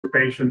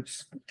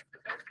patience.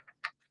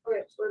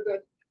 Okay, we're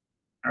good.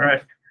 All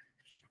right.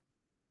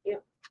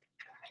 Yep.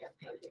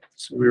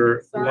 So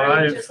we're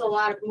Sorry, live. just a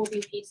lot of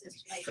moving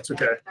pieces tonight. That's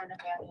okay. Kind of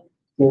had it.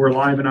 Well, we're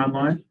live and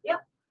online? Yep.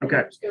 Okay.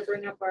 I'm just gonna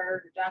bring up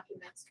our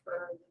documents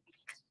for.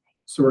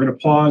 So we're going to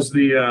pause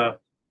the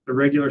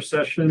regular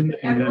session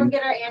and Everyone then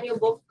get our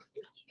annual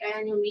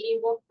meeting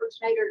book for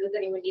tonight, or does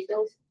anyone need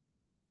those?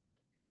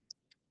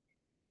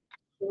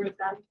 Everyone's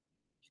got them?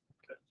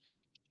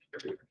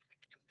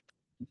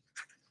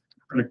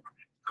 we're going to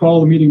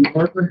call the meeting to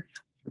order.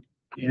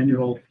 The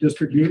annual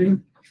district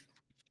meeting.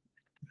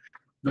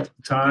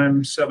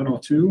 Time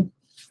 7:02.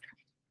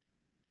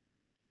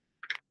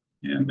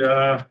 And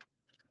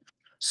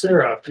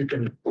Sarah, if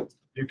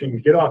you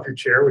can get off your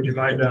chair, would you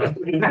mind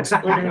leading us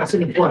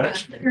in the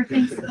pledge?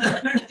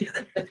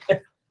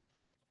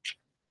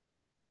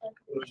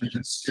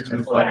 Allegiance to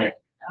the flag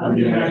of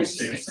the United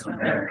States of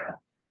America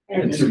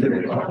and to the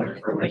republic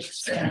for which it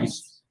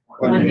stands,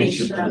 one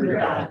nation under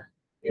God,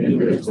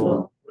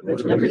 indivisible,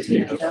 with liberty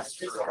and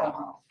justice for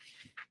all.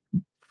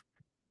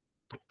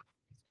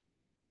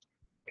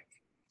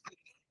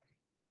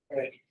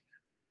 Right.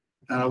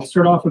 We'll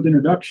start off with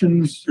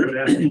introductions. I would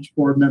ask each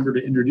board member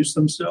to introduce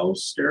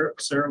themselves.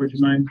 Sarah, would you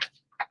mind?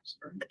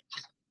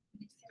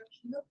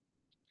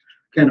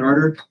 Ken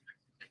Harder.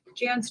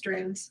 Jan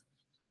Strands.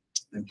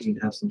 I'm Dean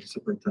Hessen,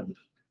 Superintendent.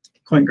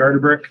 Clint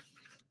Garterbrick.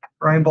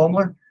 Brian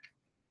Baumler.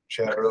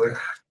 Chad Early.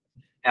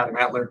 Adam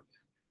Adler.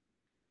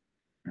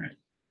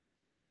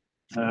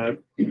 Now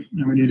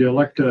we need to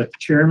elect a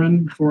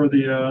chairman for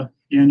the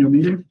annual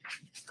meeting.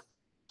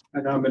 I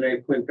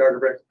nominate Clint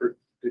Garterbrick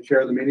to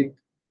chair the meeting.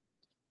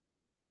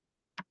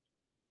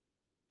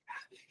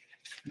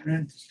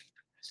 Okay.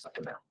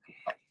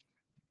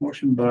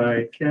 Motion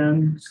by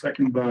Ken,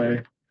 second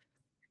by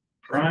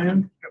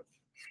Brian.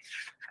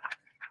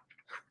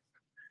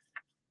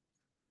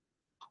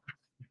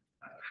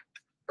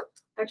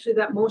 Actually,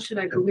 that motion,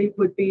 I believe,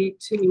 would be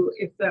to,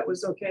 if that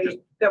was okay,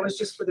 that was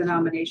just for the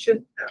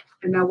nomination.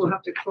 And now we'll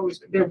have to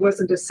close. There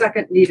wasn't a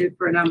second needed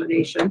for a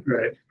nomination.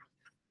 Right.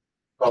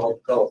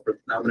 Call for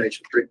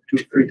nomination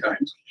three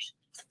times.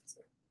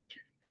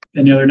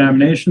 Any other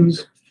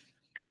nominations?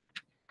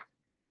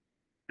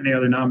 Any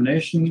other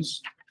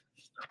nominations?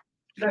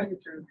 Now your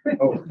turn.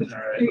 Oh, all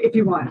right. If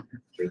you want.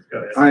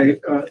 Go ahead.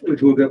 I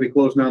would move that we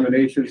close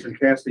nominations and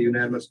cast a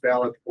unanimous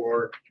ballot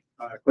for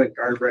Clint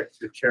Garterbrick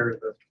to chair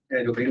the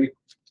annual meeting.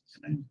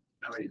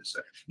 Now I need a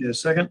second. Need a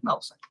second? No,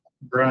 second.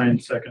 Brian,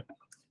 second.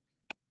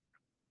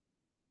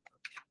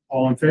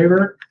 All in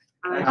favor?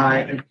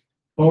 Aye.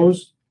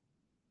 Opposed?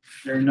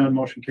 Hearing none,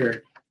 motion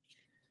carried.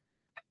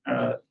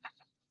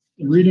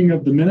 Reading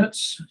of the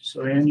minutes.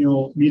 So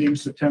annual meeting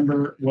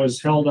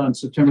was held on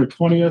September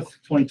 20th,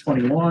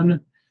 2021.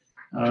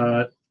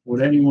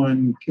 Would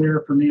anyone care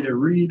for me to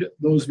read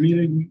those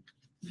meeting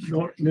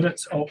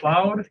minutes out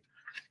loud?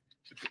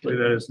 Typically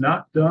that is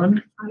not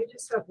done. I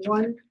just have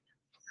one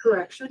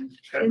correction.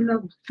 In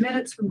the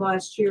minutes from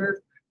last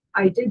year,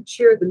 I did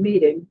chair the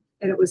meeting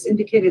and it was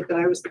indicated that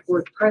I was the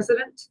board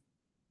president.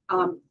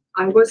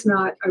 I was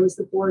not. I was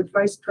the board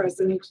vice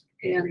president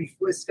and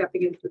was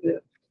stepping in for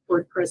the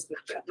board president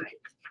that night.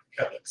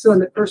 Got it. So in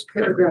the first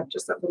paragraph,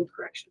 just that little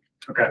correction.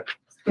 Okay.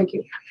 Thank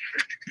you.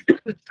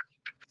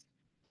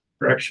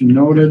 Correction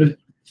noted.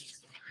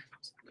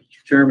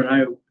 Chairman,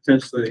 I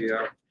potentially,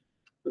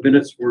 the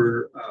minutes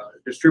were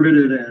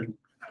distributed and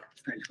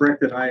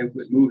corrected. I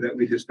would move that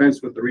we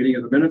dispense with the reading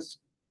of the minutes.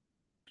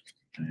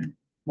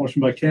 Motion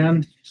by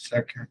Ken,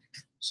 Second.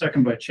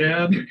 second by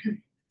Chad.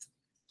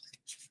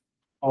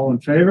 All in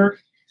favor?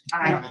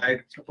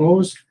 Aye.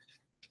 Opposed?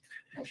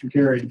 Motion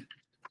carried.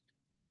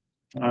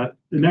 The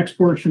next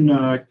portion,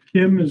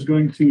 Kim is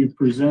going to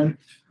present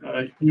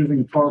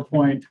using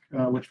PowerPoint,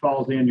 which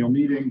follows the annual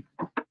meeting,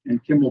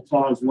 and Kim will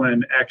pause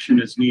when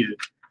action is needed.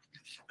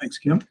 Thanks,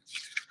 Kim.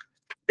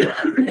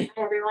 Hi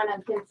everyone,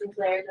 I'm Kim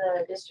Sinclair,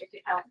 the district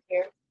accountant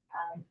here.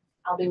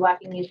 I'll be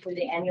walking you through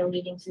the annual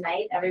meeting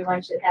tonight.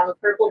 Everyone should have a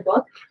purple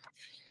book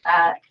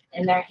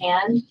in their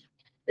hand.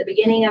 The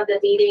beginning of the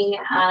meeting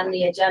on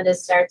the agenda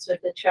starts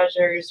with the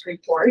treasurer's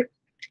report.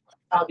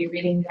 I'll be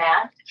reading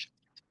that.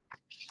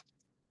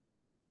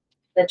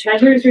 The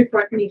treasurer's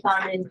report can be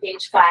found in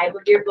page 5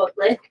 of your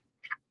booklet.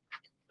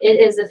 It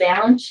is a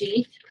balance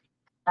sheet,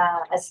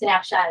 a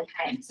snapshot in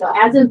time. So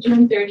as of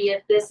June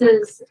 30th, this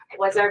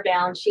was our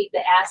balance sheet,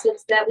 the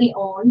assets that we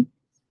own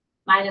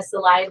minus the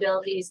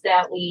liabilities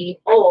that we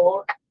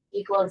owe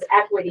equals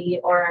equity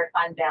or our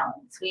fund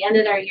balance. We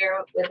ended our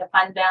year with a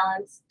fund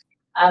balance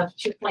of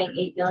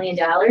 $2.8 million.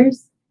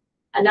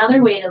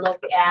 Another way to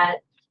look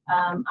at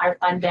our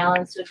fund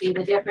balance would be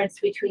the difference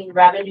between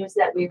revenues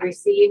that we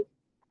receive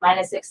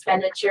minus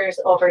expenditures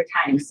over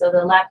time. So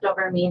the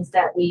leftover means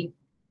that we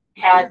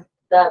had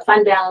the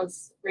fund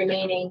balance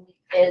remaining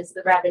is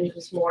the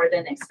revenues more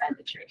than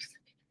expenditures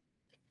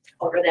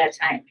over that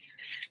time.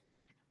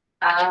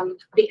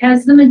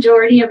 Because the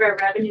majority of our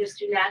revenues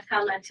do not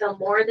come until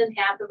more than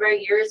half of our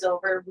year is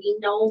over, we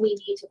know we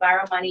need to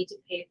borrow money to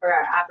pay for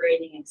our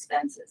operating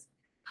expenses.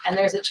 And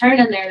there's a chart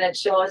in there that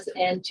shows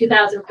in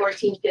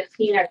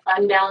 2014-15, our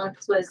fund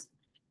balance was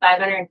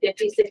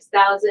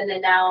 556,000,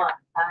 and now,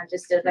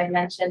 just as I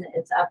mentioned,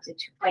 it's up to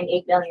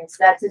 2.8 million. So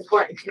that's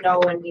important to know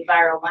when we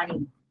borrow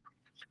money.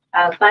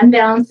 Fund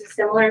balance is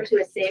similar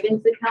to a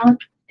savings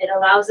account. It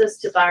allows us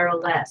to borrow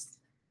less.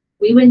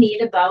 We would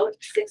need about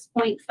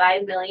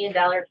 $6.5 million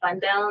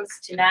fund balance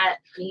to not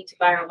need to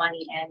borrow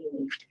money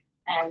annually,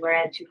 and we're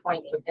at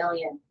 2.8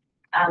 million.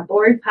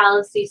 Board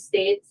policy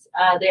states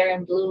there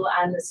in blue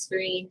on the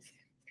screen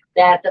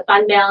that the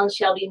fund balance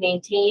shall be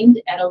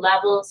maintained at a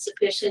level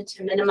sufficient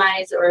to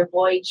minimize or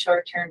avoid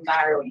short-term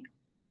borrowing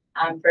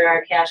for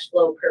our cash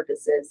flow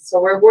purposes. So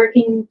we're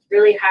working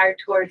really hard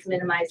towards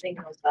minimizing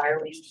those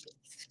borrowings.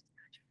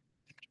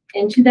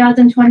 In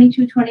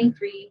 2022-23,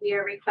 we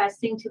are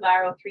requesting to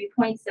borrow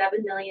 $3.7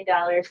 million,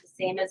 the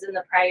same as in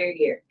the prior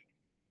year.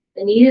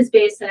 The need is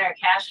based on our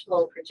cash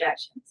flow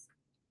projections.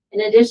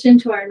 In addition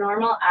to our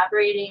normal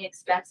operating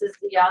expenses,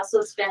 we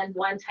also spend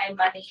one-time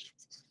money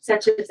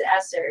such as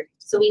ESSER.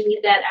 So we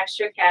need that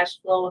extra cash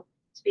flow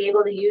to be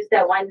able to use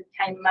that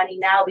one-time money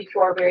now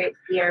before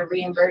we are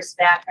reimbursed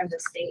back from the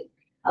state.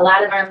 A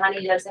lot of our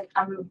money doesn't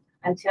come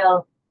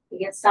until we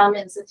get some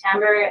in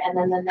September, and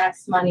then the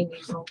next money we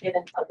don't get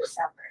until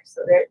December.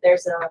 So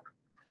there's a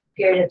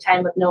period of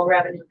time with no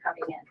revenue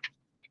coming in.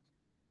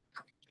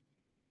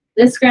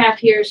 This graph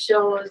here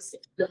shows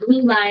the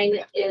blue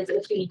line is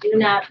if we do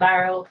not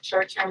borrow,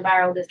 short-term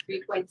borrow this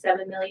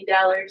 $3.7 million,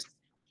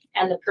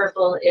 and the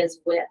purple is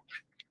with.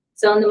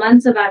 So in the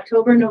months of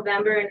October,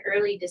 November, and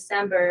early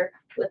December,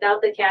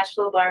 without the cash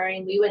flow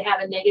borrowing, we would have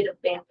a negative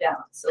bank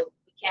balance. So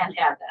we can't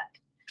have that.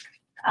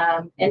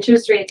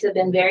 Interest rates have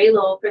been very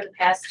low for the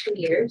past 2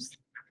 years.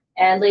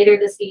 And later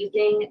this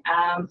evening,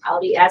 I'll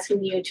be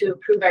asking you to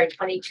approve our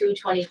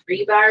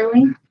 22-23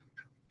 borrowing.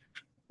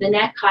 The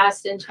net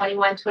cost in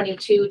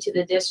 21-22 to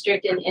the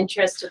district in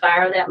interest to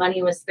borrow that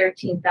money was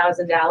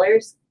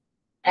 $13,000.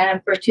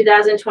 And for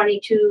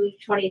 2022-23,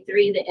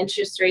 the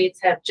interest rates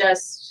have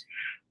just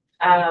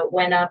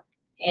went up,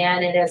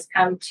 and it has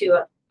come to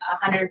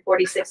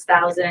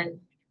 146,000,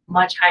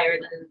 much higher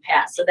than in the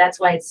past. So that's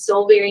why it's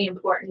so very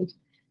important.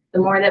 The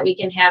more that we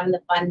can have in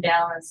the fund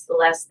balance, the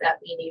less that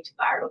we need to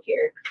borrow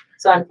here.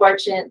 So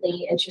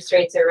unfortunately, interest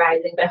rates are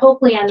rising, but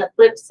hopefully on the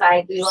flip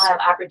side, we will have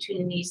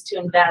opportunities to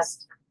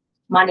invest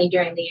money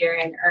during the year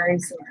and earn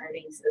some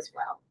earnings as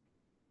well.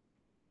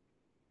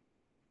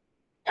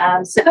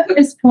 So at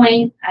this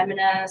point, I'm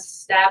gonna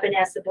stop and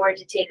ask the board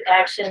to take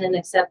action and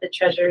accept the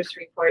treasurer's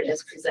report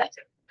as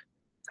presented.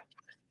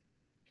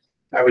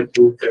 I would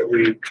move that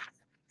we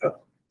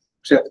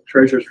accept the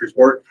treasurer's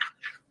report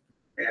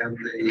and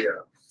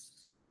the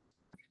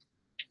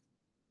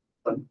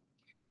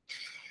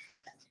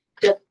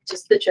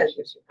Just the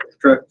treasurer's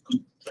report.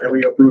 and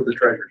we approve the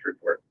treasurer's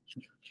report.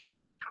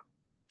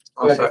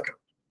 I'll second.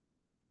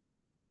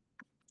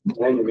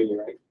 One meeting,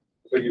 right?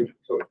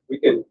 So we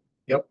can.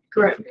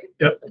 Correct.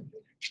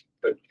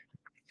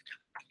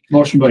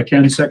 Motion by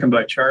Ken, second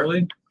by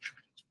Charlie.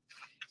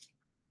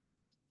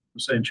 I'm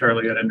saying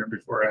Charlie got in there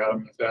before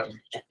Adam.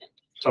 Adam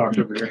talked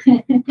over here.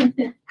 All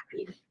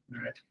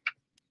right.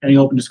 Any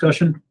open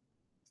discussion?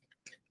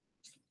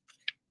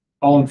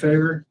 All in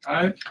favor?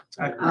 Aye.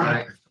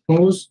 Aye.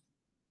 Opposed?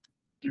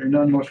 Hearing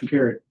none, motion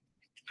carried.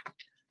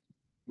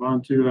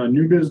 On to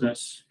new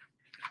business.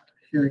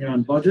 Hearing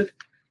on budget.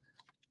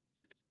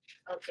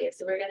 Okay,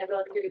 so we're gonna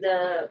go through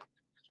the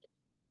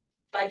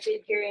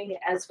budget hearing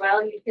as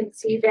well. You can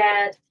see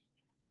that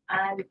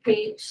on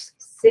page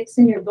 6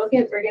 in your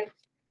booklet, we're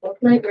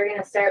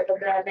gonna start with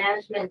the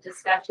management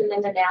discussion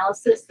and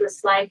analysis.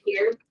 This slide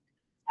here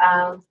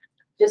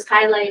just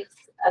highlights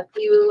a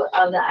few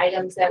of the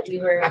items that we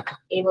were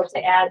able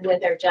to add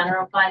with our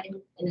general fund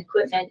and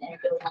equipment and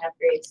building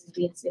upgrades.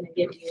 Dean's gonna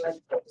give you a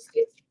focus.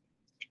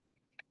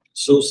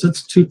 So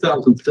since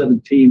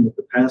 2017, with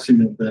the passing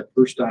of that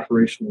first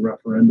operational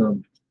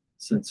referendum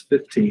since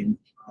 15,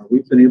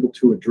 we've been able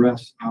to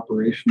address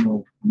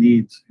operational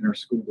needs in our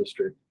school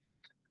district.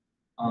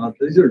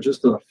 These are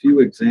just a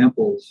few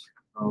examples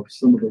of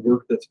some of the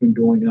work that's been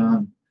going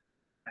on.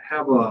 I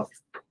have about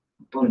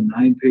a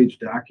 9-page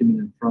document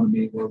in front of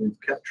me where we've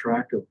kept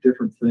track of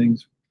different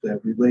things that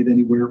relate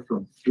anywhere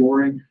from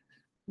flooring,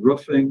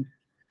 roofing,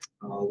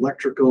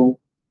 electrical,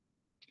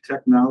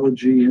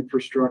 technology,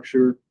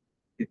 infrastructure,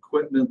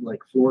 equipment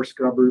like floor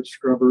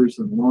scrubbers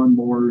and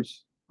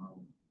lawnmowers,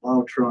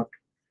 plow truck,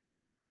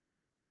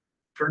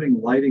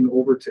 turning lighting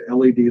over to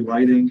LED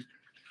lighting,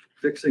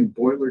 fixing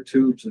boiler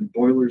tubes and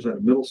boilers at a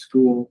middle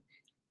school,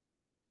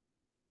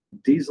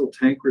 diesel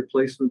tank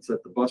replacements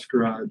at the bus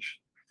garage.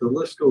 The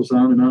list goes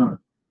on and on.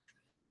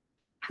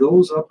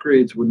 Those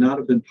upgrades would not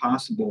have been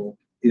possible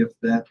if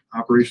that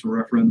operational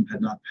referendum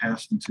had not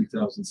passed in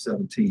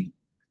 2017.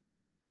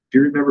 If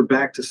you remember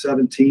back to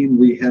 17,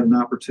 we had an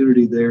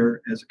opportunity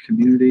there as a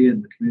community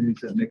and the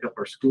communities that make up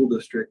our school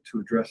district to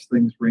address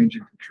things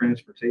ranging from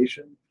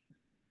transportation,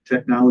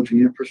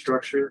 technology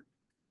infrastructure,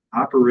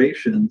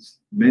 operations,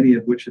 many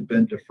of which had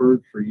been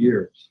deferred for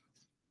years.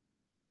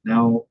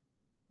 Now,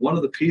 one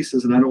of the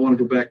pieces, and I don't want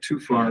to go back too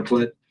far,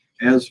 but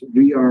as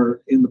we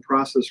are in the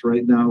process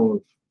right now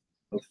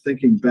of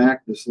thinking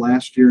back this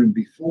last year and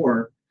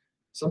before,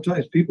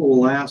 sometimes people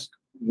will ask,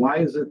 why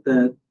is it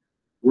that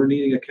we're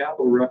needing a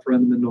capital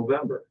referendum in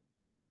November?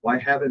 Why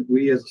haven't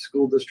we as a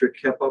school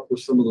district kept up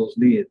with some of those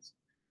needs?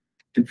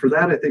 And for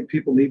that, I think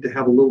people need to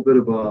have a little bit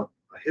of a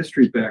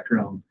history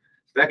background.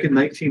 Back in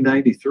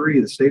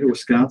 1993, the state of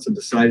Wisconsin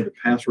decided to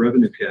pass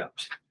revenue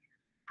caps.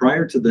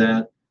 Prior to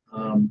that,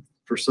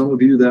 for some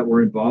of you that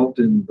were involved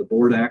in the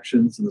board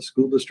actions in the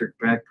school district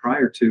back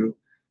prior to,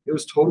 it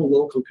was total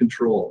local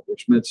control,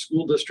 which meant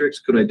school districts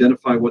could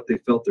identify what they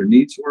felt their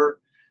needs were,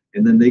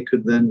 and then they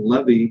could then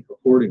levy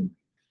accordingly.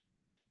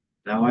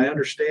 Now, I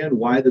understand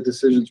why the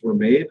decisions were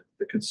made.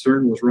 The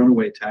concern was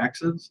runaway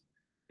taxes,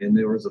 and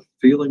there was a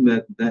feeling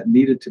that that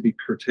needed to be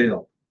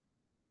curtailed.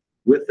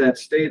 With that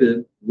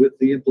stated, with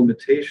the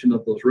implementation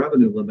of those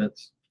revenue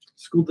limits,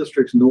 school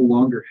districts no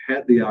longer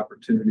had the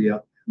opportunity,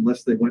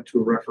 unless they went to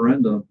a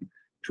referendum,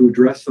 to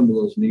address some of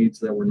those needs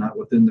that were not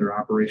within their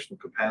operational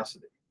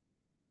capacity.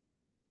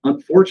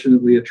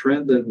 Unfortunately, a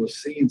trend that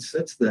was seen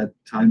since that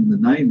time in the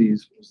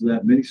 90s was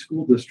that many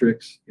school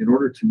districts, in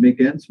order to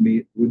make ends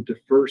meet, would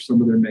defer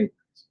some of their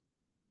maintenance.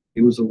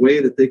 It was a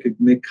way that they could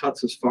make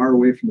cuts as far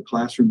away from the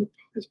classroom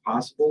as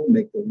possible,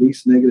 make the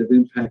least negative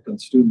impact on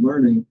student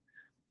learning,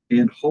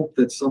 and hope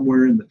that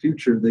somewhere in the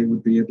future they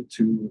would be able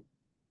to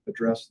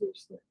address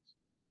those things.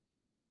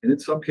 And in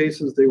some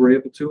cases they were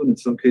able to, and in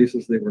some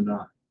cases they were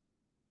not.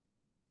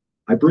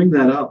 I bring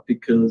that up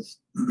because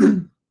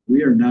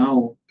we are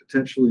now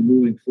potentially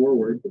moving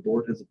forward. The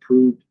board has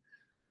approved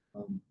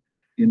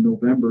in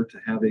November to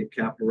have a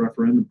capital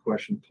referendum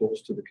question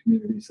posed to the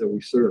communities that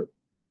we serve.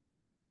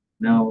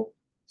 Now,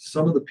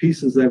 some of the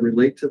pieces that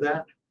relate to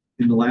that,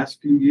 in the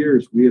last few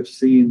years, we have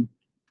seen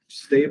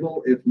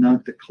stable, if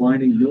not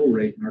declining, mill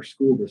rate in our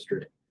school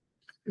district.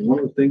 And one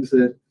of the things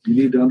that you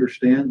need to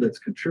understand that's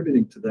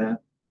contributing to that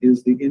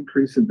is the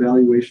increase in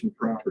valuation of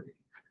property.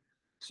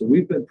 So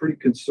we've been pretty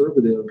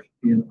conservative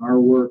in our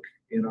work,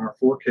 in our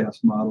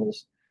forecast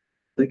models,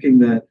 thinking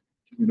that,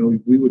 you know,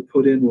 we would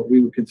put in what we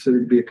would consider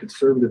to be a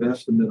conservative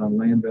estimate on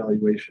land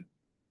valuation.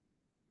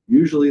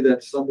 Usually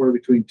that's somewhere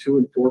between 2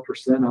 and 4%.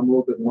 I'm a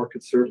little bit more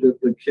conservative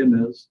than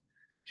Kim is.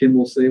 Kim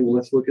will say, well,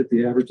 let's look at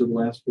the average of the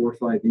last 4 or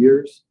 5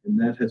 years, and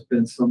that has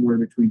been somewhere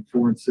between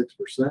 4 and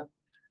 6%.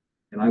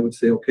 And I would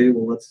say, okay,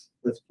 well,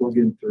 let's plug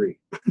in 3.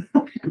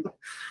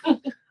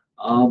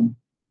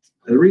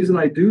 The reason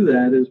I do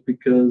that is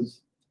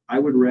because I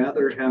would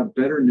rather have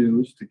better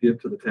news to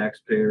give to the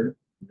taxpayer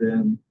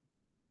than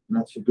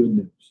not so good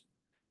news.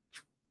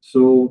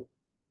 So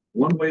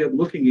one way of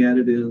looking at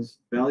it is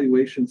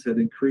valuations had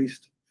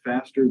increased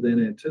faster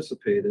than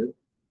anticipated,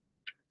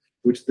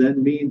 which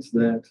then means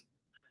that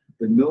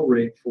the mill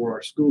rate for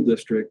our school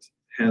district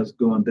has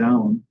gone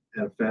down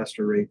at a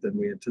faster rate than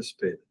we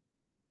anticipated.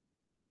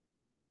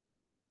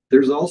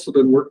 There's also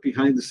been work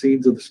behind the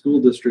scenes of the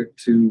school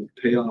district to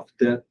pay off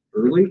debt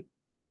early.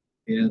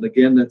 And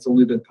again, that's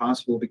only been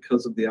possible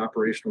because of the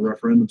operational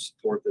referendum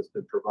support that's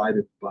been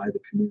provided by the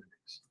communities.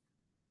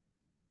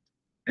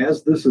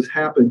 As this has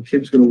happened,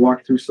 Kim's going to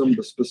walk through some of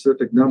the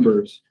specific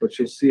numbers, but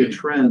you'll see a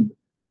trend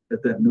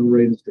that mill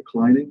rate is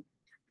declining.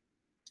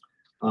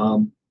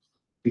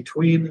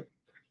 Between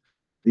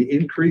the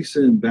increase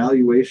in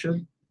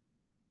valuation,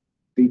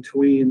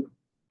 between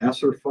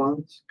ESSER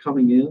funds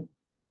coming in,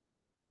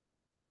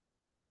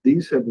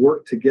 these have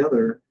worked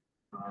together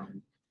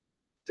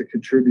to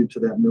contribute to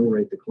that mill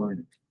rate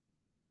declining.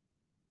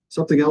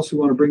 Something else we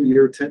want to bring to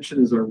your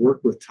attention is our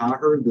work with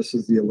Taher. This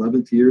is the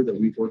 11th year that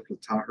we've worked with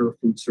Taher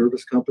Food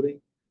Service Company.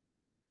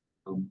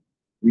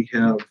 We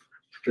have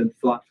been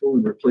thoughtful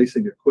in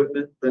replacing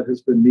equipment that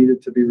has been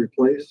needed to be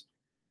replaced.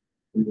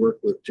 We work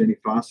with Jenny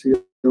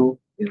Fazio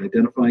in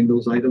identifying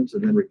those items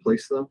and then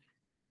replace them.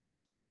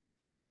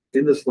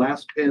 In this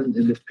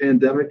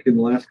pandemic, in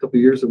the last couple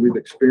of years that we've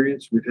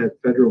experienced, we've had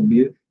federal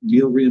meal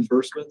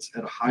reimbursements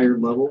at a higher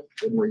level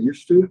than we're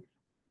used to,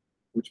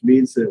 which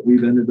means that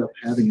we've ended up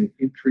having an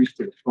increase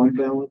to the fund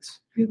balance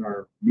in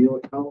our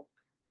meal account.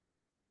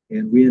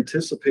 And we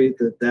anticipate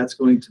that that's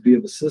going to be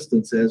of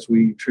assistance as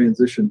we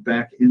transition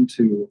back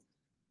into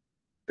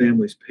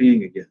families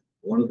paying again.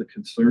 One of the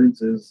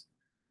concerns is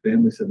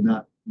families have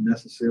not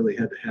necessarily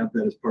had to have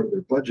that as part of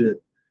their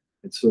budget.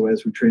 And so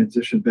as we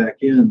transition back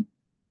in,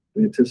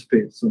 we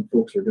anticipate some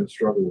folks are going to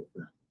struggle with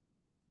that.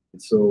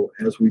 And so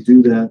as we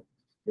do that,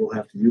 we'll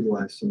have to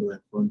utilize some of that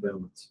fund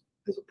balance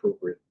as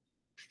appropriate.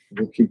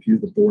 We'll keep you,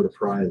 the board,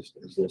 apprised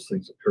as those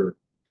things occur.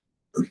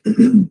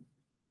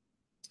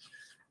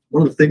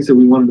 One of the things that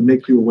we wanted to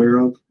make you aware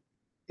of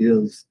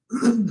is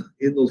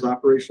in those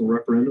operational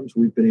referendums,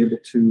 we've been able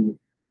to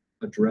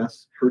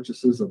address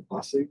purchases of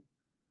busing.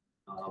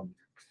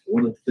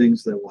 One of the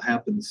things that will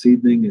happen this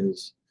evening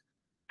is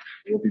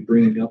we'll be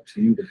bringing up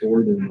to you, the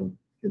board, in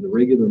the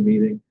regular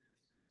meeting.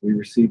 We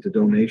received a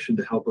donation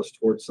to help us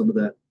towards some of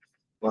that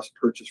bus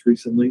purchase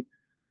recently.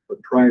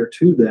 But prior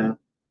to that,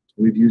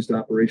 we've used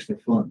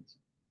operational funds.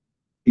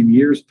 In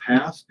years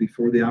past,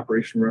 before the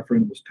operational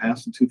referendum was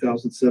passed in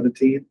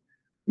 2017,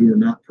 we were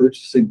not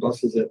purchasing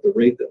buses at the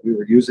rate that we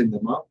were using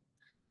them up.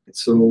 And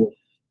so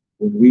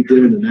when we did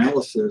an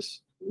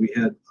analysis, we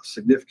had a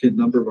significant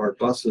number of our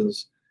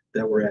buses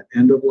that were at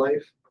end of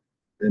life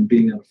than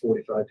being on a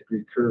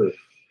 45-degree curve.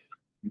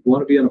 You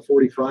want to be on a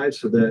 45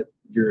 so that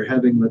you're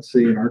having, let's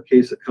say in our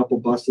case, a couple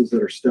buses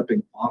that are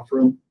stepping off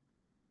from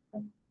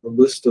the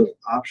list of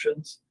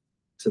options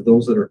to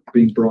those that are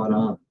being brought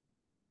on,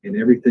 and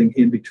everything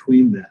in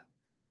between that.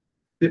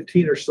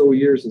 15 or so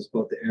years is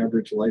about the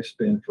average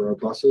lifespan for our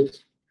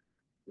buses.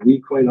 We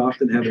quite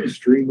often have an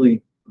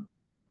extremely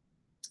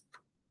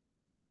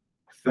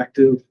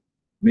effective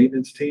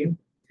maintenance team,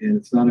 and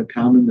it's not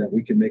uncommon that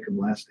we can make them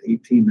last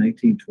 18,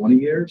 19, 20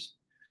 years.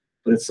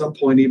 But at some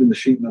point, even the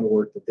sheet metal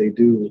work that they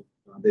do,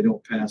 they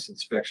don't pass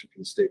inspection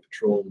from the state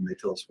patrol, and they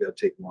tell us we got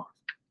to take them off.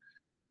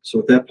 So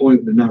at that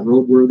point, they're not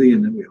roadworthy,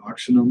 and then we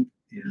auction them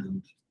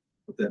and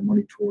put that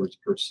money towards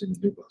purchasing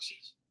new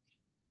buses.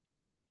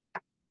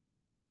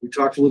 We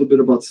talked a little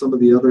bit about some of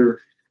the other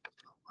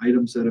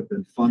items that have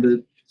been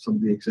funded. Some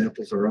of the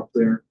examples are up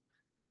there.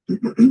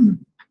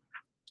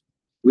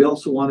 We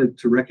also wanted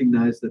to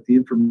recognize that the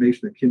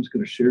information that Kim's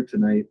going to share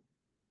tonight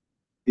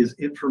is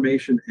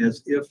information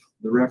as if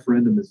the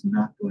referendum is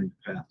not going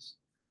to pass.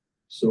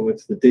 So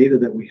it's the data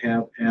that we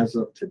have as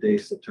of today,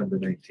 September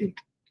 19th.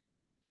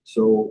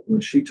 So when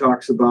she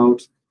talks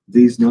about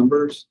these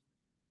numbers,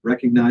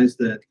 recognize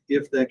that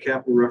if that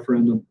capital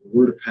referendum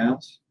were to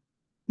pass,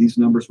 these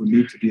numbers would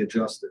need to be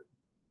adjusted.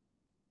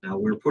 Now,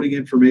 we're putting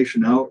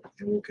information out,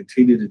 and we'll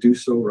continue to do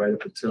so right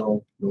up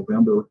until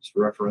November's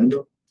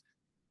referendum.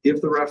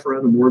 If the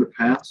referendum were to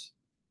pass,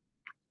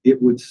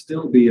 it would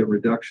still be a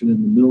reduction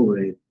in the mill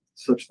rate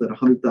such that a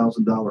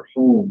 $100,000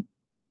 home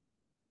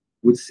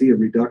would see a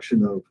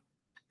reduction of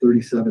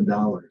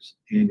 $37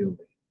 annually,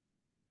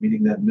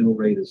 meaning that mill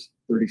rate is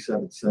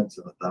 37 cents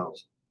of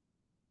 1,000.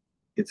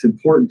 It's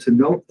important to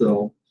note,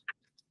 though,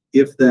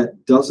 if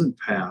that doesn't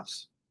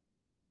pass,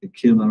 and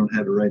Kim, I don't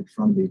have it right in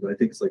front of me, but I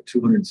think it's like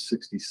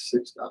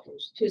 $266.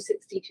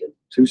 $262.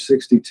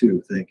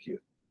 $262, thank you.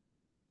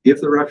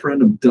 If the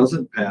referendum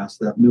doesn't pass,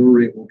 that mill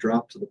rate will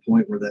drop to the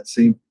point where that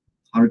same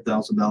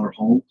 $100,000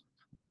 home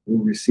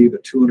will receive a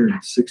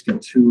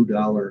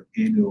 $262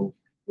 annual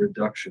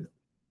reduction.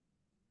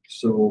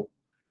 So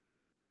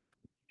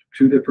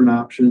two different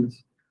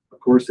options. Of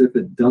course, if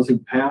it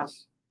doesn't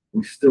pass,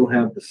 we still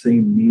have the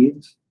same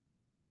needs.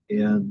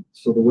 And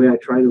so the way I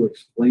try to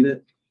explain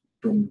it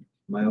from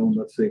my own,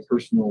 let's say,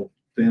 personal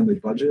family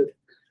budget,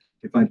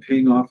 if I'm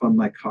paying off on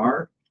my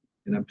car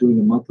and I'm doing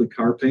a monthly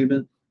car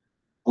payment,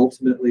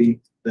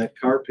 ultimately that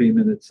car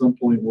payment at some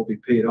point will be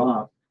paid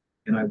off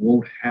and I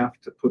won't have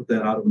to put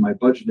that out of my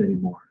budget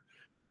anymore.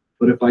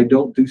 But if I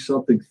don't do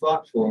something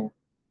thoughtful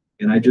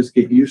and I just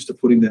get used to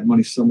putting that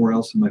money somewhere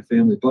else in my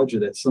family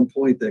budget, at some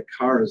point that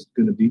car is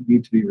going to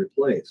need to be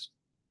replaced.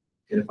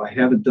 And if I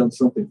haven't done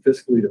something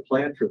fiscally to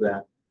plan for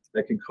that,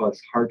 that can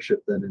cause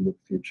hardship then in the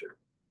future.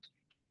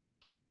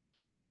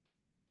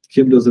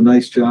 Kim does a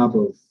nice job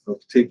of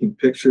taking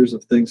pictures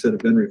of things that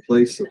have been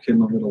replaced. So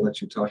Kim, I'm going to let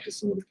you talk to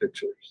some of the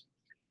pictures.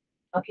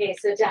 Okay,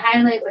 so to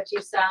highlight what you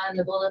saw in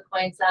the bullet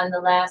points on the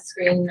last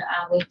screen,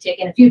 we've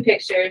taken a few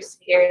pictures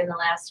here in the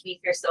last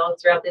week or so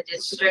throughout the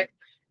district.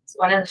 So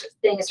one of the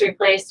things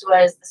replaced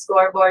was the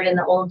scoreboard in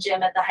the old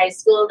gym at the high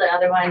school. The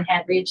other one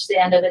had reached the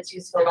end of its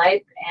useful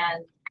life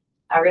and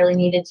really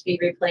needed to be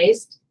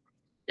replaced.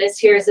 This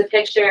here is a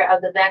picture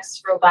of the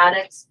VEX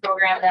robotics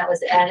program that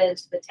was added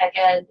to the tech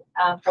ed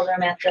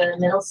program at the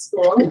middle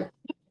school.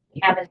 We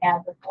haven't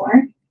had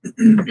before.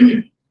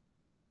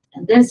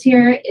 And this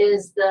here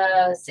is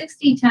the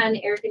 60-ton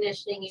air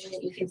conditioning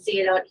unit. You can see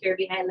it out here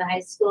behind the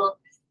high school.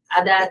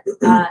 That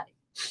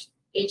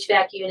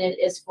HVAC unit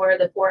is for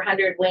the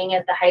 400 wing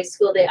at the high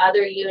school. The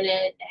other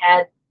unit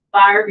had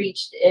far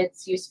reached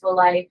its useful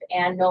life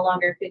and no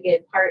longer could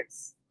get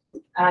parts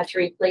to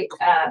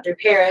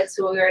repair it.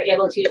 So we were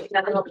able to use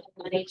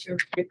money to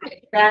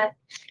replace that.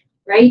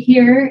 Right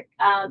here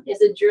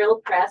is a drill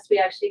press. We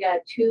actually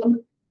got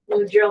 2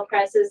 new drill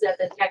presses at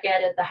the tech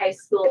ed at the high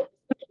school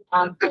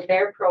for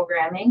their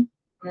programming.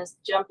 Let's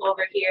jump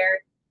over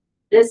here.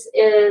 This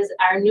is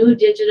our new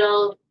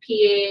digital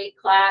PA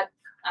clock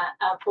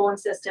phone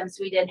system.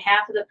 So we did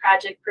half of the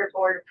project per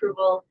board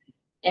approval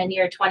in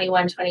year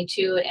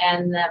 21-22,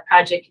 and the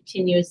project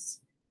continues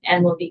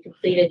and will be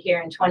completed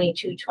here in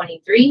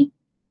 22-23.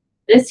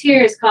 This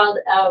here is called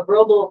a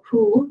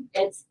RoboPoo.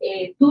 It's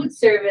a food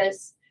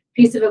service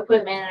piece of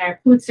equipment, and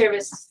our food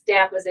service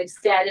staff was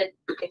ecstatic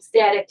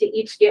to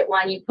each get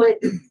one. You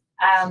put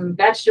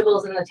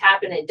vegetables in the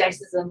top and it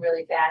dices them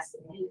really fast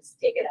and you just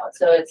take it out.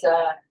 So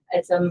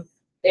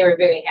they were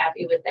very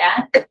happy with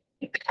that.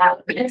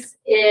 This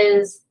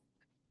is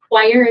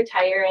choir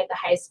attire at the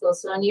high school.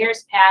 So in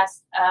years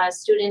past, a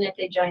student, if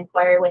they joined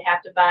choir, would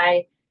have to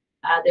buy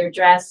their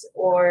dress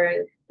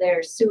or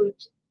their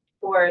suit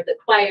for the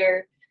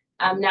choir.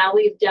 Now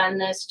we've done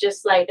this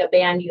just like a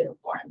band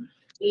uniform.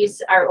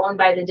 These are owned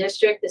by the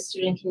district. The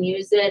student can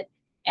use it,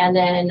 and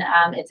then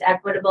it's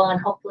equitable,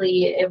 and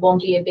hopefully it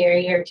won't be a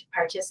barrier to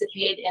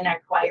participate in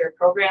our choir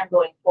program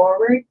going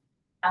forward,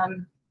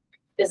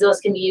 because those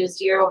can be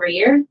used year over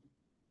year.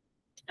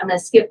 I'm gonna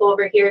skip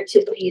over here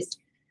to these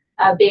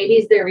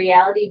babies. They're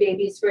reality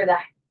babies for the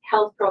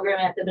health program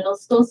at the middle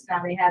school. So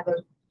now we have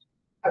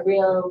a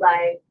real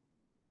live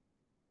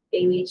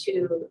baby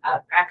to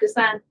practice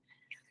on.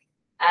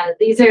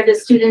 These are the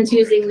students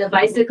using the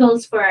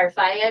bicycles for our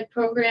Phi-Ed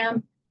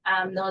program.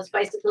 Those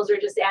bicycles were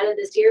just added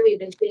this year. We've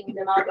been seeing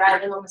them out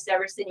driving almost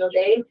every single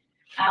day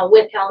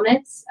with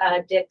helmets.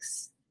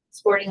 Dick's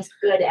Sporting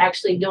Good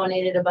actually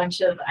donated a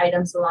bunch of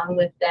items along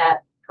with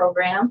that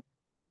program.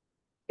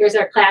 Here's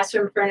our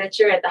classroom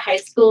furniture at the high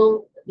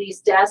school.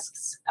 These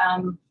desks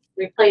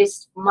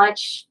replaced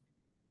much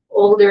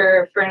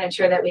older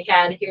furniture that we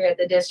had here at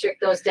the district.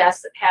 Those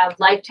desks have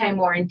lifetime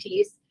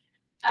warranties,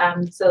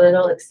 so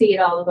it'll exceed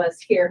all of us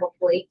here,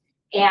 hopefully.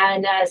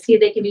 And see,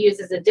 they can be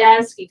used as a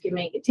desk. You can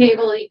make a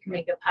table, you can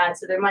make a pod,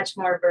 so they're much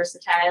more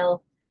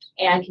versatile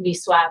and can be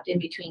swapped in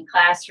between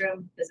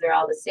classroom because they're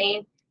all the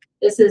same.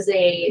 This is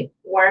a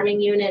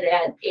warming unit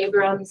at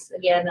Abrams.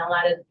 Again, a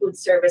lot of the food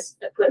service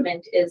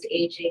equipment is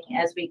aging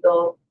as we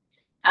go.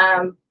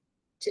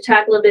 To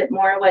talk a little bit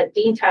more what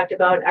Dean talked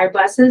about, our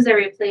buses are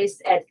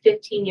replaced at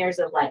 15 years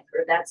of life,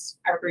 or that's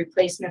our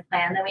replacement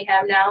plan that we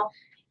have now.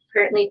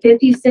 Currently,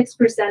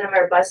 56% of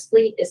our bus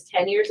fleet is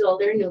 10 years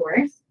old or newer.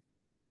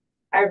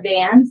 Our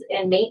vans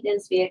and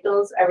maintenance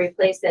vehicles are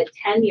replaced at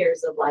 10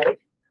 years of life.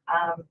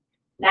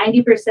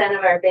 90%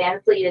 of our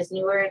van fleet is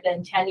newer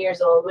than 10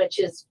 years old, which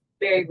is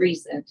very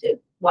recent.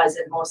 It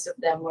wasn't. Most of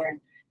them were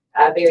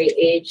very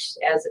aged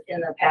as in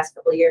the past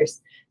couple of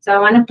years. So I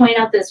want to point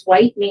out this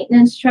white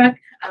maintenance truck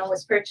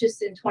was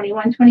purchased in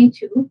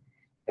 21-22.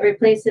 It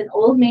replaced an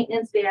old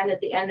maintenance van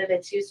at the end of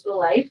its useful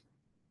life.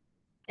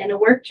 And a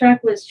work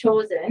truck was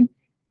chosen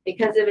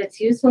because of its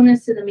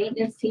usefulness to the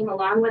maintenance team,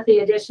 along with the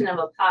addition of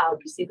a plow.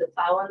 You see the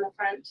plow on the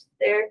front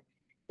there?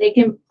 They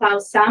can plow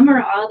some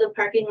or all the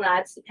parking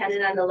lots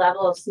depending on the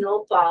level of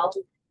snowfall,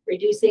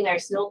 reducing our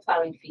snow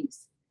plowing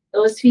fees.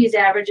 Those fees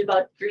average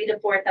about $3,000 to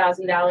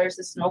 $4,000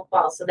 a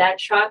snowfall. So that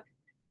truck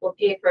will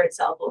pay for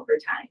itself over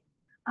time.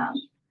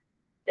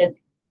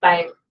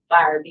 By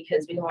far,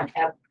 because we won't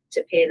have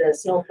to pay the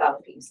snowplow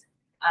fees.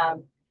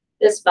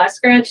 This bus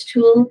scratch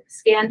tool,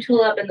 scan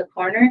tool up in the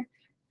corner,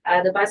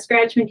 the bus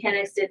scratch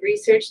mechanics did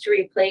research to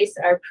replace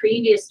our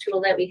previous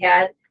tool that we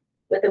had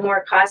with a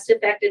more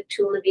cost-effective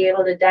tool to be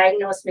able to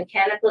diagnose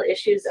mechanical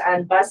issues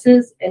on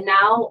buses and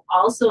now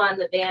also on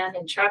the van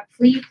and truck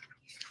fleet,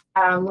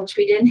 which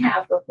we didn't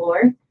have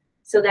before.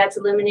 So that's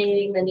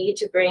eliminating the need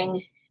to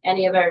bring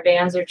any of our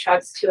vans or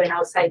trucks to an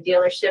outside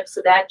dealership.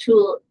 So that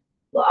tool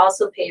will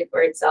also pay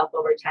for itself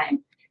over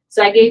time.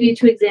 So I gave you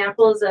two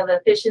examples of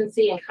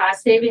efficiency and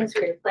cost savings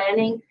for your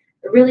planning.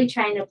 We're really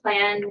trying to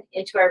plan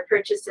into our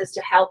purchases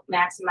to help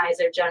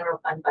maximize our general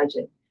fund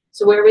budget.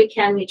 So where we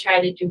can, we try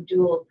to do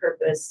dual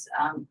purpose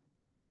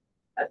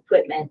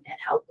equipment and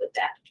help with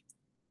that.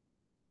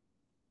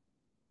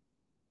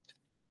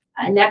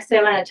 Next,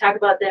 I want to talk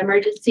about the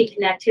Emergency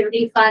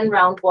Connectivity Fund,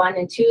 round 1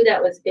 and 2.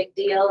 That was a big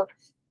deal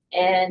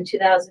in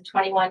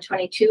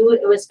 2021-22.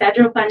 It was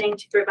federal funding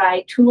to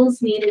provide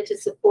tools needed to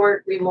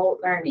support remote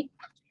learning.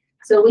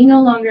 So we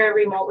no longer are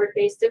remote, we're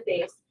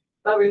face-to-face,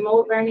 but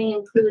remote learning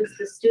includes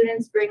the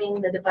students bringing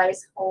the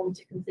device home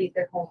to complete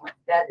their homework.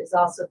 That is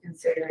also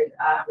considered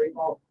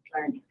remote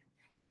learning.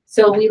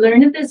 So we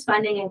learned of this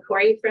funding, and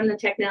Corey from the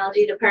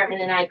technology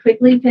department and I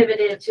quickly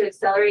pivoted to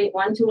accelerate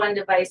one-to-one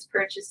device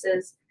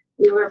purchases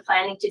we were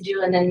planning to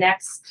do in the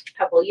next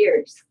couple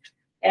years.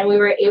 And we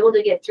were able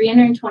to get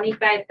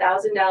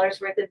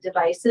 $325,000 worth of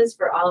devices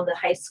for all of the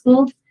high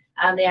school.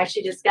 They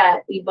actually just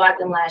we bought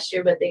them last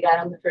year, but they got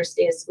them the first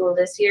day of school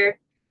this year.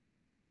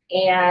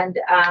 And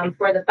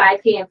for the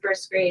 5K in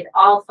first grade,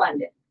 all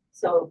funded,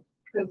 so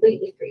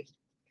completely free.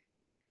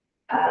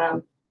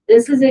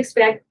 There's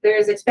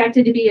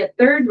expected to be a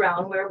third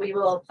round where we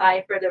will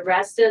apply for the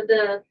rest of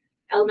the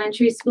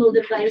elementary school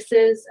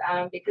devices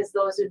because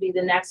those would be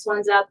the next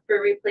ones up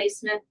for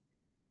replacement.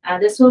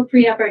 This will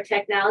free up our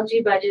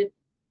technology budget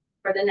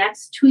for the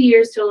next 2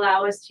 years to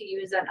allow us to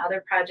use on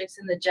other projects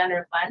in the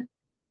general fund,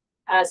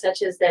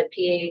 such as that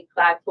PA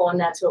clock phone.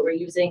 That's what we're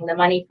using the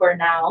money for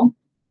now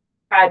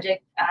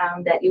project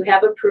that you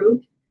have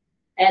approved.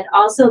 And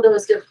also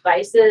those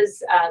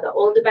devices, the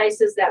old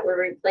devices that were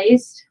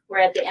replaced were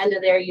at the end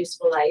of their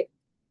useful life.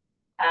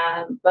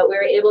 But we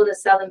were able to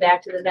sell them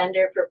back to the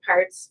vendor for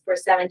parts for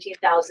 $17,000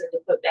 to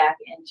put back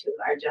into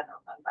our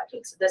general fund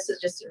budget. So this is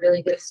just a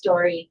really good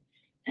story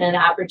and an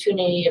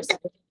opportunity of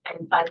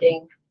significant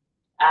funding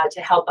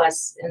to help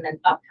us in the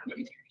upcoming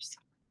years.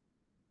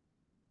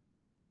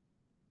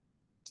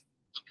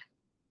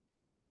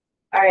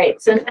 All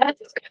right, so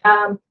next,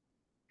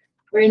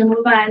 we're going to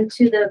move on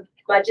to the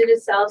budget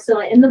itself. So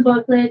in the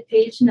booklet,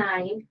 page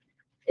 9,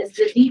 is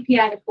the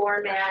DPI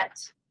format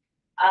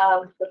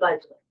of the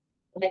budget.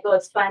 And it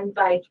goes fund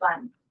by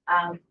fund.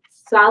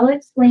 So I'll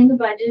explain the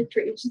budget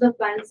for each of the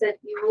funds that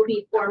you will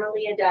be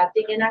formally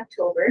adopting in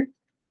October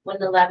when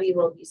the levy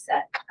will be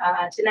set.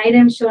 Tonight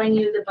I'm showing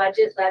you the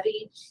budget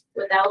levy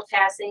without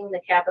passing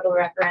the capital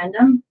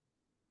referendum.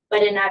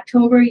 But in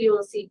October, you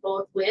will see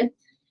both with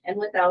and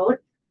without.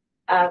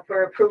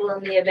 for approval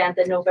in the event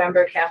the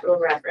November capital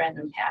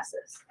referendum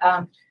passes.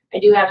 I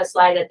do have a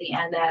slide at the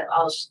end that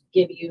I'll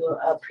give you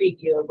a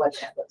preview of what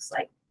that looks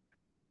like.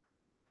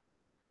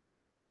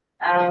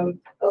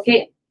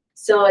 Okay,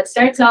 so it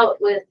starts out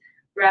with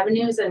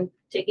revenues and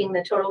taking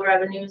the total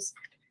revenues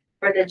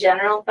for the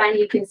general fund.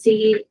 You can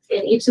see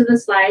in each of the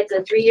slides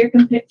a 3-year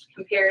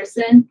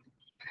comparison.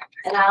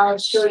 And I'll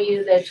show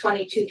you the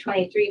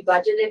 22-23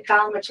 budgeted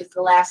column, which is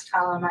the last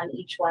column on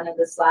each one of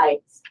the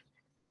slides.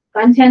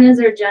 Fund 10 is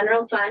our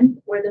general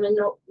fund, where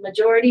the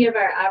majority of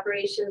our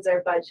operations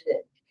are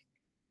budgeted.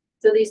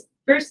 So these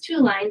first 2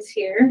 lines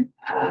here,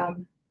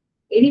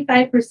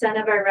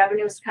 85% of our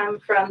revenues come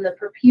from the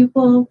per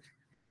pupil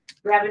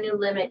revenue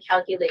limit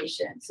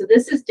calculation. So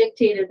this is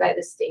dictated by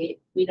the state.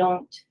 We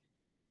don't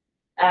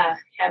have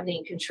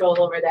any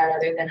control over that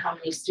other than how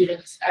many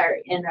students are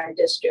in our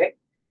district.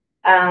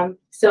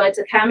 So it's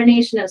a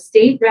combination of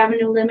state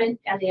revenue limit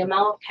and the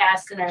amount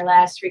passed in our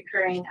last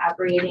recurring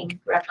operating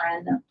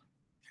referendum.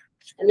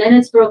 And then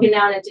it's broken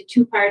down into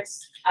 2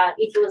 parts,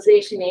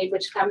 equalization aid,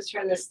 which comes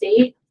from the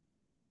state,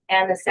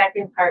 and the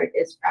second part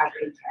is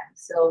property tax.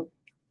 So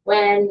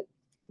when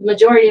the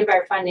majority of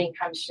our funding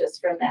comes just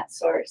from that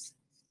source.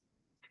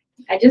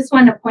 I just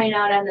want to point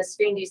out on the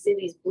screen, do you see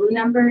these blue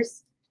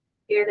numbers?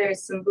 Here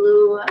there's some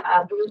blue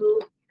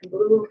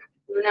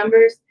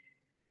numbers.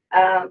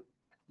 The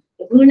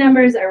blue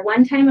numbers are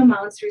one-time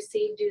amounts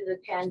received due to the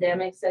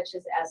pandemic, such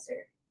as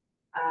ESSER.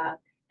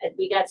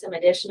 We got some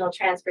additional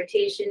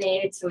transportation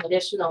aid, some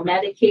additional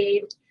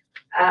Medicaid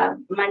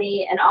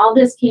money, and all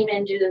this came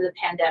in due to the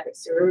pandemic.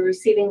 So we're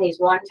receiving these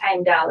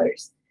one-time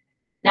dollars.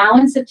 Now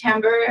in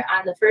September,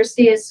 on the first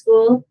day of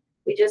school,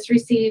 we just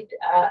received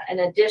an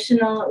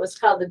additional, it was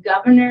called the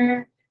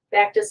Governor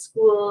Back to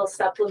School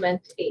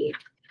Supplement Aid.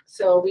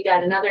 So we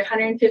got another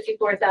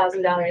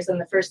 $154,000 on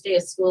the first day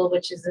of school,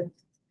 which is,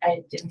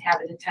 I didn't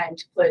have it in time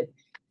to put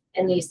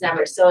in these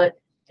numbers. So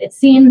it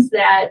seems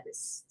that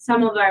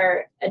some of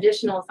our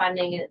additional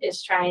funding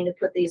is trying to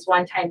put these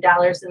one-time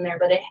dollars in there,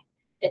 but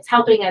it's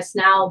helping us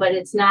now, but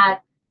it's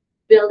not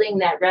building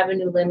that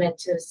revenue limit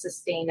to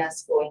sustain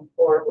us going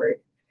forward.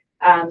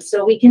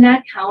 So we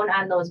cannot count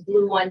on those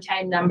blue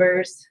one-time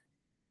numbers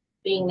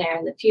being there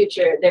in the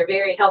future. They're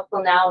very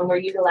helpful now and we're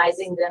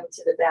utilizing them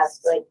to the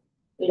best, but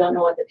we don't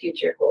know what the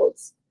future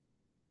holds.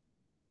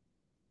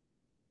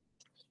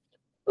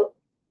 Oh.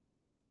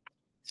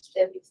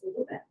 Debbie, can you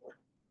go back?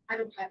 I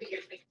don't have it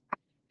here.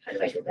 How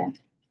do I go back?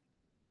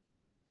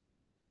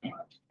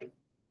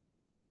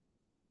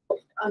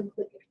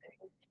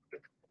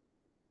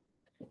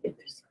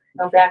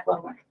 No, back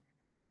one more.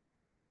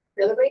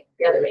 The other way?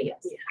 The other way,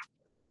 yes.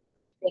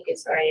 Thank you,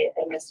 sorry,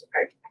 I missed a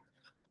part.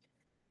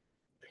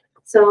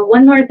 So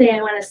one more thing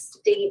I want to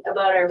state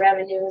about our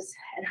revenues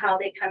and how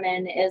they come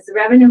in is the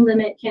revenue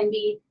limit can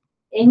be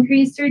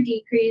increased or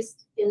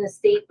decreased in the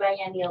state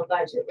biennial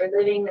budget. We're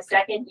living the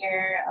second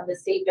year of the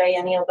state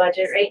biennial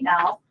budget right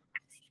now.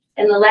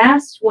 In the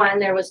last one,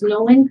 there was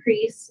no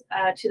increase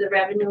to the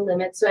revenue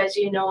limit. So as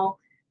you know,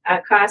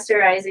 costs are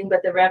rising,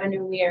 but the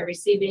revenue we are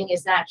receiving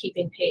is not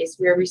keeping pace.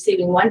 We're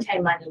receiving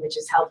one-time money, which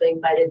is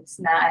helping, but it's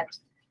not,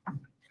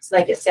 it's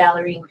like a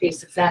salary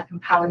increase. It's not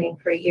compounding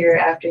for year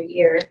after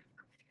year.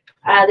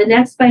 The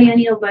next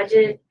biennial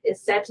budget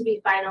is set to be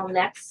final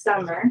next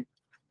summer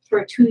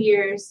for 2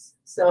 years.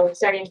 So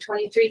starting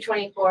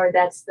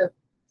 23-24,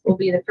 will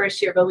be the first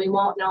year, but we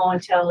won't know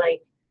until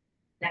like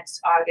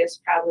next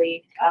August,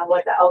 probably,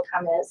 what the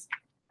outcome is.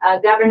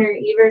 Governor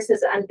Evers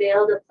has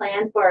unveiled a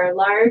plan for a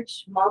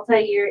large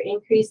multi-year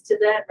increase to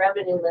that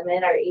revenue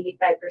limit, our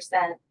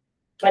 85%,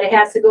 but it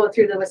has to go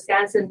through the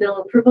Wisconsin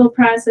bill approval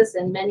process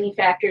and many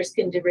factors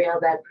can derail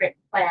that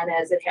plan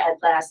as it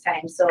had last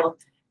time. So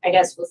I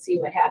guess we'll see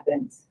what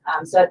happens.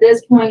 So at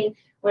this point,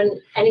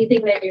 when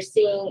anything that you're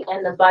seeing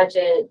in the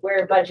budget,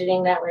 we're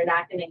budgeting that we're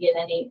not going to get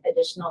any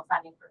additional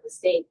funding from the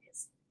state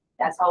because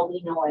that's all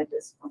we know at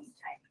this point in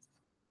time.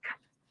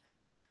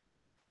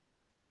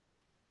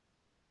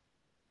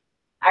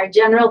 Our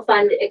general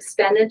fund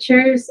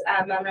expenditures,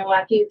 I'm going to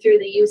walk you through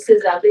the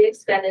uses of the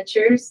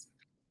expenditures.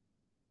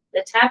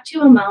 The top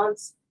 2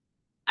 amounts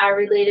are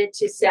related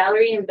to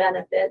salary and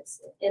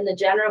benefits in the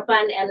general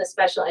fund and the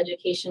special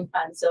education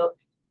fund. So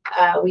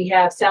we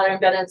have salary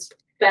and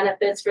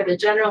benefits for the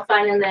general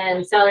fund and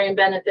then salary and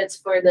benefits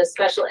for the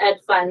special ed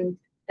fund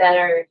that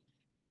are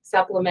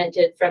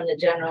supplemented from the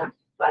general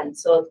fund.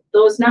 So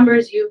those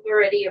numbers you've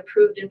already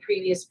approved in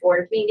previous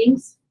board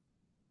meetings.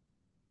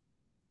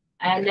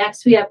 And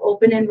next we have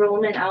open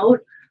enrollment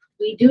out.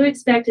 We do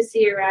expect to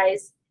see a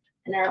rise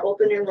in our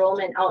open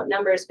enrollment out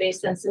numbers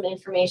based on some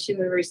information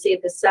we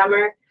received this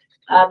summer.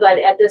 But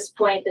at this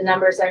point, the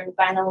numbers aren't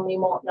final and we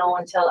won't know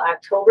until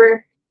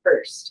October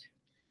 1st.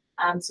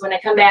 So when I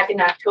come back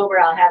in October,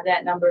 I'll have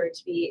that number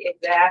to be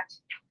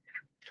exact.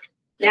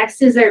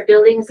 Next is our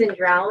buildings and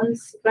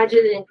grounds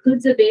budget. It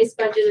includes a base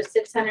budget of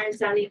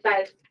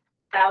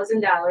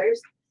 $675,000,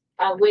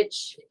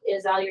 which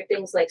is all your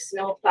things like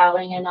snow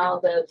plowing and all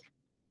the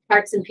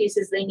parts and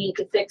pieces they need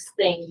to fix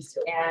things,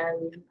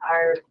 and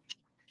our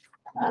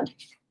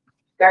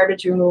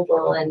garbage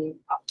removal, and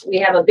we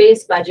have a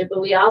base budget,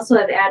 but we also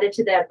have added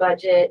to that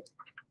budget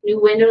new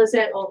windows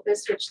at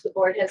OFPS, which the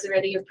board has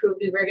already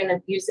approved. We were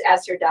gonna use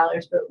ESSER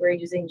dollars, but we're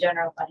using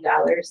general fund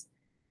dollars.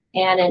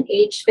 And an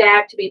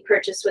HVAC to be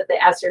purchased with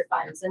the ESSER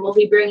funds, and we'll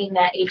be bringing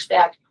that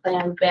HVAC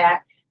plan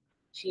back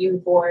to you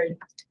board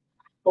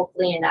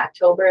hopefully in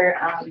October,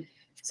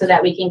 so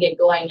that we can get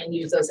going and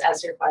use those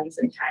ESSER funds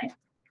in time.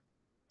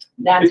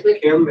 That's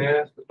with, Kim, may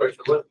I ask the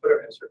question, what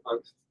are ESSER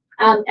funds?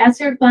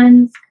 ESSER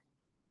funds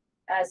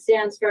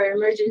stands for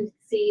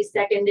Emergency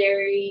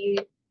Secondary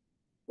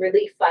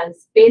Relief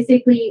Funds.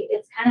 Basically,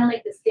 it's kind of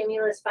like the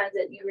stimulus funds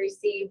that you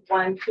receive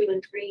 1, 2,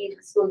 and 3.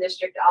 The school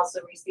district also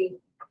received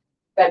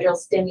federal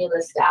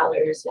stimulus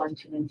dollars 1,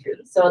 2, and 3.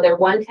 So they're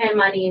one-time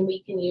money, and we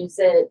can use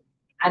it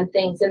on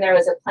things. And there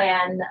was a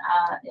plan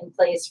in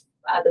place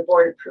the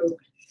board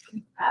approved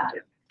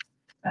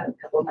a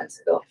couple of months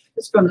ago.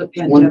 It's from the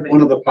pandemic.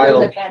 One of the From the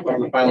pilot, pandemic, one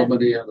of the pilot yeah.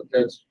 money the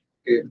feds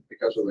gave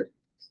because of the.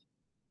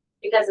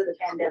 Because of the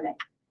pandemic,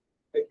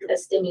 Thank you. the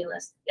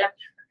stimulus. Yep.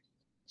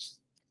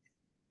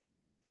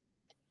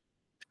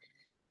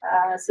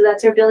 So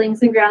that's our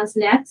buildings and grounds.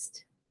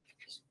 Next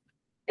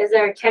is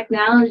our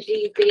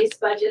technology base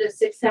budget of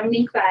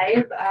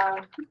 $675.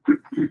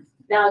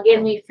 Now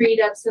again, we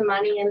freed up some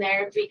money in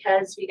there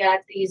because we got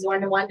these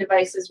one-to-one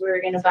devices we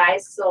were going to buy.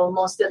 So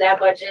most of that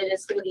budget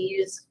is going to be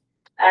used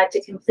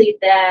to complete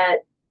that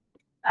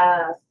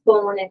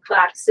phone and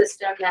clock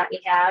system that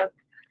we have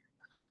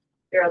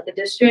throughout the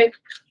district.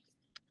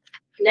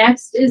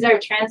 Next is our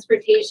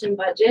transportation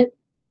budget.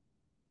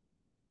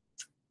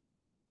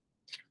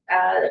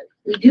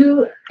 We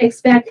do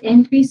expect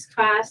increased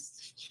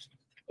costs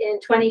in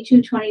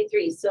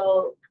 22-23.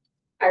 So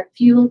our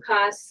fuel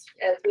costs,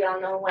 as we all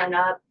know, went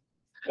up.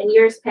 In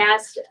years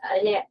past,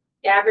 an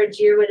average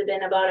year would have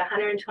been about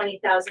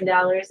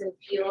 $120,000 in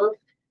fuel,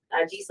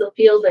 diesel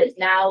fuel, but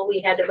now we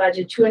had to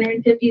budget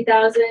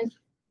 $250,000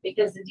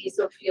 because the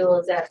diesel fuel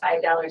is at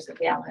 $5 a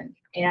gallon.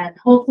 And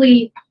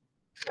hopefully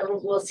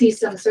we'll see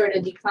some sort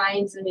of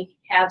declines, and we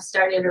have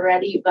started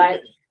already,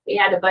 but we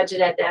had a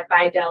budget at that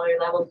 $5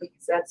 level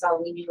because that's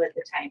all we knew at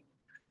the time.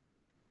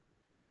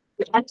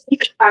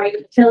 Our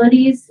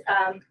utilities,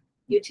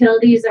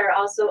 utilities are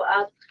also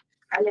up.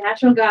 Our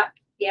natural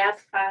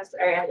gas costs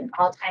are at an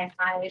all-time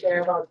high.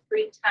 They're about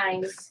 3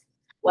 times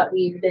what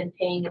we've been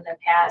paying in the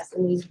past,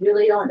 and we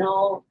really don't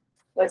know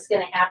what's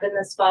going to happen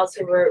this fall.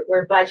 So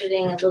we're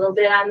budgeting a little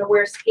bit on the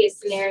worst case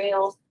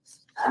scenario,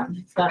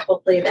 but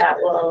hopefully that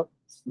will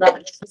level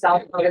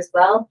itself out as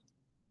well.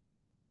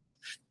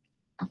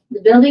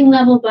 The building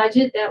level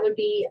budget, that would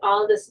be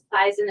all the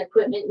supplies and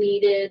equipment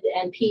needed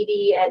and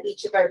PD at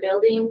each of our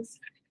buildings,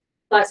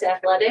 plus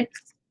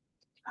athletics.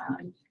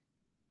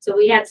 So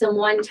we had some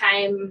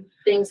one-time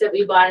things that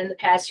we bought in the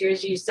past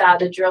years. You saw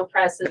the drill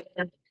presses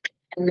and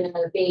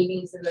the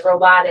babies and the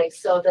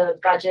robotics. So the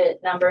budget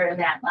number in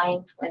that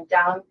line went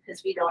down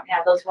because we don't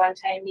have those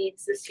one-time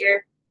needs this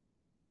year.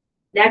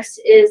 Next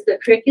is the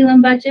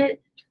curriculum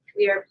budget.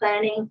 We are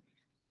planning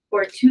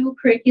for 2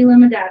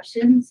 curriculum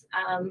adoptions,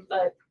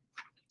 but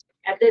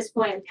at this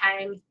point in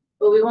time,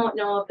 but we won't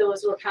know if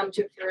those will come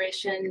to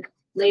fruition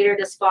later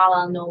this fall.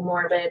 I'll know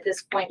more, but at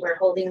this point, we're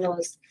holding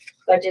those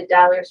budget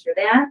dollars for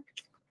that.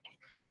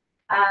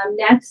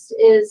 Next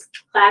is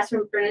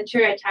classroom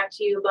furniture. I talked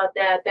to you about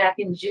that back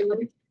in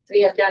June.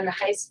 We have done the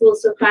high school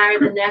so far.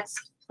 The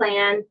next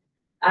plan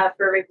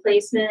for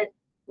replacement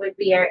would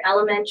be our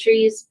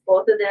elementaries,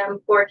 both of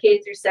them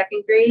 4K through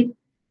 2nd grade.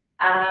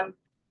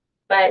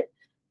 But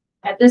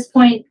at this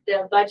point,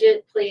 the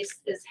budget place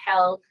is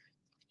held,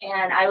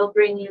 and I will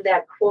bring you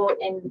that quote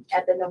in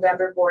at the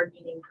November board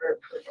meeting for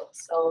approval.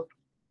 So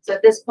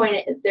at this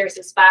point, there's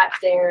a spot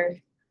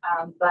there,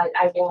 but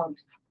I won't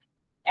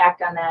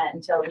act on that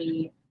until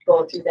we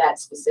go through that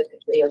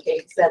specifically, okay?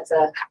 Because that's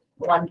a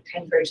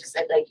one-time purchase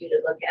I'd like you to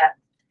look at.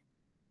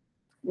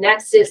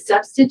 Next is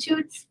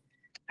substitutes.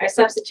 Our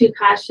substitute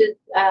costs should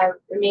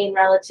remain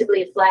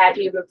relatively flat.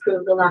 You've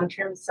approved the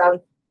long-term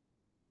sub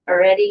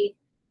already.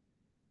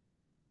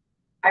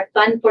 Our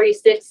Fund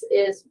 46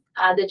 is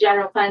the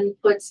general fund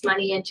puts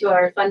money into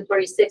our Fund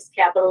 46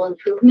 capital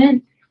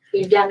improvement.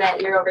 We've done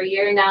that year over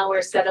year. Now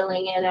we're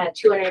settling in at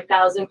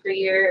 $200,000 per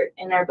year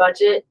in our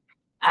budget.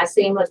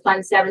 Same with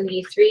Fund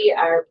 73,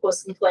 our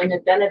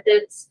post-employment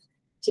benefits,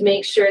 to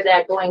make sure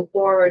that going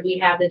forward we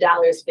have the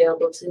dollars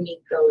available to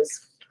meet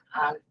those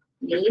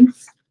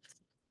needs.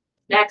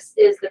 Next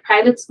is the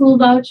private school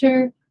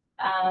voucher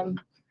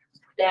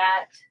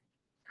that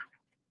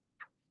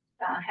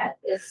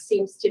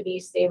seems to be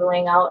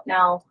stabling out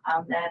now.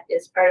 That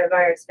is part of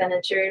our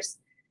expenditures.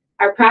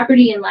 Our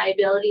property and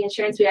liability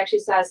insurance, we actually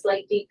saw a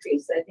slight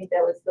decrease. I think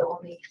that was the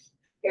only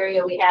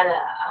area we had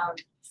a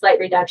slight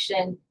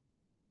reduction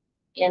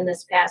in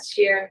this past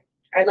year.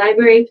 Our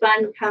library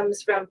fund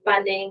comes from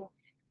funding.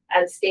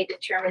 The state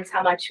determines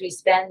how much we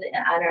spend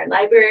on our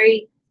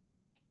library.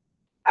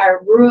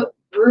 Our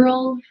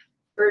rural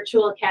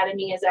virtual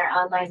academy is our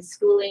online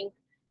schooling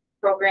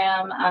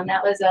program.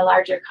 That was a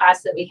larger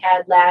cost that we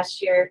had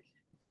last year,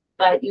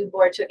 but you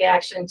board took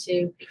action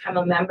to become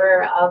a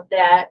member of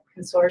that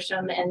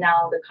consortium, and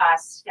now the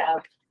costs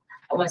have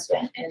almost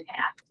went in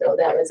half. So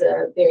that was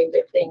a very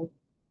good thing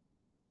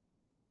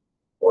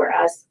for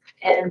us.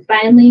 And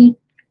finally,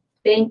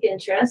 bank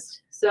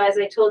interest. So as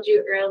I told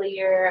you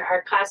earlier,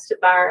 our cost to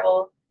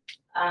borrow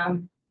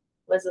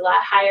was a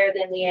lot higher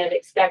than we had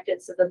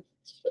expected. So the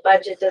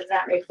budget does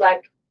not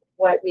reflect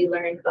what we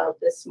learned about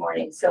this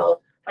morning. So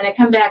when I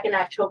come back in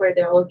October,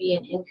 there will be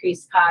an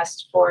increased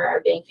cost for our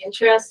bank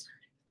interest.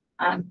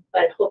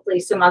 But hopefully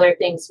some other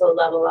things will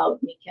level out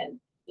and we can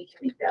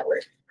make that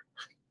work.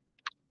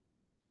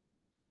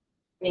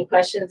 Any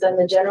questions on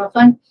the general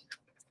fund?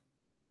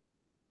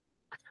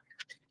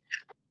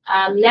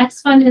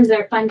 Next fund is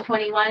our Fund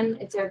 21.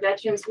 It's our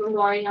Veterans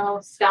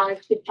Memorial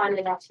Scholarship Fund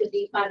and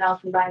Activity Fund, all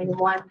combined in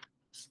one.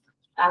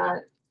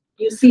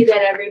 You see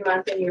that every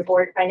month in your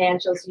board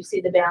financials, you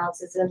see the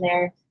balances in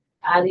there.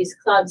 These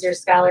clubs or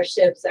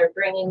scholarships are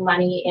bringing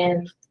money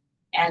in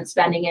and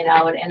spending it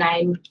out, and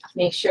I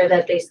make sure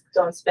that they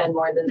don't spend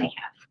more than they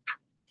have.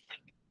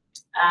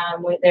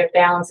 With their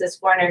balance is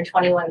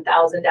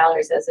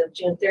 $421,000 as of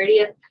June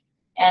 30th,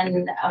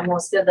 and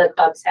most of the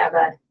clubs have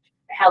a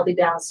healthy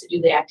balance to do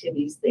the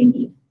activities they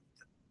need.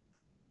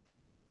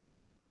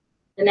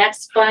 The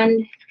next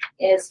fund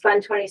is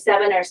Fund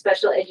 27, our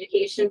Special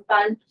Education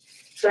Fund.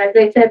 So as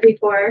I said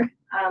before,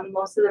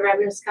 most of the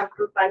revenues come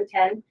from Fund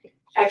 10.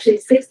 Actually,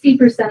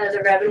 60% of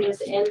the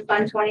revenues in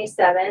Fund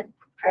 27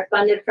 are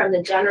funded from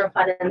the general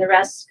fund, and the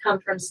rest come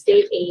from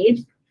state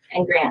aid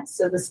and grants.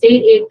 So the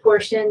state aid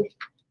portion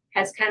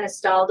has kind of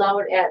stalled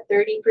out at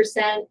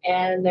 30%,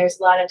 and there's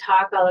a lot of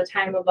talk all the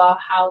time about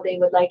how they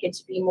would like it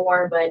to be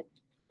more, but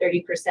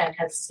 30%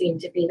 has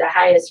seemed to be the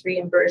highest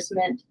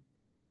reimbursement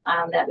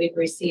that we've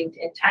received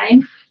in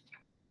time.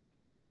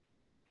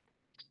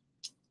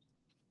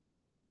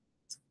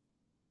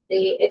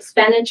 The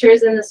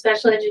expenditures in the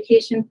Special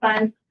Education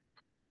Fund,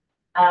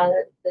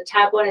 the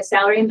top one is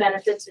salary and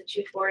benefits, which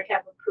you board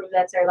have approved.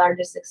 That's our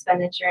largest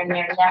expenditure in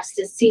there. Next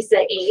is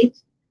CISA 8.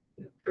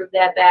 We approved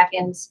that back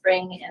in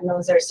spring, and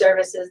those are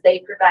services they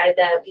provide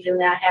that we do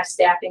not have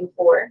staffing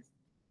for.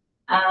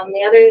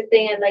 The other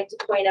thing I'd like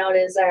to point out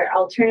is our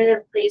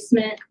alternative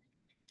placement.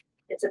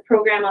 It's a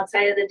program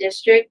outside of the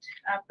district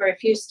for a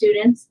few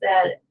students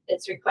that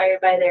it's required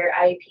by their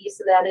IEP.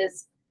 So that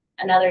is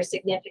another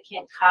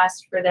significant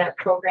cost for that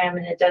program,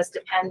 and it does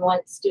depend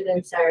what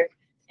students are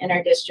in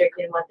our district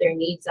and what their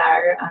needs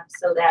are,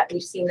 so that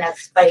we've seen that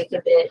spike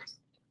a bit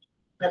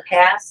in the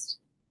past.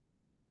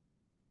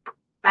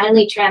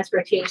 Finally,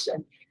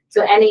 transportation.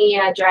 So any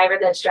driver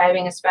that's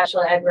driving a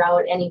special ed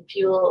route, any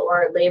fuel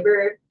or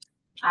labor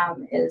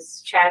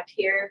is tracked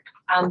here.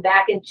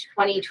 Back in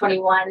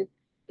 2021,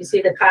 you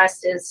see the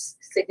cost is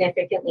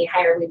significantly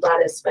higher. We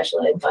bought a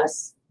special ed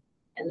bus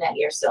in that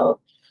year. So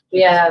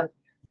we have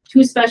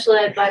 2 special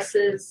ed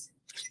buses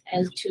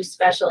and 2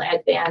 special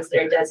ed vans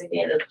that are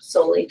designated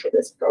solely to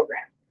this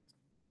program.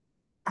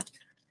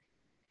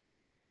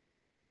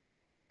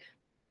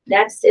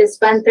 Next is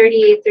Fund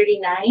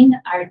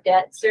 3839, our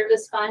debt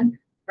service fund.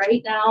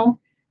 Right now,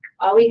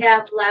 all we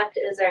have left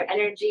is our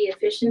energy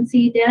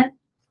efficiency debt.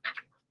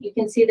 You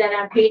can see that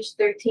on page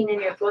 13 in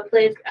your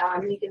booklet.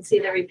 You can see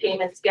the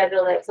repayment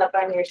schedule that's up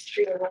on your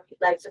screen if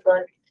you'd like to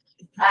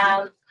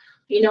look.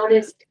 You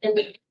notice in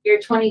the year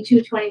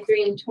 22,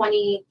 23, and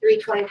 23,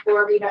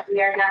 24, we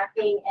are not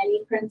paying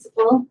any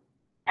principal.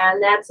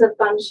 And that's a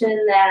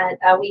function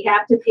that we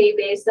have to pay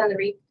based on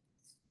the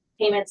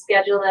repayment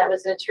schedule that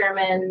was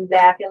determined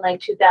back in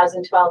like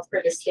 2012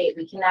 for the state.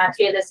 We cannot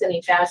pay this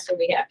any faster.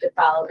 We have to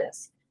follow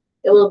this.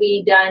 It will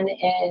be done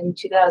in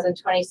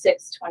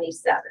 2026,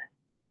 27.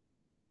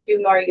 A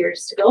few more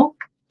years to go.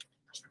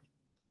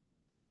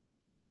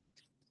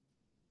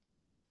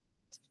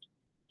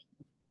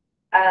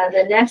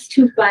 The next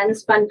 2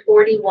 funds, Fund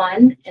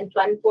 41 and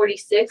Fund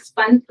 46.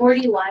 Fund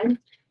 41,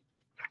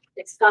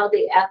 it's called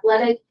the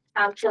Athletic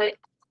Complex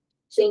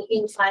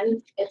Sinking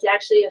Fund. It's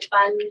actually a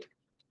fund,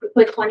 we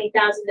put $20,000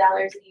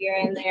 a year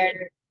in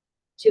there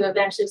to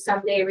eventually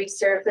someday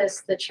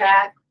resurface the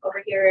track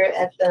over here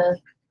at the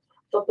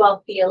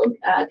football field,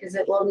 because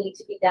it will need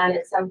to be done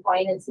at some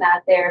point. It's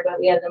not there, but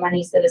we have the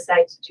money set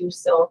aside to do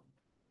so.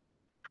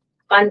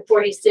 Fund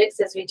 46,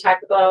 as we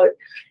talked about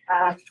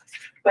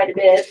quite a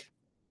bit,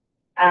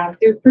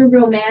 through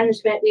frugal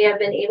management, we have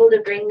been able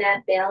to bring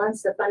that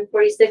balance, the Fund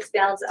 46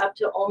 balance, up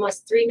to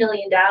almost $3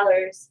 million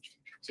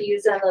to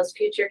use on those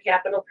future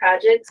capital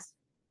projects.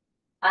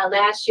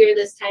 Last year,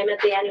 this time at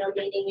the annual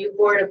meeting, your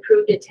board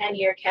approved a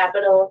 10-year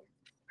capital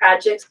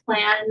projects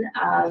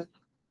plan.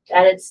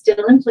 That it's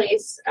still in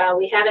place.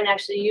 We haven't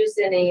actually used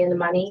any of the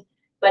money,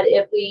 but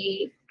if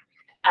we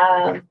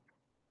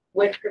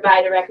would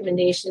provide a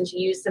recommendation to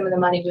use some of the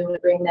money, we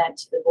would bring that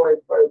to the board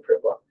for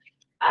approval.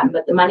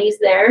 But the money's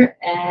there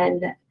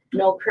and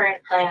no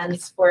current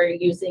plans for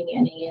using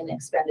any in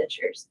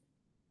expenditures.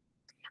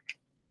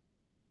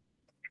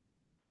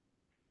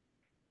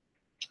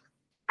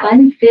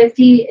 Fund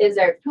 50 is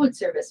our food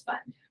service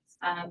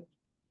fund.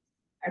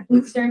 Our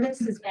food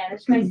service is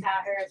managed by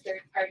Taher, a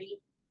third-party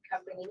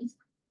company.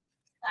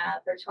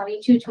 For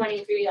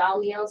 22-23, all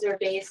meals are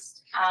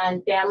based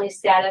on family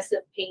status of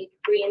paid,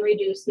 free, and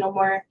reduced. No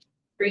more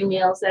free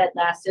meals that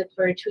lasted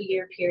for a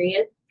 2-year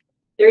period.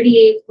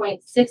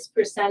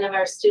 38.6% of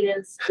our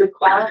students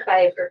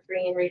qualify for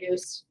free and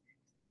reduced.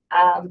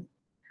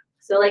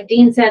 So like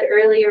Dean said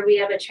earlier, we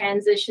have a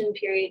transition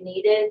period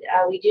needed.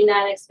 We do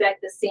not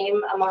expect the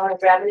same amount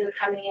of revenue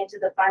coming into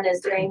the fund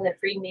as during the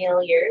free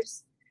meal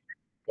years.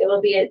 It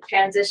will be a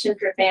transition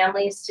for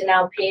families to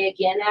now pay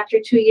again after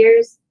 2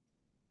 years.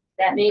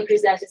 That may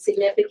present a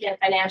significant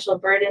financial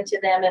burden to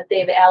them if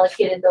they've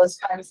allocated those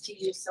funds to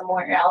use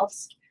somewhere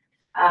else.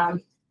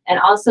 And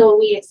also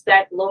we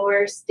expect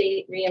lower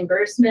state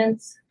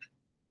reimbursements.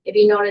 If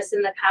you notice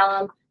in the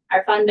column,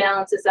 our fund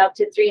balance is up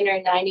to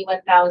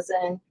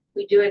 $391,000.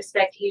 We do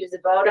expect to use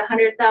about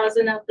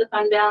 $100,000 of the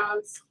fund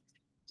balance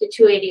to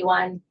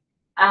 281.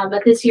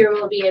 But this year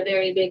will be a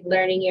very big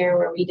learning year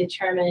where we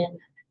determine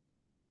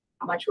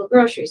how much will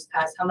groceries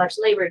cost, how much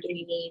labor do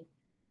we need.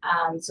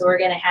 So we're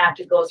going to have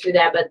to go through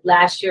that. But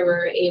last year we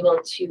were able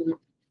to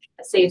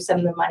save some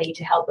of the money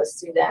to help us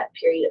through that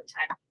period of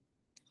time.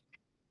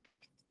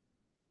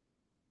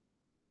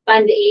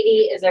 Fund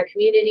 80 is our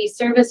community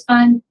service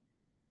fund.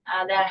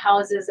 That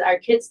houses our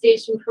Kids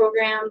Station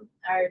program,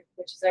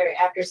 which is our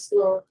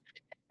after-school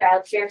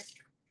childcare,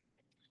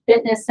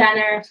 fitness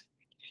center,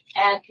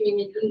 and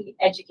community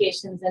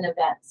educations and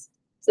events.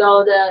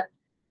 So the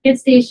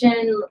Kids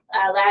Station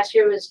last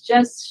year was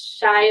just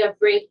shy of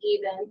break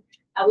even.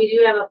 We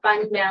do have a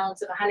fund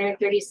balance of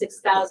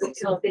 $136,000.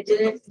 So if it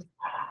didn't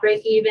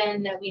break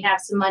even, then we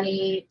have some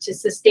money to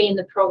sustain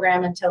the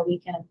program until we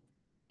can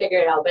figure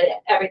it out. But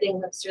everything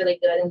looks really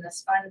good in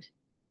this fund.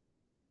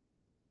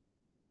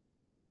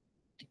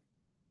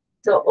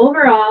 So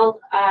overall,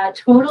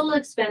 total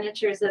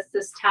expenditures, that's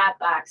this top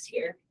box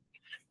here,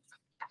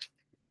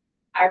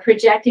 are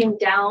projecting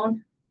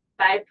down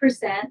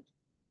 5%,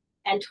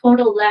 and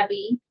total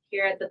levy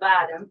here at the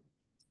bottom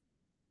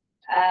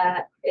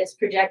is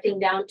projecting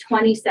down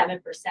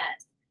 27%. And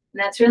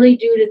that's really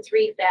due to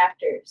 3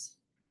 factors.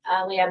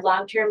 We have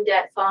long-term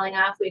debt falling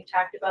off. We've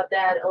talked about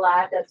that a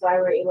lot. That's why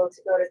we're able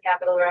to go to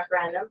capital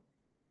referendum.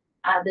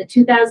 The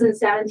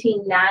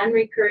 2017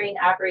 non-recurring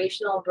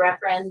operational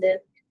referendum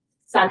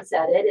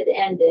sunsetted, it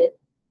ended.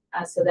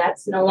 So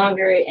that's no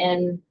longer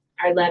in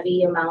our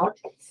levy amount.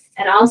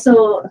 And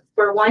also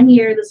for 1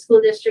 year, the school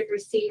district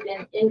received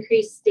an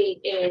increased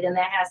state aid, and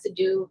that has to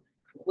do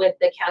with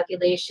the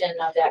calculation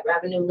of that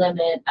revenue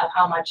limit of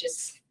how much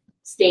is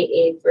state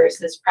aid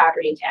versus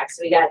property tax.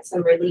 So we got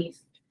some relief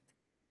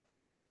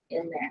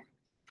in there.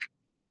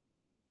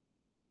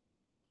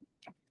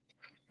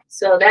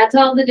 So that's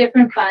all the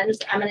different funds.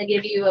 I'm going to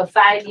give you a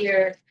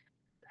 5-year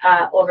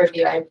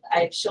overview.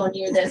 I've shown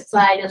you this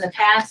slide in the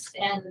past,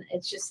 and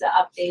it's just an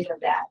update of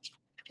that.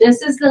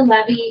 This is the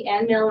levy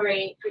and mill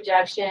rate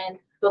projection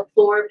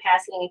before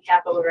passing a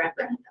capital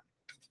referendum.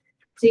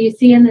 So you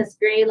see in this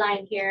gray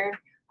line here,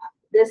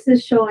 this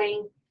is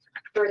showing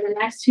for the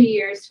next 2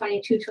 years,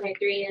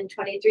 22-23 and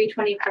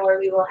 23-24,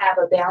 we will have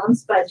a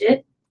balanced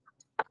budget.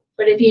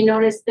 But if you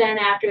notice then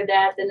after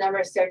that, the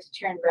numbers start to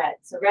turn red.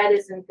 So red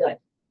isn't good.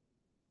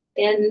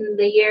 In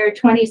the year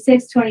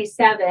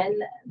 26-27,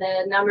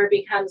 the number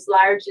becomes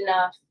large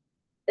enough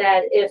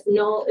that if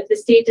the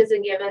state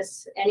doesn't give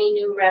us any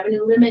new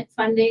revenue limit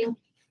funding,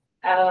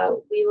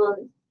 we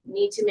will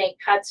need to make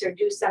cuts or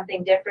do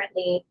something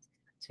differently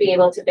to be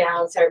able to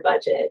balance our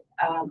budget.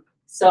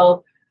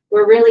 So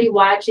we're really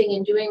watching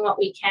and doing what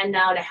we can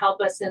now to help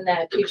us in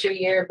that future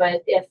year.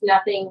 But if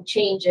nothing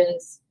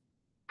changes,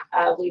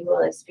 we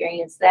will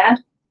experience that.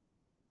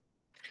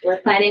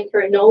 We're planning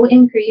for no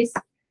increase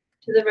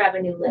to the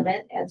revenue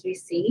limit, as we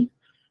see.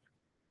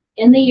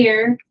 In the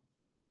year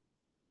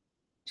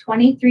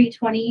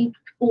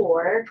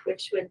 23-24,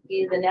 which would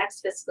be the next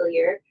fiscal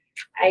year,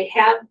 I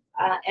have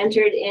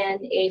entered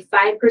in a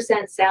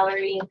 5%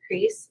 salary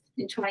increase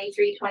in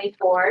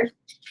 23-24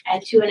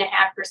 and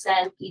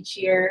 2.5% each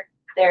year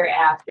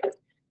thereafter.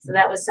 So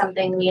that was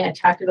something we had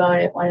talked about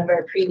at one of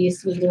our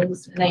previous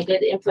meetings, and I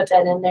did input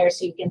that in there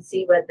so you can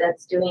see what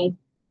that's doing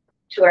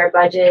to our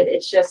budget.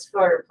 It's just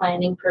for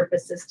planning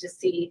purposes to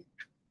see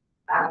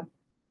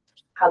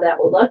how that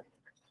will look.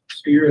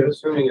 So you're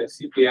assuming a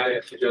CPI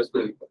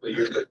adjustment a couple of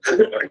years like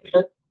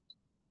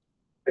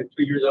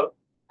 2 years out?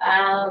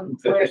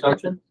 Is that your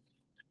assumption?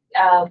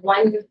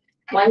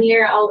 1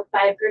 year out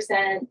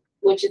 5%,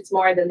 which it's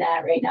more than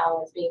that right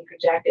now is being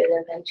projected,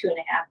 and then 2.5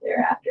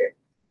 thereafter.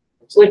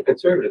 It's like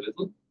conservative,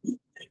 isn't it?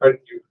 Or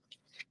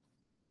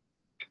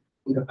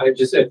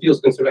it feels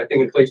conservative. I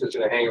think inflation is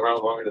going to hang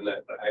around longer than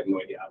that, but I have no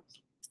idea.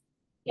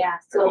 Yeah,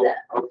 so that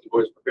I hope the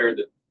board's prepared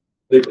that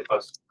labor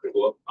costs could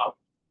go up.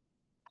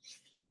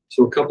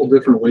 So a couple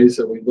different ways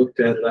that we looked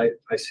at it.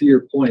 I see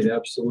your point,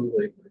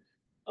 absolutely.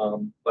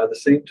 By the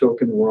same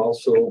token, we're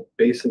also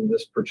basing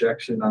this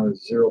projection on a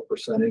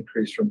 0%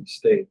 increase from the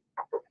state.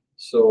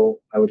 So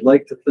I would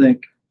like to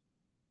think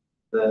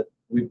that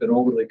we've been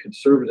overly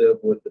conservative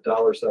with the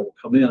dollars that will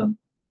come in.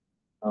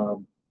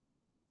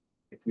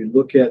 If we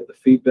look at the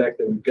feedback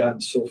that we've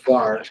gotten so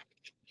far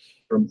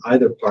from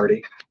either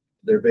party,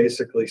 they're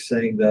basically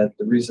saying that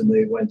the reason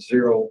they went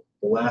zero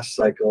the last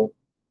cycle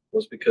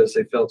was because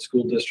they felt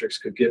school districts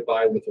could get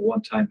by with the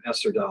one-time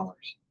ESSER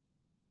dollars.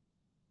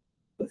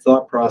 The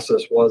thought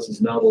process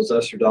is now those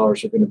ESSER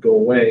dollars are going to go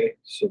away,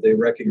 so they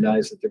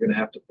recognize that they're going to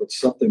have to put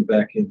something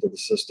back into the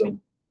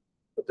system,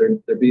 but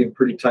they're being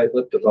pretty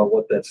tight-lipped about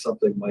what that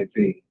something might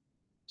be.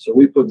 So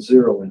we put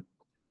zero in.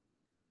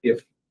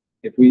 If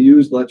we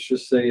use, let's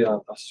just say, a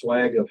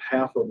swag of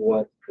half of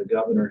what the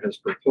governor has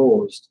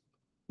proposed,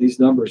 these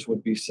numbers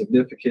would be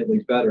significantly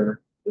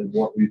better than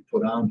what we've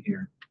put on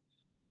here.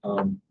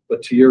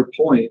 But to your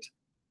point,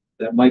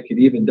 that might get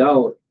evened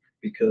out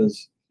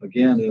because,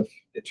 again, if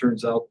it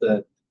turns out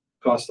that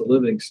cost of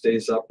living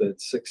stays up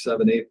at 6,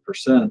 7,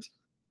 8%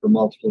 for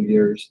multiple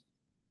years,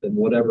 then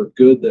whatever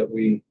good that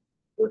we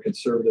were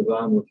conservative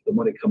on with the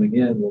money coming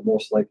in will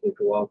most likely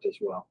go out as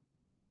well.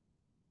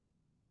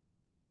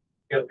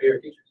 You gotta pay your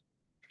teachers.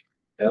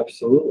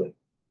 Absolutely.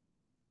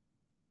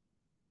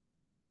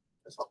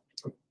 That's all.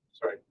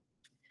 Sorry.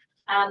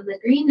 The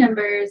green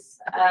numbers,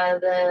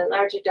 the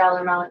larger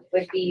dollar amount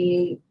would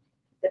be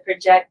the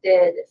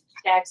projected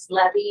tax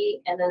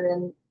levy, and then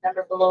the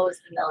number below is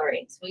the mill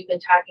rate. So we've been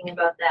talking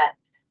about that.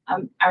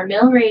 Our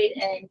mill rate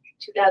in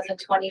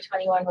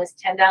 2020-21 was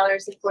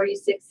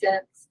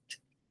 $10.46.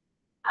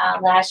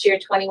 Last year,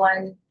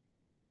 21-22,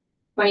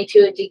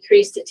 it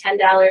decreased to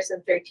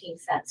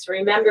 $10.13.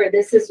 Remember,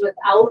 this is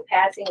without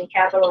passing a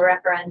capital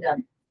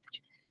referendum.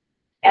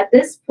 At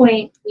this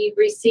point, we've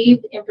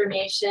received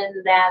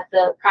information that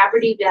the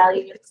property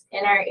values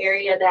in our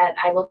area that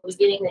I will be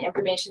getting the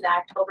information in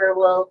October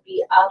will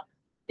be up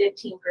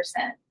 15%.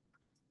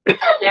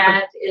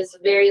 That is a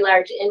very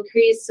large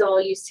increase. So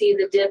you see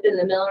the dip in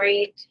the mill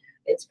rate.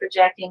 It's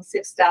projecting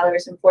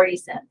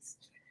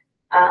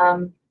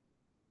 $6.40.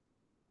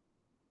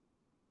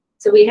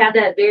 So we have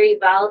that very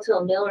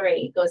volatile mill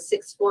rate, goes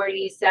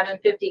 640,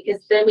 750,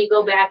 because then we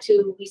go back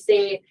to, we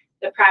say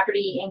the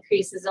property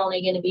increase is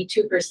only going to be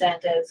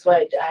 2%, as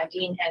what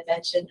Dean had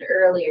mentioned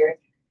earlier.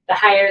 The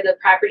higher the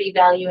property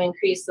value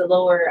increase, the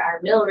lower our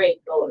mill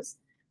rate goes.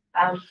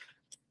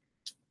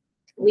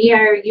 We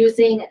are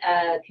using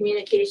a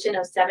communication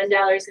of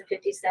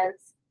 $7.50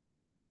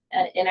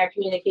 in our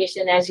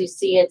communication. As you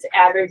see, it's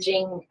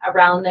averaging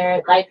around there.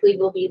 It likely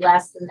will be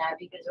less than that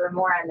because we're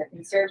more on the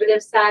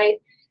conservative side.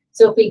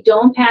 So if we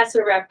don't pass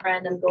a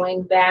referendum,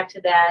 going back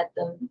to that,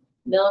 the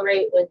mill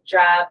rate would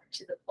drop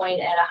to the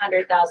point at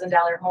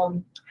 $100,000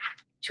 home,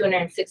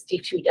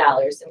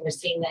 $262. And we're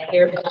seeing that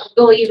here, but it'll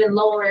go even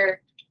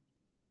lower,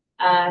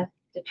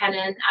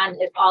 depending on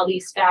if all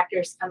these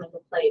factors come into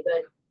play,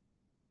 but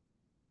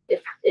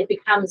it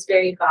becomes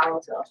very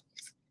volatile.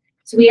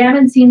 So we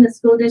haven't seen the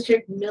school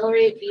district mill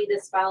rate be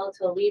this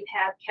volatile. We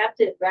have kept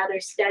it rather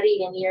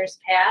steady in years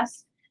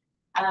past.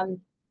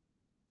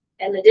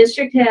 And the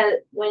district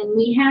has, when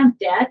we have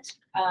debt,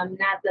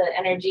 not the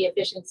energy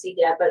efficiency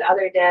debt, but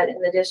other debt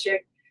in the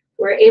district,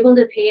 we're able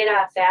to pay it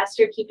off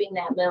faster, keeping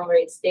that mill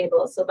rate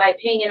stable. So by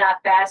paying it off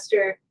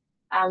faster,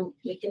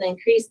 we can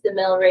increase the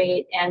mill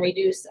rate and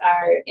reduce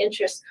our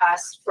interest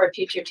costs for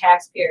future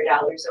taxpayer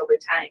dollars over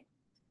time.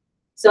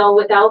 So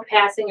without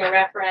passing a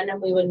referendum,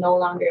 we would no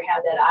longer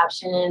have that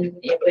option, and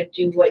it would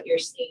do what you're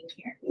seeing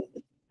here.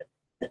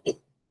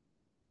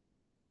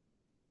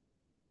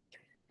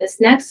 This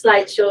next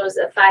slide shows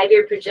a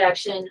 5-year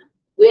projection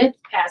with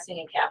passing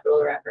a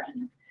capital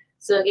referendum.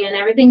 So again,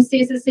 everything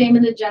stays the same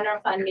in the general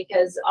fund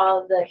because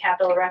all of the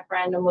capital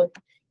referendum would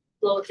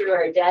flow through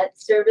our debt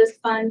service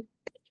fund.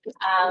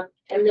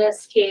 In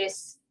this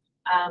case,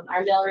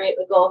 our mill rate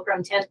would go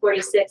from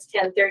 1046,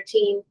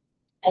 1013,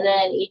 and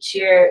then each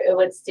year it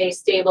would stay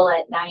stable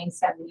at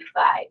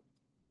 975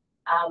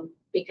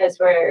 because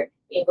we're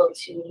able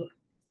to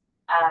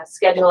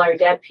schedule our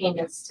debt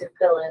payments to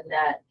fill in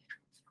that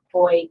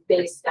void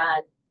based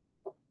on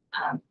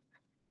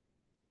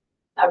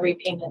a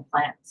repayment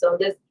plan. So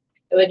this,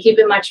 it would keep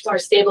it much more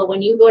stable.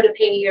 When you go to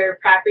pay your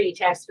property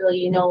tax bill,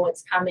 you know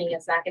what's coming.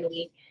 It's not going to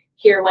be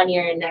here one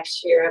year and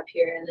next year up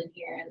here and then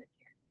here and then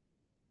here.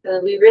 So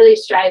we really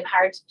strive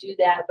hard to do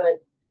that,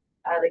 but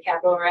the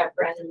capital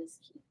referendum is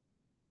key.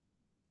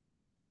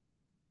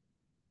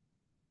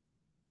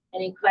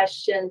 Any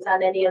questions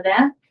on any of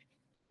that?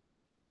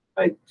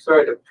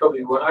 Sorry to trouble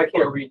you. I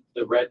can't read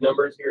the red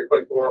numbers here,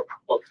 24,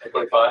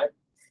 25.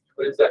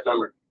 What is that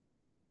number?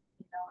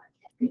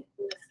 Either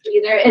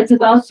it's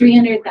about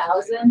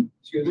 300,000.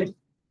 Excuse me?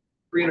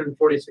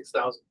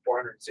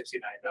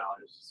 $346,469.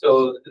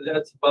 So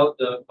that's about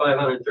the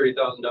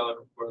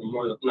 $530,000 or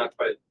more than, not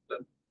quite, but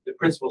the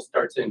principal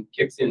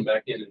kicks in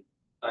back in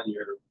on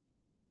your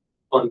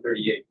Fund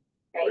 38,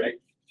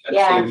 right? That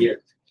Yeah. same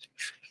year.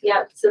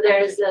 Yep. So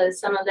there's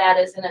some of that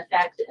is in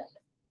effect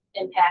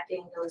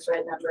impacting those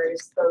red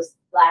numbers, those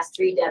last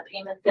 3 debt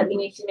payments that we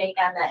need to make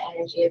on that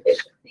energy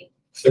efficiency.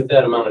 With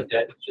that amount of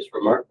debt, it's just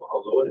remarkable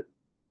how low it is.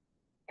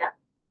 Yeah.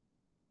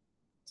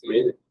 It's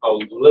amazing how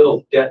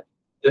little debt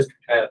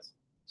district has.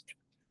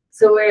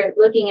 So we're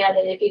looking at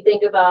it, if you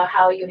think about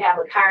how you have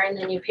a car and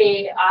then you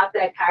pay off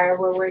that car,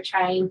 where we're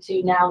trying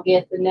to now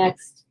get the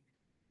next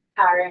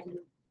car, and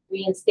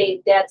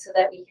reinstate debt so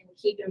that we can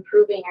keep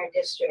improving our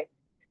district.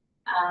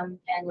 And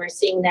we're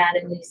seeing that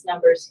in these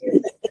numbers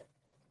here.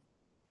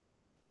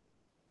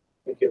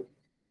 Thank you.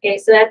 Okay,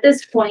 so at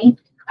this point,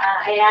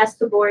 I ask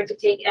the board to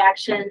take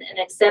action and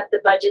accept the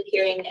budget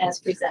hearing as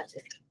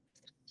presented.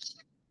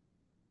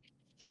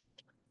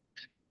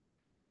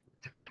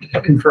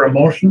 Looking for a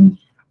motion,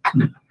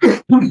 And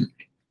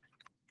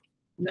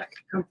that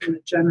can come from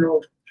the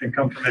general. can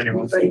come from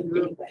anyone.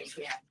 Anybody.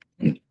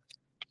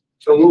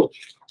 So moved.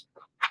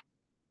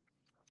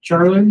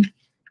 Charlie,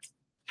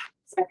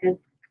 Second,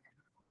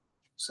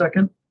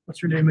 second.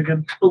 What's your name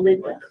again?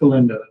 Belinda.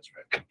 Belinda, that's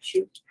right.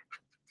 Shoot.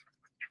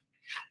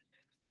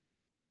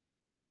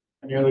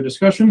 Any other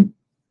discussion?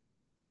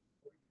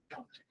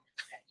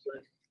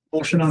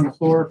 Motion on the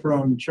floor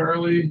from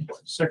Charlie,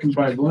 second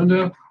by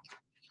Belinda,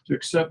 to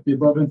accept the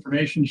above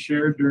information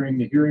shared during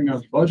the hearing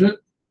of the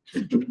budget.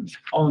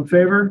 All in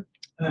favor?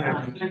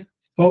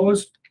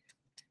 Opposed?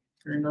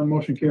 Hearing none,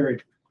 motion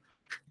carried.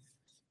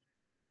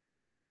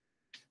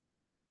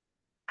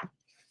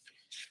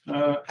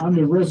 On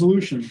to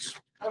resolutions.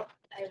 Oh,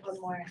 I have one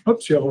more.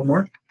 Oops, you have one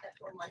more?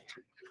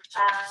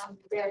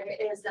 There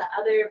is the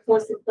other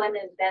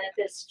post-employment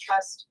benefits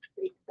trust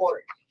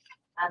report.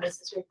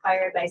 This is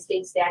required by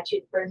state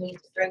statute for me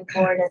to bring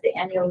forward at the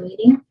annual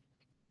meeting.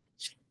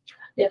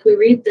 If we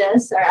read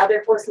this, our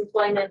other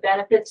post-employment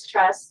benefits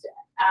trust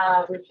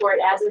report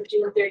as of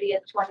June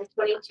 30th,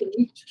 2022,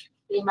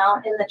 the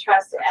amount in the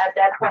trust at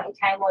that point in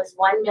time was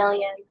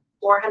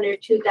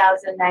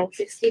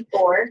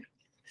 $1,402,964.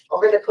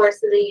 Over the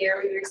course of the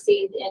year, we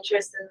received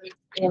interest in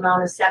the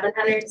amount of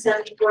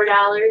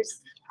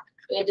 $774.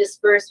 We had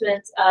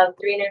disbursements of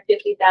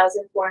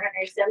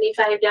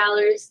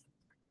 $350,475,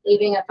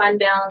 leaving a fund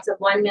balance of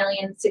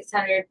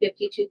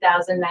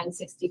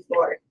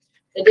 $1,652,964.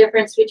 The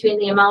difference between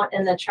the amount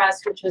in the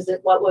trust, which was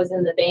what was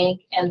in the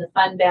bank, and the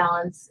fund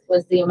balance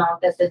was the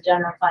amount that the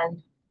general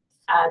fund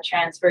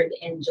transferred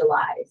in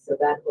July. So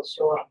that will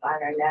show up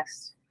on our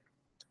next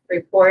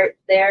report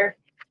there.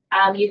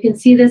 You can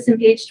see this in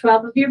page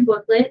 12 of your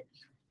booklet.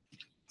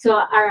 So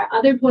our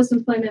other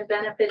post-employment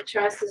benefit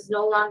trust is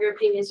no longer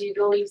pay as you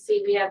go. You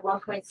see we have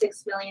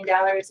 $1.6 million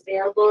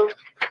available.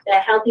 The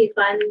healthy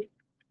fund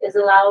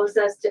allows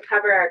us to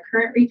cover our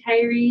current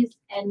retirees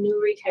and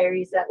new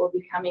retirees that will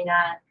be coming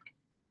on.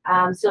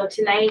 So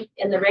tonight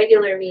in the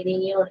regular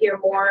meeting, you'll hear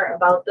more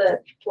about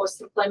the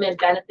post-employment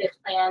benefit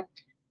plan,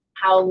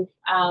 how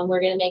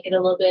we're going to make it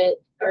a little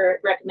bit, or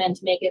recommend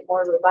to make it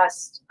more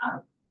robust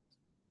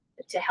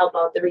to help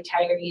out the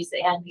retirees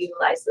and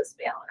utilize this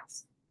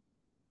balance.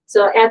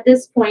 So at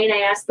this point,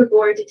 I ask the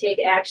board to take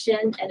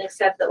action and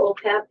accept the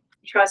OPEB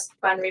trust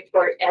fund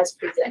report as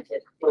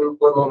presented. One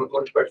moment,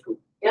 one question.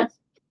 Yes.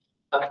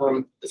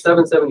 The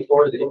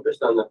 774 is the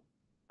interest on the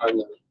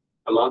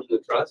amount in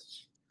the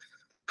trust.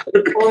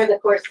 Over the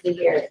course of the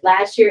year.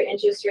 Last year,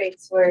 interest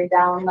rates were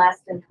down less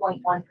than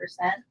 0.1%.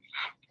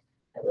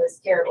 It was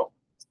terrible.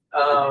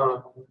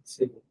 Let's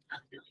see.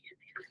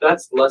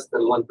 That's less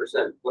than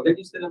 1%. What did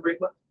you say the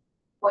rate was?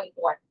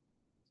 0.1.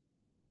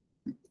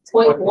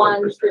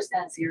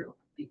 0.1%. Zero.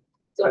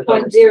 So I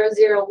thought-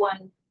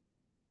 0.001.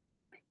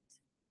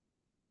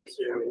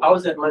 How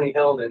is that money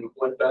held and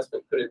what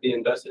investment? Could it be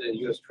invested in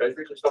US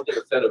treasuries or something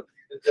instead of,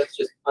 that's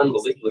just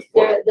unbelievable.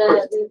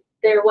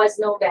 There was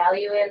no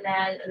value in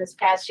that this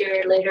past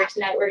year. Later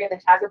tonight, we're going to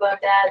talk about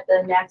that.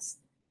 The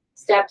next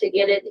step to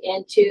get it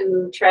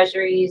into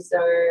treasuries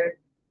or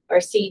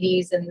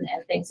CDs and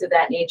things of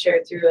that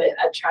nature through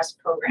a trust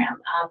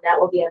program. That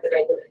will be at the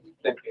regular meeting.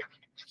 Thank you.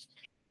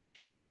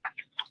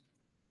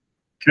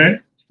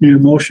 Okay, need a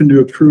motion to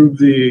approve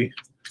the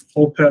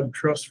OPEB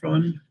trust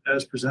fund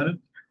as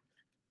presented.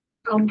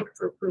 I'll move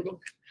for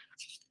approval.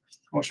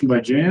 Motion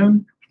by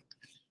Jan.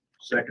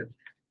 Second.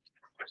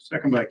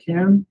 Second by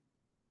Ken.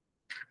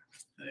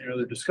 Any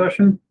other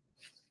discussion?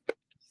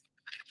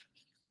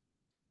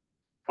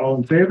 All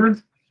in favor?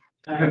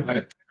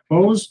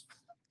 Opposed?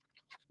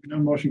 No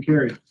motion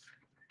carried.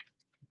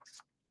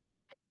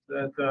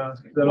 That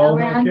all,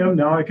 Now, Kim?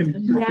 Now I can.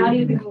 Now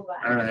you can move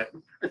on. All right.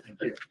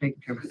 Thank you.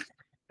 Thank you.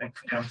 Thanks,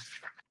 Kim.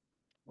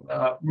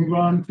 Move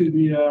on to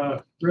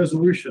the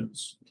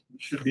resolutions.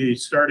 Should be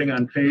starting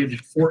on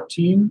page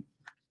 14.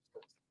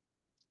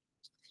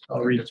 I'll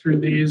read through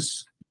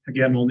these.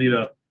 Again, we'll need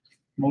a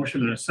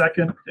motion in a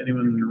second.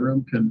 Anyone in the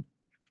room can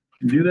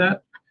do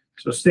that.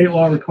 So state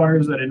law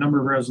requires that a number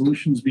of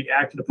resolutions be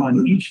acted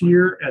upon each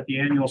year at the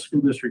annual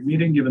school district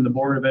meeting, giving the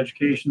Board of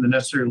Education the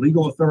necessary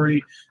legal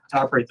authority to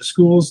operate the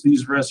schools.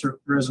 These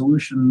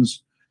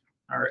resolutions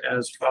are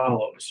as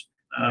follows.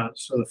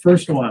 So the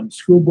first one,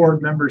 school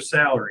board member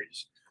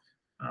salaries.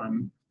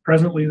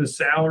 Presently, the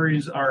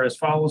salaries are as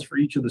follows for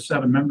each of the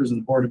 7 members of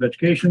the Board of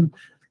Education: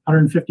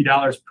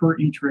 $150 per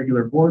each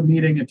regular board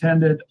meeting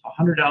attended,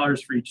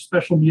 $100 for each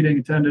special meeting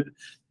attended.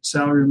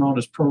 Salary amount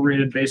is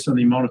prorated based on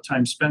the amount of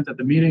time spent at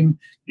the meeting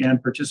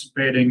and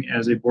participating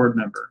as a board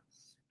member.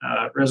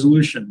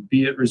 Resolution,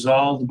 be it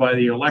resolved by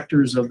the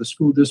electors of the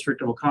school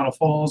district of Oconto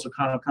Falls,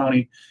 Oconto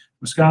County,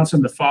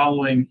 Wisconsin, the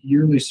following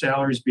yearly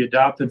salaries be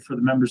adopted for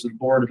the members of the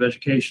Board of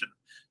Education.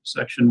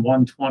 section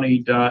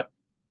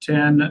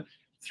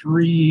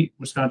 120.10.3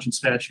 Wisconsin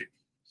statute.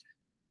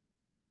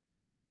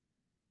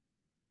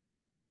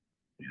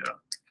 Yeah,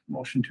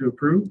 motion to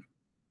approve.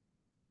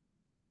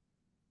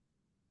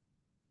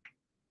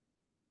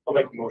 I'll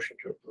make a motion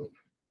to approve.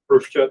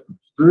 Bruce Judd.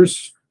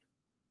 Bruce.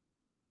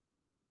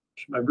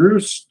 Motion by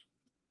Bruce.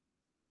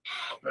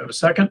 Do I have a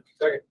second?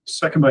 Second.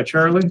 Second by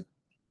Charlie.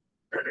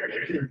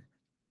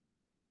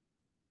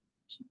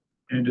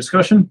 Any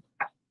discussion?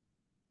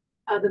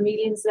 The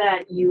meetings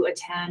that you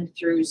attend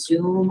through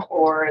Zoom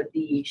or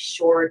the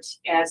short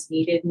as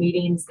needed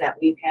meetings that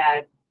we've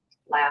had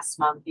last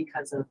month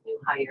because of new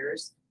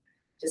hires,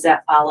 does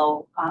that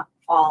fall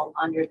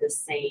under the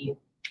same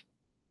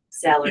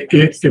salary?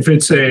 If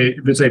it's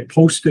a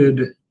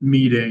posted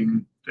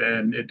meeting,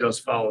 then it does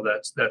follow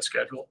that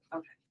schedule.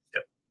 Okay.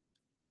 Yep.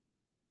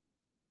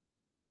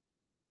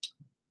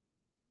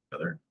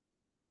 Other.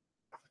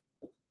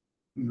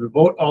 The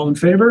vote, all in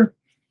favor?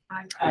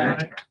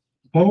 Aye.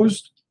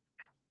 Opposed?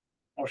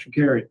 Motion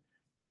carried.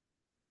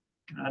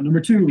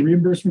 Number 2,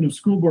 reimbursement of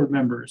school board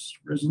members.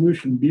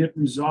 Resolution, be it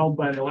resolved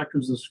by the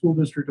electors of the school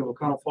district of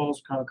O'Connell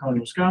Falls, O'Connell County,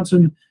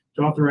 Wisconsin,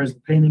 to authorize the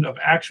payment of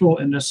actual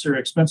and necessary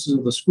expenses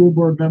of the school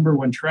board member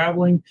when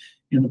traveling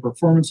in the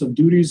performance of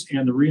duties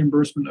and the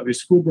reimbursement of a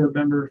school board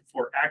member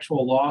for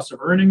actual loss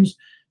of earnings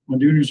when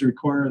duties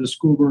require the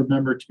school board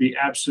member to be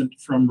absent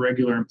from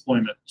regular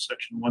employment.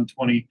 Section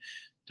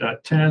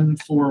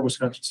 120.10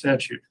 Wisconsin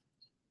statute.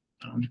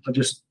 I'll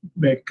just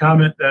make a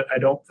comment that I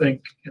don't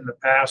think in the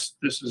past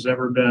this has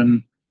ever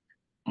been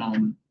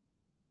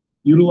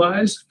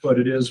utilized, but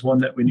it is one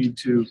that we need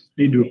to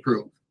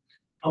approve.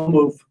 I'll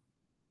move.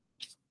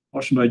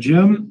 Motion by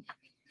Jim,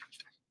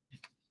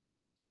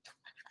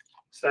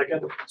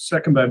 Second.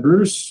 second by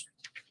Bruce.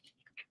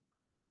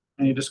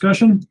 Any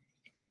discussion?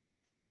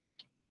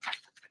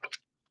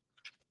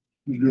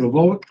 We do a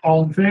vote.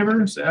 All in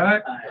favor, say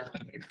aye.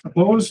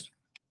 Opposed?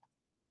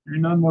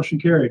 Hearing none, motion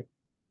carried.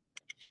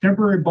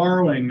 Temporary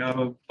borrowing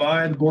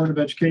by the Board of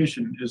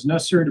Education. It is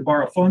necessary to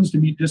borrow funds to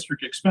meet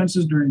district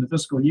expenses during the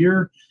fiscal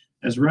year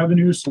as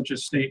revenues such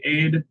as state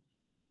aid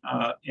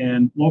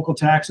and local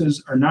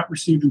taxes are not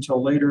received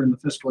until later in the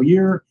fiscal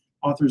year.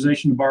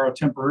 Authorization to borrow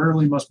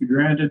temporarily must be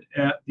granted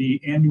at the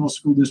annual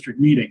school district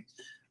meeting.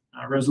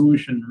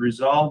 Resolution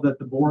resolved that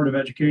the Board of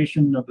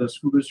Education of the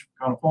School District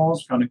of O'Connell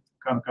Falls, County,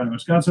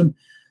 Wisconsin,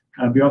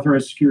 be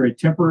authorized to secure a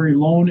temporary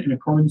loan in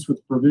accordance with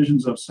the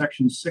provisions of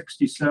section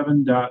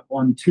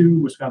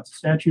 67.12 Wisconsin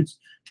statutes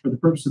for the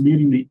purpose of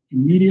meeting the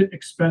immediate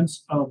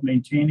expense of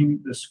maintaining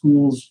the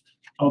schools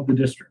of the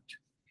district.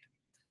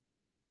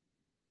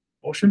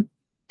 Motion?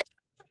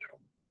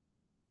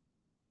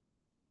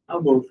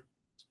 I'll move.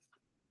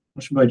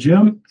 Motion by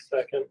Jim,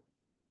 Second.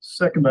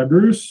 second by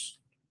Bruce.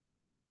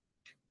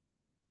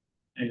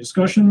 Any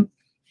discussion?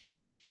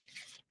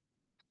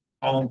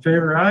 All in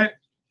favor, aye.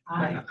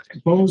 Aye.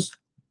 Opposed?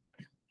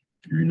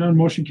 Hearing none,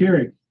 motion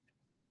carried.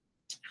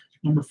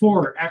 Number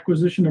 4,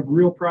 acquisition of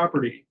real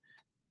property.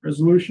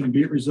 Resolution,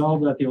 be it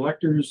resolved that the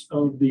electors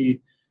of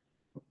the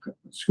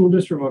School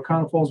District of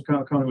O'Connell Falls,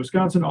 O'Connell County,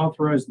 Wisconsin,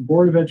 authorize the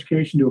Board of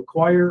Education to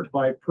acquire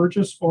by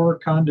purchase or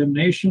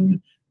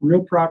condemnation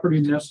real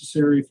property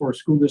necessary for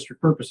school district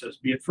purposes.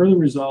 Be it further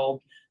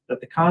resolved that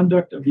the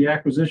conduct of the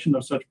acquisition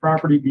of such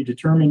property be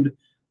determined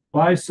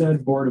by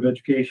said Board of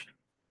Education.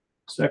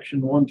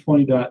 Section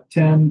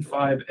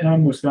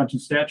 120.10.5M Wisconsin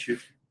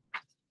statute.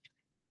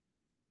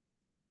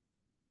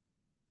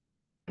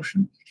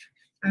 Motion.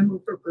 I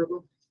move for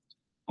approval.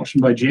 Motion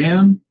by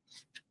Jan,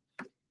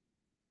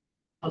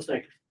 I'll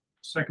second.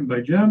 second by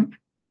Jim.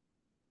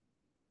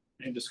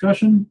 Any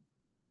discussion?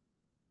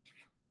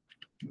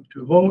 Move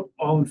to a vote.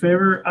 All in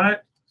favor? Aye.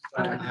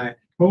 Aye.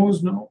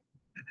 Opposed? No.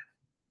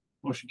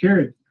 Motion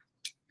carried.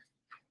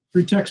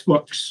 Free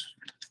textbooks.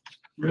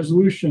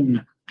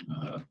 Resolution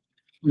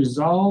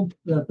resolved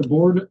that the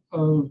Board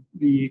of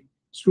the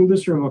School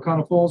District of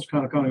O'Connell Falls,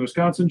 O'Connell County,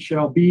 Wisconsin,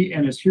 shall be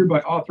and is hereby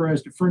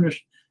authorized to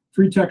furnish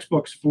free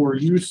textbooks for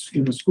use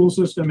in the school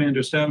system and to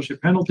establish a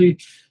penalty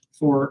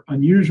for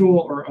unusual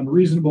or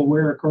unreasonable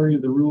wear according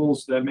to the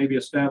rules that may be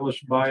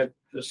established by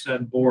the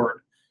said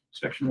board.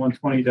 Section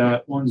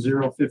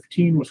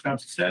 120.1015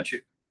 Wisconsin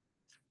statute.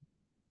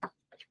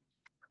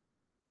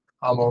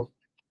 I'll move.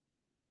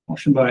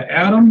 Motion by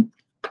Adam,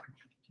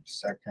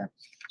 Second.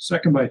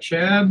 second by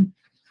Chad.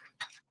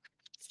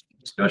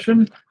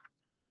 Discussion?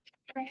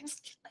 Can I ask,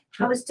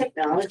 how is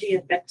technology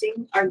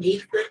affecting our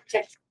need for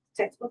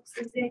textbooks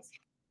these days?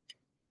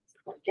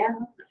 Yeah.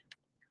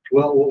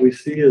 Well, what we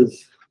see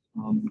is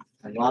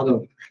a lot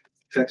of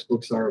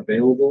textbooks are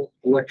available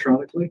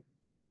electronically,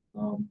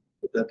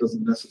 but that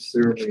doesn't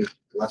necessarily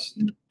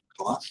lessen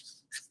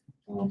costs.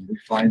 We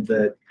find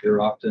that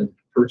they're often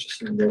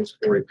purchasing those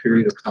for a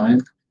period of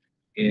time,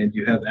 and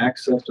you have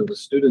access, or the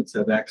students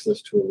have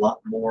access to a lot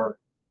more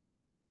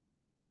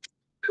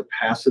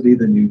capacity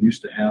than you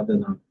used to have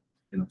in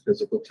a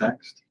physical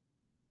text.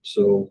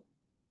 So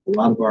a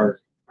lot of our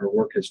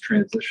work has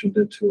transitioned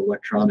into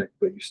electronic,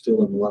 but you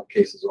still in a lot of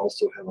cases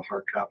also have a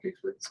hard copy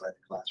for inside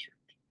the classroom.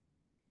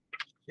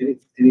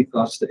 Any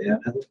thoughts to add,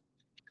 Heather?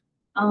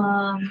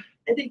 I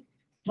think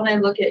when I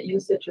look at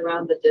usage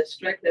around the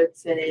district, I'd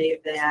say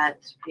that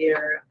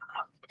there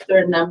are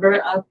a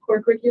number of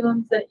core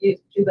curriculums that you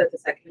do at the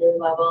secondary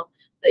level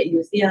that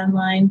use the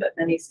online, but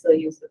many still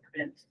use the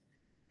print.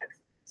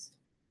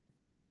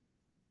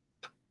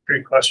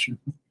 Great question.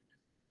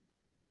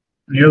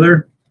 Any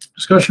other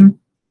discussion?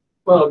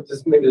 Well,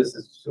 just maybe this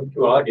is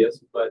too obvious,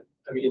 but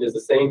I mean, is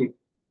the same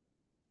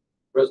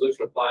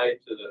resolution apply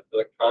to the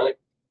electronics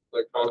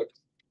that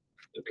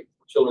the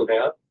children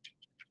have?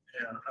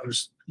 Yeah, I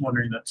was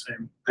wondering that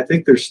same. I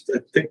think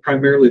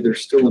primarily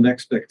there's still an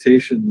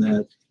expectation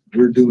that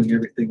we're doing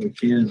everything we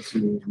can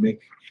to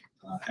make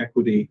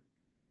equity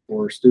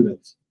for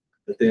students,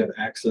 that they have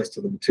access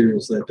to the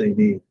materials that they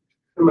need.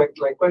 And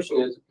my question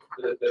is,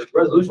 the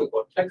resolution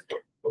about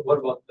textbook, but what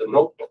about the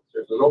notebooks?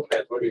 There's the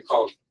notepads, what do you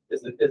call them?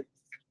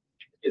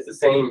 Is the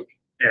same?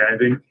 Yeah, I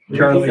think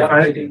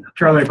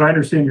Charlie, if I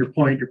understand your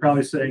point, you're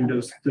probably saying,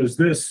 does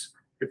this,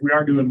 if we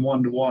are doing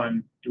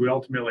one-to-one, do we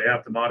ultimately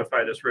have to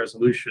modify this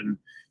resolution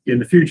in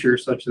the future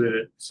such that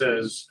it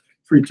says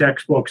free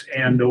textbooks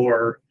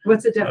and/or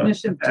What's the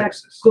definition of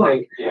access?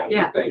 textbook? Yeah.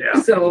 Yeah.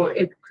 Yeah. So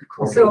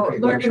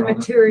learning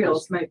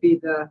materials might be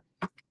the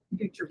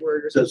future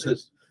word or something.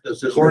 Does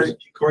this? Corey,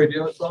 do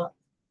you have a thought?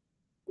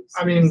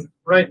 I mean,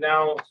 right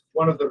now,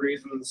 one of the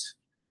reasons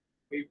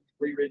we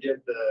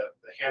redid the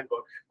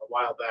handbook a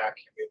while back,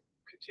 and we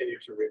continue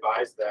to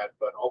revise that,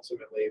 but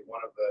ultimately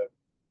one of the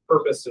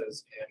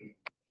purposes in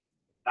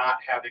not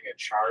having a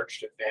charge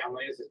to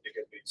families is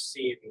because we've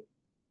seen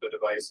the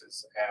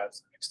devices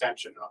as an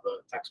extension of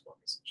a textbook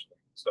essentially.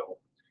 So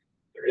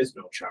there is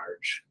no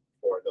charge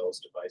for those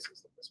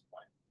devices at this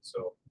point.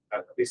 So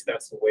at least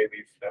that's the way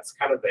that's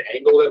kind of the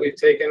angle that we've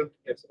taken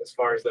as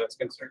far as that's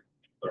concerned.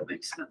 That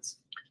makes sense.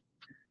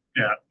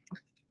 Yeah,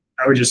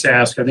 I would just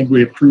ask, I think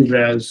we approve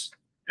as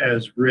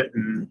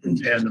written and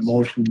the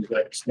motions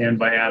that stand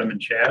by Adam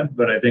and Chad,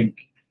 but I think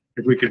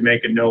if we could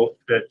make a note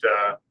that,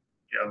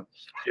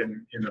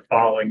 in the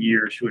following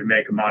year, should we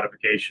make a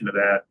modification to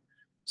that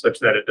such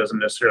that it doesn't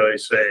necessarily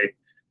say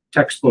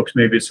textbooks,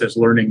 maybe it says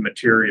learning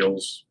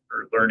materials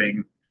or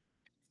learning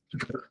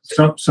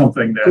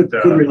something that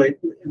Could relate.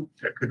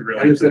 that could I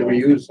relate just said to we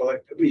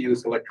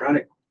use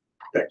electronic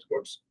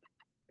textbooks,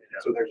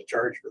 so there's a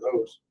charge for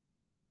those.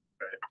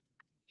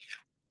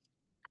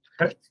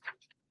 Okay,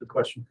 good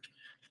question.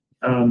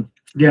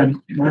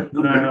 Again, Mark,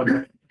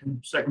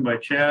 second by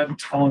Chad,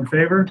 all in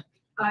favor?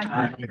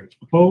 Aye.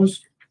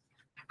 Opposed?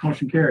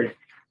 Motion carried.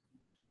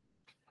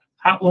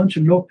 Hot lunch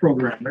and milk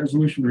program,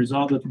 resolution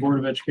resolved that the Board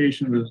of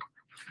Education of the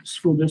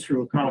School District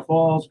of O'Connell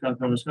Falls,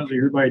 Wisconsin,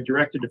 hereby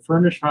directed to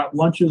furnish hot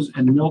lunches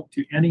and milk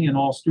to any and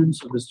all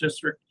students of this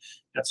district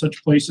at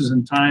such places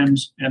and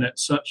times and at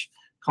such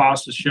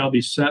cost as shall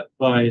be set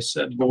by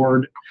said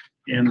board,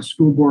 and the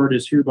school board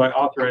is hereby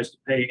authorized to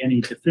pay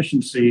any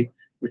deficiency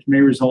which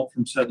may result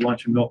from said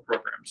lunch and milk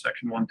program,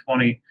 section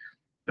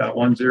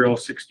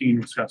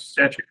 120.1016 Wisconsin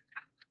statute.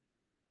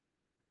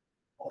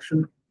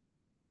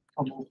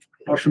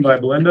 Motion by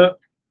Belinda.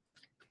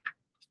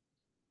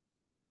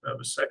 I have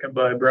a second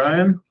by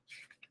Brian.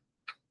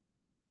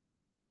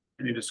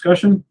 Any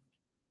discussion?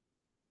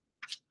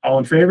 All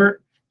in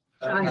favor?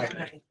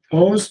 Aye.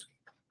 Opposed?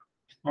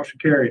 Motion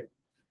carried.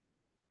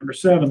 Number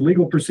 7,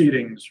 legal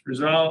proceedings.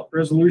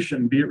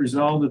 Resolution, be it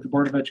resolved that the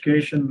Board of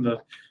Education,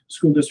 the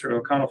School District of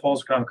O'Connell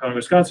Falls, O'Connell County,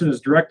 Wisconsin,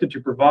 is directed to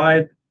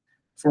provide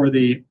for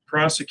the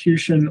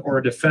prosecution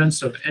or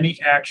defense of any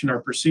action or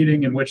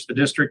proceeding in which the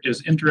district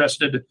is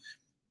interested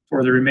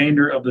for the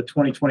remainder of the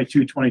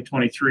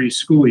 2022-2023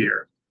 school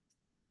year.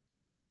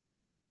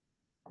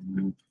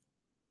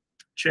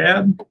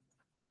 Chad?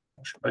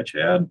 Motion by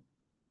Chad.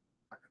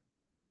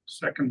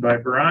 Second by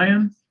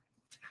Brian.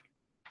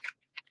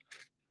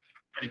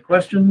 Any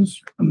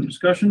questions,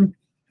 discussion?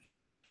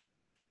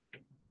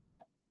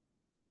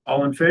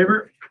 All in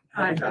favor?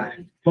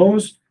 Aye.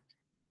 Opposed?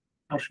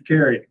 Motion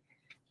carried.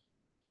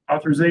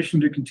 Authorization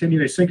to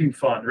continue a sinking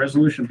fund.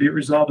 Resolution, be it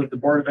resolved that the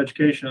Board of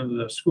Education of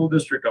the School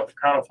District of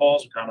O'Connell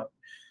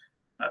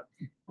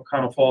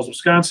Falls,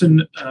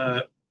 Wisconsin,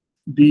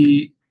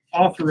 be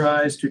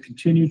authorized to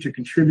continue to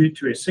contribute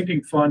to a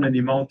sinking fund in the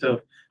amount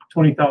of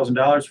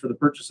 $20,000 for the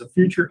purchase of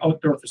future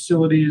outdoor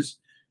facilities,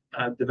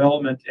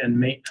 development and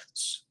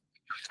maintenance.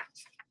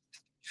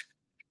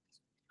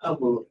 I'll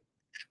move.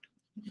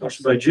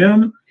 Motion by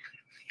Jim,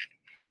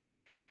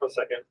 A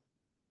second.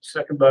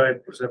 second by,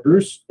 was that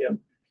Bruce? Yep.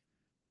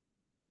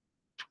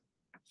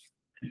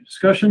 Any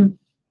discussion?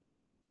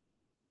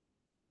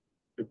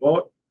 Good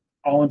vote.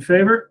 All in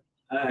favor?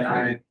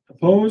 Aye.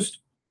 Opposed?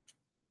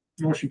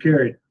 Motion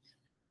carried.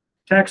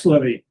 Tax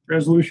levy,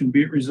 resolution,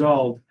 be it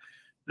resolved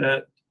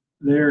that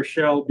there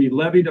shall be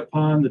levied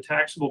upon the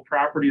taxable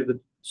property of the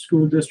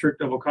school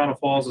district of O'Connell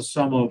Falls a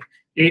sum of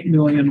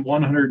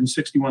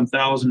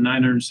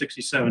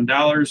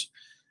 $8,161,967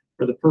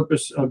 for the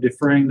purpose of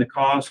defraying the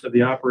cost of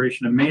the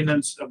operation and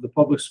maintenance of the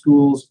public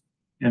schools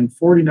and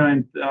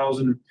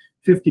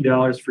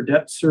 $49,050 for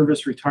debt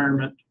service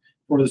retirement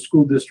for the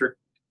school district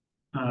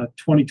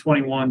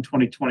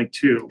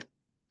 2021-2022.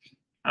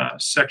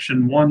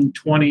 section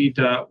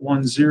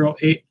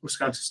 120.108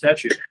 Wisconsin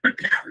statute.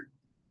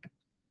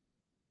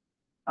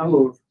 I'll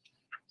move.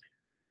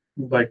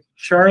 Moved by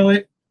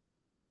Charlie.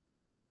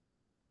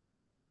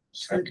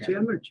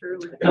 Jim or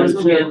Charlie? That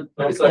was Jim.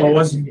 Oh,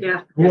 was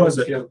Yeah. who was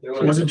it?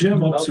 Was it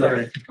Jim? I'm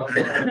sorry.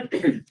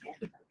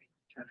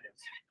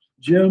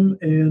 Jim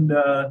and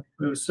it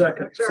was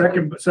second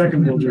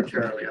will do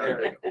Charlie. All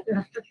right.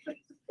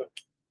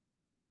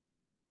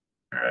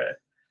 All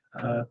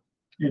right.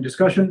 Any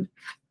discussion?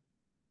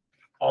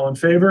 All in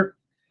favor?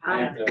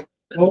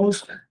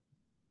 Opposed?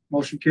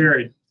 Motion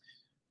carried.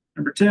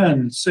 Number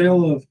 10,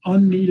 sale of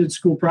unneeded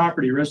school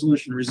property.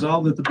 Resolution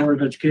resolved that the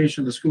Board of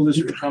Education of the School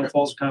District of Oconto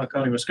Falls, Oconto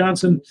County,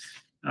 Wisconsin,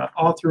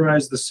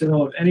 authorize the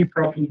sale of any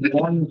property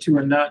belonging to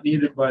and not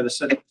needed by the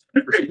said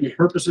for school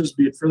purposes.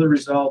 Be it further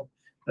resolved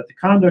that the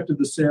conduct of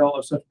the sale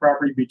of such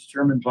property be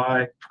determined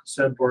by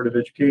said Board of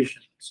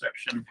Education.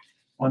 Section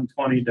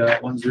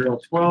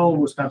 120.1012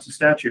 Wisconsin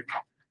statute.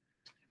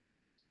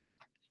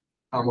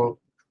 I'll move.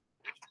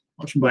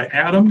 Motion by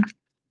Adam,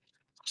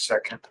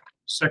 Second.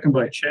 second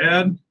by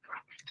Chad.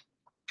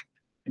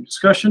 Any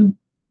discussion?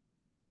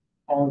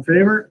 All in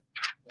favor?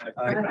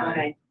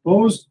 Aye.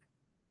 Opposed?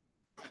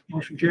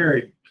 Motion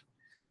carried.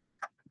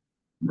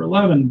 Number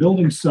 11,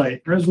 building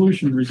site.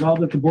 Resolution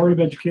resolved that the Board of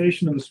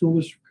Education of the School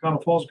District of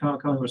Oconto Falls, Oconto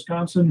County,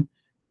 Wisconsin,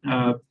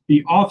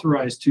 be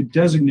authorized to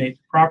designate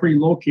the property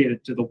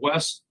located to the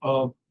west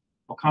of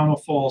Oconto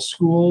Falls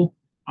School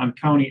on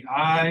County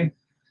I.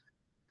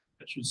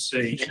 That should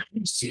say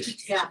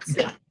east. Yeah.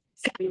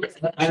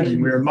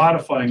 And we're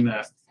modifying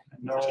that. I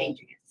know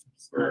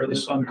where the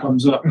sun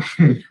comes up.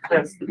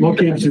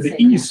 Located to the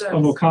east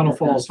of Oconto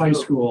Falls High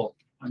School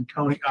on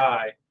County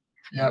I.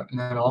 Yeah, and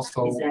then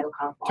also Is that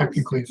Oconto Falls?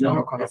 technically it's not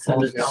Oconto It's in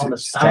Falls, the yeah, town of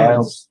it's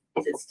Styles.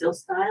 Is it still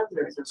Styles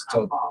or is it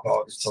Still, Oconto well,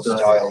 Falls? it's still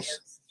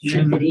Styles.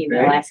 Send an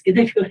email asking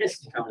the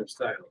question. Town of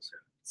Styles.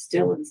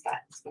 Still in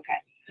Styles, okay.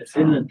 It's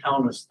in the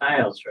town of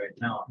Styles right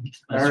now.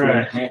 That's All where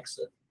right. it hacks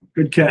it.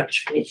 Good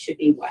catch. It should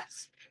be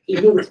west.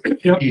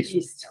 Yep.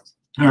 East.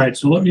 All right,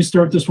 so let me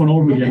start this one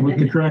over again with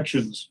the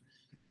corrections.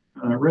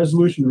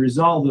 Resolution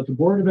resolved that the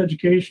Board of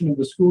Education of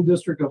the School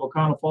District of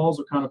Oconto Falls,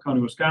 Oconto County,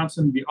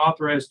 Wisconsin, be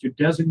authorized to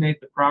designate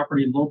the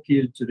property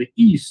located to the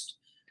east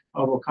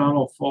of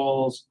Oconto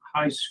Falls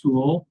High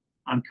School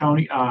on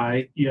County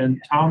I in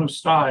Town of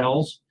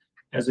Styles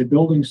as a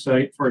building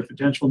site for a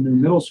potential new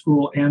middle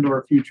school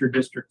and/or future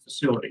district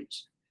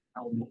facilities.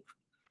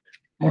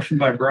 Motion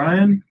by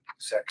Brian,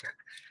 Second.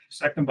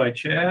 second by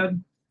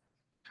Chad.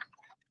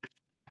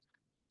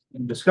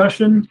 In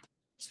discussion,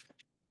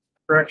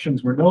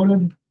 corrections were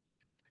noted.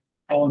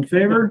 All in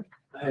favor?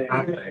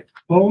 Aye.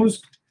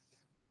 Opposed?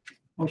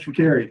 Motion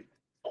carried.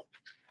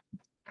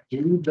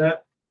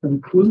 That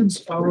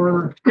concludes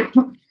our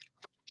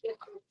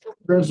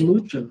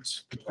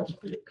resolutions.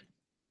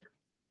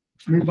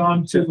 Move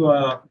on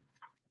to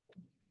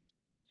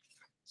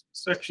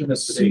section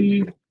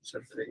C,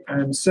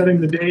 and setting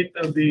the date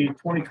of the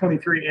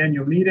 2023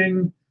 annual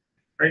meeting.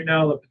 Right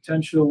now, the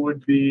potential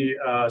would be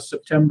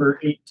September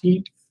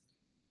 18th,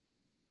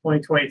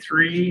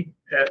 2023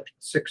 at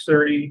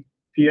 6:30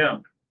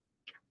 PM.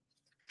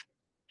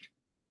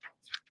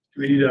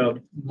 Do we need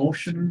a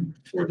motion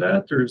for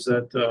that, or is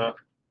that,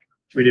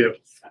 we do?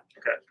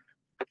 Okay.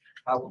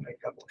 I will make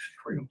that motion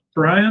for you.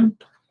 Brian,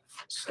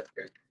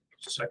 Second.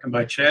 second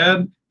by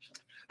Chad.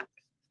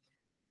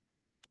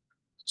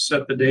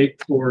 Set the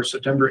date for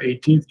September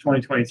 18th,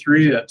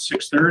 2023 at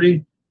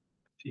 6:30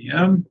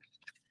 PM.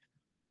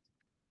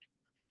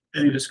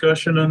 Any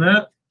discussion on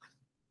that?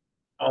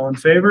 All in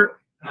favor?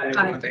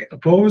 Aye.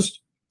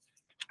 Opposed?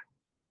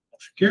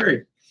 Motion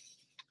carried.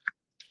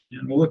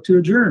 And we'll look to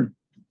adjourn.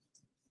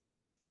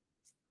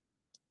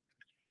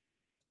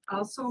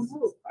 Also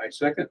move. I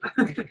second.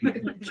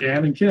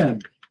 Jan and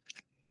Ken,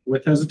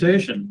 with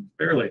hesitation,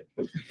 barely.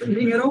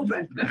 Leaving it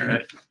open. All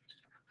right.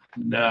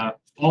 And,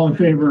 all in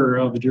favor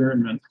of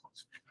adjournment?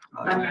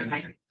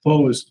 Aye.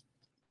 Opposed?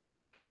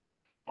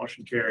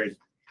 Motion carried.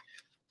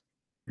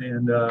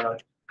 And,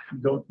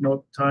 don't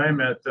note time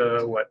at,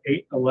 what,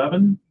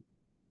 8:11?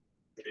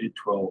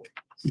 8:12.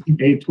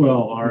 8:12,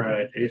 all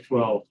right,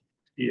 8:12.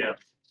 Yeah.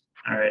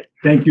 All right.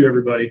 Thank you,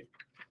 everybody.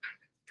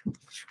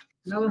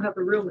 Now we'll have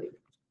a really.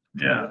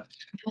 Yeah.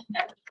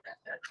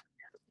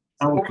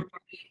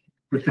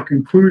 With the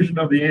conclusion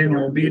of the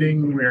annual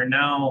meeting, we are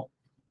now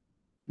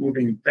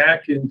moving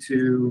back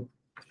into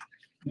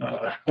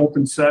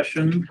open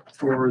session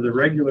for the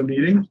regular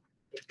meeting.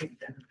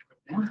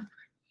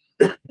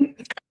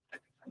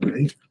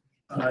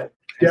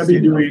 Debbie,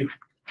 do we,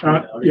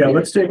 yeah,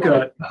 let's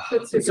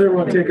let's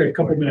everyone take a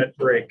couple minute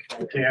break. If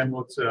we can,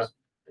 let's,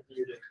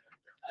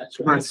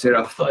 Come on,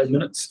 Sarah. 5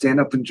 minutes. Stand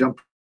up and jump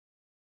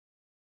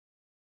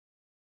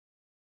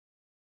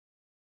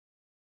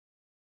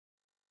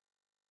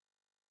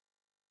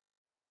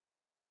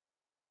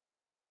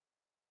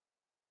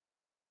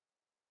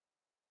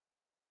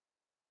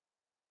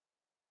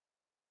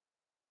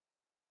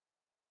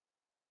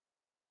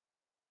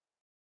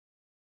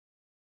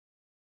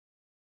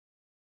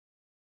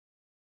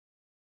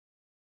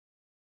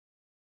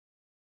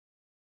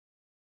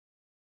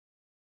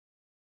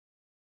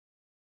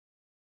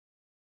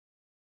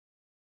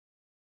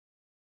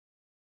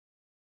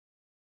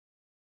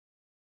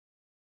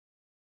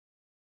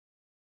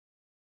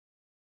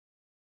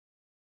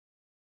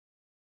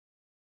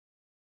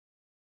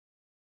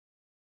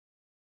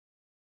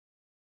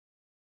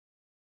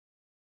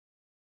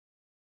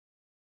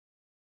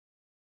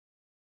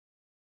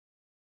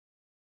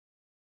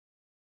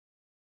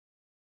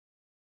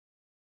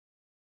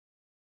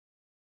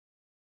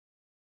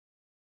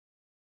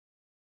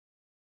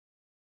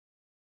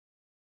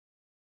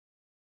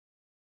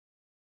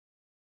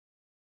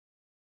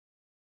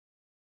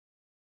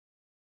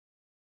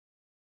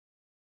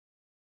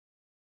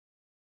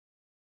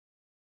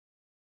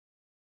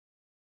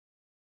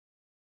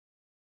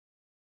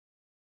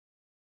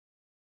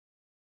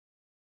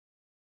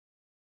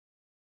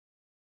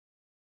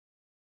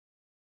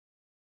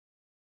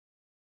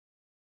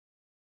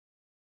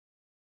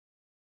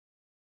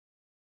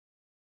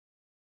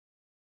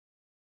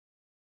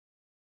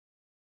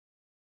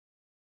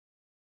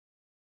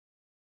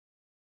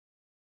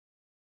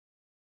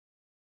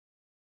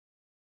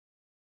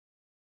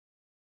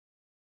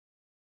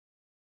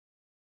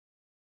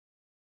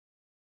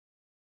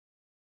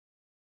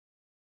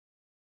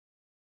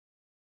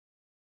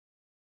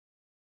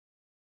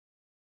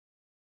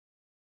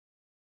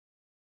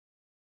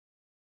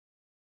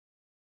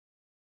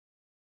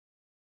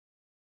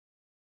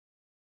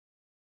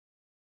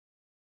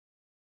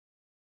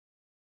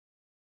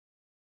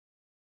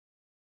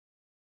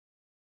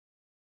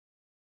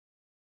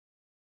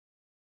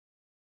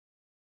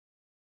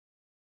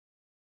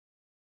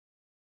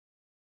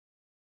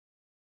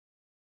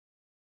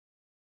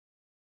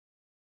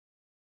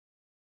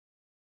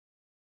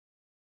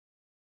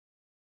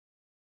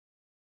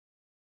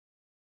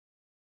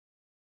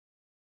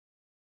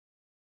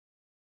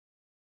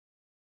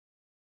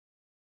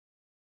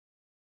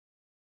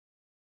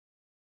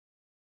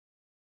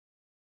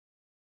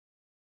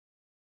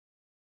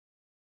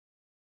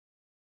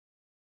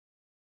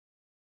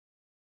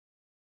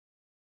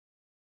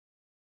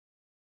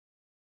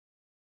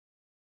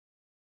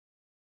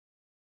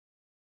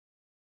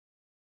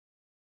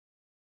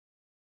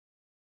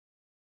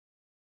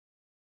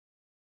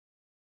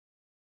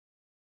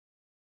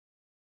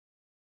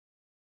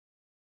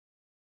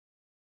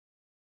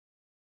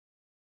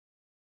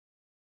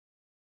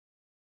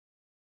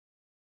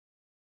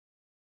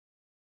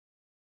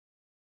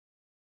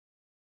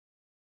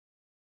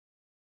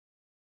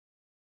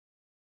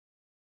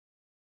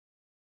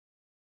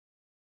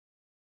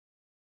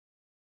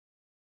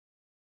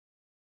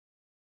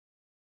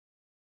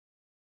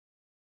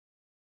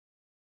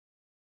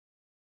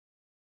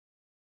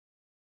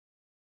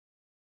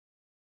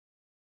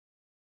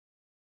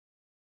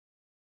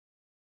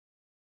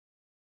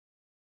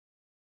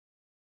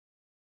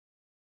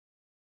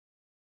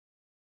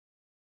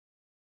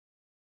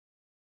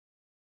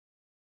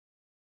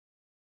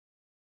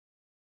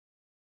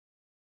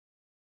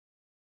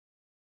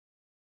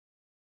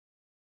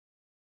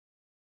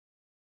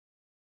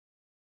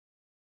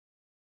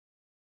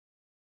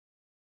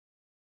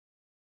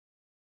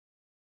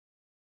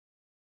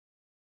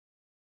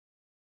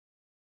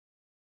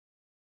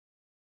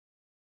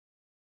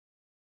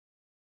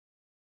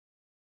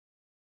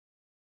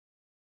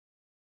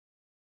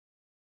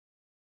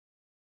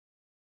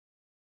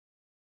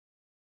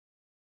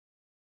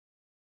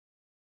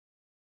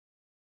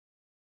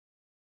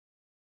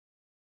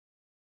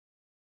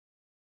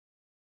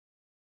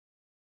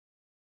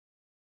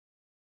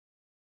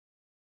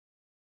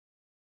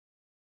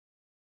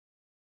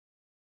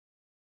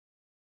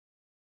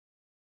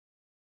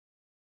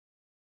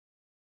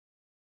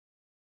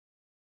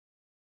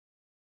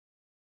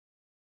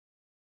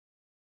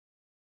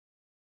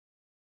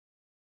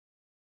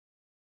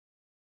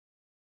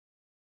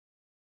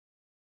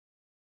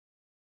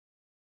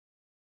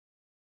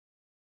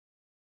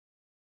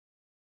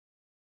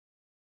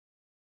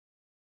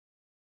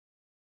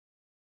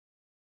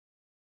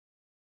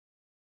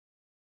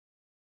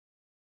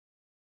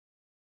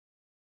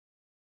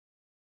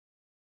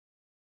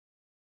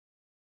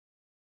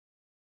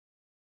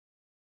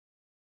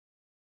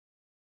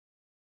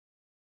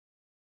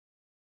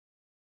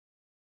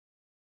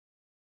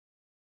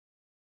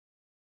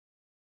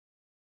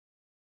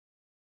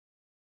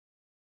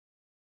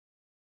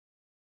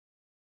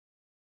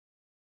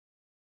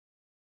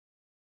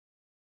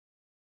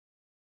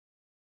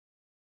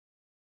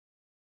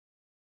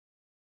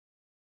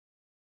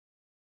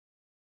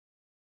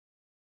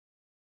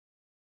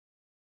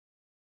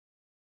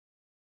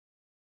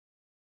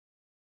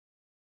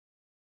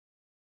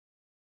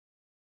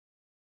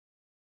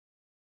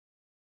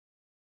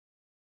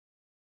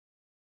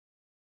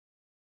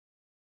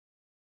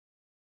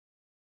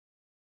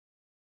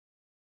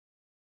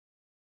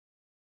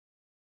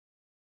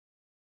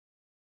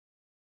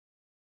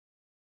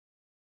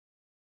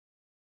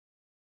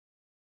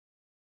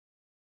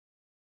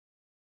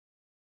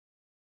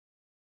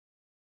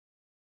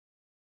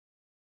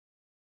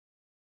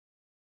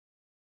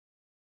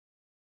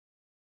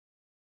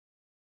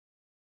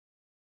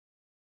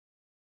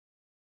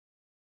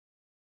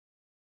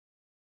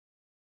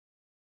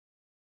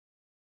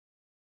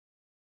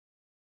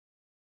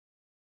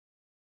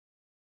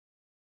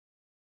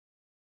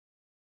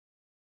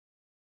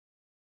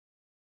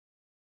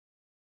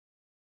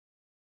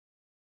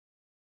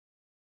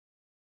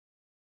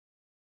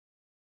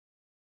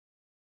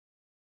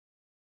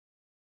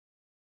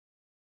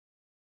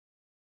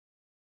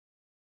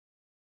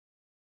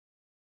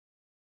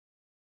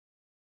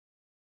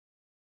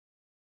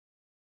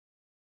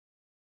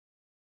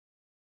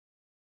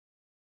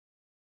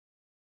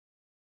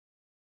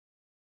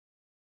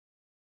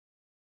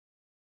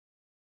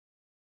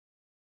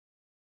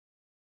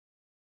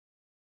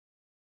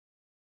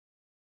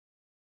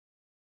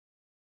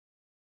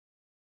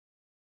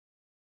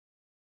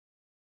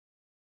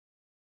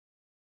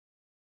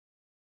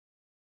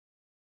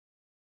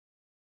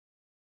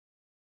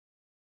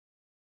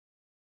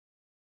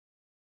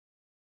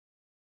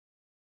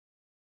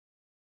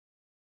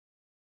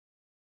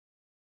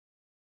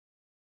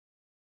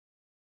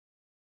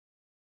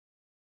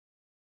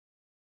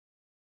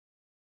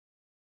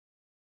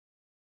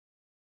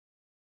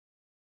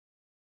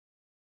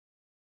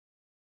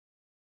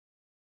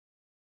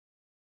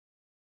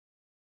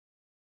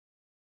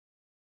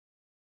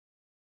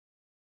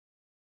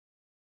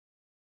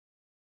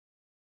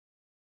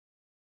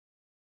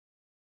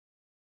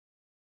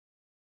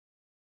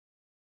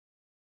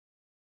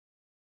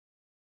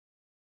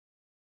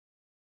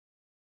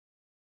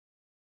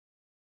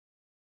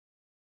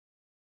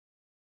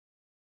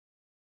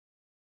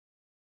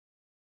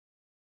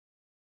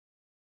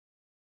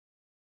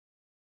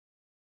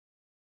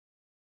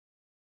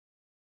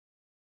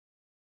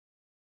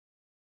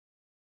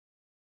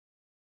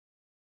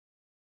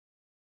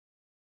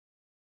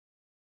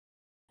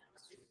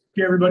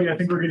Okay, everybody, I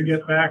think we're gonna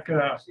get back,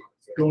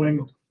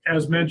 going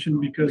as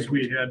mentioned because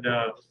we had,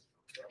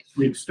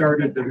 we've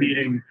started the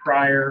meeting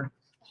prior.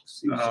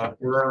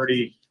 We're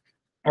already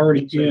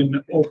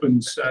in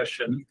open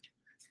session.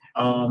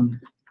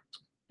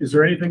 Is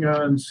there anything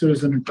on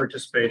citizen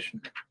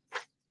participation?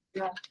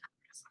 No.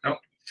 No.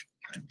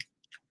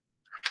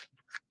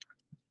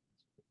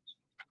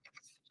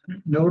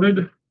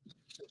 Noted.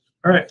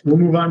 All right, we'll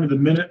move on to the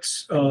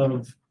minutes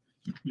of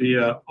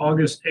the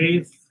August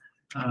 8th,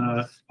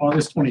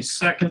 August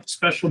 22nd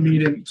special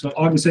meeting. So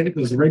August 8th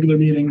was a regular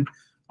meeting.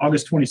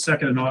 August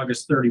 22nd and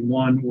August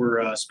 31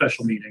 were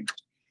special meetings.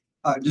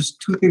 Just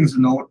two things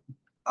to note.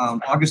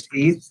 August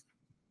 8th,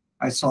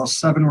 I saw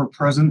 7 were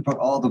present, but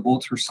all the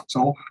votes were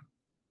so.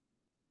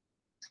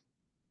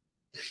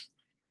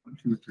 1,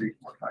 2, 3,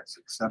 4, 5,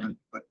 6, 7,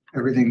 but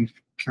everything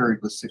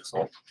carried with 6-0.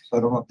 So I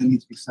don't know if it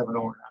needs to be 7-0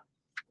 or not.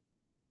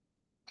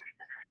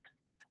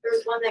 There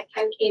was one that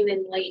Ken came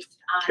in late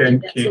Ken on,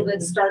 that, so came-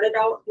 that started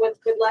out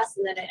with good less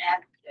and then it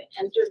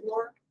entered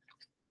more.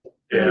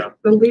 Yeah. I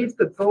believe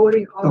the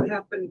voting all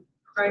happened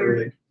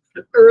Early.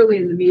 early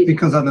in the meeting.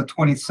 Because on the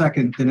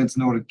 22nd, then it's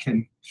noted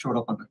Ken showed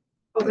up on the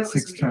Oh, that at was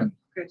me. 6:10.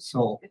 Okay.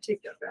 So I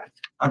take that back.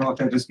 I don't know if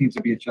that just needs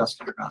to be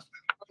adjusted or not.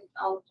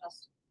 I'll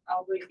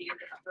review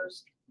the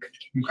numbers.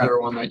 Was there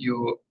one that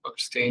you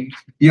abstained?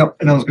 Yep,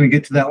 and I was gonna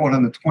get to that one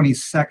on the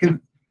 22nd.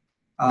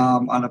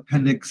 On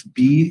appendix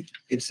B,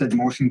 it said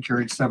motion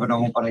carried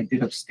 7-0, but I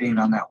did abstain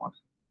on that one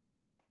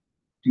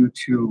due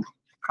to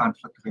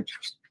conflict of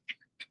interest.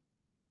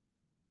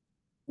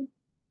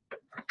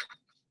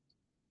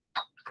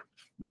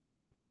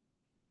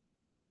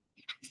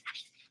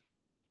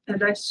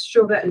 And I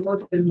show that and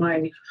look in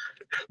my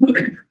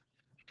notes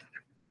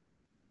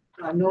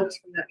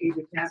from that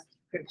evening.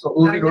 Okay. So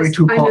we're going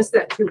to I call, missed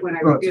that too when I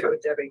Oh, reviewed it sorry.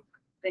 with Debbie.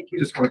 Thank you.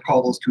 just want to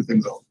call those two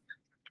things out.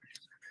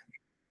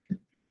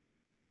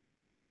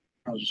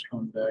 I was just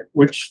coming back.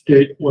 Which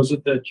date was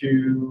it that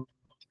you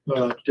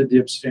did the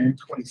abstain?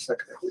 22nd, I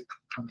believe.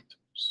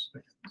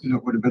 And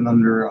it would have been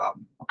under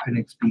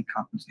appendix B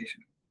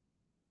compensation.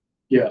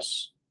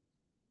 Yes.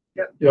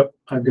 Yep. Yep,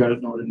 I've got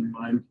it noted in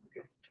mine.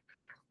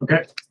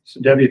 Okay,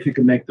 so Debbie, if you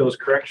can make those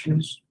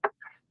corrections,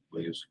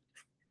 please.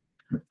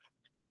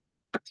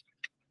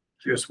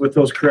 Just with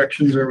those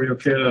corrections, are we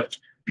okay to?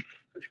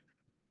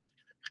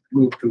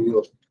 Move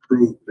to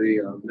approve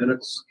the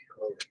minutes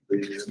of the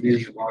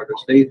meeting of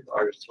August 8th,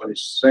 August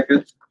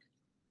 22nd,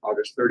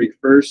 August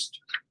 31st,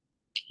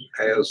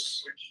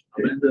 as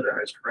amended or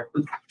as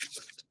corrected.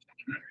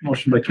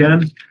 Motion by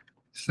Ken,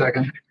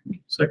 Second.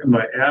 second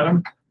by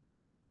Adam.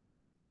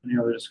 Any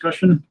other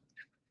discussion?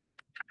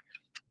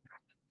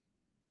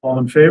 All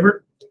in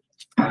favor?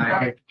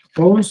 Aye.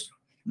 Opposed?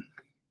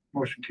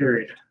 Motion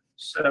carried.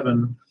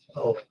 7-0.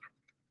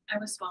 I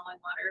was swallowing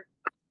water.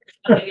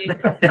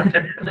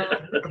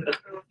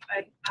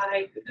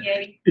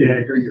 Yay. Yeah,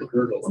 I hear your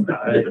gurgle.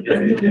 Aye,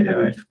 aye, aye,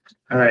 aye.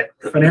 All right,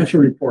 financial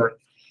report.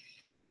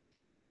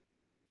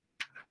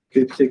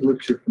 Okay, take a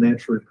look at your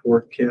financial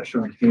report, cash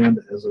on hand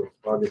as of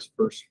August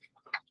 1st.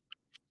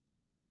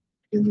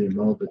 In the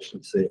amount that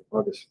should say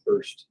August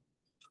 1st.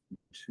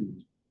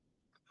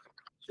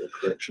 So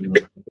correction.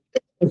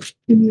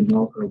 In the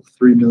amount of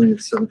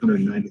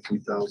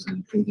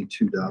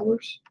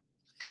 $3,793,082.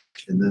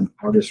 And then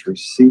August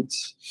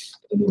receipts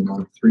in the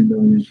amount of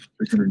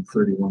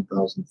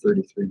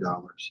 $3,331,033. A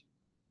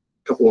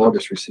couple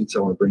August receipts I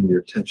want to bring to your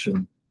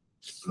attention.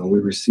 We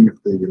received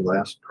the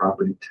last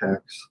property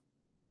tax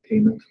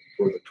payment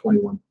for the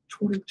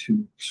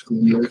 21-22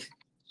 school year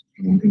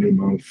in the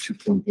amount of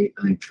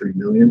 $2.893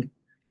 million,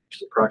 which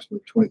is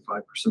approximately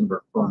 25% of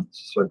our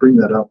funds. So I bring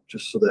that up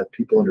just so that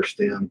people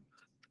understand.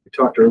 We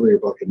talked earlier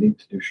about the need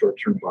to do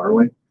short-term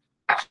borrowing.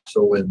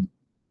 So when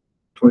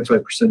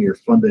 25% of your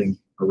funding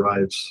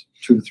arrives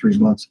 2 to 3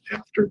 months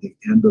after the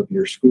end of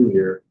your school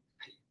year,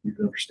 you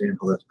can understand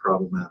how that's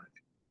problematic.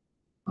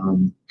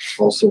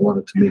 Also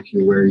wanted to make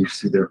you aware, you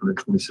see there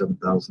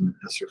 127,000 in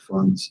ESSER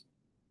funds.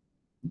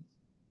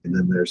 And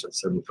then there's that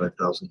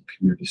 75,000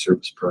 community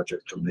service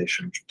project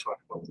donation, which we'll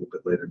talk about a little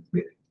bit later in the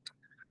meeting.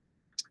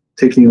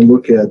 Taking a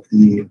look at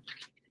the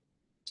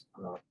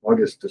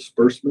August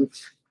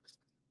disbursements,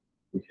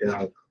 we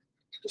have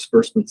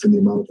disbursements in the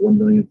amount of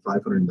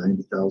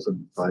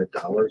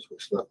 $1,590,005,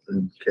 which left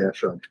in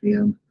cash on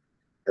hand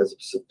as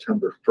of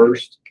September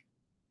 1st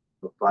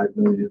of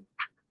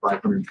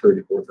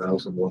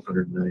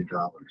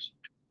 $5,534,190.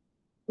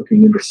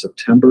 Looking into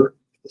September,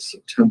 the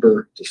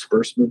September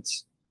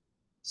disbursements,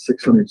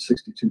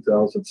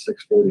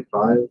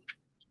 $662,645,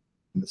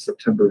 and the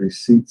September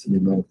receipts in the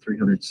amount of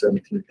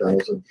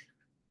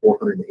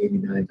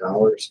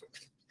 $317,489.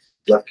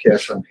 Left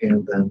cash on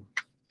hand then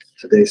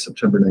today,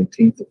 September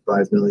 19th, of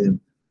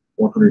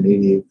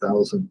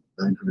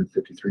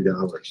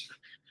 $5,188,953.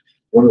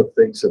 One of the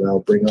things that I'll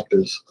bring up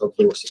is of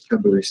those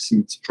September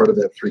receipts, part of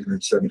that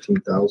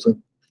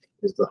 $317,000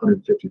 is the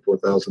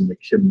 $154,000 that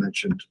Kim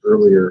mentioned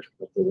earlier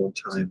of the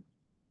one-time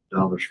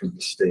dollars from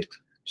the state.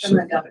 From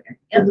the governor.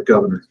 From the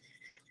governor.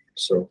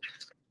 So,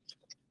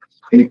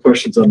 any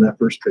questions on that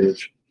first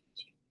page?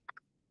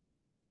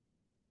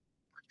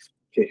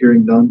 Okay,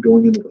 hearing none,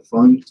 going into the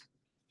fund.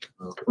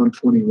 Fund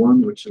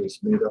 21, which is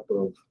made up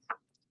of,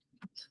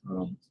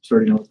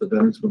 starting out with the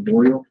Veterans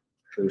Memorial,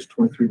 there's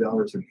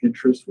 $23 in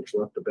interest, which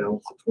left a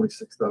balance of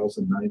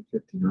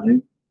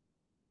 $26,959.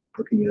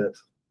 Looking at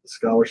the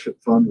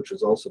Scholarship Fund, which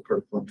is also part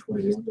of Fund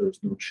 21, there was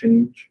no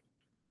change,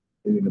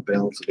 leaving a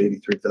balance of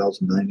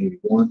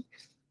 $83,981.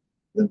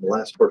 Then the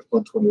last part of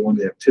Fund 21,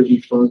 the Activity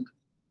Fund,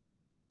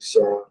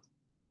 saw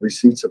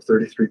receipts of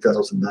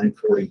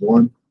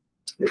 $33,941,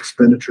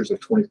 expenditures of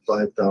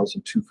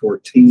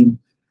 $25,214,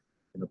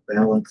 and a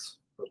balance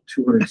of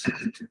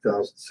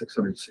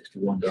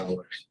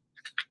 $262,661.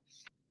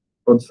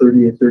 Fund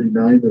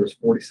 3839, there was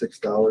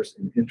 $46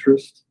 in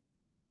interest,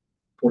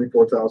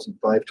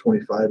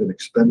 $24,525 in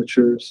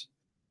expenditures,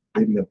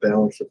 leaving a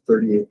balance of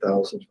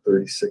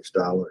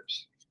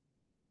 $38,036.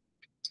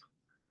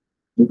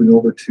 Moving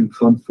over to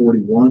Fund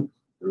 41,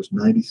 there was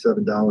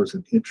 $97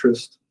 in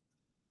interest,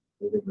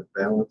 leaving a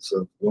balance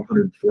of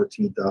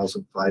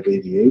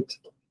 $114,588.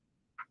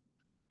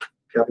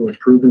 Capital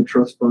Improvement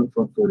Trust Fund,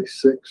 Fund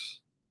 46,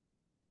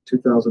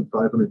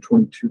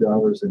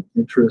 $2,522 in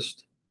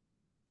interest,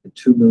 and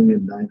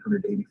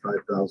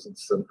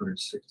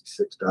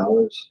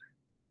 $2,985,766.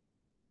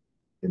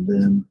 And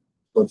then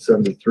Fund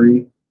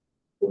 73,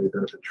 Employee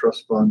Benefit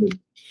Trust Fund, and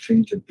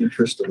change in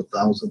interest of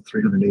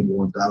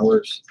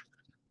 $1,381,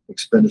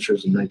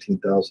 expenditures of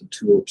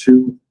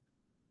 $19,202,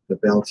 the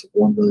balance of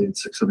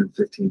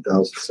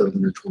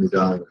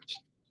 $1,615,720.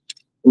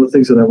 One of the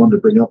things that I wanted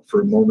to bring up for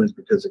a moment,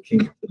 because it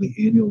came up in the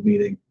annual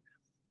meeting,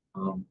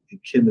 and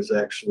Kim is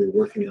actually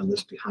working on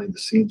this behind the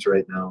scenes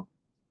right now,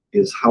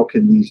 is how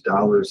can these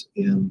dollars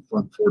in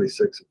Fund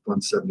 46 and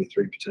Fund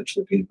 73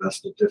 potentially be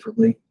invested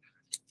differently?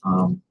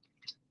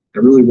 It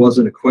really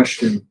wasn't a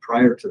question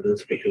prior to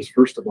this, because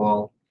first of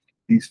all,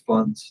 these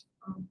funds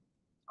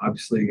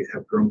obviously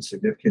have grown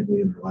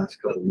significantly in the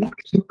last couple of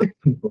weeks.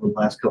 Over the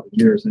last couple of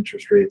years,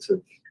 interest rates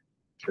have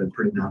been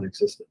pretty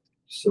non-existent.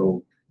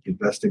 So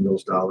investing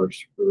those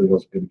dollars really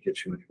wasn't going to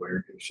get you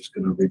anywhere. It was just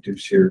going to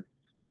reduce your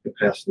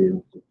capacity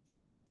of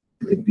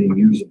it being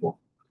usable.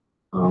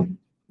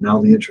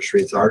 Now the interest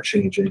rates are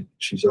changing.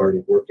 She's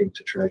already working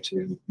to try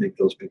to make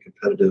those be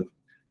competitive,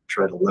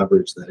 try to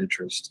leverage that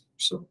interest.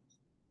 So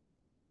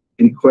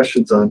any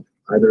questions on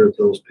either of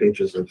those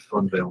pages of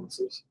fund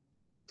balances?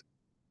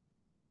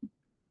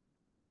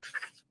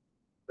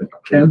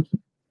 Ken?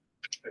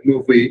 I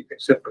move we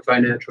accept the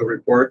financial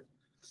report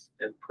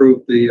and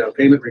approve the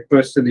payment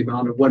request in the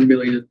amount of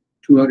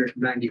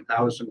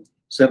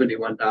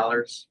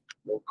 $1,290,071.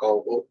 Roll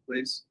call vote,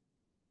 please.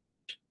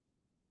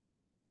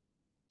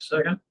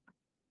 Second?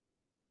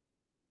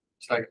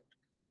 Second.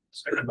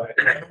 Second by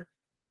Ed.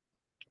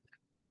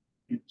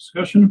 Any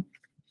discussion?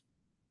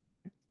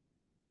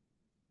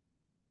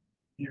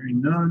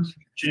 Hearing none.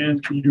 Jan,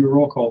 can you do a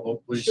roll call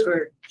vote, please?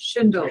 Sure.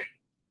 Schindel.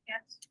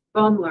 Yes.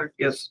 Baumler.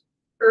 Yes.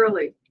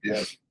 Early.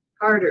 Yes.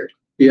 Carter.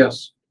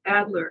 Yes.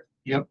 Adler.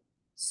 Yep.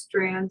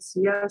 Strands,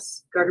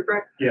 yes.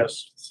 Gardner,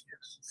 Yes.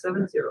 7-0.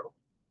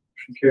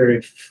 Motion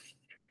carried.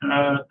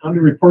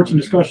 Under reports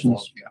and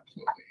discussions.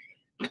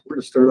 We're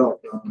going to start out.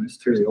 Ms.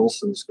 Terry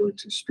Olson is going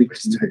to speak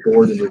to the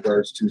board in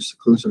regards to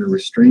seclusion and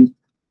restraint,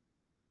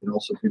 and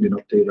also give you an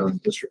update on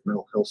district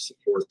mental health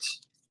supports.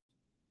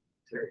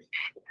 Terry.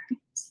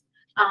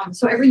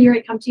 So every year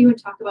I come to you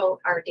and talk about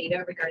our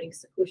data regarding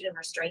seclusion and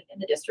restraint in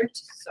the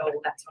district.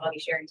 So that's what I'll be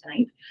sharing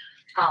tonight.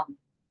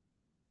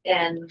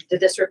 And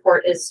this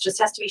report just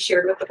has to be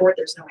shared with the board.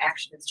 There's no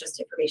action. It's just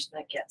information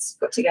that gets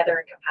put together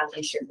and compiled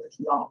and shared with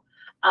you all.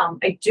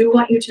 I do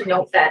want you to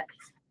note that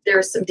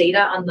there's some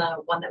data on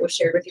the one that was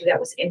shared with you that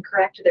was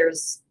incorrect.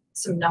 There's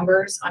some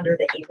numbers under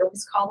the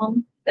Abrams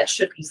column that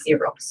should be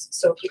zeros.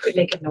 So if you could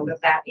make a note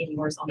of that in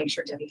yours, I'll make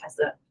sure Debbie has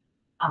the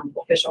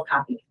official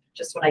copy.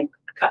 Just when I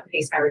cut and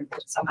paste my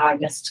report, somehow I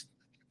missed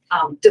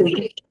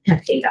deleting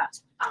that data.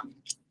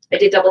 I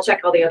did double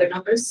check all the other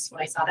numbers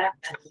when I saw that,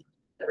 and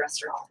the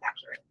rest are all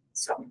accurate.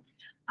 So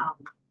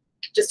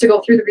just to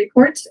go through the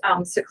report,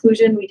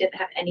 seclusion, we didn't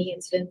have any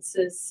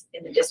incidences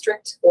in the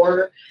district,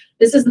 or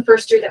this is the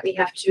first year that we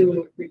have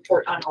to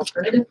report on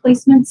alternative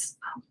placements.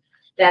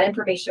 That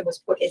information was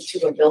put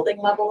into a building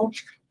level,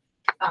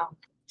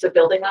 the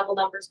building level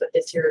numbers, but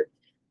this year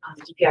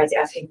DPI is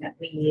asking that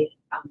we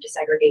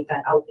disaggregate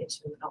that out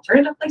into an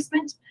alternative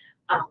placement.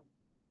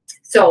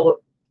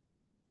 So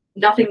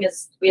nothing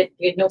is, we had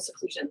no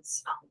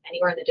seclusions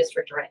anywhere in the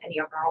district or any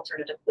of our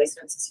alternative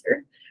placements this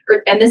year.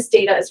 And this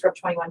data is from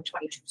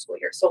 21-22 school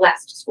year, so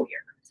last school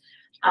year.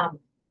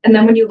 And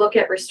then when you look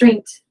at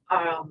restraint,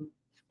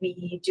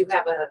 we do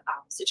have a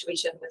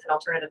situation with an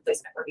alternative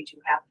placement where we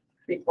do have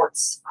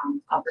reports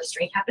of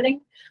restraint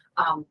happening.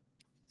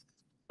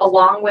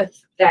 Along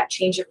with that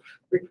change of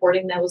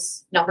reporting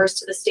those numbers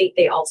to the state,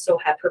 they also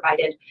have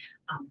provided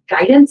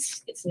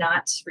guidance. It's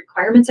not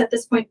requirements at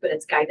this point, but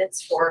it's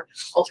guidance for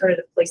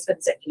alternative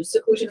placements that use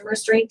seclusion and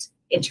restraint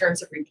in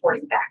terms of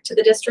reporting back to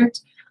the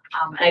district.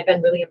 And I've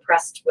been really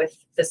impressed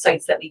with the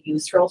sites that we've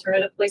used for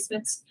alternative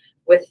placements.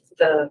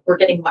 We're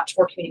getting much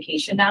more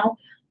communication now.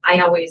 I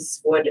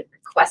always would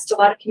request a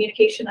lot of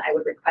communication. I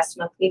would request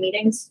monthly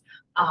meetings.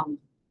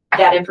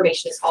 That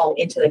information is all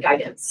into the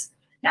guidance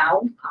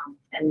now,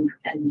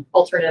 and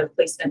alternative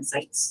placement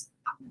sites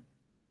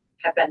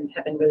have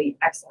been really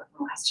excellent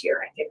in the last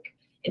year, I think,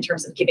 in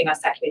terms of giving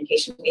us that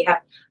communication.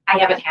 I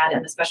haven't had,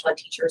 and the special ed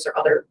teachers or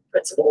other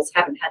principals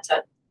haven't had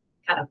to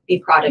kind of be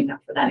prodding them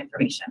for that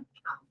information.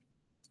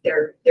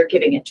 They're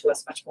giving it to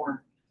us much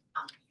more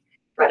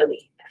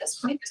readily at this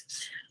point.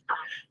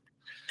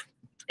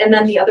 And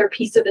then the other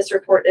piece of this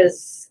report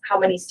is how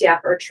many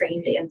staff are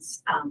trained in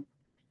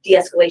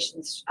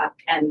de-escalations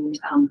and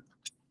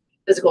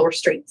physical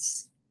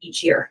restraints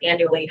each year.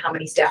 Annually, how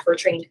many staff were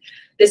trained.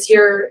 This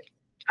year,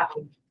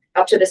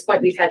 up to this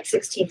point, we've had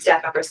 16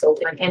 staff members. So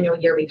in an annual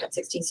year, we've had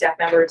 16 staff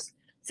members,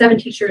 7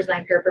 teachers,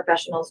 9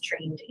 paraprofessionals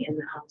trained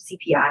in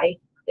CPI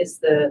is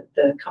the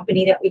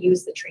company that we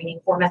use, the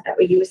training format that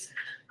we use.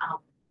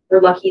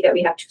 We're lucky that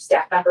we have 2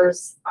 staff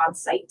members on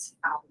site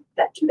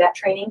that do that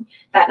training.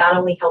 That not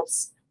only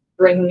helps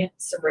bring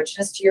some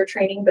richness to your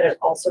training, but it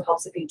also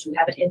helps if you do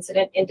have an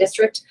incident in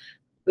district.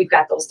 We've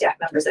got those staff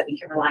members that we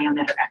can rely on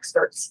that are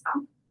experts.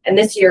 And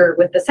this year,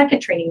 with the second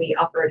training we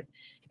offered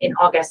in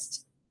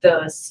August,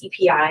 the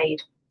CPI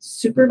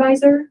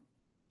supervisor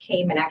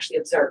came and actually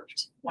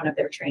observed one of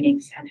their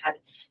trainings and had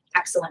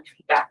excellent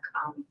feedback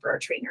for our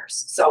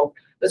trainers. So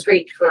it was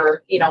great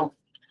for,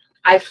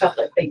 I felt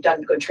like they've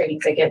done good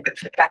trainings. I get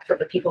feedback from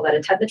the people that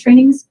attend the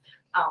trainings.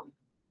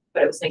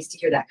 But it was nice to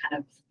hear that kind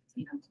of,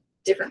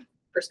 different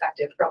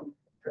perspective from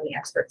the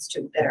experts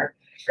too, that our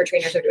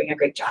trainers are doing a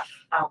great job.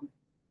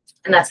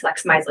 And that's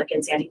Lex Meislick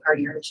and Sandy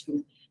Party, our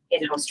 2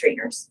 in-house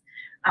trainers.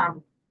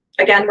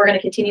 Again, we're going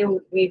to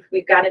continue.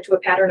 We've got into a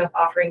pattern of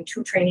offering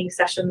 2 training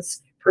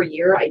sessions per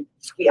year.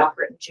 We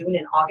offer it in June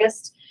and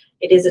August.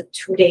 It is a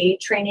 2-day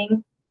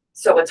training,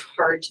 so it's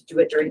hard to do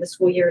it during the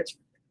school year.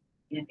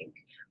 I think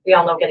we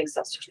all know getting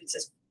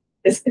substitutes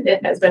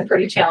it has been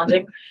pretty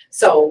challenging.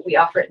 So we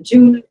offer it in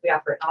June, we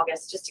offer it in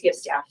August, just to give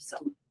staff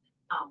some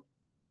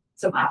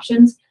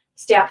options.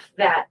 Staff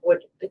that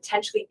would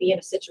potentially be in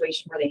a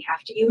situation where they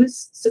have to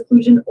use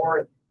seclusion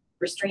or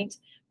restraint,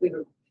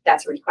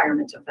 that's a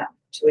requirement of them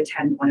to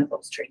attend one of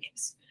those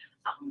trainings.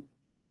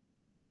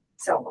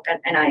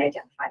 And I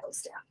identify those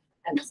staff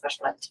and the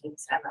special ed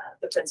teams, and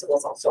the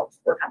principals also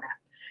work on that.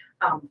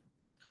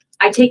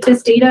 I take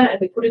this data and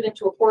we put it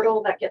into a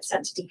portal that gets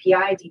sent to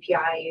DPI.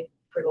 DPI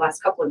for the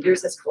last couple of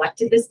years has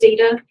collected this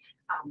data.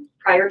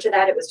 Prior to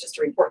that, it was just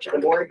a report to the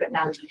board, but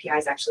now DPI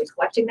is actually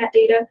collecting that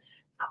data.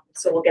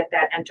 So we'll get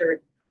that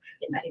entered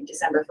in, I think,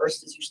 December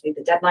 1st is usually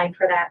the deadline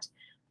for that.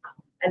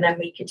 And then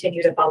we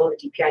continue to follow the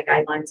DPI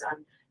guidelines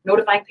on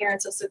notifying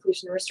parents of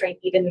seclusion and restraint,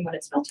 even when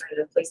it's an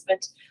alternative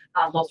placement.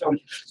 Those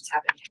notifications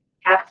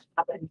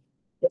happen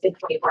within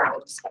 24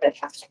 hours of it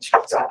happening.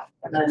 So,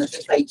 and then the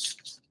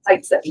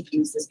sites that we've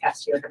used this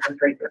past year have been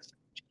great for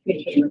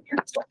communicating with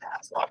parents about that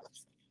as well.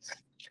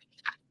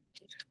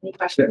 Any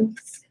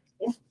questions?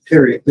 Yeah.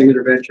 Terry, the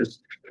intervention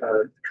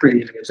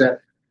training, is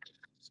that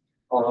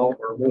all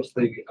or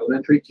mostly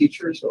elementary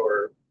teachers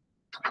or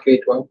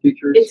K-12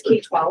 teachers? It's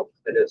K-12.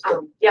 It is.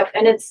 Yep,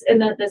 and it's in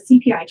the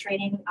CPI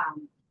training.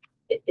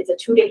 It's a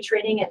 2-day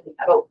training, and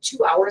about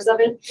 2 hours of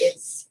it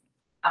is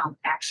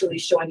actually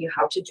showing you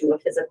how to do a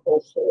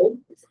physical hold.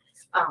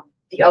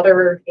 The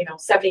other,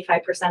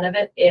 75% of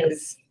it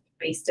is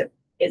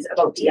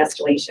about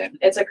de-escalation.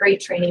 It's a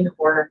great training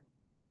for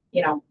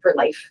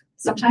life.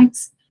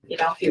 Sometimes,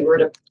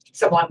 if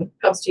someone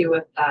comes to you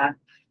with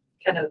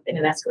kind of in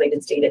an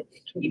escalated state, it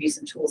can give you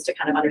some tools to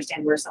kind of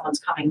understand where someone's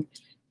coming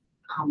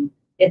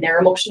in their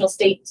emotional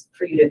state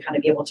for you to kind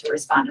of be able to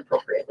respond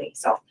appropriately.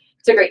 So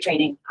it's a great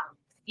training.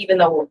 Even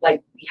though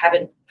we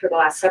haven't, for the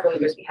last several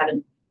years, we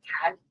haven't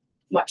had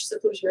much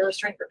seclusion or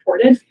restraint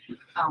reported,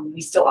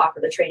 we still offer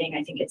the training.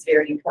 I think it's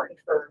very important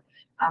for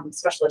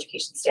special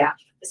education staff,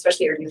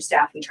 especially our new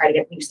staff. We try to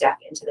get new staff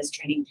into this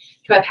training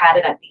to have had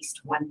it at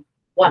least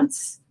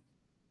once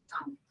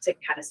to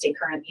kind of stay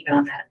current even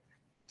on that.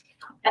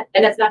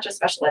 And it's not just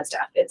special ed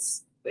staff,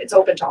 it's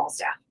open to all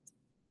staff.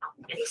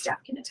 Any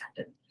staff can attend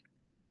it.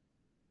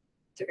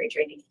 It's a great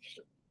training.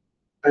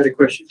 I had a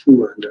question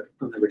too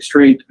on the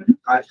restraint.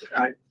 I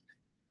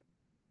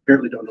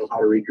apparently don't know how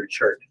to read your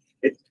chart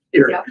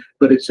here, Yeah.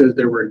 but it says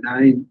there were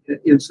 9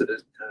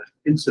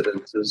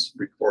 incidences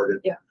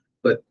reported. Yeah.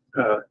 But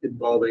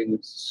involving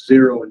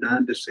 0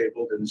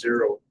 non-disabled and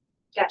 0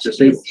 That should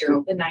be a disabled.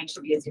 0. The 9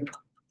 should be a 0.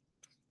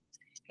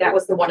 That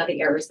was one of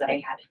the errors that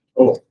I had.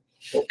 Oh,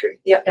 okay.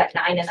 Yep, that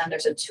 9, and then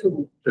there's a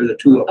 2 There's a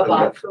 2 up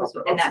above,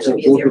 there. and that should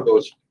be a Both 0. of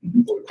those.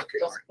 Okay,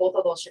 Both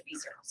of those should be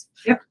 0s.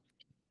 Yep.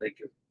 thank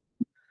you.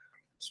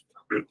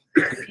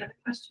 Any other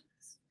questions?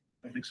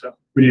 I think so.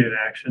 We need an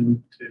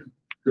action to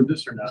approve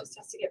this or not? Just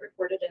has to get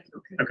recorded and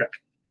Okay.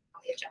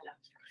 on the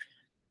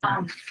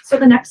agenda. So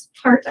the next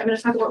part I'm going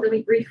to talk about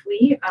really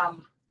briefly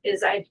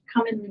is I'd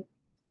come and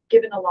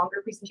given a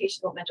longer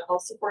presentation about mental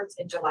health supports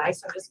in July.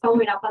 So I'm just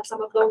following up on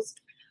some of those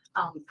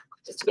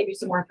just to give you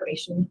some more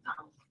information.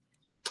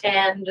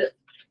 And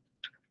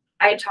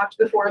I had talked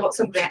before about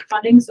some grant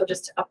funding. So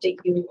just to update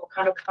you,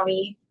 Oconto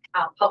County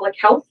Public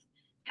Health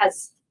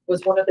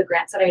was one of the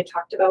grants that I had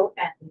talked about,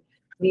 and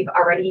we've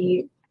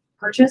already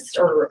purchased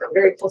or are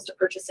very close to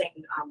purchasing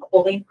a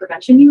bullying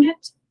prevention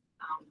unit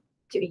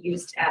to be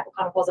used at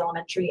O'Connell Falls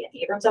Elementary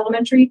and Abrams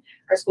Elementary.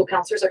 Our school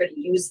counselors are going to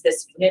use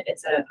this unit.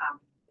 It's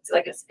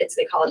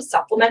they call it a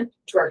supplement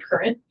to our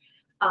current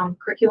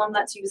curriculum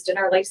that's used in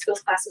our life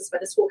skills classes by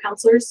the school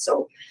counselors.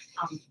 So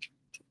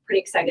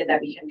pretty excited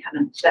that we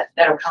can that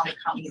O'Connell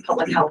County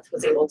Public Health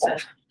was able to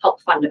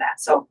help fund that.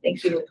 So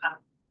thank you,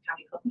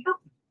 County Public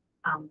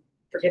Health,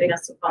 for giving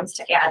us some funds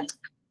to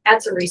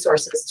add some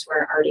resources to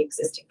our already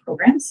existing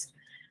programs.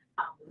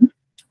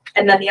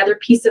 And then the other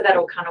piece of that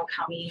O'Connell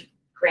County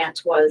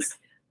grant was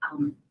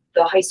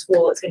the high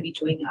school is going to be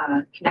doing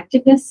a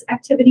connectedness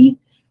activity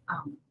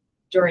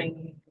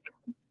during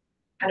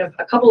kind of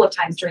a couple of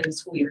times during the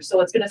school year. So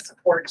it's going to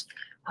support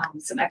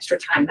some extra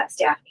time that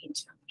staff need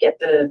to get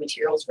the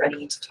materials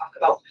ready to talk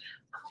about,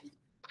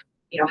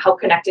 how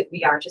connected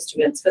we are to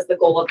students, because the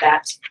goal of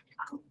that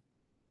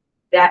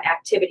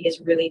activity is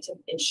really to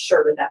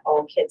ensure that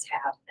all kids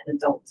have an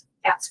adult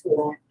at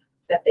school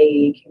that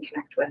they can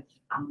connect with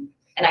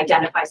and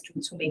identify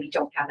students who maybe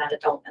don't have that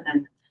adult, and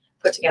then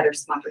put together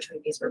some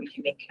opportunities where we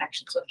can make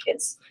connections with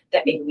kids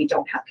that maybe we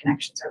don't have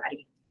connections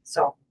already.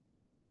 So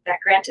that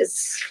grant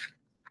is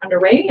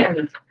underway and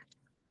I'm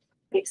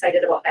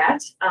excited about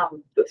that.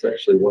 That's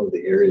actually one of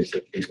the areas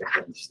that came up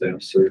on the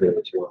staff survey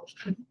as well.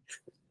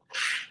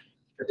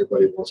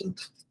 Everybody wasn't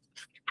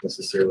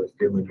necessarily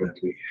feeling that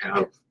we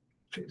have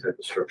any type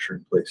of structure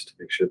in place to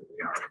make sure that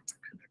we are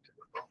connected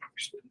with all our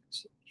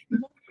students.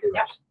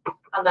 Yep.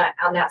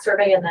 On that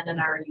survey, and then in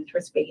our youth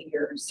risk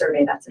behavior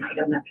survey, that's an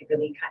item that we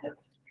really kind of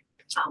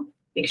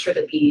make sure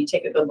that we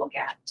take a good look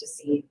at to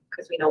see,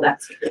 because we know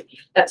that's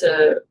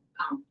a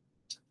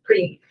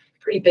pretty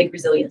big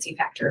resiliency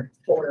factor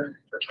for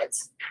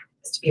kids,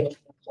 is to be able to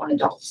have one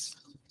adult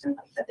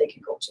that they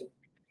can go to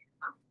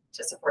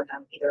support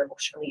them either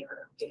emotionally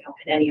or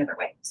in any other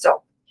way.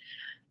 So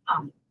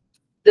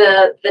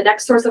the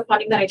next source of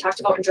funding that I talked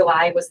about in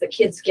July was the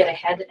Kids Get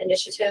Ahead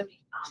initiative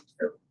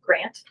or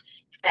grant,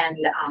 and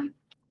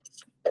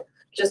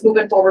just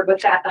moving forward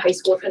with that, the high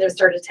school is going to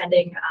start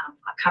attending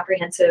a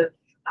comprehensive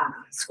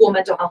school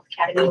mental health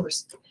academy.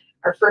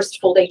 Our first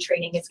full day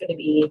training is going to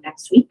be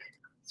next week.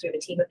 So we have a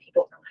team of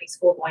people from high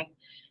school going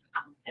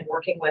and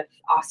working with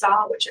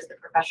OSA, which is the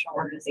professional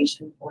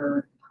organization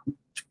for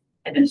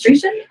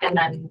administration, and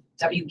then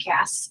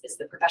WCAS is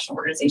the professional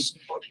organization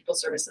for people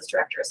services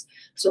directors.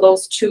 So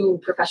those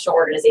two professional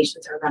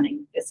organizations are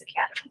running this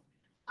academy.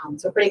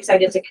 So pretty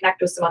excited to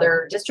connect with some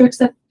other districts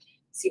that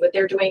see what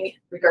they're doing in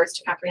regards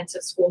to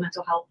comprehensive school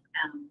mental health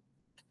and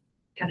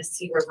kind of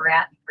see where we're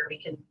at, where we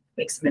can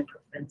make some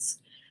improvements.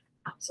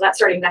 So that's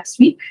starting next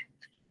week.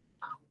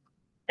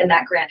 And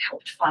that grant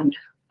helped fund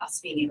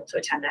us being able to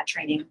attend that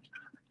training.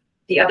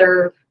 The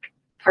other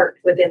part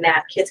within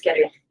that Kids Get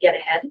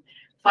Ahead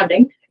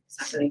funding, it's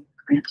not really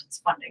a grant, it's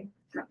funding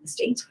from the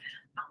state,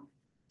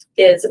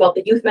 is about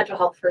the youth mental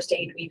health first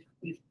aid.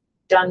 We've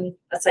done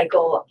a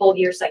full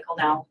year cycle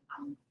now,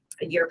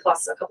 a year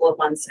plus a couple of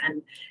months,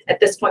 and at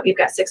this point we've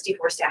got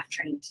 64 staff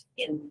trained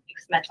in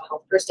youth mental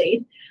health first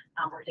aid.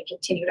 We're going to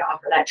continue to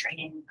offer that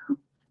training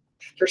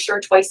for sure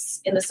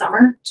twice in the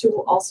summer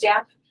to all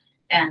staff,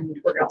 and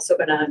we're also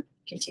going to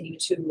continue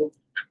to,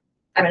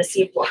 I'm going to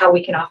see how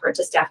we can offer it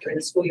to staff during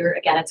the school year.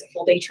 Again, it's a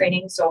full day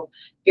training, so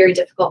very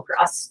difficult for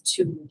us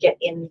to get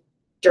in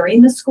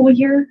during the school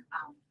year.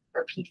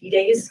 Our PD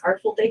days are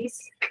full days.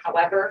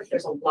 However,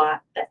 there's a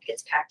lot that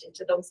gets packed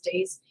into those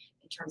days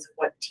in terms of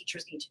what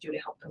teachers need to do to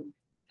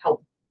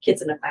help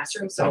kids in the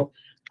classroom. So,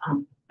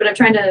 but I'm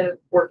trying to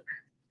work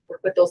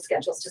with those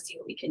schedules to see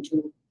what we can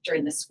do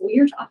during the school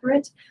year to offer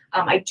it.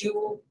 I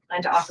do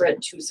plan to offer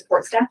it to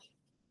support staff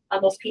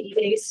on those PD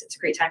days. It's a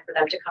great time for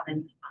them to come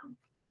in.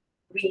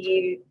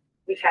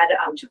 We've had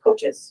 2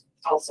 coaches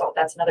also.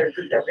 That's another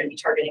group that we're going to be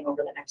targeting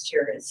over the next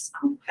year, is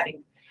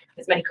having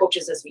as many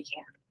coaches as we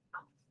can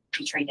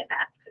be trained in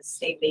that, because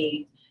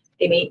they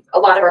may, a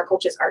lot of our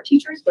coaches are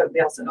teachers, but we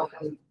also know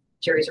from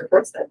Jerry's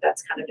reports that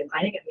that's kind of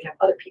declining, and we have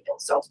other people.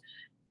 So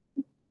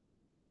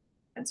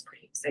that's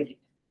pretty exciting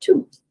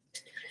too.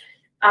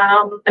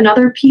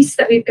 Another piece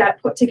that we've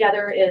got put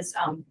together is,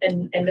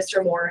 and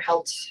Mr. Moore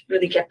helped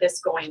really get this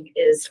going,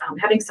 is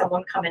having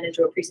someone come in and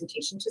do a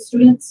presentation to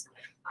students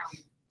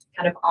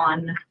kind of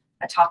on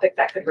a topic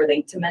that could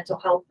relate to mental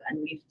health.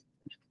 And we've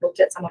looked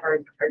at some of our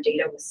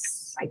data with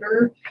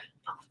cyber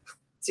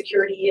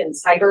security and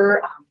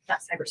not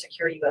cyber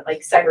security, but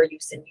like cyber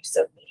use and use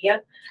of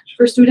media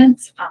for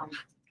students.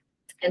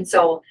 And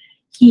so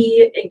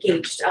he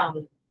engaged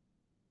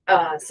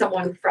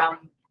someone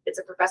it's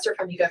a professor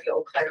from UW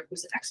Eau Claire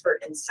who's an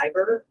expert in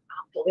cyber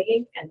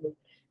bullying and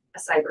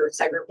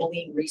cyber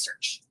bullying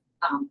research.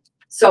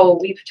 So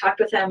we've talked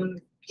with him.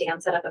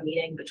 Dan set up a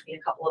meeting between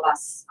a couple of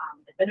us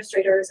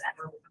administrators, and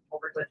we're moving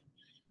forward with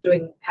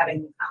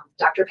having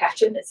Dr.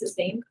 Patchen is his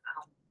name,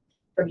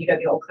 from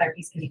UW Eau Claire.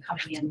 He's going to be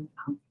coming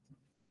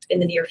in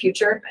the near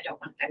future.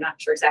 I'm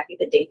not sure exactly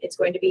the date it's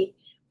going to be,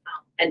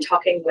 and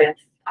talking with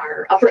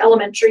our upper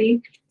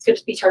elementary. It's going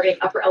to be targeting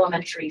upper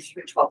elementary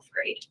through 12th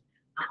grade.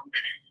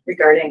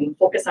 regarding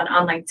focus on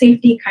online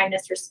safety,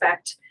 kindness,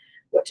 respect,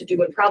 what to do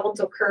when problems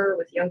occur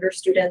with younger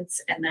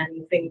students, and then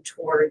moving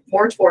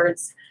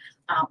towards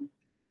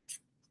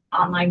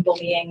online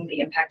bullying,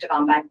 the impact of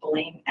online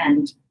bullying,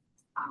 and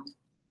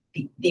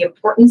the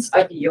importance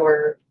of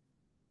your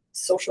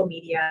social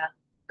media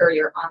or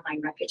your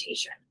online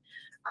reputation.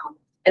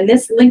 And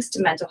this links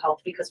to mental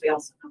health because we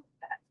also know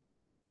that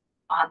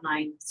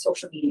online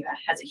social media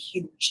has a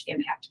huge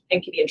impact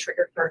and can be a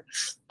trigger for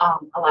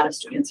a lot of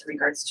students in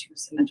regards to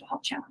some mental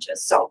health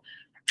challenges. So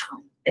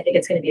I think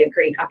it's going to be a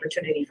great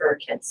opportunity for our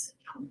kids.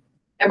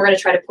 And we're going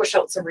to try to push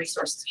out some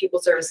resources. Pupil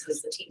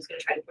Services, the team's going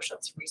to try to push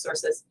out some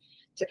resources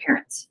to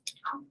parents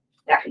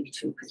that week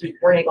too, because we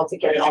weren't able to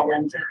get it all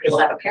in to be able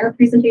to have a parent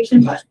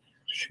presentation, but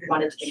we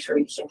wanted to make sure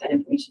we could get that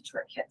information to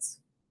our kids.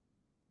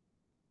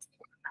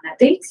 On that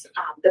date,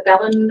 the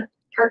Bellin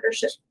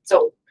partnership.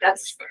 So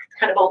that's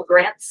kind of all the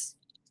grants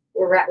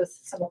where we're at with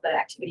some of the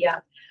activity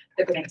on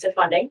the grants and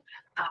funding.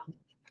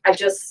 I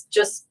just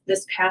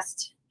this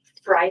past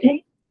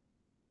Friday,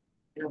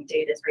 I don't know what day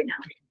it is right now,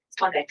 it's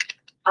Monday,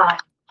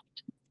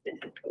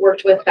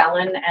 worked with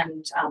Bellin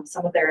and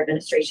some of their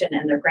administration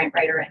and their grant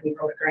writer, and we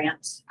wrote a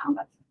grant,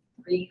 a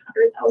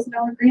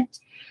 $300,000 grant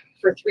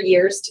for 3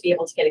 years to be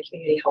able to get a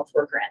community health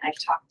worker. And I've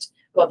talked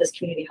about this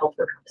community health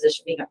worker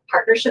position being a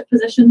partnership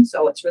position.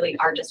 So it's really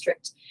our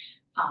district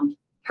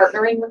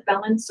partnering with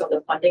Bellin. So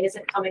the funding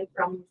isn't coming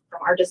from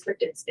our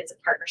district. It's a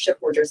partnership.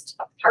 We're just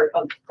a part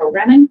of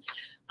programming.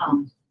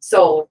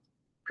 So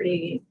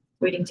pretty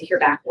waiting to hear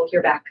back. We'll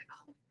hear back,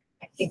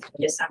 I think,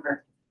 in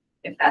December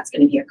if that's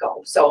going to be a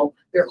go. So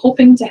we're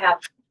hoping to have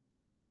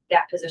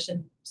that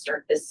position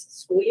start this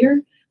school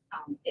year.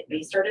 It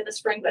may start in the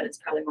spring, but it's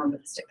probably more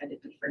realistic that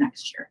it'd be for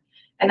next year.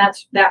 And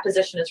that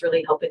position is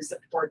really helping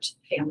support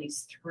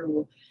families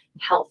through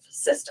health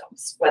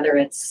systems, whether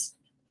it's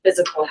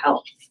physical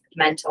health,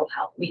 mental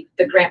health.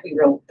 The grant we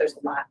wrote, there's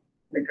a lot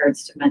in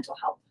regards to mental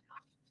health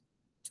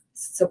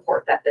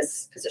support that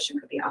this position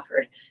could be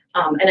offered.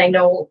 And I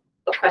know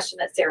a question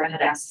that Sarah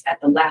had asked at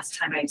the last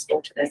time I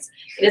spoke to this.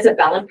 It is a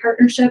Bellin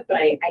partnership, but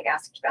I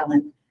asked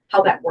Bellin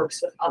how that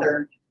works with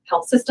other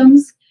health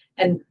systems,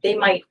 and they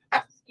might,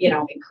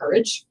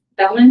 encourage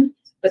Bellin,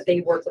 but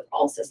they work with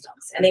all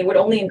systems, and they would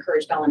only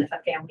encourage Bellin if a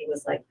family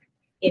was like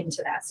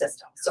into that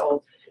system.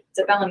 So it's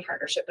a Bellin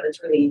partnership, but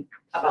it's really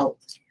about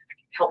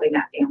helping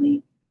that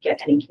family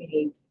getting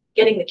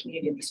the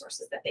community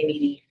resources that they may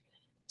need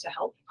to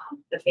help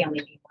the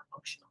family be more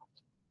functional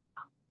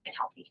and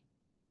healthy.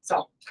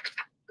 So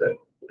Would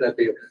that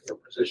be a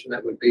position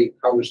that would be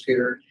housed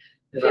here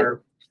in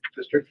our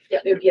district? yeah,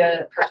 it would be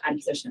a part-time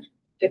position,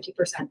 50%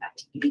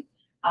 FTE.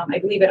 I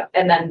believe it,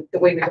 and then the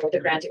way we wrote the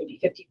grant, it would be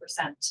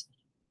 50%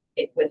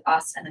 with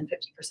us and then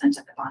 50%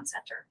 at the bond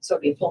center. So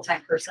it'd be a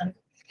full-time person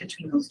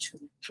between those two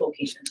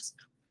locations,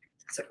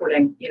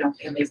 supporting,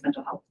 families'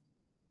 mental health,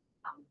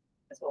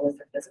 as well as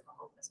their physical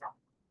health as well.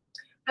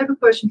 I have a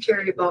question,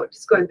 Terry, about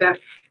just going back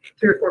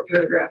 3 or 4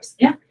 paragraphs.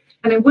 Yeah.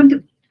 And I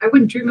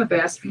wouldn't dream of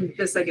asking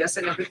this, I guess.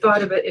 I never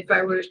thought of it if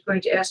I was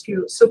going to ask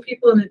you. So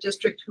people in the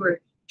district who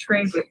are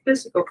trained with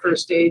physical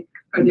first aid,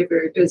 are they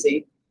very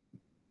busy?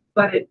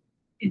 But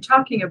in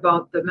talking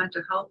about the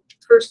mental health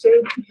first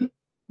aid,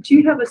 do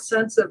you have a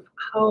sense of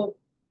how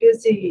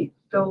busy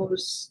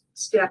those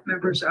staff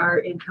members are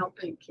in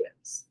helping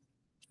kids?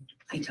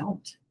 I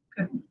don't.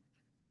 Okay.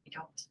 I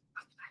don't.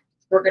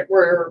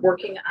 We're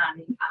working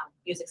on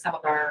using some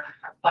of our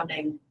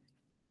funding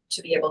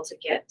to be able to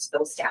get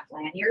those staff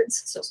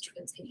lanyards so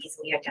students can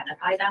easily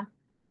identify them,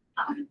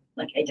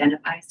 like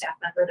identify a staff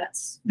member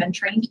that's been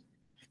trained.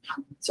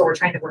 So we're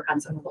trying to work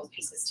on some of those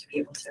pieces to be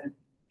able to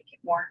make it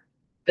more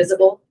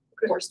visible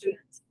for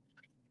students.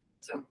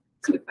 So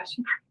it's a good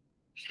question.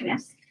 You can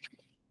ask.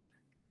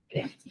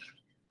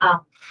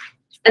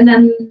 And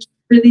then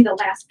really the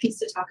last piece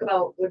to talk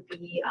about would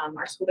be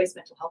our school-based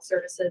mental health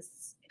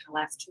services. In the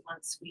last 2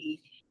 months,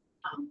 we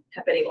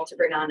have been able to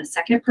bring on a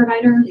second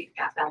provider. We've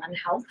got Bellin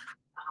Health.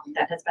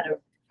 That has been an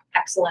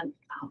excellent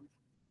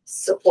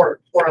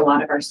support for a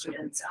lot of our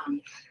students.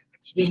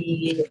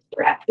 We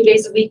were at 2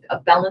 days a week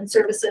of Bellin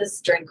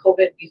services. During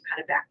COVID, we've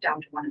kind of backed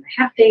down to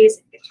 1.5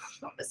 days. We've talked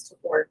about this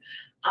support.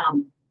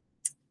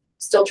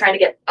 Still trying to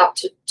get up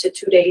to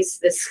 2 days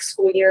this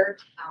school year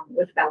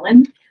with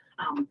Bellin.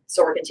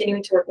 So we're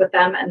continuing to work with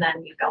them. And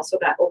then we've also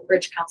got Oak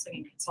Ridge Counseling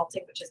and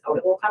Consulting, which is out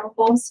of O'Connell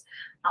Falls.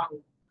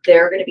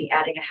 They're going to be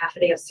adding a half a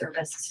day of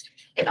service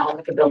in all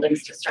of the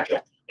buildings to start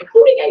with,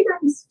 including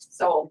Abrams.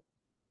 So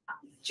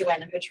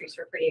Joanne and Patrice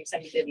were pretty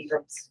excited in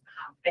Abrams.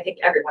 I think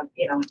everyone,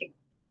 I think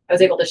I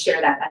was able to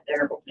share that at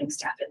their opening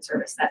staff in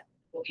service that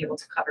we'll be able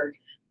to cover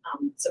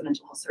some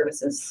mental health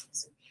services,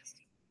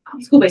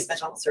 school-based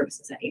mental health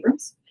services at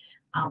Abrams.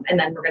 And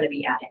then we're going to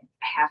be adding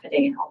a half a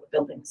day in all the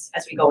buildings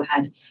as we go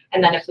ahead.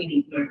 And then if we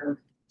need more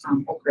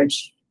Oak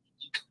Ridge,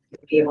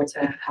 we'll be able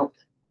to help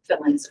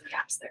fill in some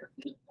gaps there.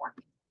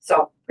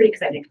 So pretty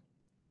exciting.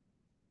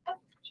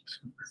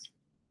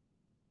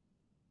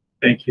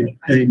 Thank you.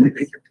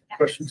 Any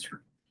questions?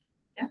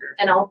 Yeah.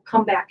 And I'll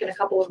come back in a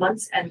couple of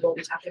months and we'll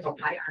be talking about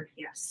my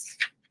RPS,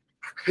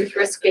 Youth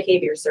Risk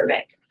Behavior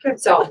Survey.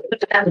 So put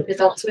the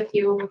results with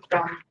you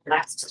from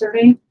last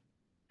survey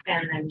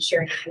and then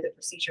sharing with you the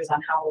procedures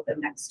on how the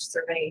next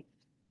survey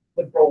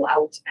would roll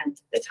out,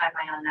 and the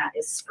timeline on that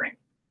is spring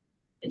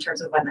in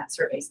terms of when that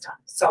survey's done.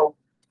 So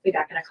be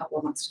back in a couple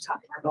of months to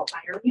talk more about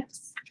buyer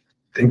units.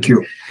 Thank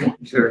you.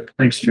 Sure.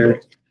 Thanks, Jerry.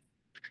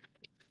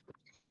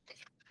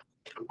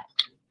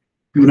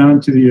 Moving on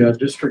to the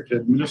district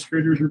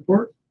administrator's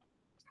report.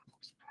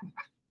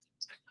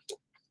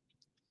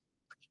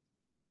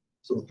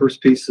 So the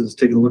first piece is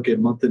taking a look at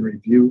month in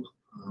review.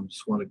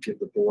 Just want to give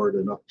the board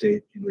an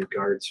update in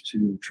regards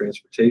to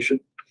transportation.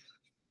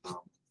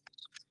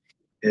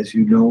 As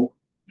you know,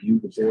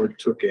 the board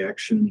took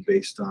action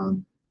based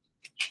on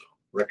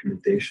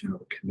recommendation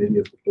of a committee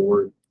of the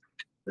board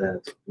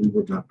that we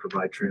would not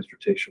provide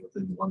transportation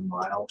within 1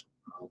 mile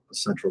of a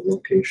central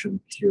location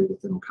here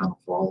within O'Connell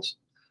Falls.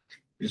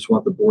 I just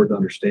want the board to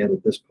understand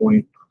at this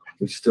point,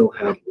 we still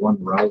have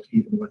one route.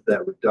 Even with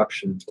that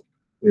reduction,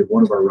 we have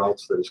one of our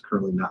routes that is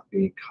currently not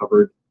being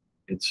covered.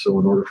 And so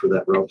in order for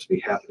that route to be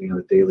happening on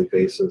a daily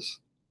basis,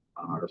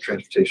 our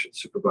transportation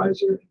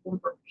supervisor and one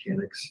of our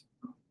mechanics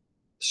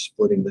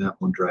splitting that.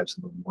 One drives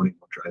in the morning,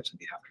 one drives in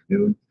the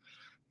afternoon.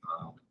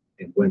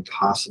 And when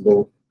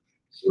possible,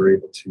 we're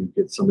able to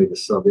get somebody to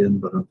sub in,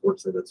 but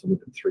unfortunately that's only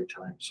been 3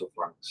 times so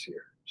far this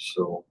year.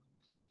 So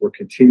we're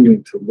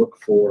continuing to look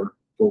for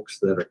folks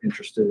that are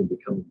interested in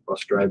becoming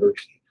bus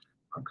drivers.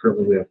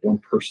 Currently we have 1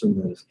 person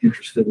that is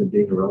interested in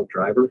being a route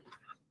driver.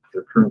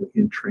 They're currently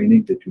in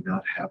training. They do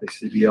not have a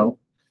CDL.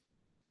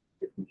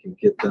 If we can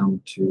get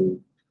them to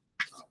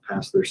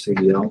pass their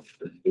CDL,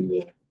 then we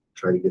will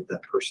try to get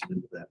that person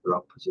into that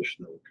route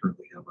position that we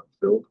currently have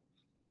unfilled.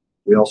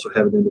 We also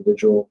have an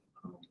individual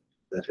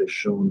that has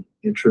shown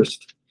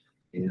interest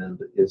and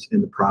is in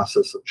the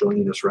process of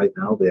joining us right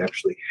now. They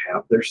actually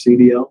have their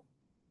CDL.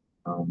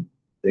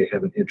 They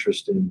have an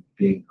interest in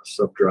being a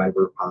sub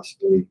driver,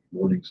 possibly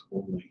mornings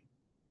only.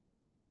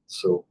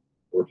 So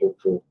we're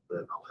hopeful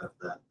that I'll have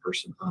that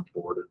person on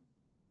board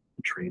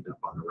and trained up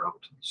on the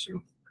route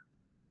soon.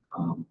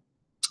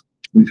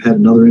 We've had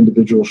another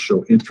individual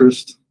show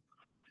interest.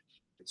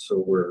 So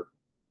we're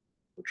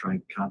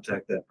trying to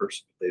contact that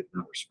person. They've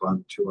not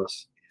responded to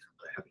us.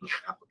 And I have another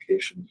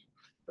application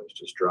that was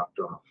just dropped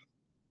off.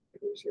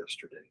 It was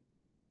yesterday.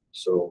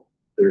 So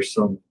there's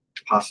some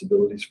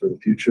possibilities for the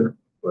future,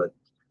 but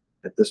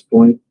at this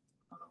point,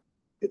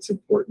 it's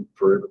important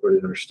for everybody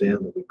to understand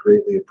that we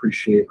greatly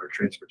appreciate our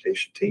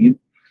transportation team,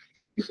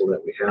 people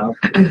that we have,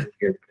 and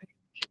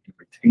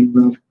retain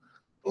them,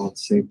 while at the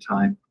same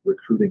time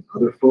recruiting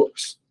other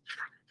folks.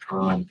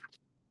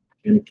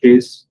 In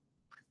case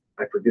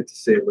I forget to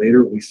say it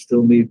later, we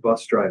still need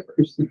bus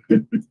drivers.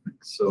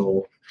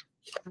 So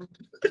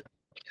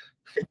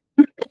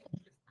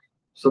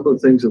some of the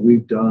things that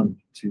we've done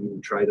to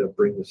try to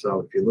bring this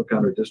out, if you look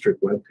on our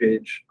district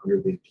webpage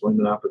under the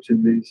employment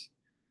opportunities,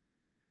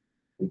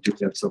 we do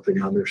have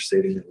something on there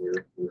stating that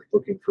we're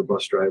looking for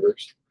bus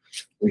drivers.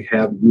 We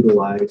have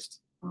utilized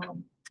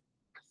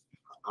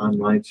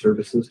online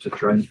services to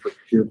try and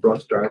procure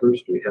bus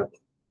drivers. We have a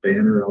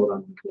banner out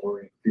on the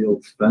Memorial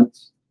Field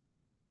fence.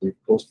 We've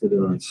posted it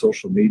on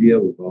social media.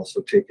 We've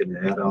also taken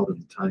an ad out in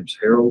the Times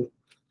Herald.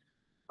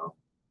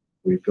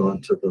 We've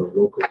gone to the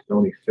local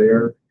county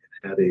fair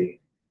and had a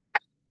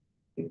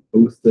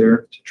booth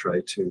there to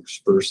try to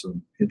spur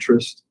some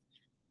interest.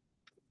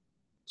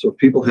 So if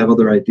people have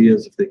other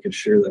ideas, if they can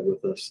share that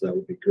with us, that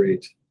would be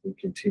great. We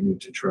continue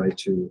to try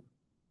to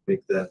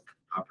make that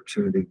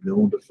opportunity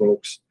known to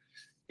folks.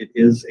 It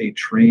is a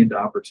trained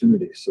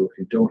opportunity. So if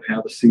you don't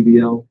have a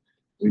CDL,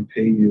 we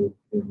pay you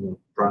in the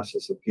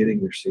process of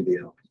getting your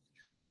CDL.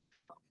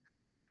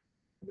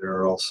 There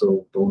are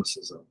also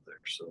bonuses out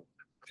there, so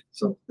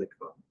something to think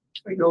about.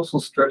 Are you also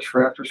stretch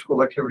for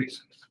after-school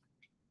activities?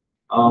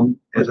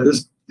 At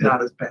this,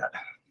 Not as bad.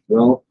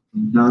 well,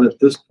 not at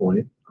this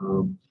point,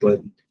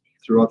 but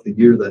throughout the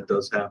year that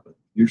does happen.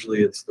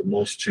 Usually it's the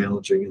most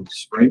challenging in the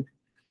spring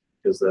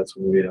because that's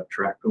when we have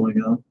track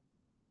going on.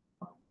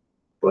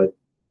 But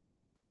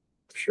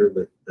I'm sure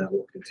that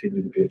will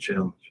continue to be a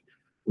challenge.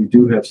 We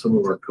do have some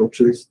of our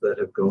coaches that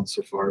have gone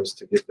so far as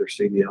to get their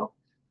CDL,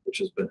 which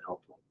has been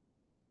helpful.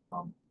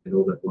 I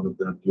know that one of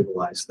them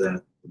utilized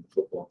that in the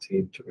football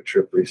team, took a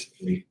trip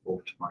recently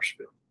over to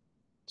Marshfield.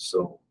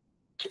 So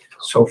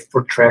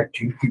for track,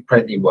 you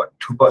probably need what,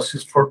 2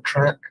 buses for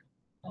track?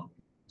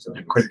 So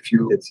Quite a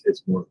few.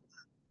 It's more than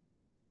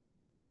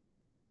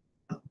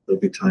that.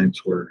 There'll be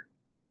times where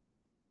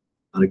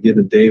on a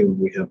given day when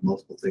we have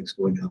multiple things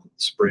going on in the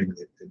spring,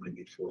 they might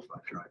need 4 or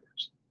 5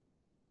 drivers.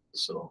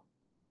 So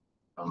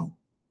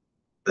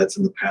that's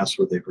in the past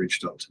where they've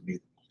reached out to me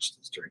the most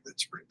is during that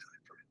springtime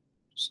frame.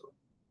 So,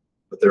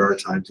 but there are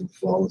times in the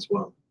fall as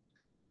well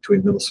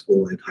between middle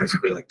school and high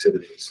school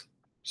activities.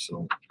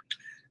 So,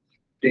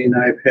 Dean,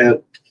 I've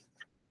had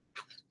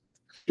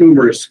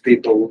numerous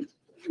people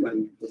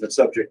when the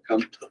subject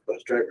comes,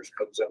 bus drivers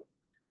comes up,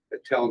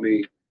 that tell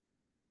me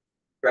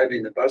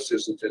driving the bus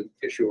isn't an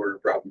issue or a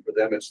problem for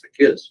them, it's the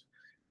kids.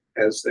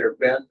 Has there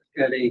been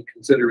any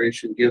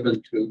consideration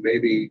given to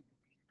maybe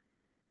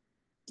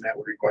And that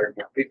would require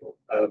more people,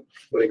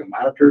 putting a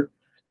monitor,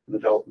 an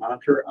adult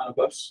monitor on a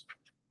bus.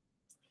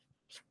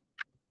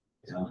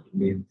 Yeah, I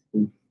mean,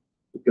 we've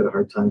got a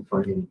hard time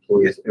finding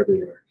employees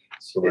everywhere,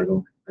 so I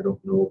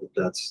don't know that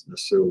that's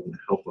necessarily gonna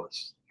help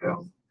us.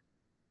 You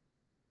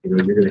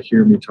know, you're gonna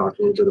hear me talk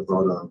a little bit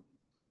about a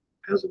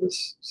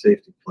hazardous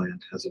safety plan,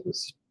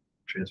 hazardous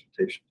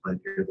transportation plan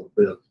here in a little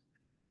bit.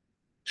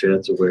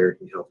 Chad's aware,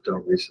 he helped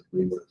out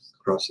recently with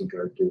crossing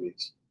guard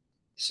duties.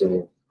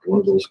 So one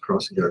of those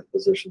crossing guard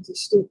positions is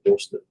still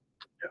posted.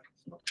 Yeah.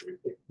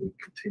 We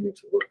continue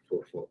to look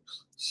for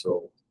folks,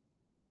 so.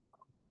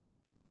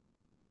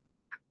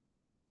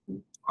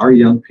 Our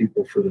young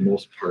people, for the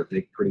most part,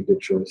 make pretty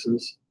good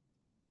choices.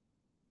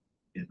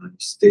 And I'm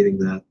stating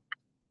that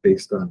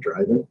based on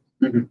driving.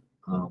 And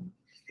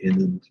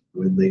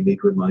when they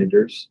need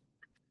reminders,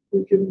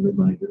 we give them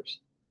reminders.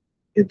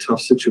 In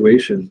tough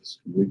situations,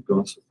 we've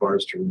gone so far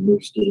as to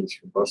remove students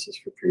from buses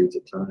for periods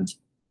of time.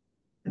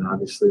 And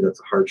obviously that's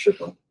a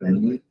hardship on the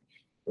family.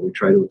 But we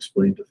try to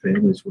explain to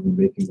families when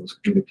we're making those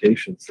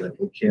communications that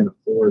we can't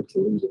afford to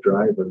lose a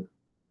driver and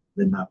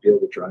then not be able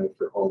to drive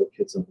for all the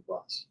kids on the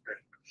bus.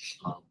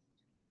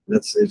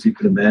 That's, as you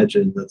can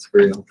imagine, that's a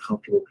very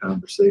uncomfortable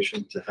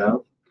conversation to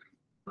have.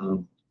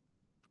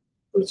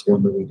 But it's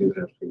one that we do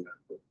have to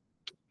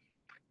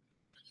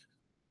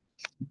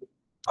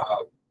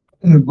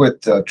have.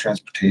 With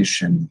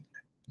transportation,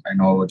 I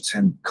know it's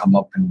come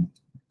up in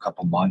a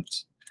couple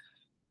months.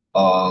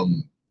 I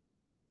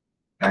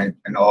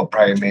know I'll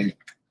probably make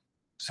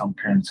some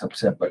parents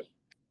upset, but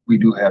we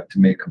do have to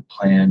make a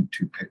plan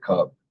to pick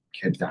up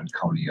kids on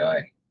County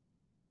I.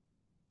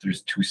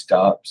 There's 2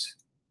 stops,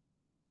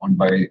 one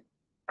right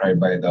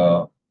by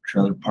the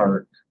trailer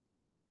park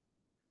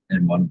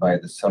and one by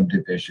the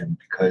subdivision,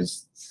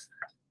 because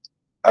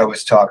I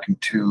was talking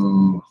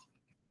to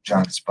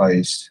John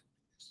Spice.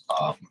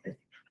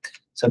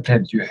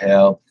 Sometimes you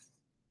have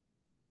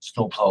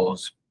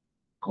snowplows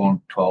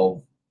going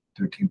 12,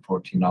 13,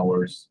 14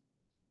 hours.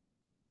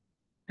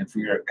 If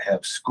we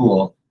have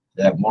school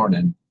that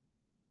morning,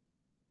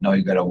 now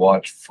you got to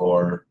watch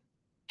for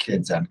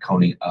kids on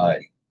County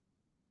I.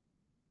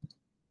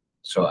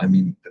 So, I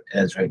mean,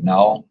 as right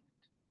now,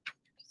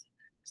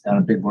 it's not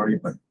a big worry,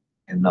 but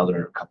in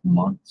another couple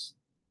months.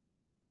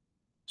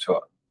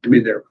 So, I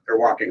mean, they're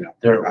walking up.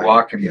 they're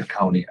walking the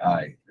County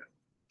I.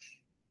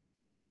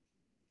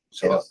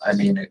 So, I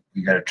mean,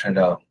 we got to try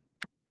to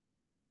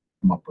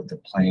come up with a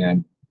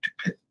plan to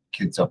pick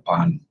kids up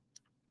on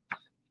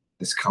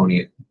this county,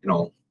 you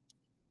know.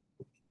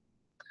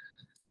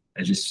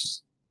 I'm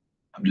just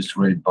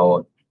worried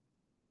about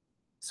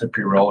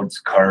slippery roads,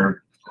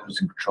 car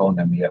losing control, and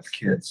then we have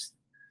kids.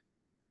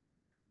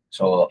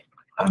 So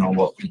I don't know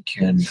what we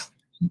can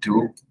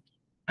do.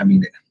 I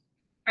mean,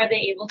 are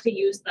they able to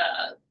use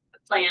the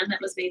plan that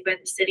was made by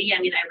the city? I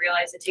mean, I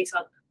realize it takes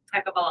a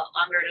heck of a lot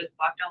longer to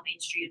walk down Main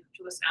Street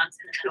to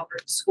Wisconsin and then over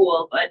to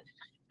school, but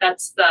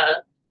that's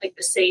the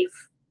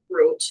safe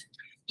route.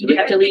 You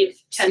have to leave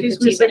 10,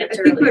 Excuse me, 15 so minutes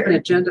I think we have an earlier.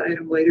 agenda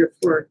item later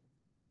for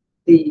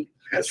the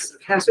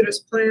hazardous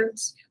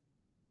plans.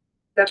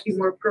 That'd be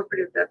more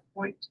appropriate at that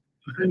point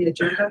on the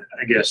agenda.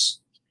 I guess,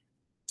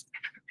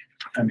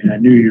 I mean, I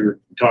knew you were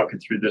talking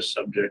through this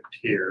subject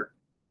here.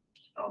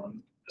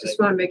 Just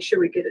want to make sure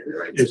we get it in the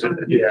right Is it, spot. on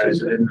the yeah,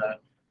 is it agenda. in the,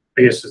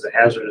 I guess is the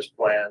hazardous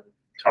plan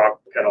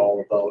talk at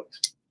all about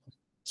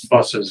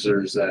buses,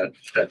 or is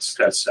that's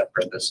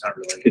separate? That's not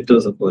really, It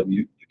doesn't, but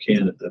you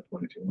can at that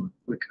point if you want.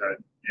 we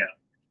could, yeah.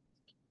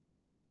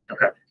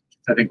 Okay,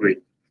 I think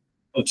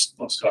let's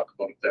talk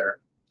about it there.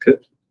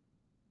 Good.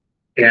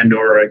 And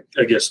or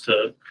I guess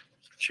to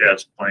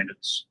Chad's point,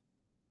 it's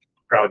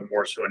probably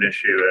more so an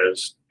issue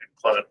as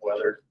inclement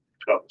weather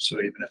comes. So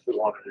even if we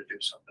wanted to do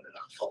something in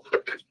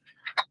October,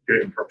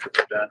 good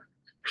appropriate then.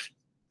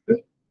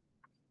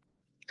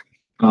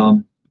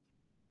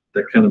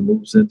 That kind of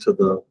moves into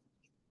the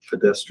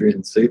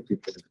pedestrian safety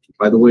plan.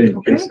 By the way,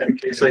 in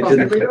case I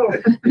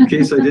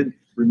didn't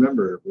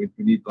remember, we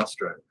need bus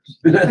drivers.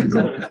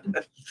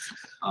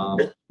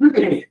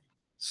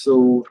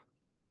 So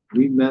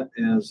we met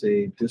as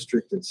a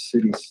district and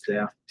city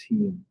staff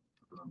team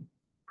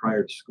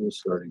prior to school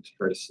starting to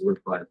try to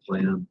solidify a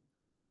plan.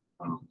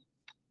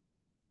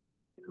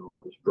 It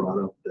was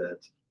brought up that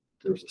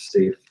there was a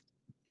safe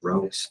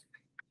routes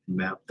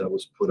map that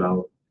was put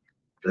out.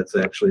 That's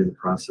actually in the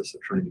process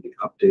of trying to get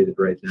updated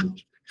right now.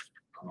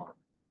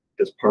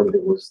 Because part of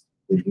it was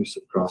the use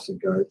of crossing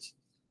guards.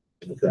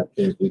 And at that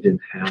point, we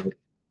didn't have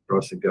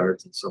crossing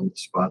guards in some of the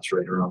spots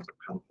right around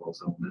O'Connell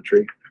Falls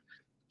Elementary.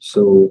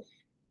 So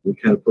we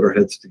kind of put our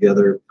heads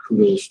together.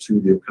 Kudos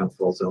to the O'Connell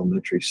Falls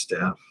Elementary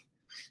staff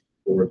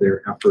for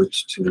their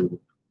efforts to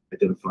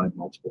identify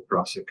multiple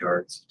crossing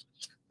guards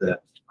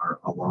that are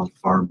along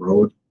Farm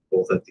Road,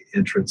 both at the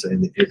entrance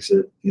and the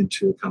exit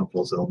into O'Connell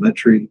Falls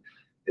Elementary,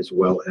 as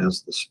well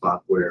as the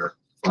spot where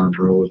Farm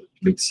Road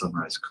meets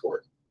Sunrise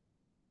Court.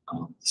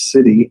 The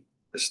city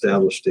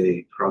established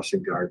a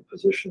crossing guard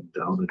position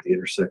down at the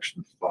intersection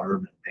of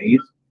Farm and Main.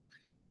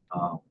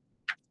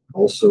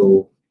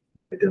 Also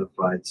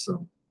identified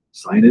some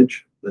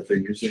signage that they're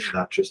using,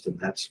 not just in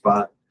that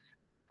spot,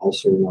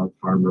 also along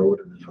Farm Road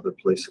and in other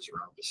places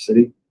around the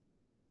city.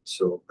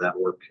 So that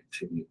work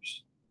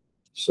continues.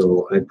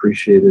 So I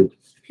appreciated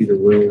Peter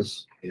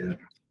Wills and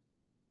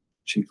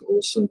Chief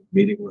Olson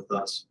meeting with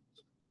us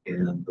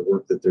and the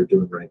work that they're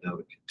doing right now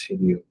to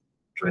continue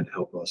trying to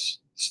help us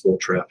slow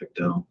traffic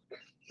down,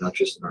 not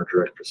just in our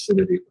direct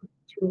vicinity, but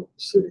throughout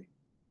the city.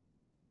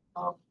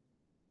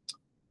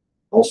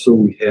 Also,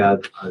 we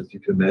had, as you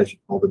can imagine,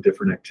 all the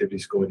different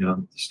activities going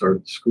on at the start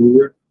of the school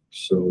year.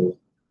 So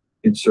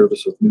in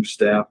service with new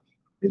staff,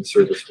 in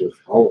service with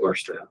all of our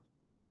staff.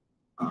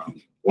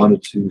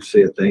 Wanted to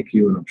say a thank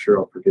you, and I'm sure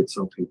I'll forget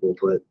some people,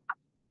 but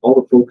all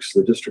the folks,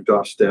 the district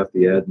office staff,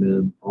 the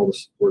admin, all the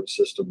support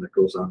system that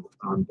goes on with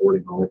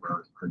onboarding all of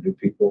our new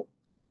people,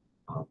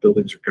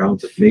 buildings or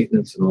grounds and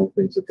maintenance and all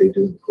the things that they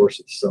do in the course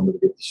of the summer to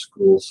get the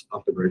schools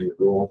up and ready to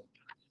roll.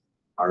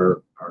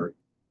 Our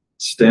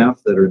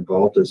staff that are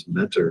involved as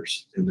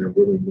mentors and their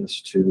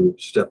willingness to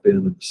step in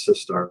and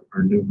assist our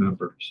new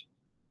members.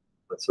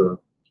 That's a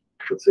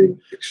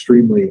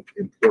extremely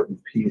important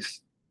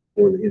piece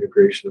for the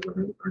integration of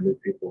our new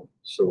people.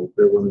 So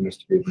their willingness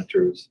to be a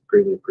mentor is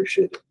greatly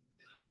appreciated.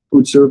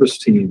 Food service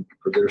team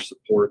for their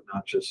support,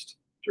 not just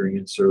during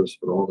in-service,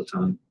 but all the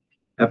time.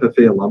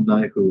 FFA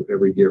alumni who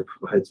every year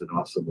provides an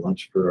awesome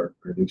lunch for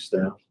our new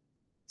staff.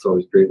 It's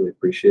always greatly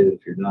appreciated.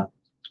 If you're not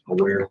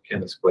aware,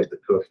 Ken is quite the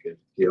cook and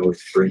he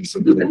always brings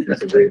some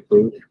great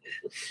food.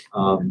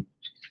 The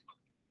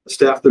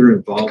staff that are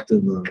involved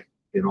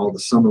in all the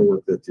summer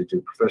work that they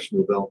do,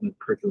 professional development,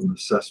 curriculum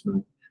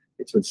assessment.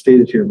 It's been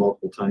stated here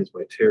multiple times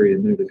by Terry a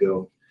minute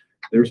ago,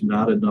 there's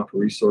not enough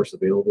resource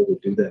available to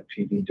do that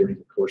PD during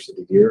the course of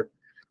the year.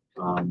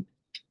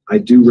 I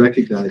do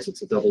recognize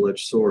it's a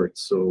double-edged sword.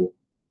 So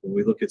when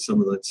we look at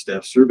some of that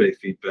staff survey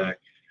feedback,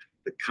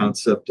 the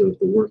concept of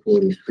the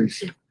workload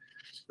increasing,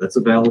 that's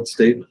a valid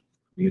statement.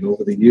 I mean,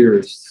 over the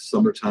years,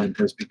 summertime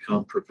has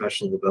become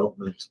professional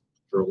development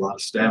for a lot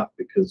of staff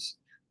because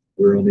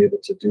we're unable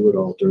to do it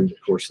all during the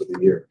course of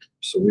the year.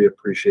 So we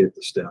appreciate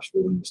the staff's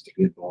willingness to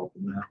be involved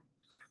in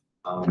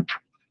that.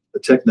 The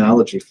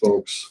technology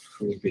folks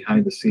who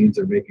behind the scenes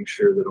are making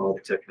sure that all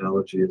the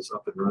technology is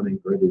up and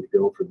running, ready to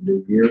go for the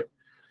new year.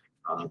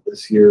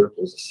 This year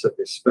was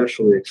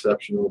especially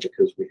exceptional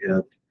because we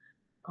had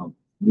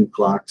new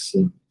clocks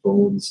and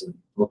phones and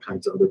all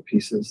kinds of other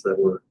pieces that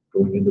were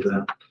going into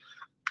that.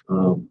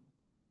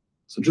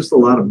 So just a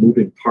lot of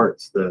moving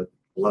parts that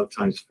a lot of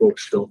times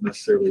folks don't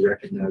necessarily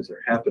recognize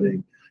are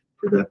happening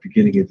for that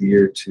beginning of the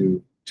year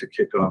to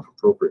kick off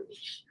appropriately.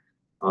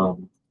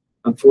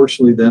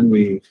 Unfortunately, then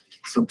we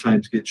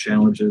sometimes get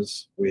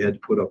challenges. We had to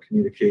put up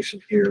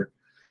communication here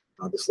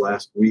this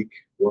last week.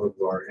 One of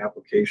our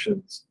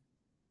applications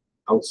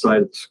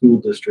outside of the school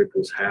district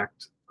was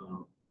hacked.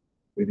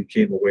 We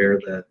became aware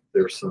that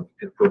there's some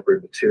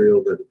inappropriate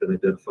material that had been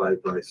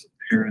identified by some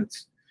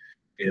parents.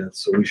 And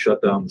so we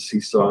shut down the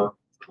seesaw.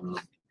 When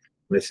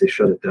I say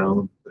shut it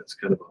down, that's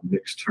kind of a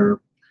mixed term.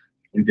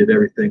 We did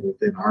everything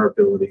within our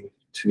ability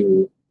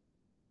to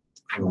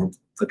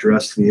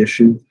address the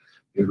issue.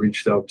 We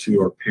reached out to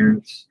our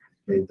parents,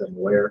 made them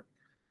aware.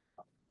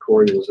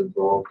 Corey was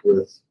involved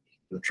with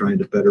trying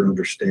to better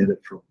understand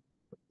it from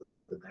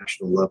the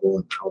national level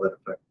and how that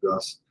affected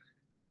us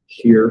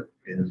here.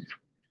 And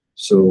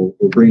so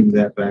we're bringing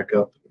that back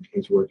up. And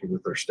he's working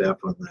with our staff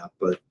on that.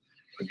 But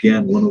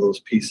again, one of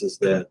those pieces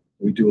that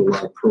we do a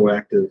lot of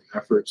proactive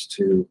efforts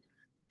to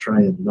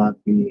try and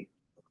not be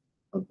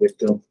a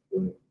victim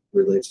when it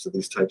relates to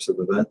these types of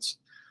events.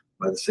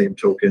 By the same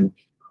token,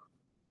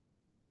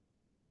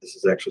 this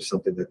is actually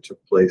something that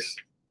took place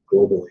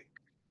globally.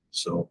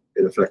 So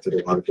it affected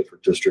a lot of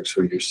different districts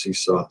who use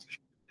Seesaw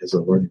as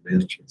a learning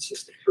management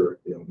system for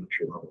the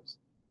elementary levels.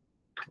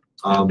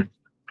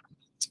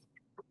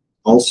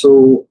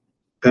 Also,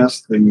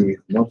 past the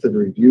month in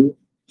review,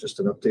 just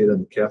an update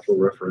on the capital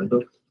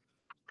referendum.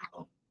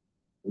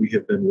 We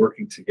have been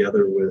working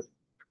together with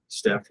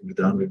staff from the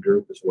Donovan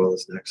Group as well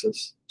as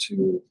Nexus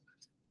to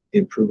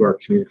improve our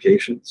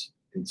communications.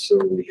 And so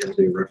we have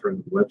a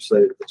referendum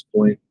website at this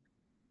point.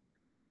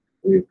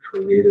 We've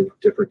created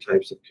different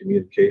types of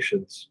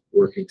communications,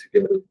 working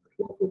together with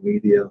local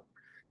media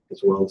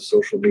as well as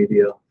social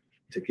media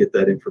to get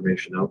that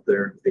information out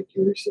there. I think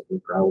you recently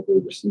probably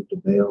received a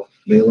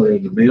mailer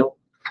in the mail.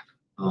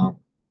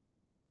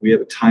 We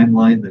have a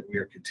timeline that we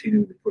are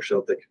continuing to push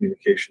out that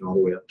communication all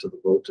the way up to the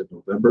vote in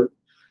November,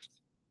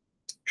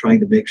 trying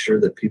to make sure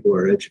that people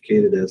are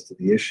educated as to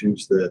the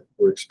issues that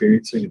we're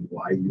experiencing and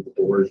why you, the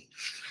board,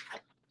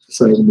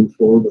 decided to move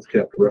forward with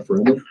capital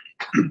referendum,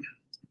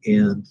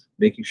 and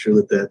making sure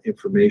that that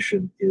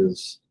information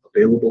is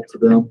available to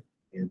them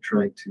and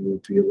trying to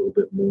be a little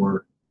bit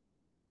more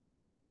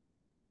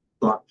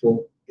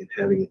thoughtful in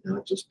having it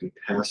not just be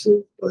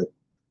passive, but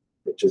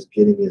just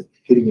hitting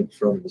in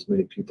front of as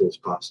many people as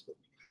possible.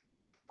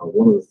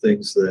 One of the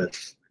things that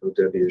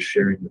Debbie is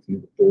sharing with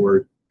you, the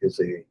board, is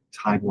a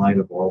timeline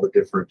of all the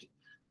different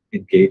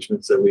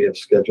engagements that we have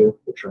scheduled.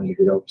 We're trying to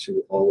get out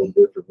to all of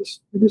the different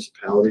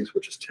municipalities,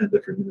 which is 10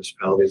 different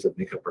municipalities that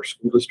make up our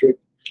school district.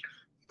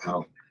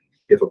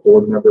 if a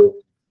board member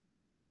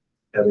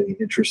have any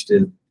interest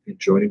in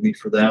joining me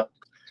for that,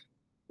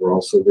 we're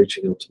also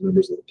reaching out to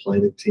members of the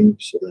planning team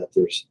so that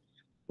there's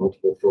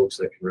multiple folks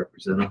that can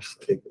represent us.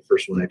 I think the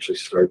first one actually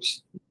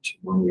starts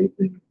tomorrow evening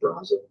in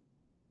Brazil.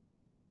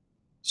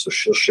 So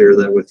she'll share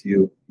that with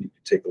you. You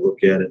can take a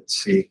look at it and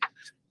see.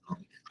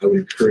 I would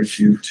encourage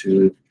you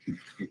to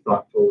be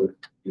thoughtful if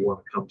you want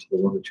to come to the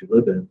one that you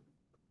live in.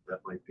 That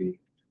might be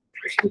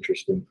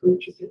interesting for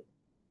each of you.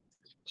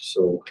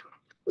 So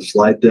the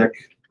slide deck,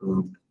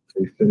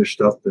 we finished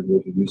up, and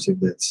we'll be using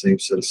that same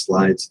set of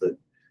slides that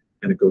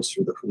kind of goes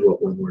through the who,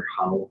 what, when, where,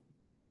 how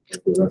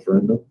of the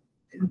referendum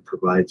and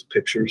provides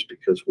pictures,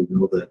 because we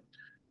know that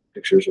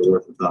pictures are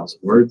worth 1,000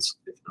 words,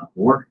 if not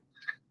more,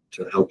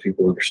 to help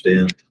people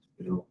understand,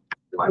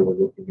 why we're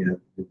looking at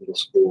the middle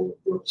school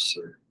growths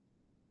or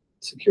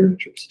secure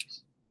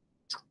interests.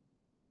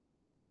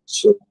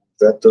 So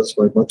that does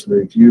my monthly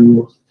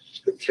review.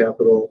 The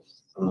capital.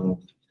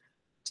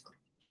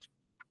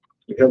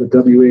 We have a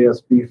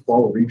WASB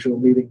fall regional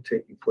meeting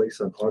taking place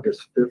on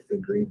August 5th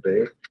in Green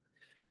Bay.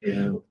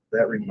 And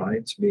that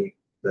reminds me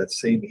that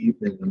same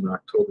evening on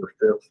October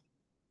 5th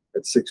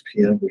at 6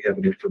 p.m. we have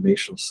an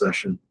informational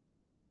session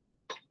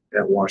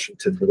at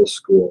Washington Middle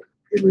School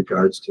in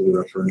regards to the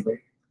referendum.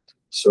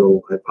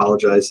 So I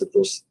apologize that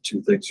those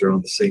two things are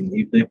on the same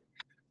evening,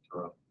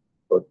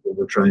 but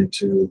we're trying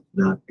to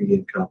not be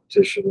in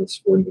competition with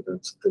sporting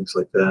events and things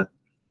like that.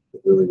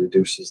 It really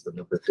reduces the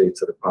number of dates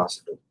that are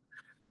possible.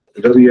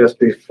 The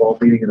WSB fall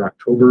meeting in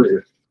October,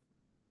 if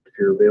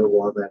you're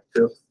available on that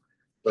 5th,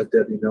 let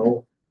Debbie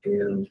know.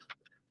 And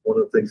one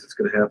of the things that's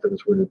going to happen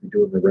is we're going to be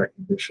doing the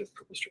recognition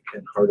for Mr.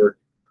 Ken Harder.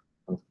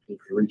 He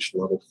reached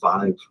level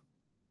 5.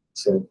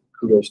 So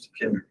kudos to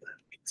Ken.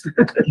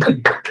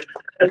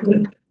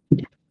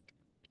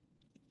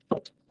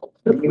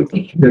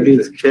 That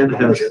means Ken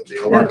has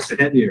a lot of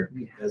tenure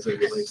as it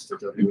relates to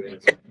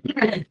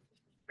WASB.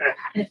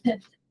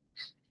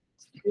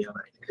 Yeah,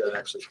 I think that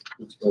actually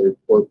concludes my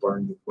report,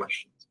 barring any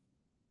questions.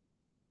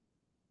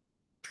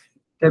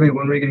 Debbie,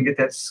 when are we gonna get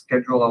that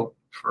schedule out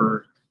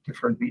for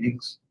different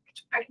meetings?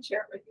 I can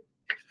share it with you.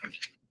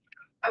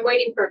 I'm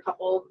waiting for a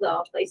couple of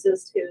the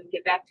places to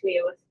get back to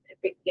me with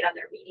if they can get on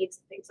their meetings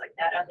and things like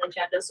that on the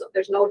agenda. So if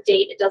there's no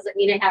date, it doesn't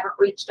mean I haven't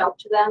reached out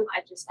to them.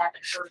 I just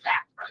haven't heard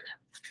back from them.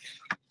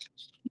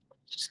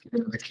 Just get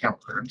into the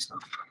calendar and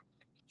stuff.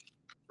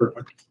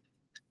 Perfect.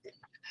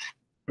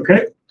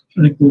 Okay,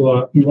 I think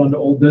we'll move on to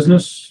old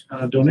business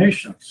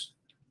donations.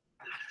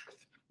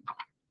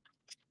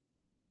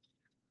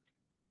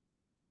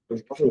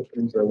 There's a couple of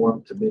things I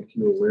wanted to make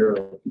you aware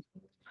of.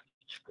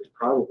 It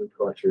probably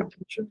caught your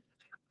attention,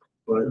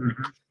 but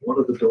one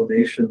of the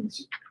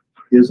donations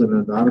is an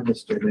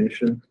anonymous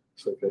donation.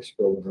 So if I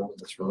spelled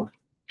anonymous wrong,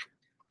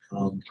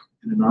 an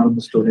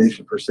anonymous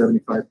donation for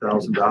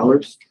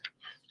 $75,000,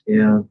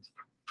 and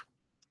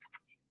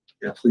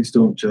yeah, please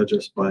don't judge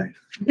us by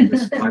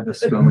my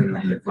misspelling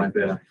on it. My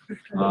bad.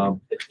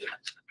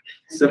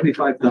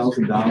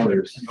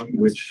 $75,000,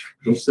 which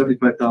those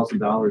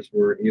 $75,000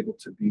 were able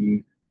to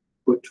be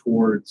put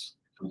towards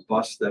a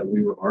bus that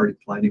we were already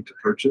planning to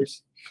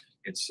purchase,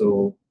 and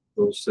so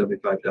those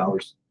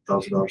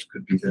 $75,000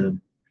 could be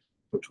then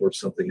put towards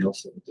something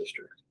else in the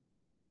district.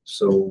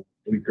 So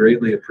we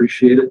greatly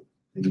appreciate it.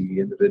 The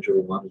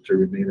individual wanted to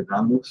remain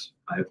anonymous.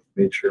 I've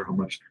made sure how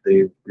much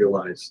they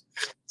realize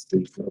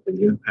the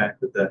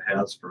impact that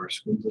has for our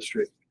school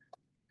district.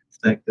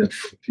 Thank them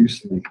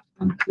profusely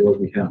on what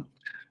we have.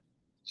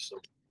 So,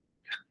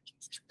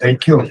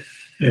 Thank you.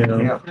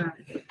 Yeah.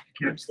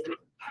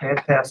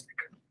 Fantastic.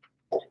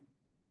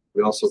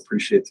 we also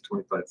appreciate the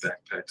 25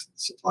 backpacks and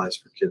supplies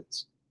for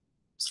kids.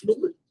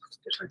 Absolutely.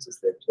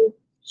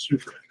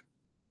 Super.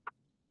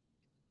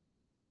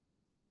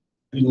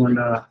 Anyone,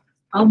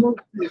 I'll move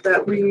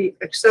that we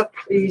accept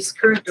these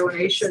current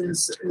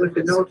donations with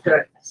the note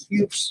that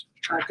huge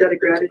debt of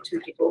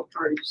gratitude to both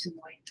parties.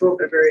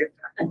 Both are very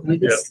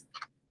effective.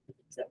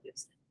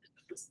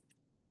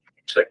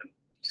 second.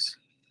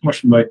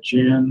 Motion by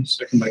Jan,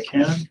 second by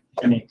Ken.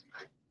 Any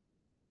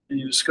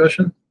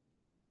discussion?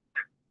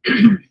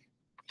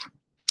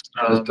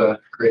 Just a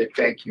great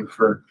thank you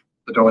for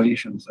the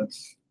donations.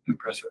 That's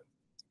impressive.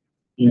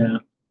 Yeah,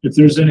 if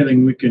there's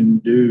anything we can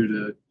do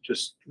to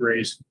just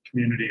raise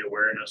community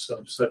awareness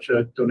of such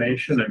a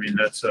donation, I mean,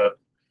 that's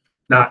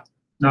not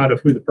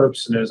of who the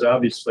person is,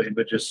 obviously,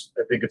 but just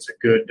I think it's a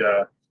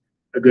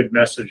good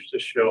message to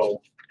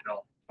show,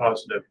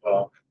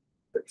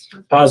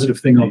 positive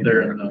thing out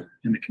there in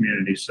the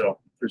community. So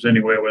if there's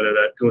any way, whether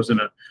that goes in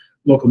a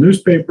local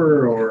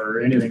newspaper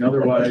or anything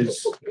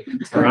otherwise,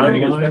 or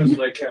online.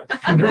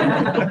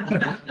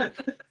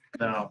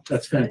 No,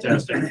 that's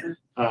fantastic.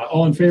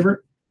 All in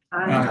favor?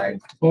 Aye.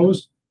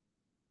 Opposed?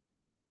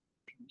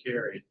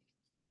 Carried.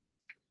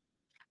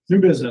 New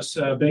business,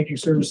 banking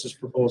services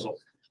proposal.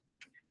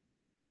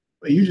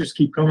 Well, you just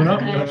keep coming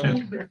up.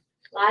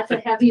 Lots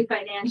of heavy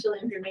financial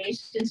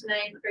information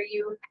tonight for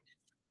you.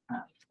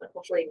 But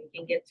hopefully we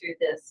can get through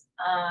this.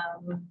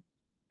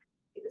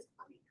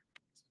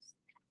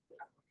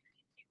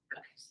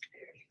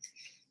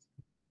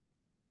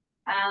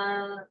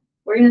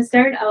 We're gonna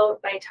start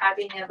out by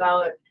talking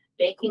about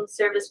banking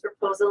service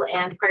proposal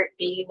and part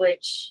B,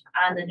 which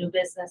on the new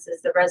business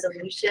is the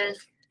resolution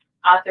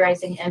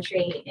authorizing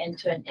entry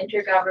into an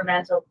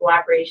intergovernmental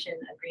cooperation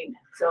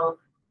agreement. So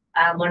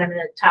what I'm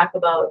gonna talk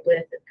about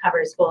with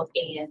covers both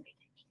A and B.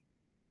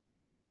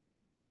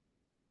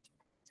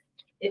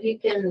 If you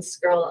can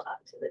scroll up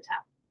to the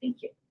top,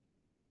 thank you.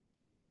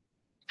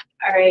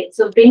 All right,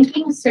 so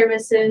banking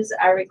services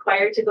are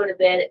required to go to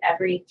bid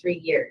every 3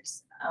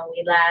 years.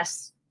 We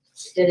last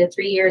did it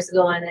 3 years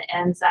ago and it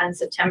ends on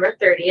September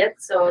 30th,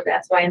 so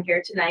that's why I'm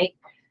here tonight.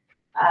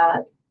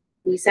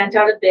 We sent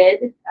out a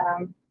bid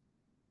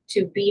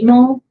to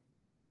BMO,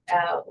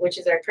 which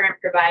is our current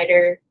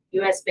provider,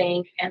 US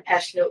Bank, and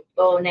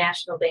Peshtigo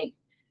National Bank.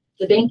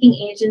 The banking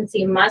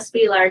agency must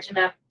be large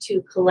enough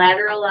to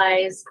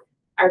collateralize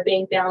our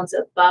bank balance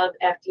above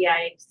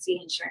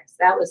FDIC insurance.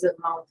 That was a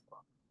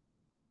mouthful.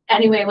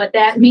 Anyway, what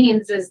that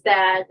means is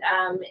that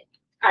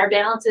our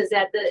balance is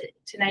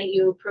tonight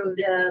you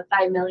approved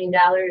 $5 million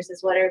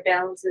is what our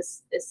balance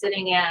is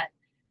sitting at.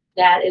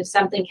 That if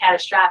something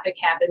catastrophic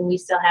happened, we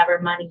still have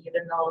our money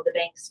even though the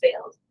banks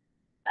failed.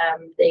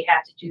 They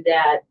have to do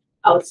that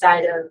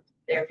outside of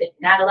their bank.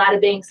 Not a lot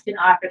of banks can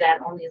offer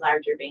that. Only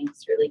larger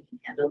banks really can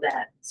handle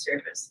that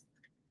service.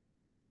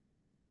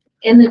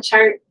 In the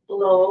chart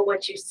below,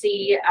 what you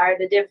see are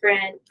the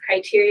different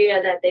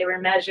criteria that they were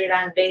measured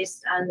on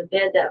based on the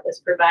bid that was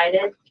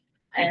provided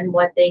and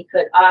what they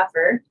could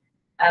offer.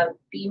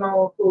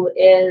 BMO, who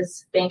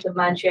is Bank of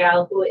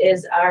Montreal, who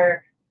is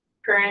our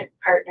current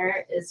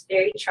partner, is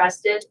very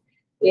trusted.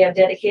 We have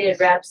dedicated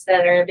reps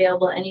that are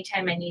available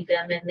anytime I need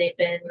them, and they've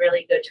been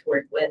really good to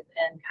work with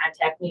and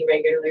contact me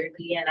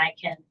regularly, and I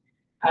can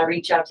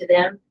reach out to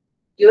them.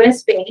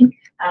 US Bank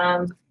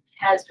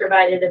has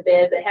provided a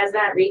bid, but has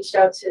not reached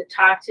out to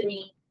talk to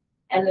me,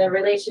 and the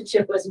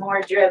relationship was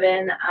more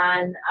driven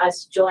on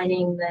us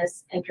joining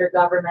this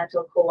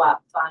intergovernmental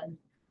co-op fund.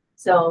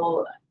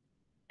 So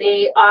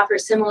they offer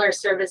similar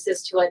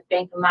services to what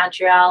Bank of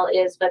Montreal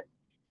is, but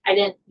I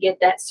didn't get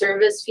that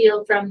service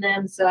feel from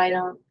them, so I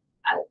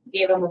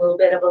gave them a little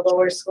bit of a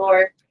lower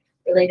score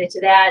related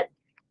to that.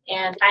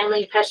 And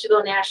finally,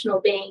 Peshtigo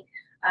National Bank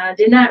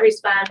did not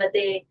respond, but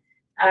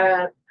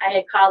I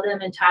had called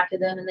them and talked to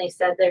them, and they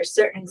said there's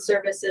certain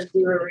services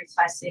we were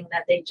requesting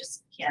that they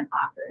just can't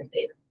offer.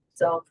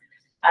 So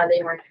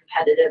they weren't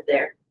competitive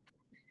there.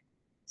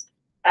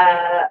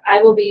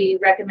 I will be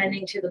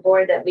recommending to the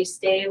board that we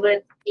stay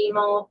with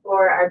BMO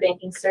for our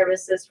banking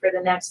services for the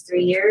next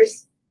 3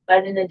 years.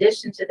 But in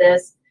addition to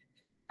this,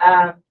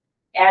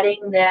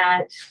 adding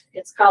that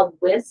it's called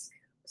WISC,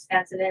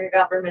 Wisconsin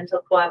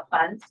Intergovernmental Co-op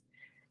Funds.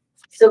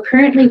 So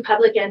currently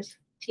public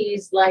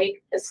entities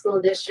like a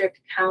school district,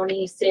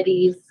 county,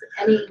 cities,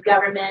 any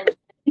government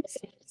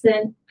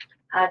citizen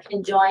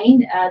can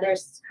join.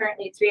 There's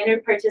currently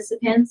 300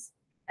 participants,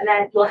 and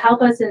that will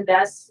help us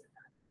invest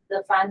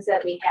the funds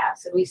that we have.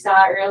 So we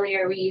saw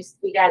earlier we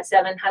got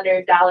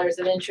 $700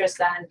 of interest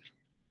on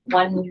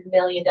 $1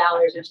 million,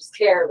 which is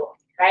terrible,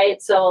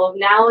 right? So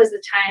now is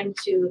the time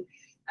to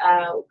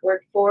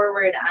work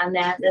forward on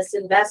that. This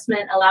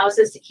investment allows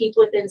us to keep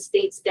within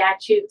state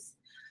statutes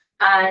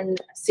on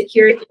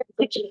security,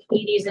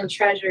 fees, and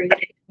treasury.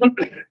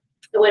 It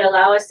would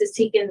allow us to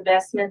seek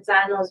investments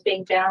on those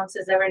bank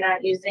balances that we're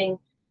not using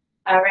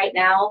right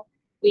now.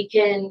 We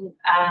can,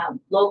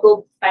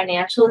 local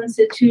financial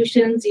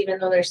institutions, even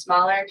though they're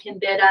smaller, can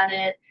bid on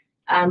it.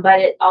 But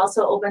it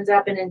also opens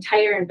up an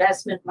entire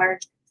investment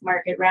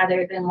market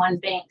rather than one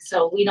bank.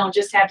 So we don't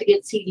just have to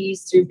get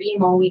CDs through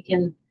BMO. We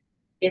can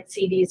get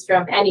CDs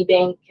from any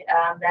bank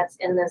that's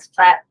in this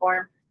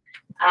platform.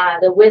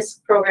 The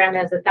WISC program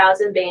has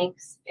 1,000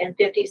 banks and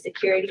 50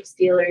 securities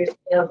dealers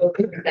available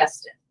to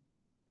invest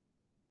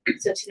in.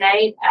 So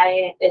tonight,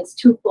 it's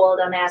twofold.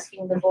 I'm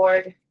asking the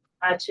board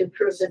to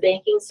approve the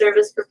banking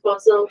service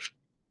proposal,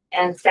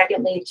 and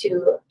secondly,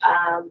 to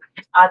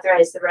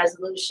authorize the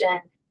resolution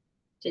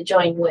to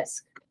join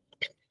WISC.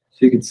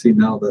 So you can see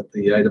now that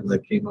the item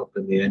that came up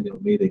in the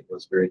annual meeting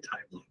was very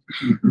timely.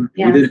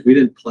 Yeah. We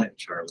didn't plan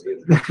Charlie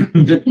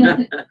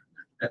either.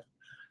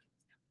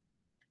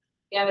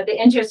 Yeah, but the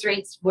interest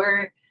rates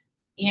were,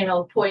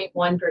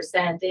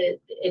 0.1%.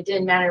 It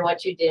didn't matter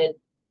what you did.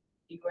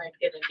 You weren't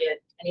going to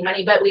get any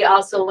money. But we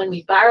also, when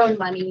we borrowed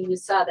money, we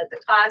saw that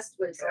the cost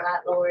was a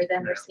lot lower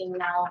than we're seeing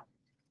now.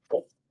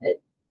 It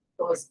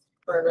goes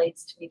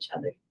correlates to each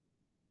other.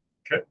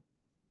 Okay.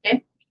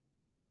 Okay.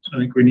 I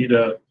think we need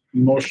a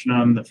motion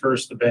on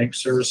the bank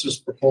services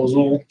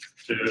proposal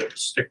to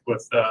stick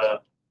with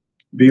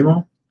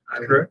BMO.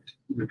 Correct.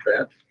 With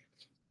that,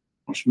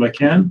 Motion by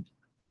Ken,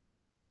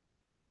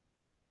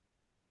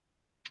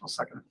 I'll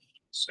second it.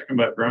 second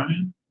by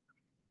Brian.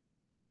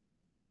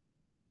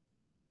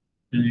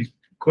 Any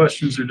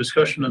questions or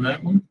discussion on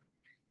that one?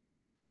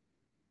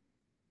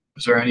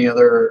 Is there any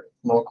other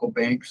local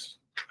banks?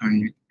 I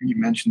mean, you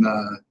mentioned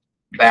the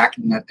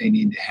backing that they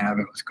need to have.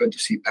 It was good to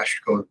see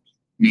Peshtigo's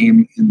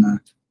name in the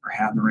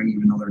hat in the ring,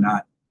 even though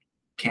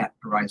can't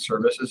provide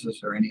services. Is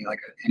there any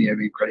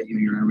other credit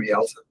union or anybody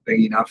else that's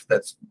big enough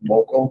that's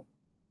local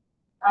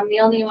The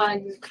only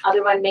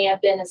other one may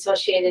have been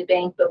Associated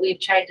Bank, but we've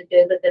tried to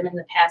bid with them in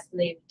the past and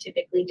they've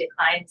typically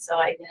declined, so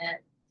I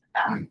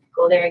didn't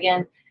go there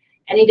again.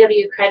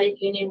 NEW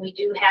Credit Union, we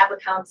do have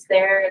accounts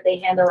there. They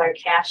handle our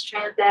cash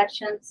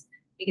transactions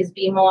because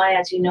BMO,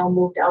 as you know,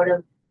 moved out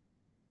of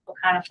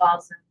O'Connor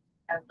Falls,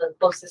 and the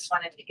closest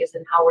one I think is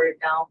in Howard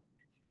now.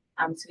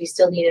 So we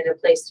still needed a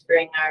place to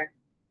bring our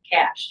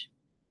cash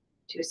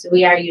to. So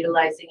we are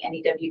utilizing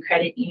NEW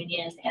Credit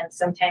Union, and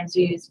sometimes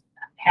we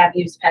have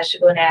used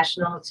Peshtigo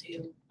National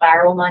to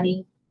borrow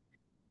money.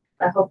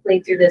 But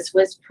hopefully through this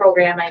WISP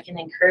program, I can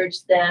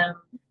encourage them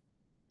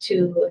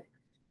to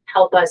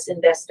help us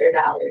invest their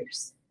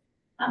dollars.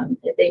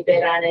 If they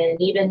bid on it,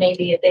 and even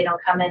maybe if they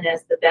don't come in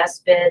as the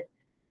best bid,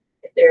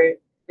 if they're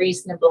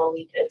reasonable,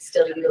 we could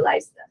still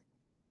utilize them.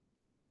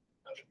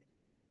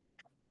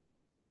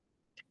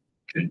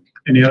 Okay.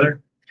 Any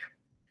other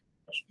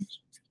questions?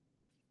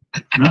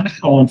 None?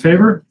 All in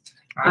favor?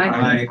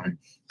 Aye.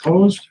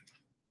 Opposed?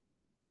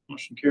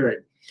 Motion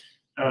carried.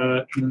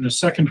 And then the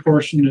second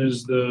portion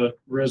is the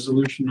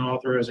resolution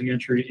authorizing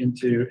entry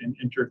into an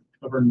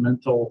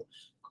intergovernmental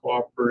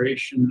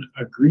cooperation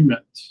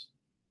agreement,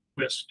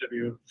 WISC,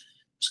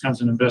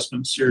 Wisconsin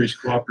Investment Series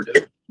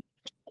Cooperative.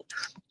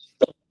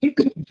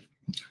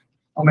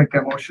 I'll make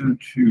that motion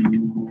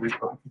to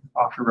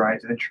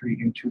authorize entry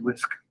into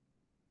WISC.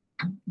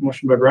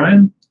 Motion by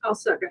Brian, I'll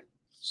second.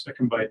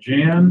 second by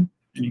Jan.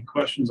 Any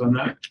questions on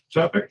that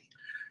topic?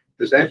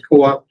 Does that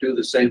co-op do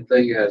the same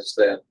thing as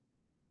that,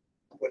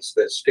 what's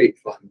that state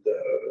fund,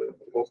 the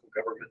local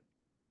government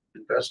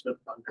investment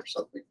fund or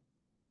something?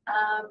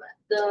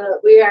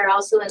 We are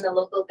also in the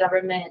local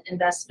government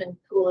investment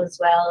pool as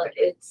well.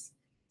 It's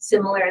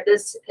similar.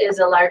 This is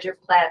a larger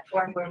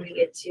platform where we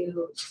get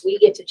to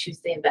choose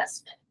the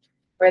investment.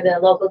 Where the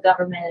local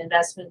government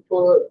investment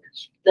pool,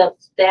 that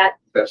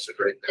Invested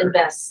right there.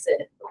 invests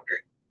it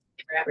Okay.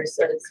 forever,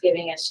 so it's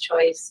giving us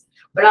choice.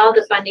 But all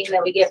the funding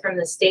that we get from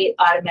the state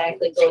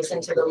automatically goes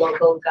into the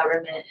local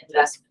government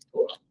investment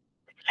pool.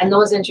 And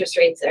those interest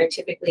rates are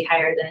typically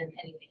higher than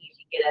anything you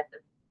can get at the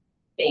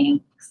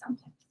bank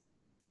sometimes.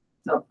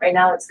 So right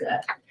now it's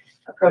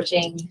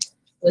approaching, it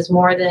was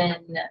more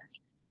than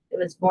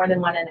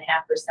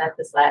 1.5%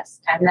 this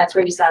last time. And that's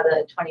where you saw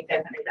the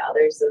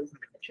 $2,500 of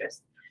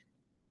interest.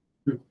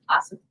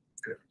 Awesome.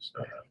 Good.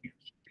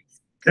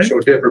 Okay. So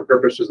different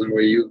purposes than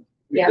we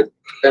could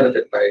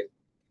benefit by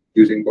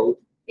using both.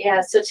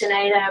 Yeah, so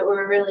tonight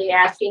we're really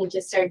asking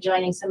to start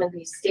joining some of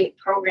these state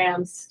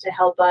programs to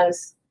help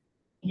us,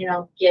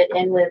 get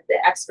in with the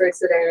experts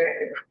that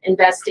are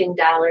investing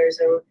dollars,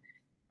 or,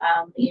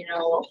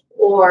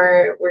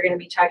 or we're going to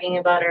be talking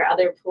about our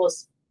other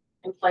pools,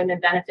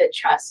 employment benefit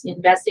trust,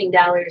 investing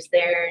dollars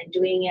there and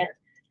doing it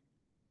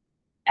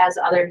as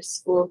other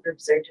school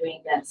groups are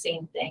doing that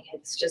same thing.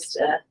 It's just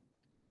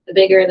the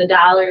bigger the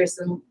dollars,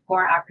 the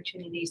more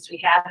opportunities we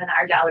have, and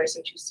our dollars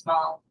are too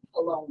small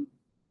alone.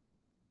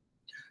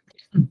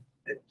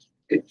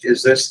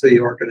 Is this the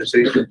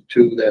organization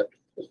too that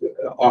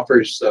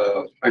offers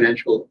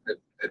financial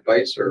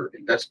advice or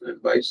investment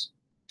advice?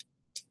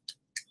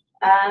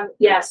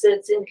 Yes,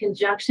 it's in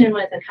conjunction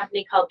with a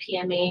company called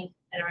PMA.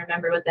 I don't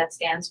remember what that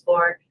stands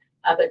for,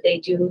 but they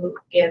do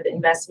give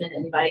investment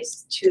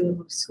advice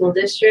to school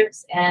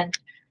districts. And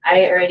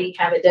I already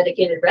have a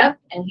dedicated rep,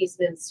 and he's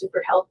been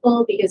super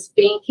helpful because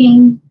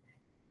banking,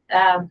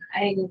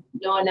 I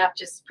know enough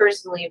just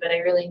personally, but I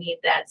really need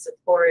that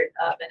support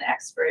of an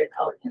expert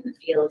out in the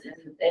field,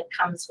 and it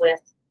comes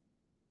with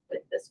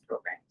this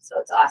program. So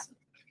it's awesome.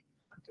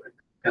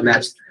 And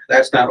that's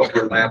not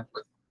overlap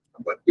with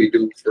what we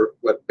do for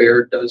what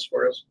Baird does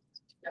for us?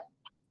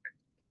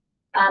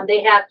 No.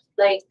 They have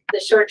like the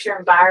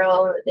short-term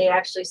borrow, they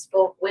actually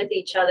spoke with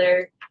each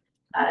other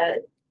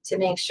to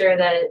make sure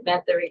that it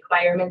met the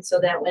requirements, so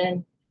that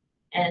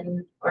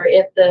or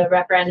if the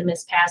referendum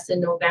is passed in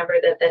November,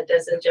 that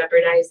doesn't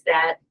jeopardize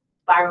that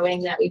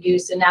borrowing that we do.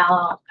 So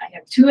now I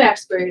have two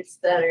experts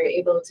that are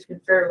able to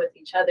confer with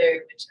each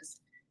other, which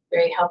is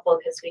very helpful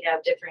because we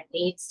have different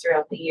needs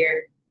throughout the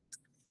year.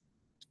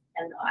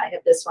 And I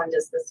have this one,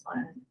 does this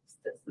one.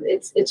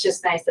 It's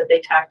just nice that they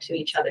talk to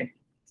each other.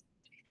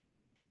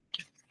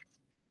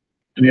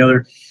 Any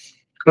other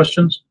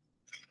questions?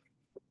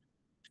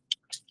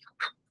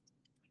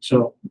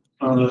 So,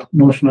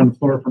 motion on the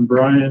floor from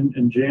Brian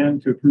and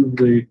Jan to approve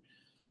the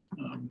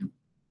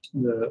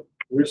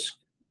risk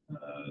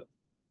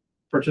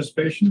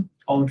participation.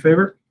 All in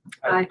favor?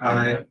 Aye.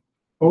 Aye.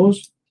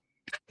 Opposed?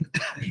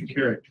 Motion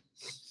carried.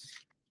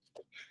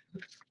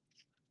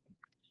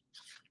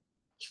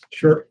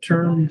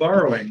 Short-term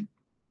borrowing.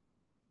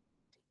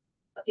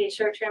 Okay,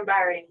 short-term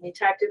borrowing. We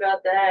talked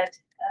about that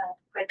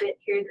quite a bit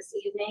here this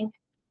evening.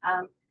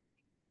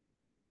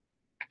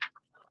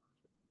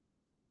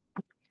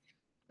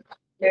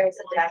 There's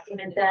a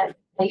document that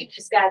you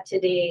just got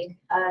today.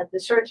 The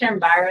short-term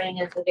borrowing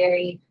is a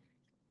very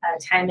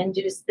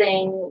time-induced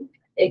thing.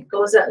 It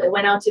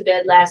went out to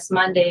bid last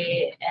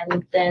Monday,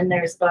 and then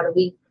there's about a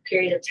week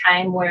period of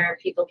time where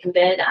people can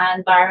bid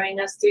on borrowing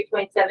us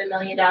 $3.7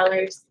 million.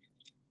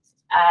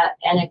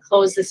 and it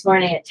closed this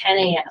morning at 10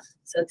 a.m.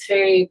 So it's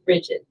very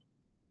rigid.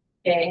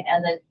 Okay,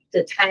 and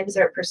the times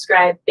are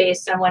prescribed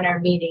based on when our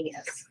meeting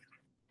is.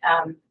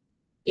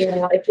 You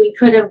know, if we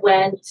could have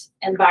went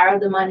and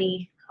borrowed the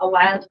money a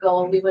while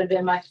ago, we would have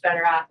been much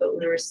better off, but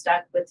we were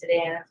stuck with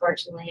today, and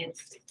unfortunately,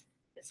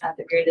 it's not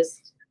the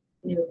greatest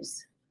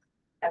news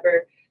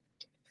ever.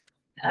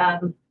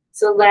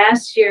 So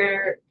last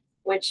year,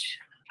 which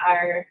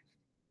our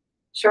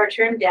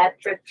short-term debt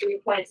for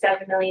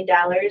 $3.7 million,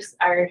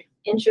 our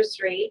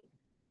interest rate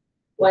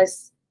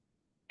was,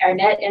 our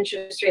net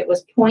interest rate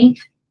was 0.337%,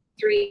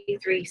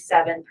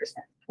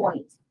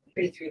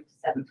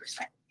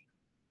 0.337%.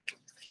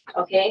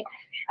 Okay,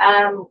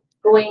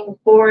 going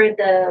forward,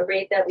 the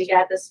rate that we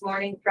got this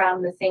morning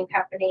from the same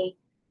company,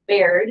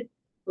 Baird,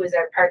 who is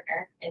our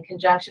partner, in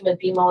conjunction with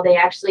BMO,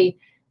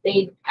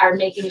 they are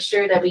making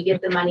sure that we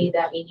get the money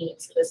that we need.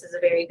 So this is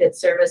a very good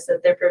service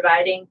that they're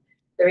providing.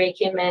 The rate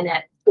came in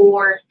at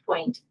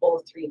 4.03%.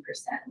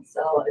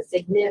 So a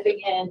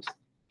significant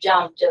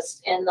jump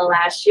just in the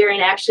last year,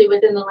 and actually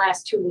within the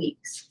last 2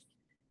 weeks.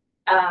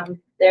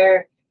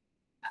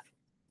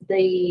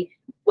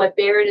 What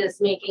Baird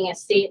is making a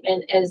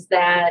statement is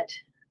that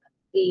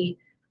the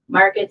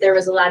market, there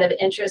was a lot of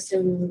interest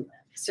in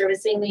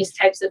servicing these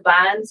types of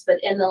bonds, but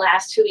in the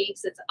last 2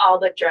 weeks, it's all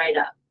but dried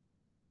up.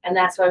 And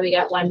that's why we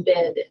got one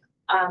bid.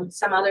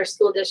 Some other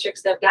school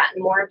districts have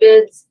gotten more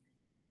bids,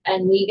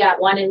 and we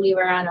got one, and we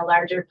were on a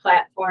larger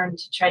platform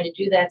to try to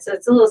do that. So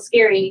it's a little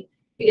scary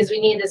because we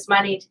need this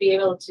money to be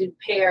able to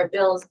pay our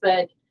bills.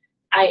 But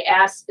I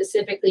asked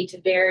specifically to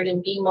Baird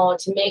and BMO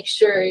to make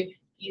sure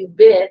you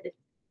bid,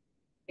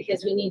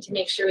 because we need to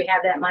make sure we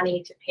have that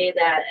money to pay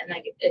that. And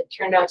it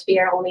turned out to be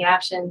our only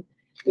option.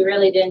 We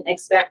really didn't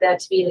expect that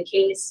to be the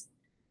case.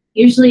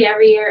 Usually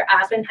every year,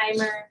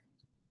 Oppenheimer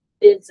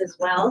bids as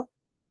well.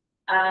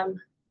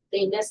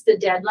 They missed the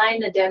deadline.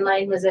 The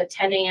deadline was at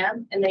 10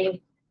 a.m. and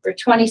they were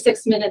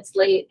 26 minutes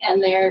late,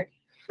 and their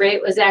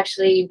rate was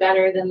actually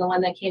better than the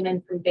one that came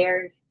in from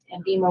Baird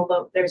and BMO,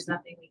 but there's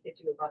nothing we could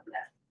do about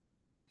that.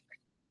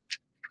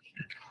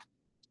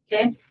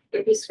 Okay,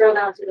 if you scroll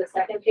down to the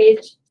second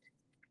page,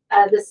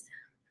 this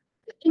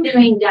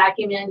continuing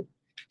document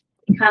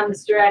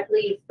comes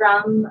directly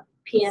from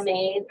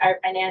PMA, our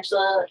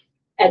financial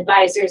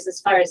advisors, as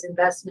far as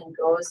investment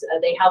goes.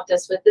 They helped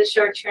us with the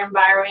short-term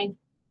borrowing.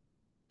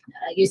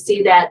 You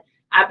see that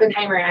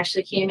Oppenheimer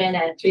actually came in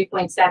at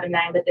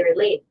 3.79, but they were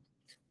late,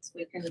 so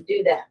we couldn't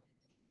do that.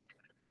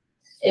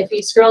 If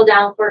you scroll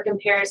down for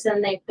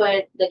comparison, they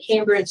put the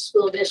Cambridge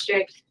School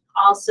District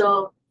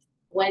also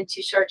went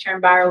to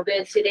short-term borrow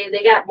bid today.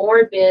 They got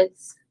more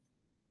bids,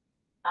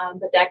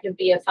 but that could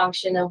be a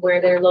function of where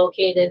they're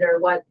located or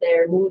what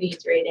their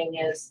Moody's rating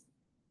is.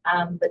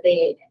 But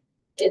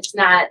it's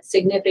not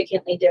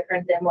significantly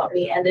different than what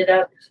we ended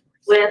up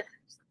with.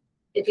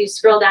 If you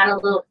scroll down a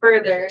little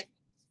further,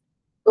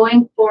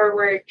 going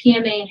forward,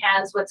 PMA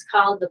has what's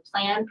called the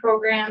PLAN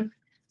program.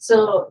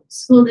 So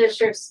school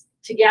districts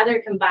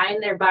together combine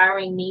their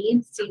borrowing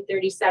needs, see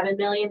 37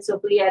 million. So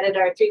if we added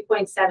our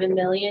 3.7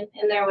 million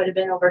in there, would have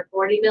been over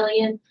 40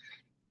 million.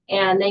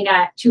 And they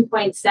got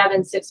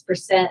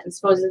 2.76%. And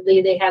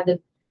supposedly they have the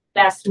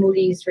best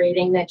Moody's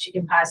rating that you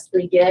can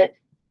possibly get.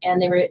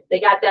 And they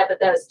got that, but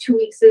that was 2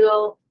 weeks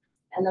ago.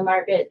 And the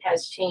market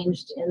has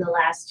changed in the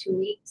last 2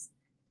 weeks.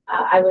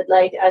 I would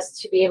like us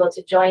to be able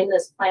to join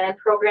this PLAN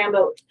program,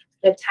 but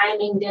the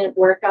timing didn't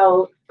work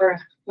out for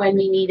when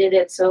we needed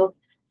it. So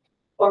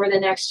over the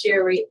next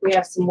year, we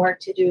have some work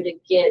to do to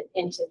get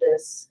into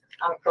this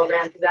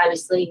program, because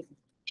obviously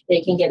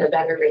they can get a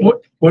better rate.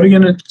 What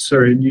again?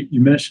 Sorry, you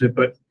mentioned it,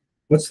 but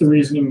what's the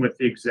reasoning with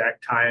the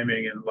exact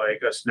timing and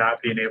like us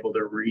not being able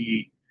to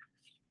re-go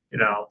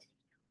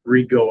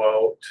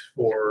out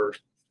for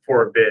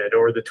a bid,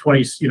 or the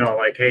 20,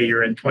 like, hey,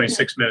 you're in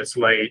 26 minutes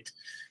late?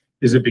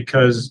 Is it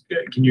because,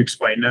 can you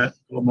explain that a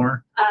little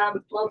more?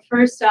 Well,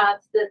 first off,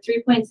 the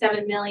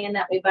 3.7 million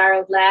that we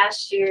borrowed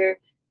last year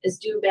is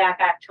due back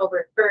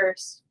October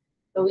 1st,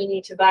 but we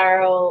need to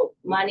borrow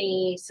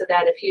money so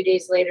that a few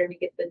days later we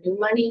get the new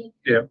money.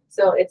 Yeah.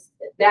 So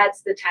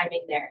that's the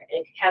timing there.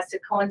 It has to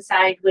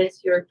coincide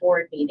with your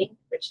board meeting,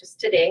 which is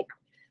today.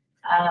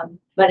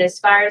 But as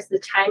far as the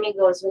timing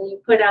goes, when you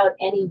put out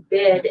any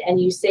bid and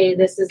you say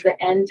this is the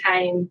end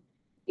time,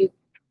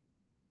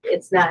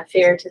 it's not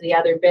fair to the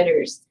other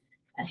bidders.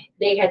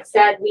 They had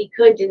said we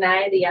could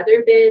deny the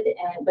other bid,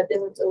 but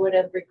then it would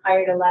have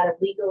required a lot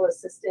of legal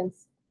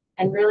assistance.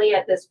 And really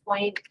at this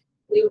point,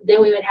 we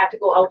would have to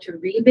go out to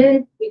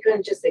rebid. We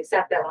couldn't just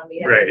accept that one. We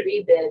had to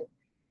rebid.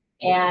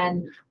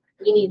 And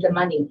we need the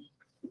money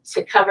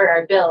to cover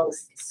our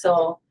bills.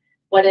 So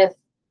what if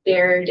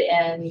Baird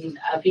and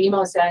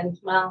BMO said,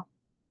 well,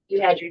 you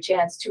had your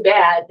chance, too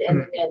bad,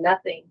 and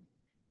nothing.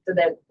 So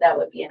that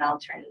would be an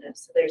alternative.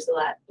 So there's a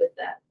lot with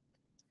that.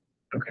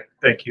 Okay,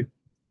 thank you.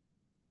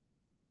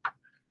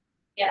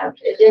 Yeah,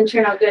 it didn't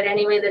turn out good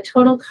anyway. The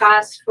total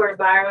cost for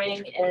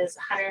borrowing is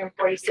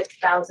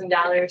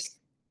 $146,000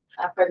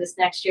 for this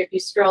next year. If you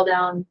scroll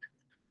down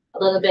a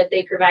little bit,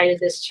 they provided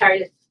this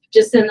chart.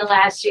 Just in the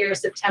last year,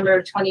 September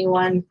of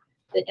 21,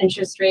 the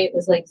interest rate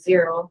was like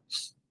 0.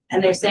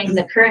 And they're saying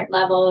the current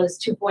level is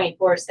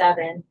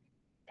 2.47,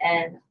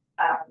 and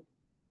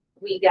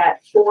we got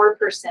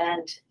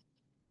 4%.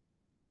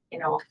 You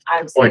know,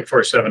 obviously,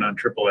 0.47 on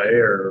AAA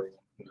or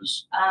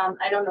was,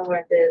 I don't know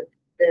where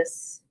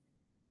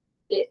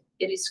if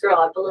you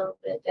scroll up a little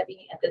bit,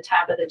 Debbie, at the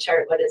top of the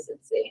chart, what does it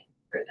say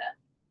for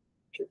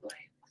the AAA?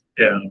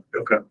 yeah,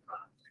 okay.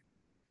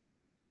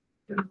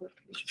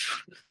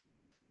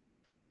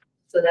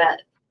 So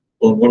that,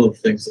 Well, one of the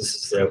things this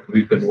is that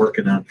we've been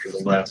working on for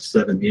the last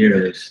 7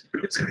 years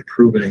is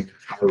improving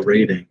our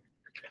rating,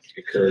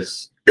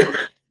 because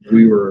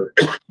we were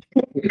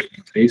in the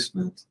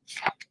basement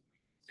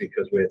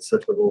because we had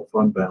such a low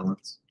fund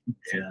balance,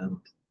 and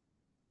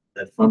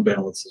that fund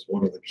balance is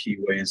one of the key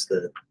ways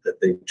that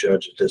they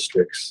judge a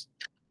district's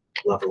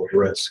level of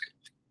risk.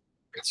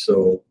 And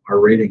so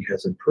our rating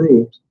has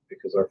improved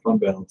because our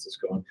fund balance has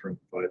gone from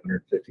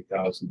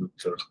 550,000 up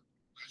to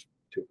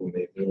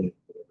 2.8 million,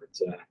 whatever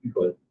it's at.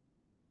 But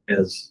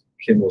as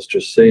Kim was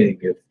just saying,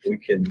 if we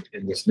can,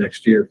 in this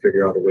next year,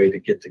 figure out a way to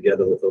get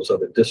together with those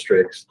other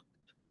districts,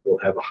 we'll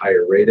have a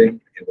higher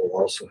rating, and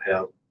we'll also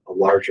have a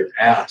larger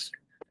ask.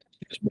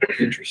 It's more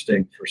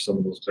interesting for some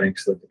of those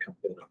banks that come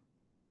in.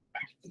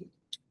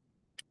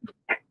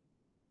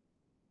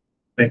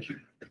 Thank you.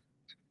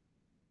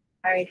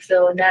 all right,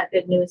 so not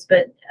good news,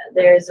 but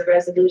there's a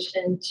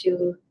resolution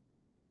to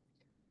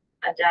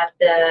adopt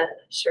the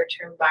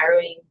short-term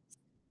borrowing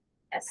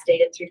as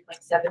stated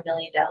 $3.7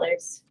 million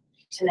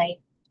tonight,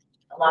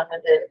 along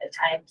with a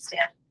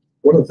timestamp.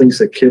 One of the things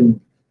that Kim,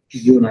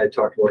 you and I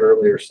talked about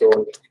earlier,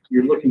 so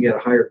you're looking at a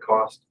higher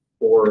cost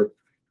for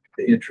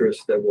the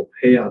interest that we'll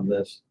pay on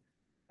this,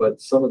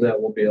 but some of that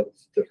we'll be able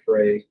to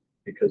defray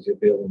because you'll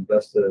be able to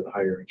invest it at a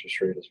higher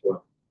interest rate as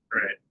well.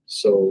 Right.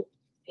 So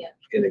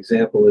an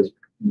example is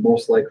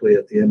most likely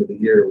at the end of the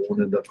year, it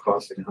won't end up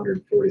costing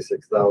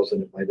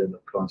 146,000. It might end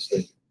up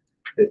costing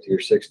 50 or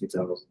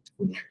 60,000.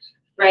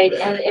 Right,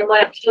 and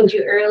what I told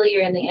you earlier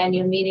in the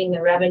annual meeting,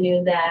 the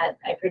revenue that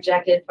I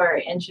projected for our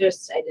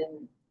interest, I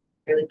didn't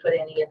really put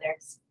any in there.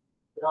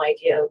 No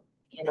idea,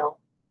 you know,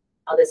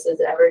 how this is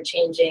ever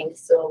changing.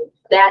 So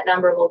that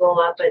number will go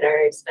up, but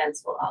our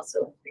expense will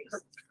also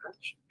increase.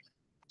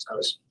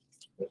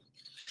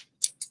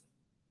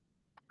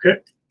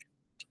 Okay.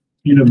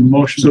 Need a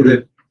motion. So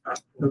that,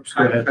 Oops,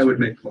 go ahead. I would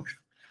make a motion.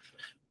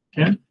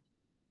 Ken?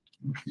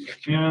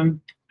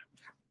 Ken?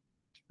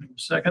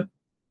 Second?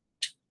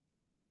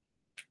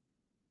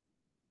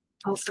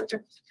 I'll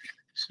second.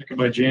 Second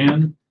by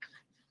Jan.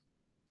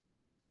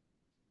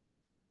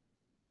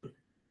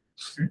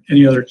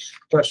 Any other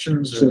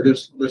questions? So or-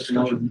 this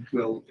loan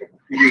will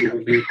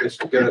need this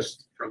to get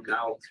us from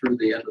now through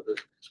the end of the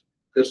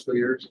fiscal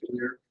year, school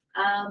year.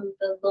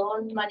 The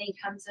loan money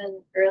comes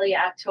in early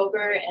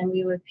October and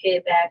we would pay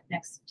it back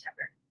next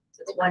September.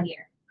 So it's 1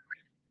 year.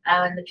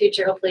 In the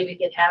future, hopefully we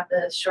could have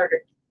the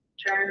shorter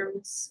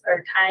terms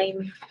or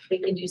time. We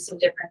can do some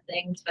different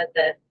things, but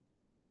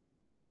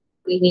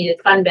we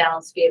needed fund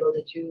balance to be able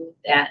to do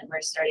that, and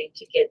we're starting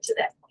to get to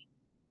that point.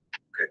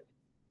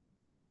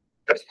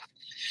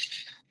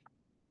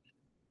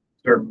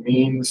 There are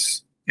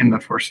means in the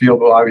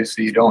foreseeable,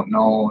 obviously you don't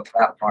know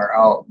that far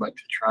out, but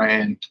to try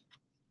and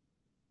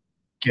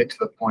get to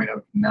the point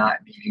of not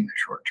needing the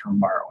short-term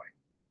borrowing.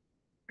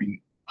 I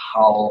mean,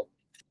 how?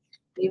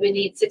 We would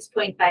need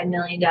 $6.5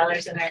 million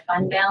in our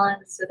fund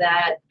balance so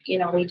that, you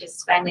know, we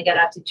just finally got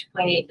up to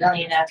 2.8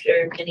 million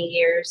after many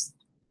years.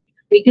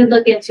 We could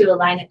look into a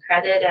line of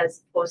credit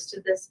as opposed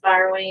to this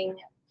borrowing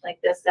like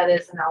this. That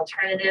is an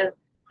alternative,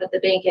 but the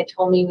bank had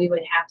told me we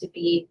would have to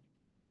be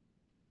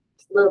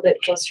a little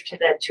bit closer to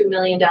that $2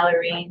 million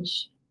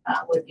range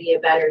would be a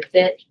better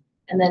fit.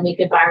 And then we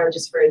could borrow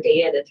just for a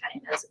day at a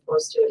time as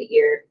opposed to a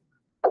year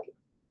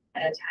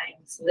at a time.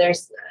 So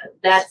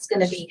that's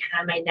going to be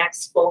kind of my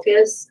next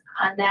focus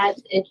on that.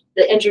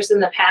 The interest in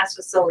the past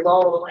was so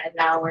low, and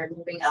now we're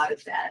moving out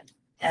of that,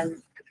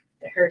 and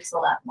it hurts a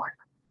lot more.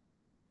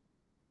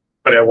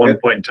 But at one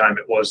point in time,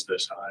 it was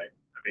this high.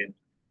 I mean,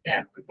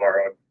 Yeah. we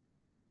borrowed.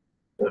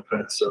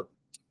 So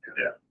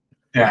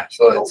Yeah,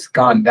 so it's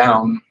gone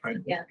down. I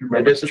Yeah.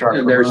 remember this chart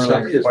And from there's earlier,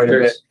 some- quite a bit,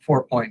 there's-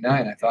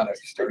 4.9, I thought it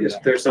started.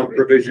 at. There's some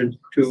provision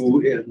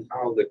too in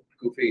how the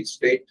goofy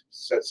state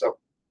sets up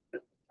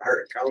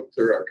our account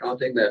or our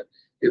accounting that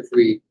if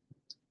we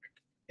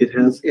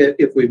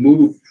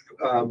move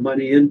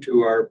money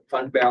into our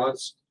fund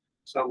balance,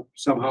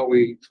 somehow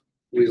we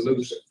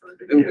lose it.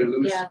 We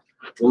lose. Yeah.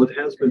 well, it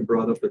has been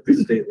brought up at the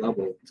state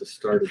level to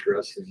start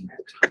addressing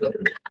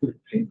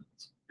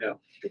payments. Yeah.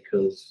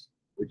 Because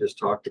we just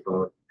talked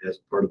about, as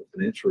part of the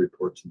financial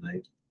report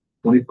tonight,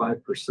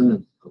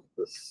 25% of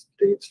the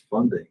state's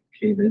funding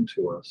came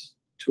into us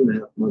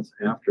 2.5 months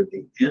after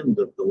the end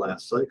of the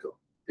last cycle.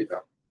 Yeah.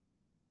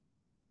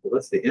 Well,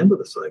 that's the end of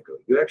the cycle.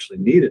 You actually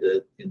needed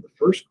it in the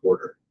first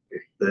quarter.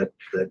 That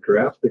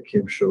graph that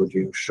Kim showed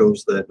you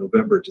shows that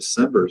November,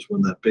 December is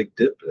when that big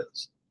dip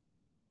is.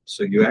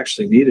 So you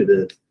actually needed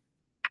it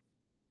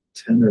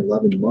 10 or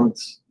 11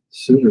 months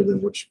sooner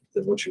than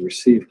what you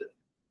received it.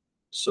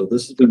 So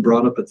this has been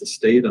brought up at the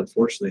state,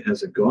 unfortunately,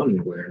 hasn't gone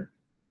anywhere.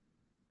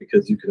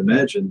 Because you can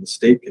imagine the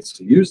state gets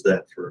to use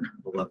that for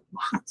 11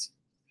 months.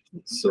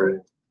 So,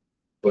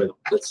 but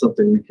that's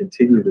something we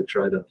continue to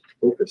try to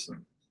focus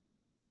on.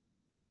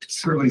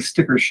 Certainly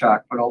sticker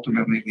shock, but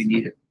ultimately we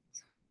need it.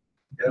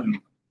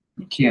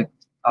 You can't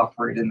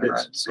operate in the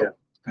It's- red, so.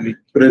 I mean,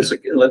 But it's,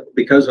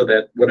 because of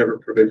that, whatever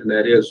provision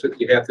that is,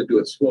 you have to do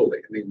it slowly.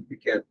 I mean, you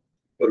can't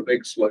put a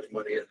big sludge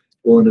money in.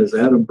 Well, and as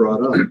Adam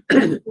brought up,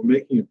 we're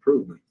making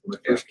improvement. When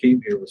I first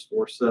came here, it was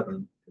 4.7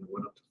 and it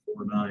went up to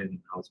 4.9, and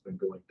now it's been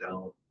going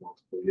down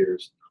multiple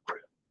years.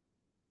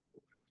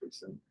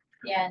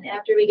 Yeah, and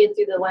after we get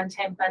through the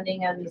one-time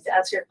funding of these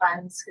ESSER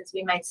funds, because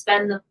we might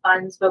spend the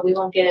funds, but we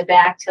won't get it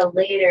back till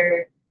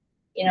later,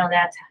 you know,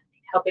 that's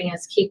helping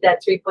us keep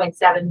that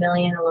 3.7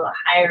 million a little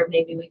higher.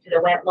 Maybe we could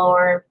have went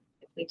lower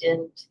if we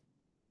didn't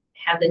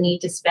have the need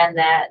to spend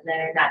that, and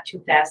they're not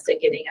too fast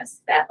at getting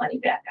us that money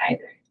back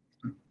either.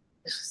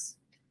 It's just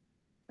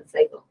a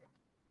cycle.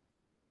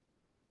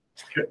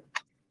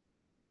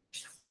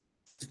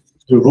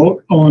 So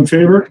vote, all in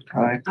favor?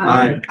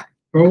 Aye.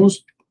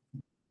 Opposed?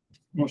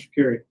 Motion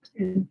carried.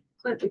 And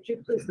Clint, would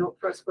you please note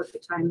for us what the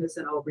time is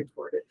and I'll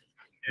report it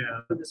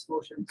Yeah, for this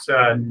motion. it's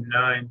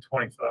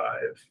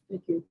 9:25.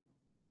 Thank you.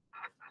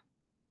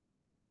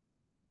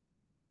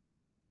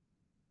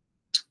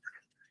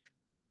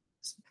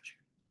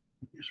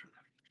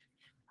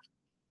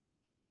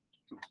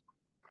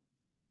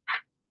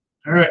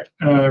 All right,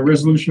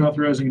 resolution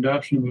authorizing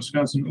adoption of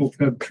Wisconsin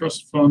OPEB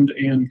trust fund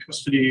and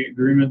custody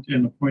agreement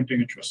and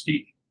appointing a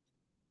trustee.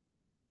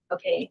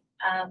 Okay,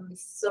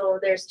 so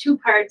there's two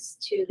parts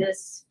to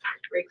this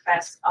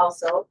request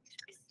also.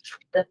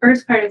 The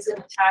first part is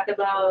going to talk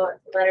about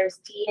letters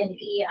D and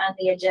E on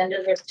the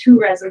agenda. There's two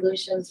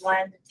resolutions.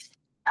 One,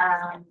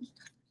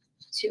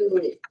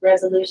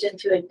 resolution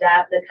to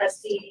adopt the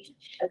custody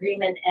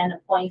agreement and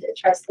appoint a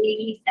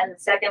trustee. And the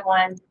second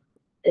one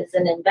is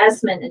an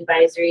investment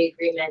advisory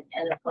agreement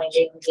and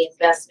appointing the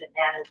investment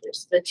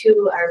managers. The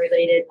two are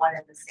related, one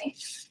and the same.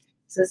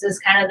 So this is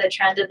kind of the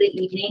trend of the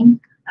evening.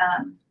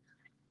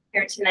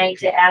 Here tonight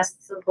to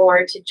ask the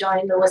board to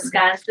join the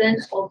Wisconsin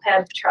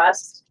OPEB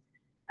Trust.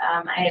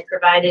 I had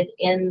provided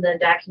in the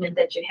document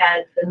that you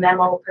had the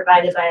memo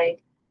provided by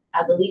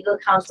the legal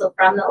counsel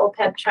from the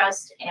OPEB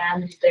Trust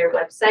and their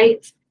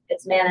website.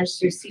 It's managed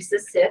through CISA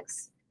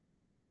 6.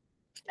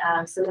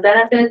 So the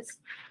benefits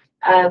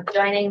of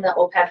joining the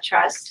OPEB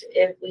Trust,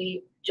 if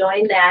we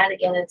join that,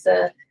 again, it's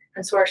a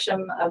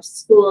consortium of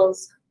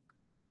schools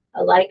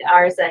like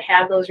ours that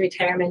have those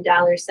retirement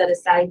dollars set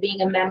aside.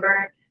 Being a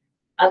member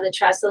of the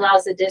trust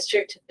allows the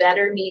district to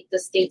better meet the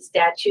state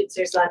statutes.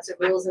 There's lots of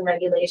rules and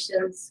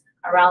regulations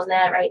around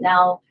that. Right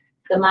now,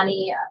 the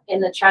money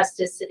in the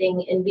trust is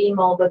sitting in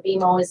BMO, but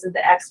BMO isn't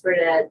the expert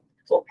at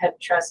OPEB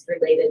trust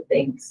related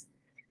things.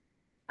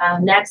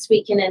 Next,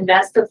 we can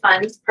invest the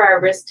funds per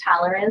our risk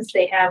tolerance.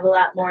 They have a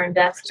lot more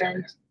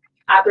investment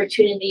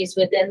opportunities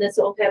within this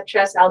OPEB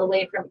trust, all the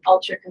way from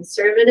ultra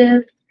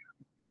conservative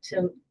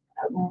to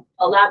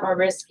a lot more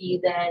risky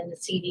than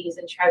CDs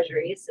and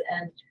treasuries.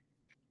 And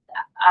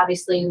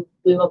obviously,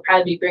 we will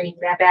probably be bringing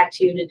that back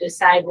to you to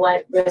decide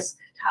what risk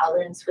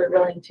tolerance we're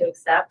willing to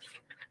accept.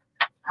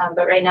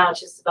 But right now,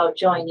 it's just about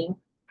joining.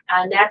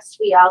 Next,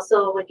 we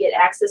also would get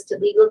access to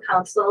legal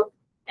counsel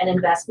and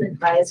investment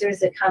advisors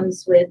that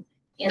comes with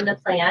in the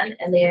plan,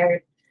 and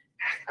they're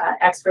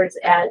experts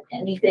at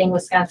anything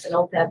Wisconsin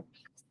OPEB,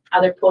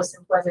 other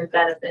post-employment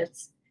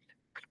benefits.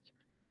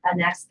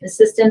 Next,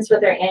 assistance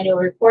with our annual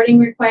reporting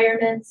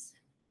requirements.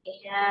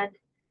 And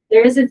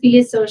there is a fee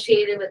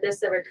associated with this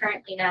that we're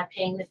currently not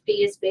paying. The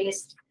fee is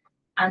based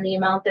on the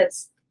amount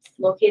that's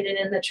located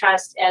in the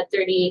trust at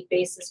 38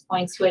 basis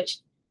points, which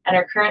at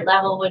our current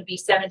level would be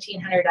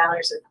 $1,700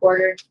 a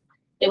quarter.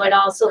 It would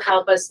also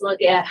help us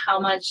look at how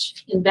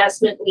much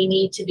investment we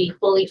need to be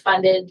fully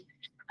funded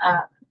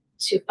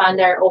to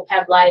fund our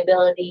OPEB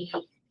liability.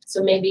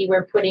 So maybe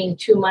we're putting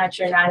too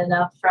much or not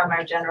enough from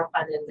our general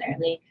fund in there.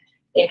 And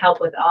they help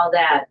with all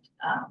that.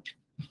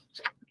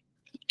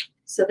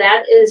 So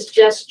that is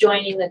just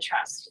joining the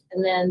trust.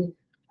 And then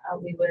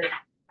we would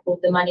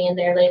put the money in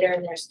there later,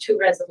 and there's two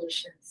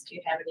resolutions. Do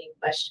you have any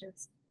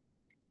questions?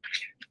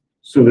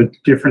 So the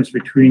difference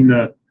between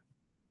the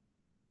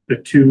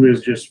two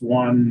is just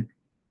one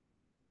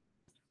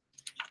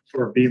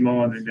for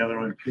BMO and the other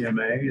one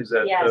PMA? Is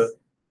that Yes. the?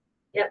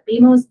 Yep,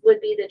 BMO would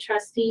be the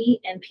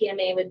trustee and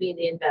PMA would be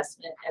the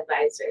investment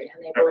advisor,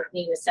 and they both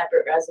need a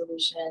separate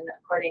resolution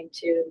according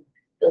to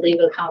the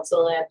legal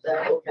counsel at the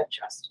OPEB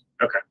trust.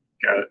 Okay,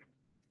 got it.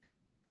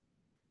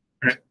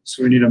 All right,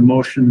 so we need a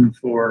motion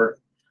for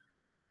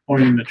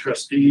appointing the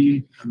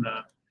trustee and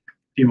the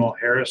BMO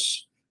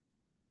Harris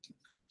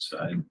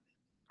side.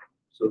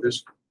 So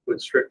this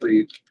would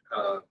strictly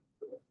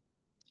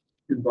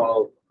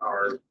involve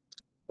our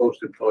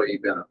post-employee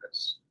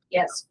benefits.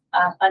 Yes,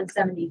 Fund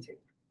 73.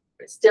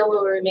 It still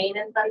will remain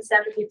in Fund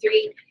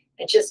 73.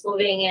 It's just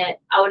moving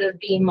it out of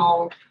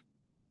BMO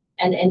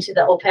and into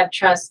the OPEB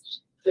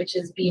trust, which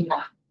is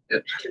BMO.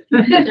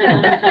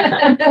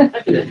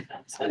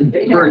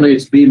 Currently,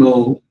 it's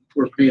BMO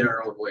we're paying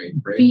our own way,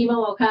 right?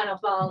 BMO kind of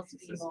falls,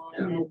 BMO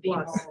and then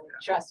BMO Plus.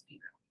 trust BMO.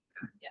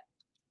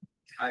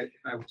 I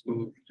would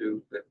move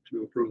to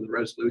approve the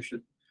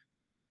resolution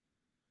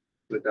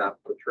to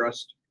adopt the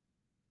trust.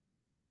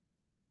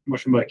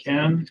 Motion by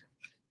Ken,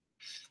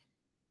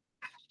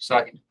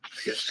 Second. I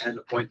guess, and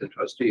appoint the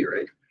trustee,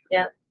 right?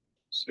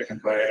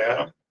 second by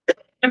Adam.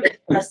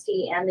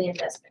 Trustee and the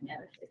investment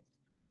manager.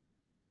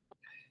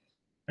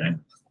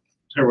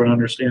 Does everyone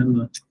understand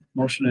the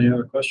motion? Any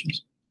other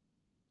questions?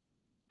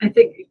 I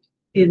think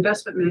the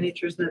investment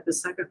manager is not the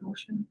second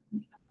motion.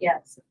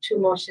 Yes, two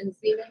motions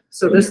even.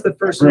 So this is the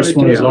first one. First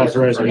one is Yeah.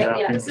 authorizing. Yeah,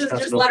 adopting this is just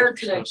Wisconsin letter Open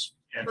to Trust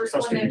and First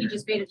one trustee that you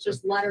just made, it's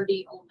just letter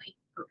D only,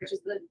 which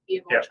is the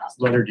BMO Yeah, trust.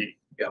 letter D.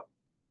 Yep.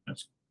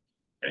 That's,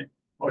 okay.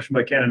 Motion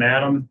by Ken and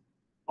Adam.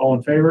 All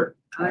in favor?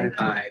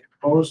 Aye.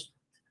 Opposed?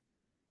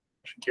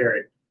 Motion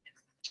carried.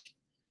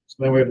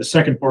 So then we have the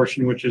second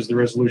portion, which is the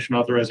resolution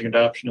authorizing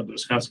adoption of the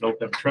Wisconsin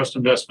OPEB Trust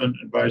Investment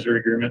Advisory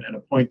Agreement and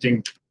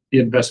appointing the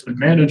investment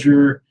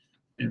manager.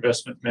 The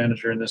investment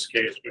manager in this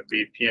case would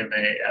be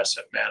PMA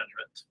Asset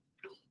Management.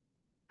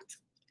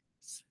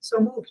 So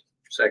moved.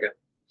 Second.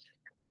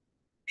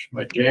 Motion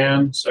by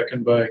Jan,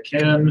 second by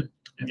Ken.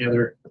 Any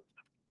other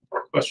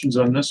questions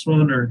on this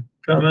one or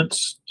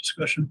comments,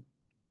 discussion?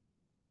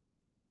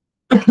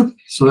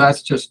 So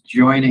that's just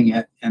joining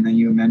it, and then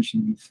you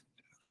mentioned,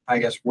 I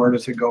guess, where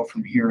does it go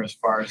from here as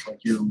far as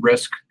like your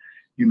risk?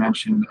 You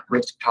mentioned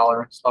risk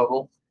tolerance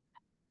level.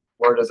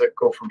 Where does it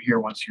go from here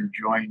once you're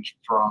joined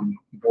from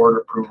board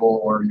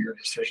approval or your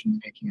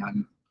decision making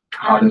on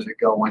how does it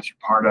go once you're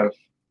part of?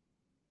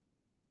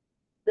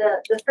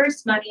 The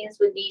first monies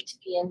would need to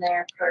be in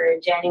there for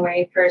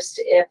January 1st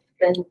if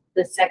then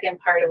the second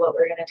part of what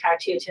we're going to talk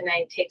to you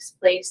tonight takes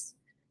place.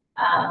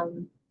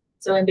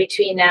 So in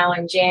between now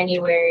and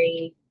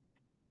January,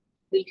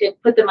 we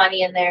could put the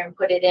money in there and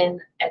put it in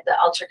at the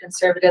ultra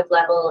conservative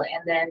level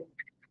and then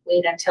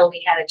wait until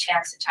we had a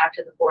chance to talk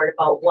to the board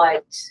about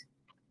what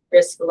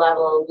risk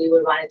level we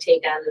would want to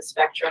take on the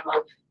spectrum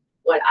of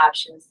what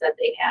options that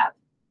they have.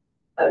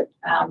 But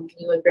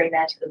we would bring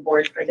that to the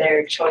board for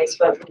their choice,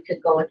 but we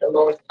could go with the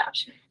lowest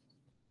option,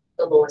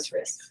 the lowest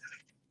risk.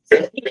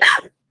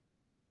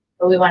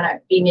 But we want to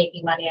be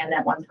making money on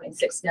that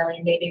 1.6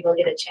 million. Maybe we'll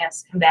get a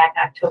chance to come back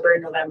October,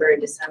 November,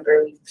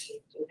 December. We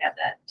do have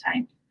that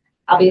time.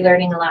 I'll be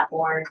learning a lot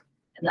more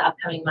in the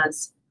upcoming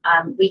months.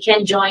 We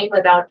can join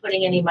without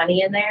putting any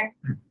money in there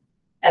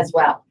as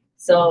well.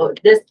 So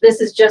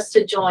this is just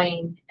to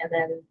join, and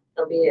then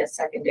there'll be a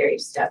secondary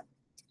step.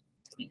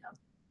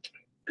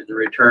 And the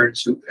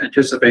returns,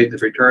 anticipate the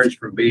returns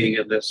from being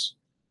in this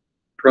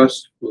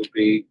trust will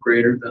be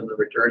greater than the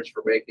returns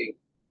for making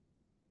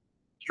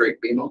straight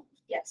BMO?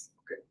 Yes.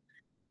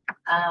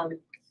 Okay.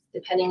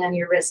 Depending on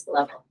your risk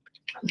level.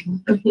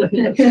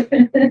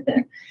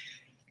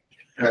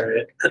 All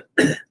right.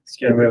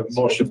 So we have a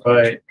motion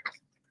by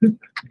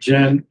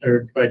Jan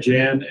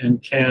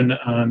and Ken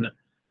on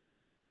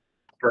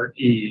part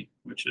E,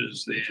 which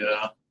is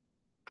the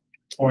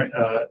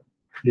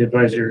the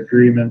advisory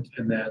agreement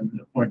and then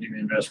appointing the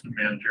investment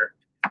manager.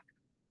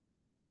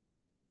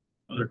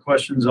 Other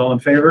questions? All in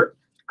favor?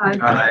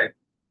 Aye.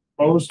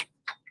 Opposed?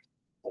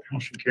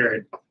 Motion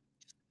carried.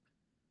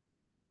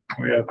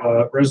 We have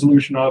a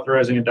resolution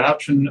authorizing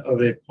adoption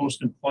of a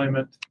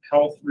post-employment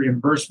health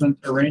reimbursement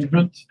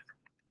arrangement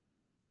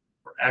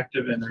for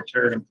active and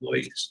retired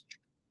employees.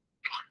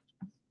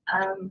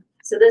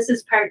 So this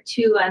is part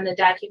 2 on the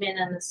document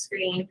on the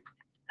screen.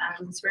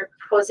 So we're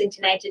proposing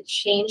tonight to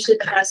change the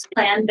trust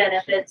plan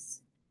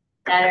benefits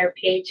that are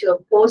paid to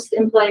a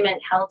post-employment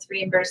health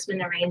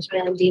reimbursement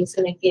arrangement. Dean's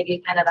going to give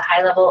you kind of a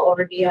high-level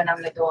overview, and I'm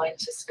going to go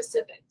into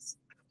specifics.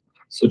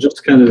 So just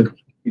to kind of,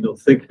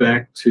 think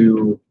back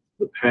to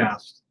the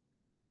past,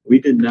 we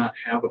did not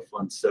have a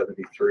Fund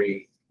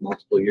 73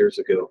 multiple years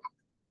ago.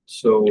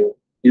 So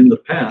in the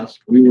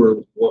past, we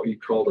were what you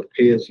called a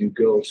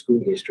pay-as-you-go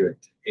school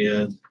district.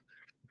 And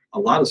a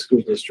lot of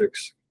school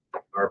districts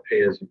are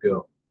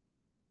pay-as-you-go.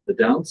 The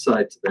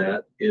downside to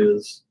that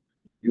is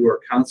you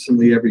are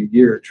constantly every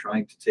year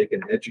trying to take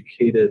an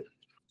educated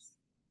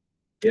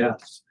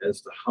guess as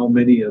to how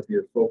many of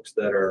your folks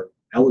that are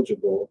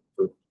eligible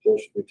for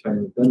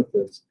post-retirement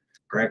benefits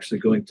are actually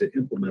going to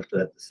implement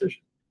that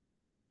decision.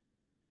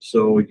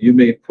 So you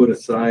may put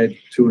aside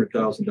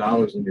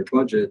 $200,000 in your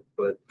budget,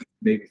 but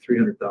maybe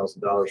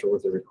 $300,000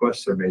 worth of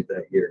requests are made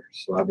that year.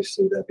 So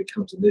obviously that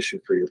becomes an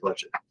issue for your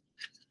budget.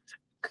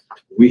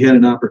 We had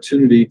an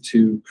opportunity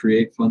to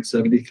create Fund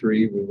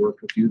 73. We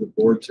worked with you, the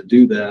board, to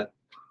do that.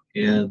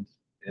 And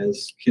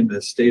as Kim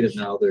has stated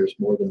now, there's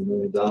more than $1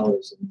 million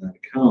in that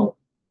account.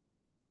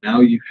 Now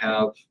you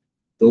have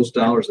those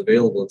dollars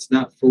available. It's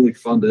not fully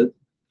funded,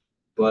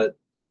 but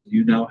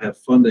you now have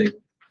funding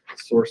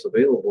source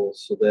available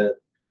so that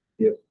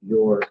if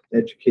your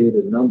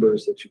educated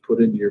numbers that you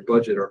put into your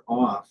budget are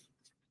off,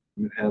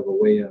 you have a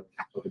way of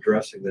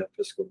addressing that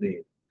fiscal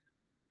need.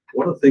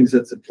 One of the things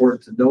that's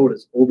important to note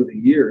is over the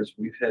years,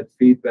 we've had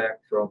feedback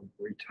from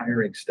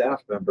retiring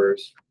staff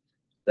members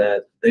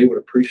that they would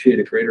appreciate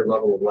a greater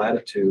level of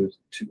latitude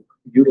to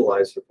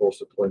utilize the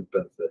post-employment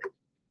benefit.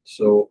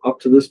 So up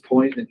to this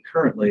point and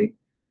currently,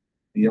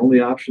 the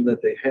only option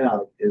that they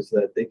have is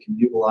that they can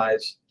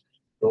utilize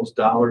those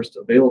dollars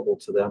available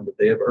to them that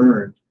they have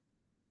earned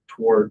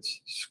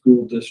towards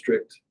school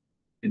district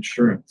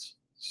insurance.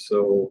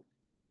 So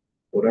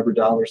whatever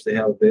dollars they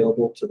have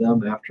available to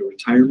them after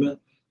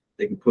retirement,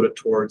 they can put it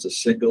towards a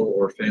single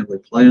or family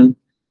plan,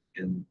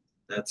 and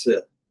that's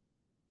it.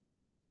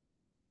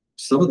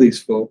 Some of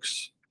these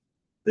folks,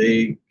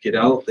 they get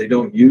out, they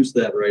don't use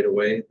that right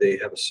away. They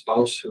have a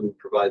spouse who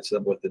provides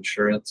them with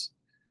insurance,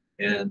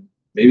 and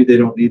maybe they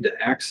don't need to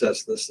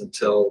access this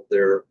until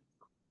they're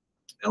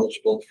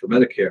eligible for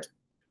Medicare.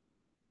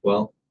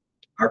 Well,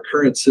 our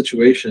current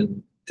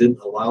situation didn't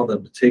allow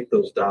them to take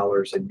those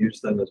dollars and use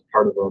them as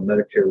part of a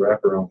Medicare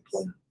wraparound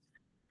plan,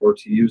 or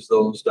to use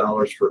those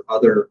dollars for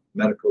other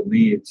medical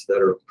needs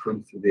that are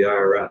approved through the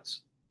IRS.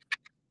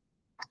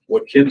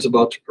 What Kim's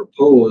about to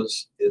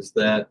propose is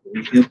that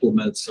we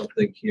implement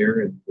something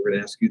here, and we're going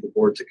to ask you, the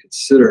board, to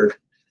consider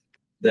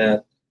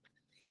that,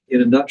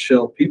 in a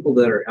nutshell, people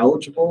that are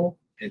eligible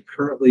and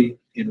currently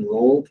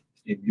enrolled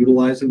in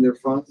utilizing their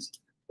funds,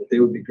 that they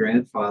would be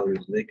grandfathered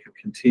and they could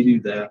continue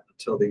that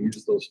until they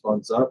use those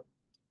funds up.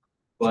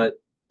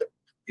 But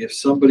if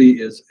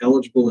somebody is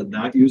eligible and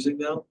not using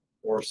them,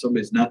 or if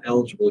somebody's not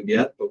eligible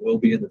yet but will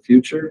be in the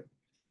future,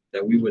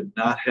 that we would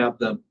not have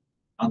them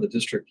on the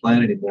district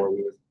plan anymore.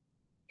 We would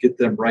get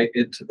them right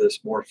into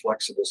this more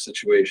flexible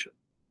situation.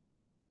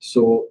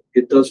 So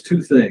it does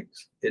two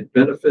things. It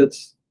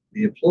benefits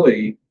the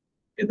employee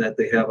in that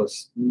they have a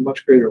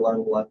much greater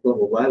level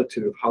of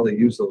latitude of how they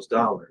use those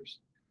dollars.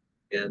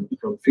 And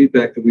from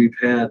feedback that we've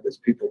had, as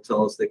people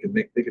tell us, they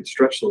can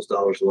stretch those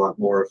dollars a lot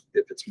more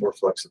if it's more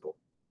flexible.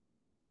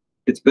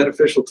 It's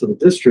beneficial to the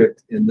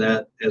district in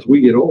that as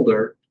we get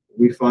older,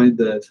 we find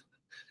that,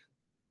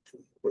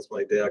 what's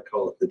my dad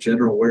call it, the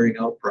general wearing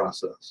out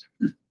process.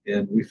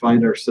 And we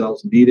find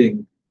ourselves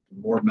needing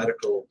more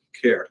medical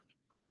care.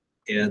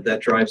 And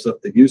that drives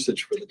up the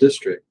usage for the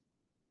district.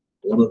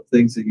 One of the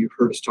things that you've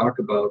heard us talk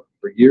about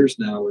for years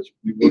now is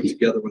we work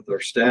together with our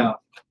staff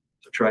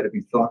to try to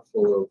be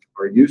thoughtful of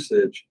our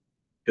usage,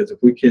 because if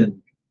we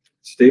can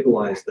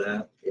stabilize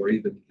that, or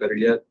even better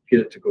yet,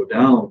 get it to go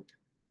down,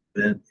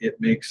 then it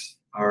makes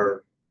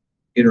our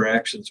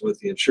interactions with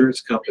the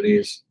insurance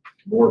companies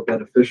more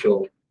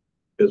beneficial,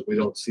 because we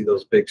don't see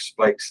those big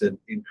spikes and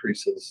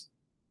increases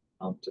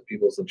to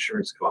people's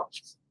insurance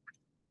costs.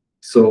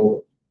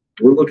 So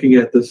we're looking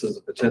at this as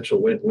a potential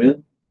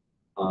win-win.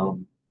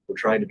 We're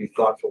trying to be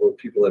thoughtful of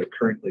people that are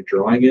currently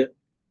drawing it,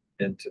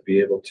 and to be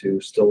able to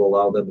still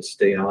allow them to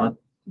stay on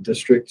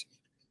district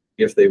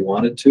if they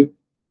wanted to.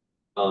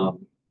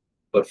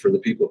 But for the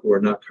people who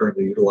are not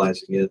currently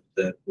utilizing it,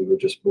 that we would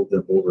just move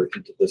them over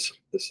into this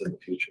in the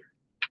future.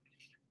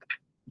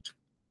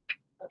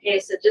 Okay,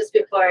 so just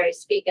before I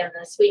speak on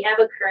this, we have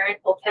a current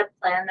OPEB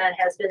plan that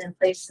has been in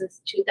place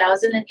since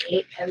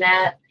 2008, and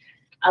that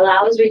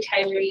allows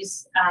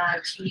retirees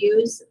to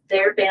use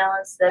their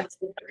balance that's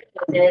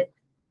been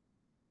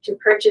to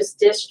purchase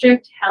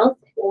district health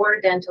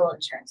or dental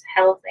insurance,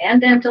 health and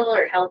dental,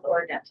 or health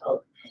or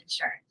dental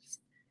insurance.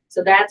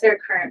 So that's our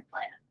current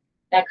plan.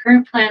 That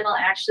current plan will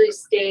actually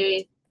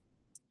stay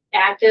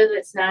active.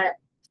 It's not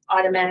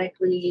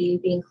automatically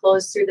being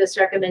closed through this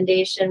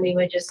recommendation. We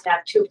would just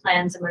have two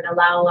plans and would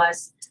allow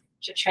us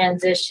to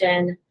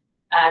transition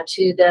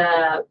to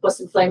the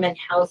post-employment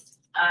health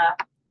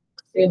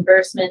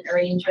reimbursement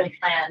arrangement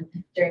plan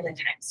during the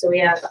time. So we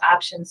have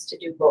options to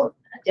do both.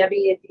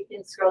 Debbie, if you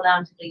can scroll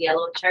down to the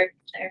yellow chart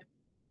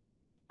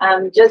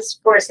there.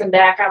 Just for some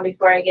background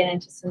before I get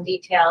into some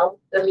detail,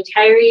 the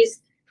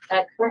retirees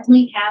that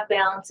currently have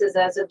balances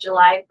as of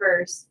July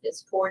 1st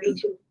is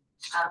 42.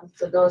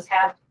 So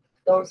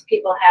those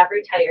people have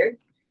retired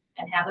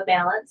and have a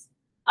balance.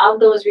 Of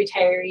those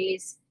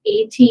retirees,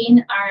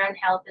 18 are on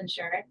health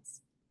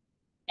insurance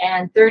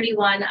and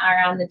 31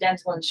 are on the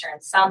dental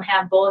insurance. Some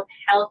have both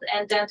health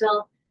and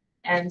dental,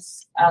 and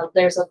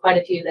there's quite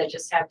a few that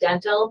just have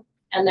dental.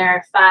 And there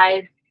are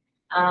 5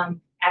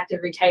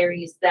 active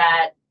retirees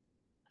that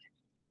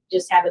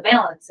just have a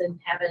balance and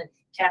haven't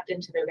tapped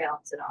into their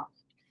balance at all.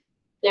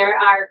 There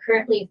are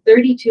currently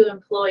 32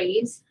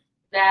 employees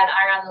that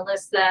are on the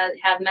list that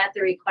have met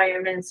the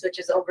requirements, which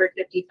is over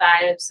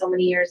 55, so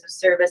many years of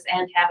service,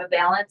 and have a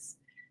balance.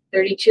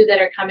 32 that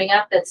are coming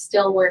up that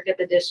still work at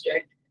the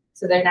district.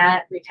 So they're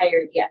not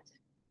retired yet,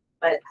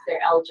 but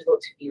they're eligible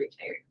to be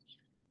retired.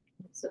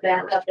 So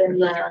back up in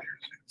the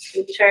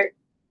chart.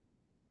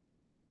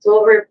 So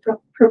what we're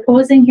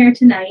proposing here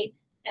tonight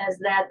is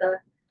that the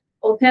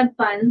OPEB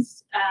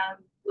funds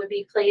would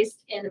be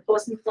placed in the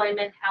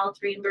post-employment health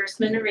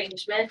reimbursement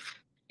arrangement.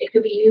 It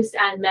could be used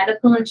on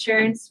medical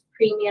insurance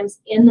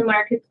premiums in the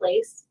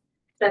marketplace,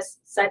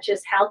 such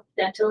as health,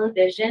 dental, and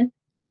vision,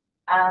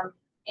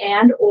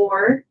 and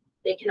or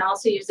they can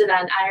also use it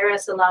on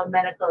IRS allowed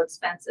medical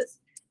expenses.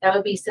 That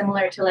would be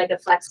similar to like a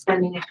flex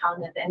spending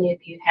account. If any of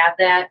you have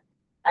that,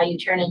 you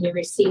turn in your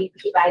receipt,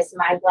 you buy some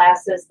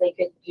eyeglasses, they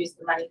could use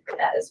the money for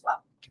that as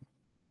well.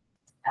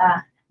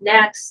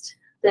 Next,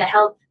 the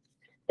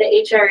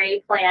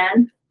HRA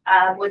plan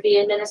would be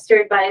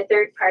administered by a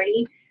third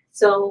party.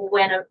 So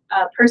when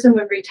a person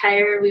would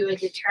retire, we would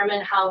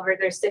determine however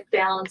their sick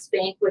balance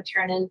bank would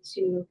turn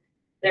into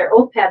their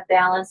OPEB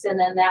balance, and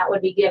then that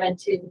would be given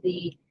to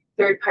the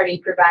third party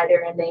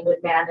provider and they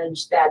would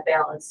manage that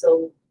balance.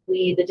 So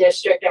we, the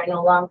district, are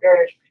no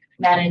longer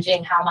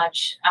managing how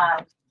much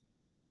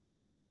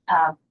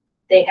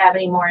they have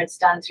anymore. It's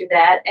done through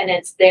that, and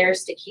it's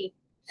theirs to keep,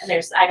 and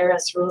there's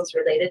IRS rules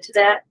related to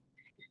that.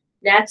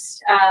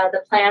 Next,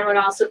 the plan would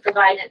also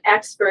provide an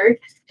expert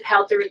to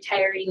help the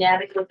retiree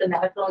navigate the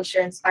medical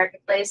insurance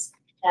marketplace.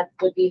 That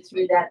would be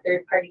through that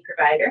third-party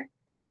provider.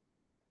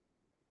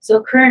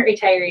 So current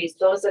retirees,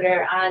 those that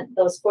are on,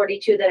 those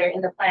 42 that are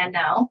in the plan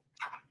now,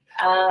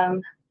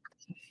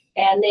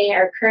 and they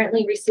are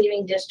currently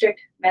receiving district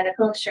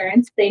medical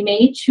insurance. They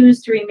may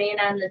choose to remain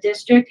on the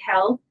district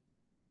health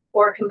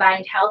or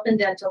combined health and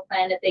dental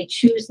plan if they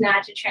choose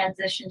not to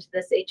transition to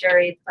this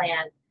HRA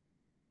plan.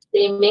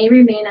 They may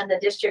remain on the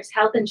district's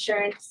health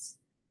insurance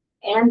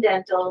and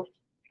dental,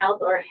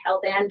 health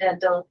and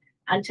dental,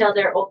 until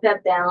their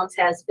OPEB balance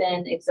has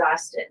been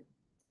exhausted.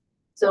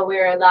 So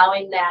we're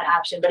allowing that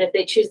option, but if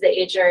they choose the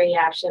HRA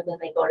option, then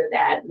they go to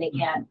that and they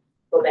can't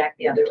go back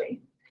the other way.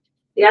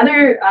 The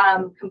other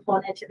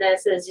component to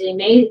this is you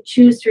may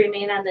choose to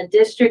remain on the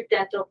district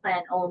dental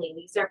plan only.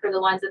 These are for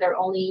the ones that are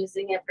only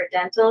using it for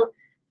dental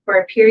for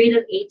a period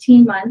of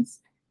 18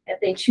 months. If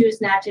they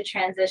choose not to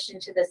transition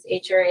to this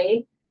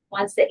HRA,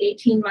 once the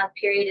 18-month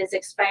period is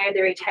expired, the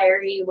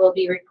retiree will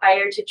be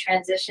required to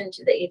transition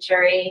to the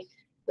HRA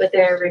with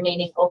their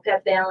remaining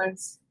OPEB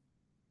balance.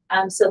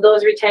 So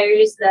those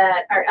retirees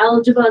that are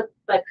eligible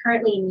but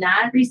currently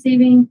not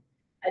receiving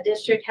a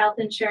district health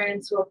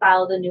insurance will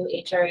follow the new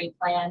HRA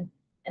plan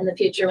in the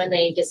future when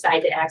they decide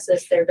to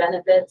access their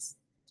benefits.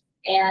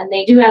 And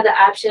they do have the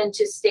option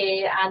to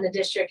stay on the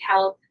district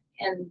health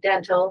and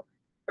dental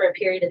for a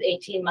period of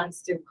 18 months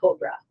through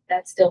COBRA.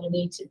 That still will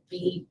need to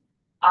be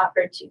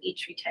offered to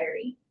each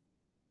retiree.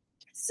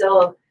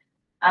 So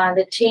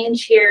the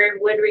change here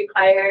would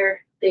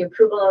require the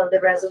approval of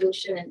the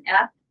resolution in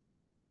F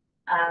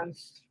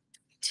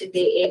to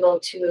be able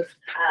to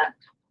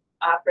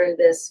offer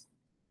this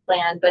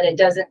plan, but it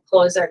doesn't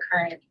close our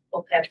current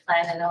OPEB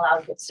plan and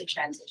allows us to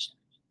transition.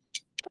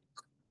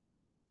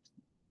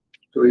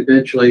 So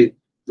eventually,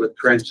 with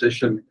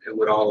transition, it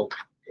would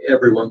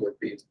everyone would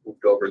be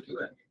moved over to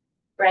that.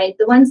 Right,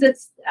 the ones that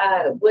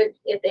would,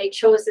 if they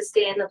chose to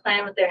stay in the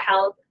plan with their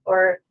health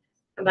or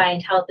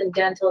combined health and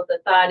dental, the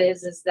thought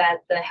is that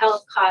the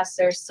health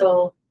costs are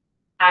so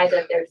high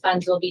that their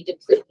funds will be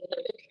depleted,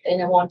 and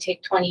it won't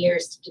take 20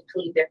 years to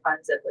deplete their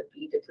funds. That would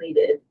be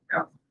depleted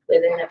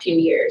within a few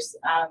years,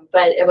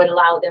 but it would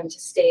allow them to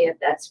stay if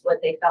that's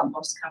what they felt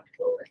most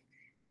comfortable with.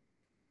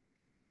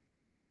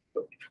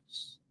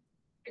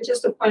 And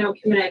just to point out,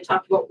 Kim and I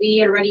talked about, we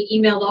had already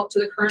emailed out to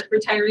the current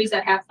retirees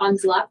that have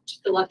funds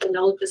left to let them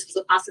know that this is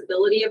a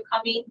possibility of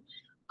coming.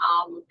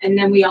 And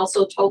then we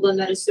also told them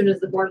that as soon as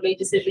the board made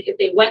decision, if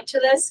they went to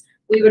this,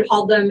 we would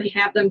hold them,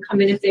 have them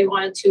come in if they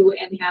wanted to,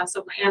 and have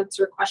some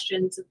answer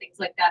questions and things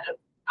like that, of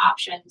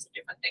options and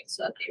different things,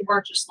 so that they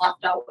weren't just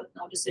left out with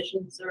no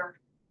decisions or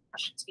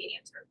questions being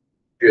answered.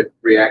 Good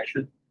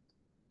reaction.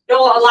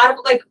 No, a lot of,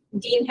 like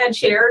Dean had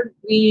shared,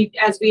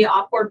 as we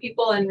offboard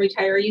people and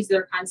retirees,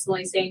 they're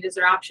constantly saying, is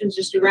there options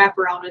just to wrap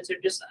around it or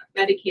just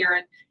Medicare?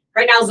 And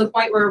right now is the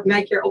point where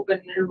Medicare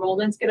open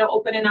enrollment's gonna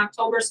open in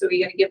October, so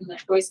we gotta give them the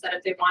choice that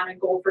if they want to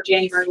go for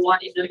January 1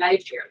 into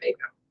Medicare, they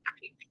go.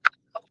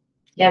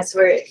 Yes,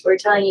 we're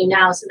telling you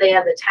now, so they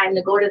have the time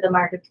to go to the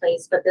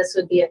marketplace, but this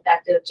would be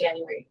effective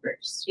January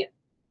 1st. Yeah.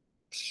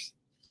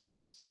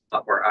 A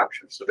lot more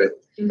options available.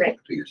 Right.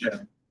 To use.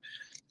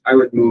 I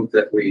would move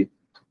that we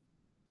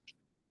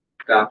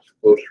adopt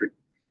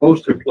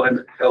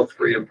post-employment health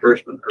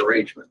reimbursement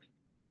arrangement.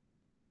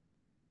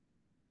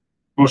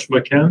 Motion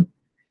by Ken,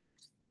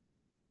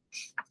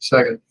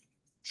 Second.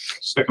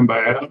 second by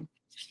Adam.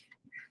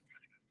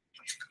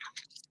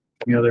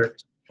 Any other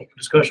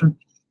discussion?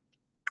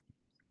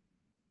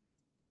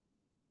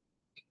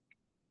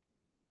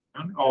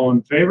 None? All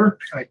in favor?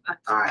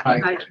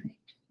 Aye.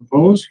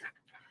 Opposed?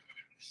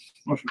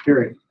 Motion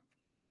carried.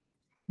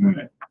 All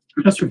right,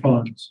 ESSER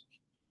funds.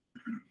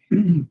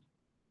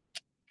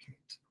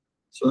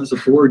 So as a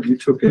board, you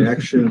took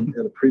action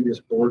at a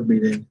previous board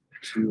meeting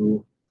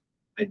to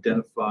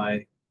identify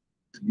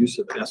the use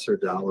of ESSER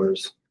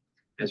dollars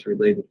as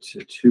related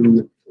to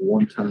two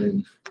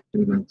one-time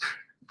payments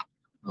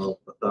of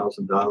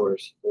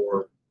 $1,000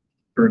 for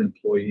current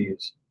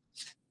employees.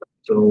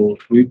 So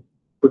we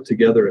put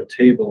together a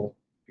table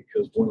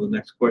because one of the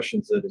next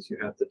questions that is you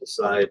have to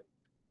decide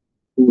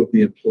who of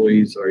the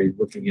employees are you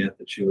looking at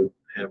that you would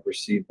have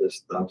received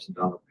this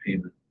 $1,000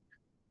 payment.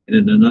 And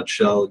in a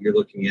nutshell, you're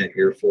looking at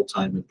your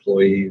full-time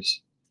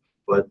employees,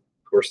 but of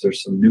course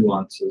there's some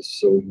nuances.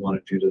 So we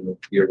wanted you to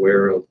be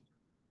aware of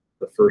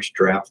the first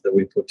draft that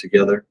we put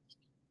together,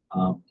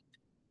 and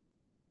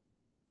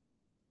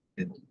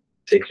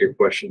take your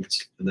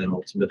questions, and then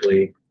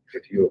ultimately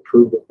if you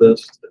approve of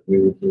this, then we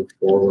would move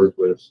forward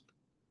with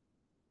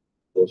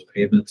those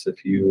payments.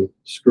 If you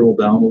scroll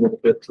down a little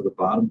bit to the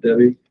bottom,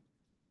 Debbie,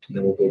 and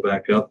then we'll go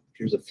back up.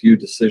 Here's a few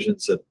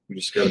decisions that we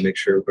just got to make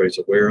sure everybody's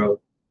aware of.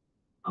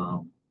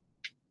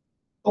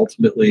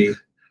 Ultimately,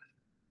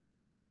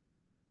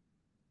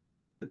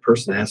 the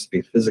person has to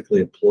be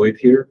physically employed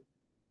here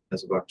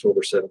as of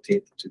October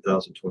 17th,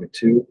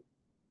 2022.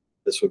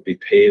 This would be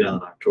paid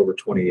on October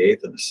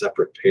 28th in a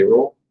separate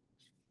payroll.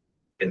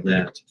 And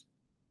that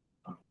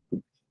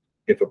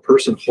if a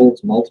person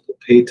holds multiple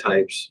pay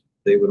types,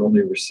 they would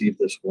only receive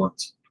this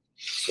once.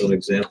 So an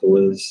example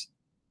is,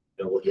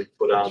 when we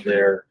put on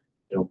there,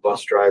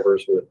 bus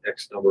drivers with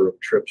X number of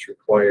trips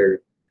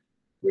required,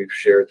 we've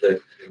shared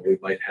that we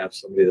might have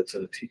somebody that's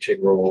in a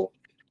teaching role,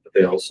 but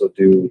they also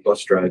do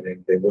bus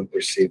driving. They wouldn't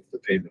receive the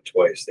payment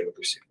twice. They would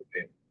receive the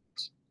payment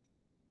once.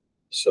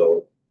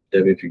 So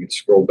Debbie, if you could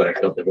scroll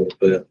back up a little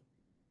bit.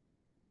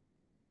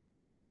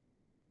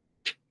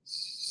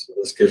 So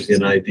this gives you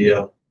an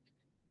idea.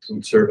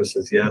 Food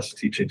services, yes.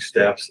 Teaching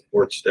staff,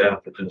 support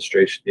staff,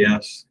 administration,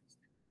 yes.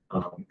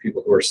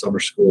 People who are summer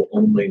school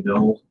only,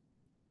 no.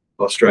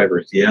 Bus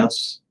drivers,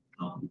 yes.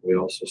 We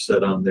also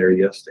said on there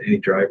yes to any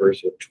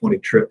drivers with 20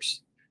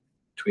 trips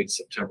between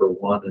September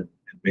 1 and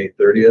May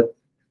 30th.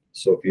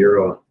 So if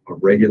you're a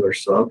regular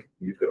sub,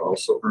 you could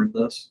also earn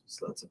this.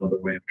 So that's another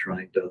way of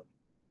trying to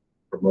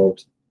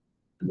promote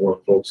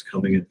more folks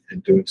coming in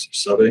and doing some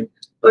subbing.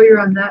 While you're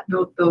on that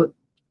note, though,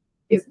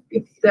 if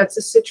that's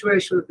a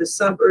situation with the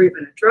sub or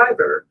even a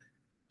driver,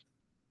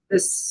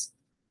 if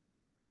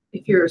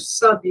you're a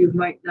sub, you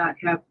might not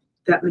have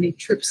that many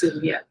trips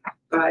in yet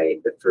by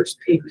the first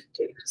payment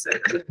date. Is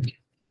that correct?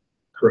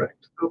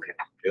 Correct. Okay.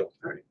 Yep.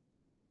 All right.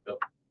 Yep.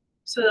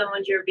 So then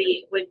would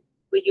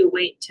you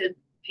wait to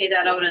pay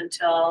that out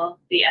until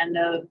the end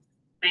of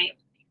May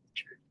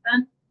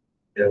then?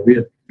 Yeah, we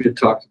had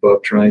talked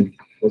about trying,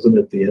 wasn't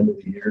it the end of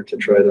the year, to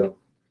try to.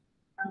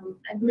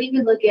 I believe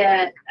you look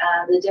at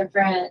the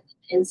different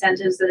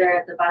incentives that are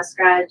at the bus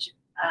garage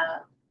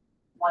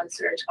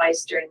once or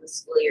twice during the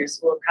school year.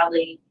 So we'll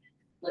probably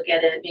look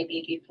at it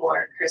maybe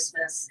before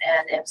Christmas.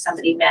 And if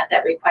somebody met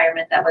that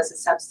requirement that was a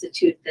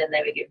substitute, then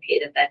they would get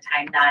paid at that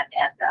time, not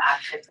at the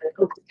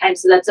October time.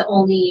 So that's the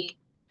only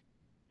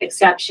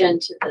exception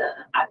to the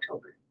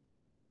October.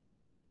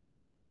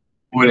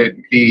 Would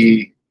it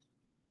be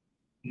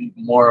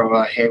more of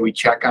a, hey, we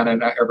check on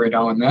it every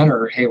now and then,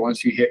 or hey,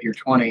 once you hit your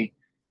 20,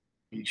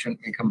 you shouldn't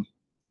make them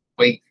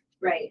wait?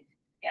 Right.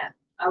 Yeah.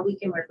 We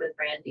can work with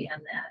Brandy on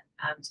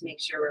that to make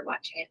sure we're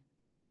watching it.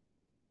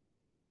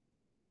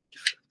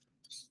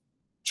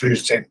 So you're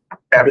saying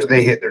after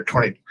they hit their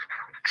 20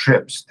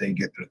 trips, they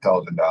get their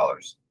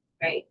 $1,000?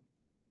 Right.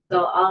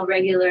 So all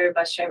regular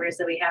bus drivers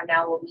that we have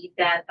now will meet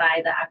that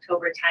by the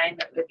October time.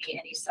 It would be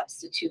any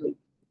substitute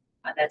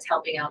that's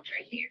helping out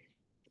during the year.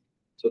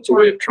 So it's a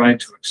way of trying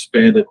to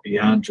expand it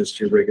beyond just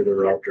your regular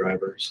route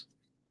drivers.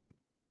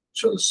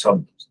 So the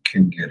sub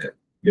can get it.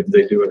 If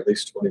they do at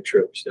least 20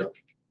 trips, yeah.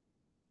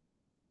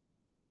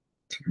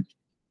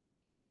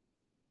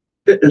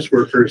 Fitness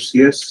workers,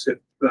 yes, if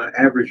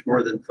average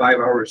more than 5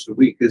 hours a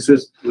week.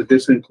 Would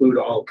this include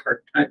all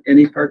part-time,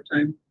 any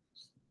part-time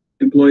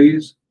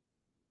employees?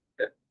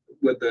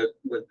 Would the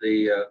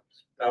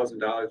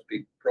 $1,000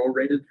 be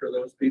prorated for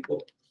those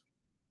people?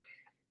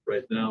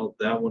 Right now,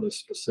 that one is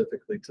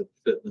specifically to the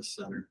fitness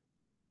center.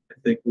 I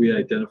think we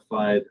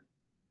identified,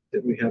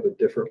 did we have a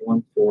different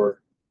one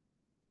for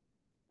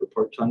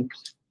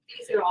part-times?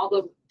 These are all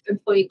the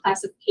employee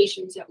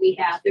classifications that we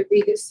have. They're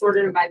really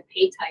sorted by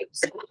pay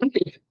types.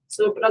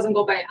 So if it doesn't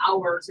go by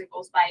hours, it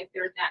goes by if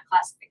they're in that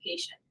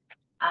classification.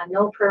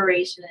 No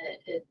proration.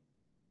 It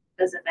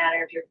doesn't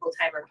matter if you're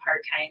full-time or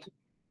part-time.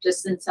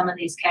 Just in some of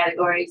these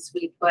categories,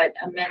 we put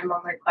a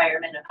minimum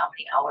requirement of how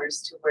many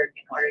hours to work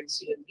in order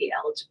to be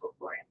eligible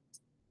for it.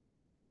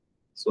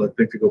 So I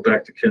think to go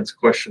back to Ken's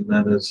question,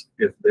 then is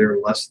if they're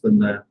less than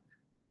that,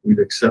 we've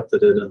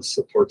accepted it as a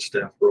support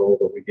staff role,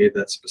 but we gave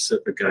that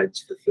specific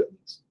guidance for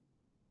fitness.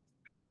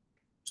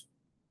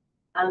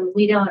 I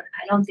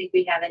don't think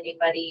we have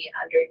anybody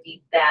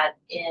underneath that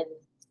in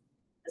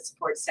the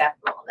support staff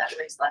role that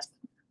works less.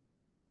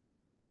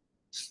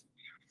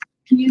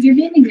 Can you give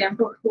me an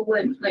example of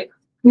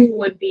who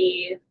would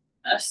be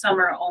a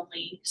summer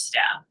only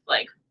staff?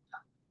 Like,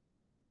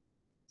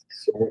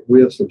 so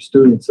we have some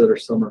students that are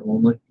summer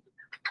only.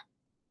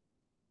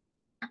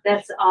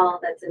 That's all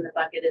that's in the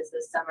bucket is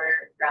the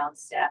summer ground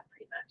staff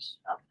pretty much.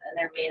 And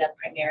they're made up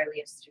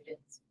primarily of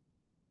students.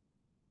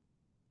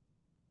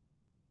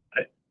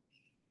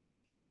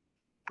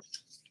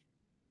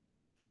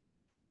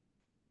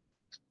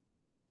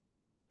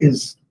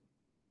 Is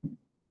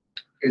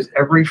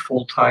every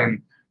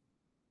full-time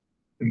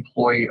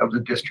employee of the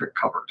district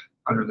covered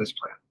under this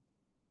plan?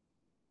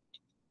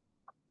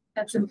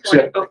 that's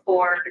employed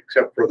before.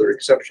 Except for their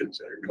exceptions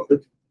that are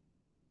noted.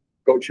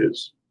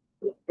 Coaches.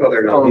 Well,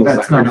 they're not. Oh,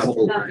 that's they're not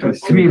full-time.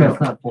 To me, that's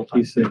not full-time.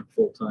 He's saying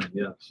full-time,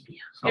 yes.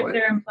 So If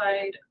they're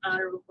implied on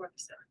or before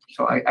the 17th.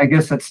 So I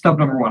guess that's step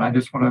number one. I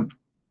just want to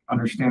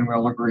understand we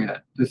all agree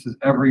that this is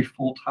every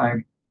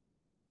full-time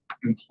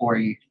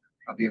employee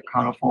of the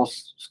Oconto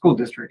Falls School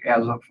District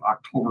as of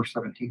October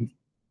 17th.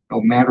 No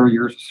matter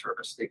years of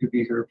service, they could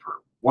be here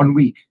for 1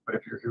 week, but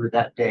if you're here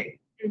that day,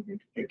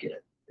 they get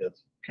it.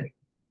 Yes.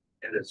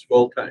 And it's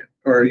full-time,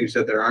 or you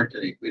said there aren't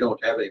any, we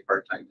don't have any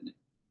part-time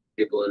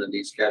people in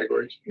these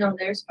categories, No,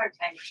 there's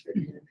part-time.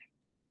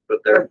 but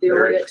they're, But the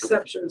they're, only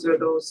exceptions are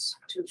those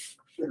two,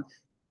 you know.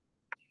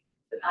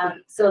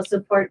 So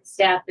support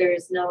staff, there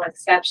is no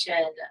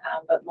exception,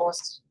 but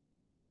most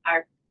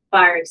are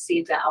far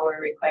exceed the hour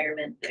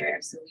requirement there,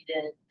 so we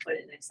did put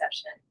an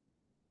exception.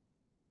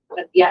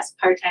 But yes,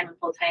 part-time and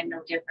full-time,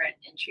 no different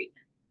in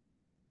treatment.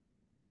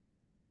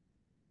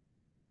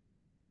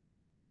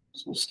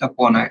 So step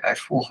one, I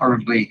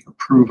full-heartedly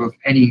approve of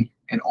any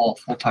and all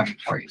full-time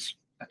employees.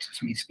 That's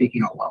just me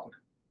speaking out loud.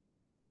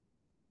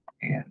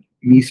 And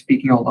me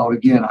speaking out loud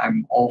again,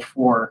 I'm all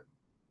for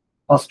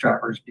bus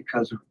drivers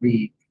because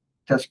we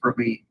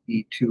desperately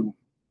need to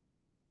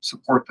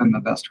support them the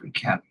best we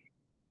can.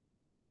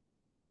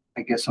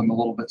 I guess I'm a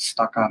little bit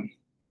stuck on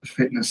the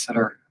fitness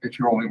center. If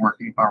you're only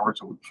working 5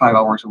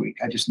 hours a week,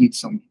 I just need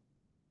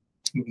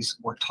maybe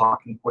some more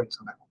talking points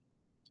on that.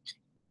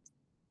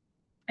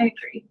 I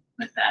agree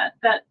with that.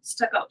 That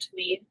stuck out to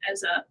me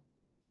as a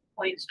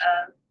point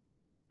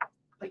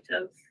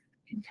of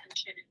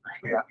contention in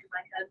my head.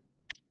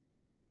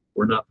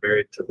 We're not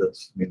married to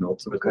this. I mean,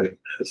 ultimately,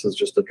 this is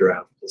just a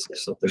draft. This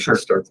is something Sure.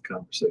 to start the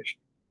conversation.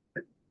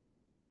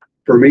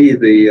 for me,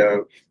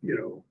 the, you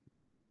know,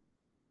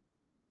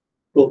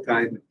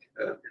 full-time,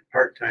 and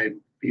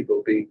part-time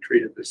people being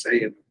treated the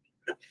same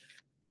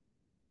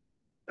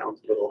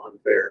sounds a little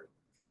unfair.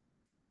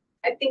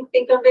 I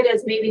think of it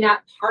as maybe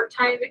not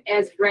part-time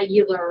as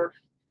regular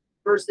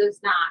versus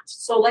not.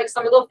 So like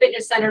some of the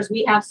fitness centers,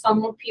 we have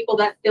some people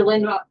that fill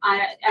in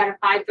at a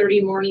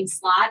 5:30 morning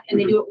slot and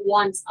they do it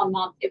once a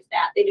month, if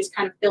that. They just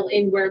kind of fill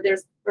in where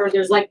there's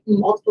like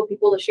multiple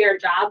people to share a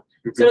job.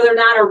 So they're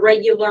not a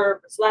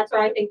regular, so that's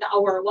why I think the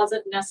hour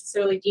wasn't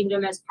necessarily deemed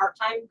them as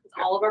part-time, because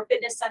all of our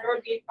fitness center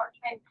would be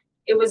part-time.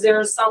 It was, there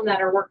are some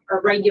that are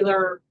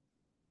regular,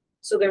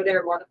 so they're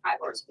there more than 5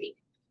 hours a week.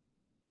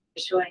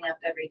 Showing up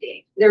every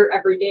day. They're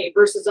every day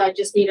versus I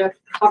just need a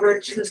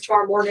coverage this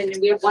tomorrow morning, and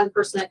we have one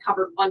person that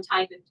covered one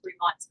time in 3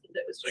 months because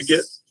it was I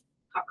just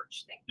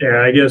coverage thing.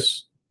 Yeah, I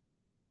guess.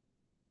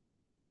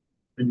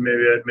 And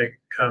maybe I'd make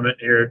a comment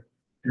here,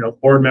 you know,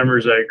 board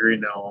members, I agree,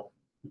 no.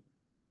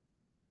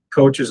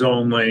 Coaches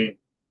only,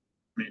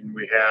 I mean,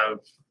 we have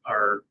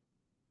our,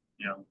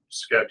 you know,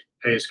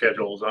 pay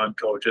schedules on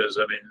coaches.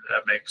 I mean,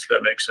 that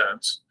makes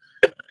sense.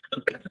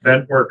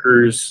 Event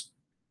workers,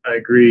 I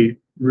agree,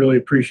 really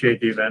appreciate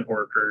the event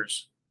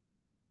workers,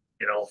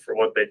 you know, for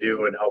what they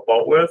do and help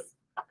out with.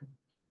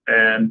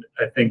 And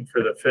I think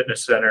for the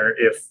fitness center,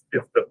 if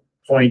the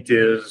point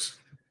is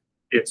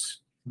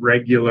it's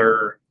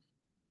regular,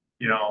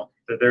 you know,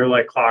 that they're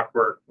like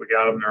clockwork, we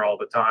got them there all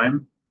the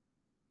time.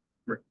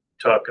 We're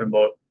talking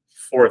about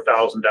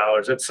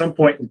 $4,000. At some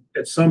point,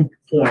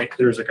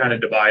 there's a kind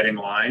of dividing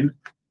line,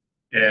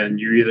 and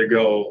you either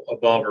go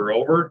above or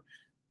over.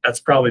 That's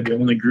probably the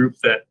only group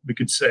that we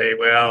could say,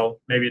 well,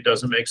 maybe it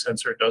doesn't make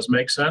sense or it does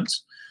make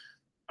sense.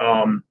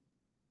 I'd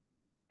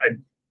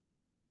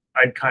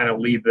kind of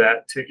leave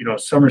that to, you know,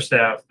 summer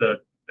staff,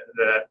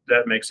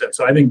 that makes sense.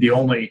 So I think the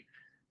only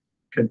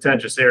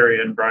contentious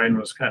area, and Brian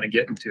was kind of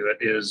getting to it,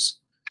 is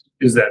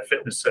that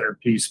fitness center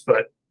piece.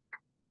 But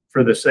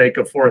for the sake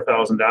of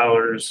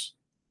 $4,000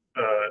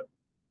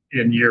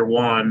 in year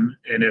one,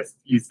 and if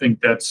you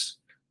think that's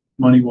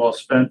money well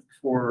spent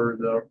for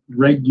the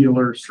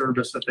regular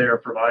service that they are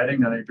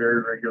providing on a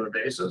very regular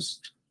basis.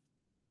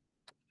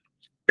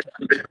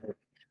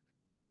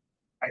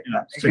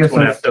 Six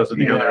and a half dozen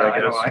together, I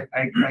guess.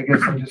 I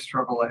guess I just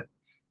struggle at,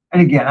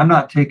 and again, I'm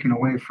not taking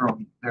away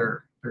from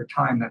their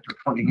time that they're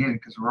putting in,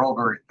 because we're all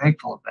very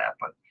thankful of that,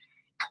 but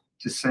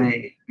to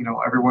say, you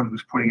know, everyone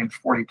who's putting in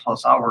 40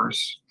 plus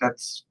hours,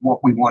 that's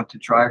what we want to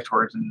drive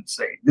towards, and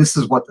say, this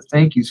is what the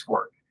thank yous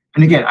for.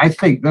 And again, I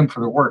thank them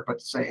for their work, but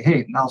to say,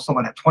 hey, now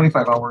someone at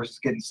 25 hours is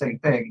getting the same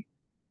thing,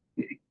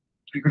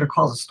 you're going to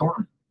cause a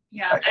storm.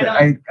 Yeah,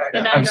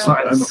 I'm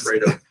sorry. I'm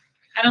afraid of.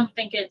 I don't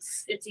think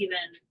it's even,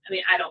 I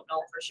mean, I don't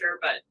know for sure,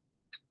 but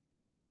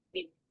I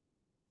mean,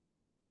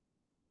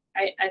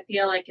 I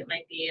feel like it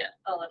might be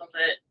a little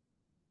bit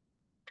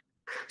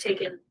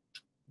taken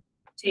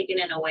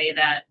in a way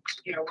that,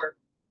 you know, we're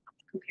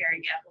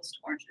comparing apples to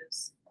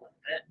oranges a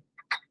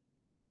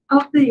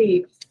little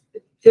bit.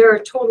 There are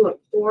a total of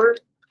 4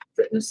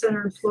 fitness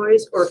center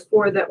employees, or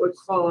 4 that would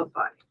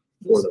qualify.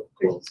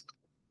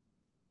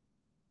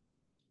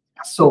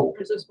 So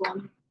There's this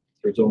one.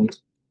 There's only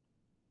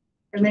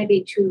There may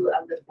be 2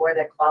 of the 4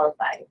 that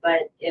qualify,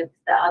 but if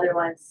the other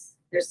ones,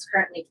 there's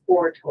currently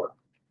 4 total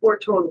 4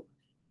 total.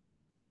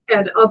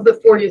 And of the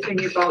 4 you're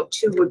thinking about,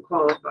 2 would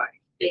qualify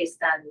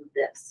based on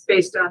this.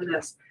 based on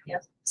this.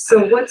 Yep.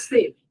 So what's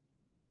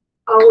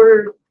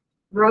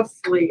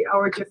roughly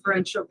our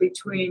differential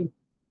between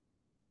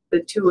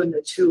the two and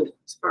the two,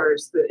 as far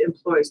as the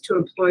employees, two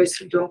employees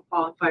who don't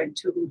qualify and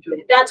two who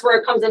do. That's where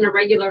it comes in a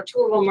regular.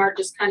 Two of them are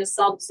just kind of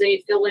subs,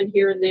 they fill in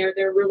here and there.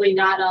 They're really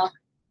not on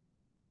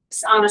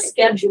a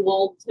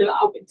schedule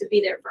to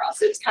be there for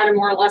us. It's kind of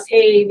more or less,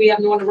 hey, we have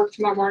no one to work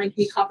tomorrow morning,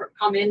 can you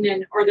come in?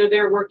 And, or they're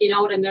there working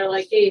out and they're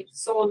like, hey,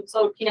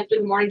 so-and-so can't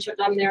do the morning shift,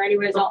 I'm there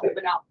anyways, I'll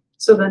open out.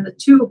 So then the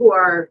two who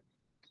are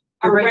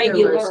the A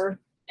regulars, regular.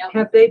 Yep.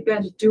 have they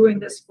been doing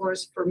this for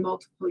us for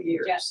multiple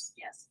years? Yes,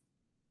 yes.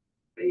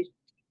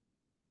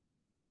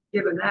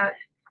 Given that,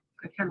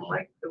 I kind of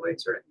like the way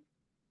it's written.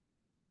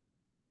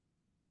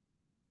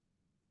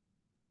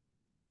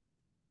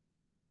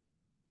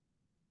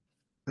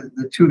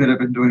 The two that have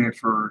been doing it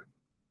for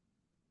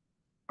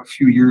a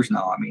few years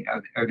now, I mean,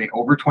 are they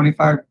over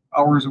 25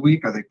 hours a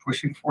week? Are they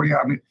pushing 40?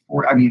 I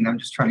mean, I'm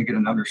just trying to get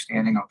an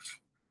understanding of.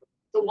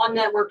 The one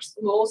that works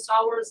the most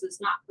hours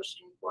is not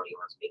pushing 40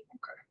 hours a week.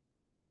 Okay.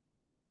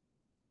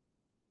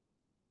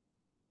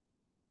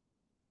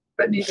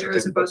 But neither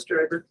is a bus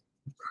driver.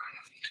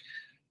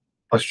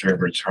 Bus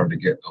driver, it's hard to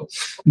get though.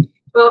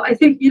 Well, I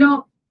think,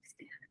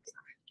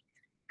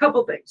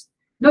 couple things.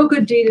 No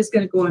good deed is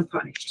going to go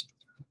unpunished.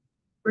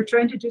 We're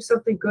trying to do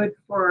something good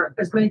for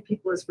as many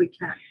people as we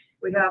can.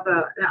 We have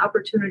an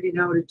opportunity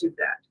now to do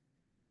that.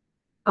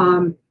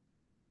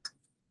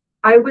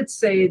 I would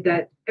say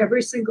that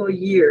every single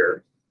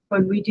year,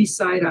 when we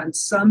decide on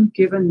some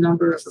given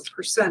number of a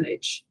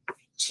percentage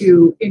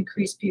to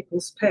increase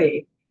people's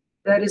pay,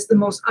 that is the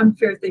most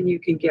unfair thing you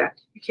can get.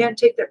 You can't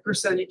take that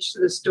percentage to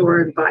the store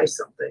and buy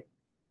something.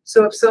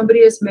 So if somebody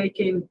is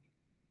making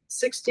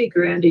 60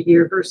 grand a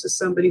year versus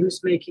somebody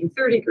who's making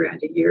 30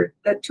 grand a year,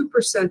 that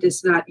 2%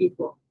 is not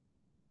equal.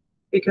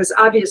 Because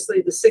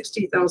obviously the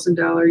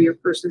 $60,000 a year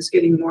person is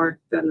getting more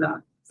than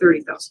the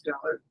 $30,000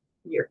 a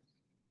year.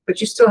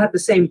 But you still have the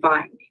same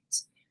buying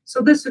needs.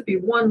 So this would be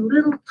one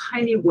little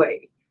tiny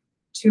way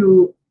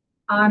to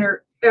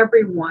honor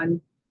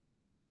everyone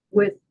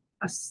with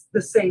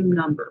the same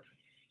number.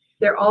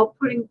 They're all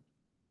putting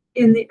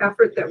in the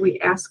effort that we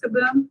ask of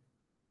them.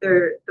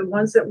 They're the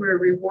ones that we're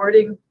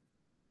rewarding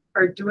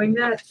are doing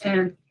that.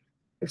 And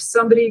if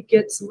somebody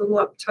gets a little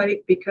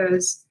uptight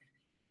because,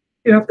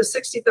 if the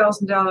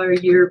 $60,000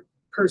 a year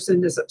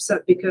person is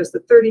upset because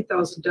the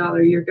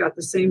 $30,000 a year got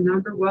the same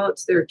number, well,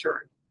 it's their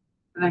turn.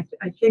 And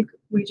I think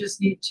we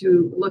just need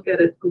to look at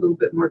it a little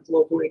bit more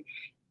globally.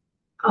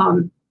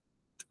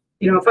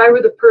 If I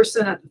were the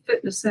person at the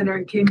fitness center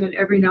and came in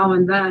every now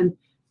and then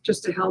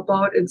just to help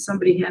out and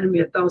somebody handed me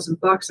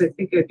 $1,000, I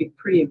think I'd be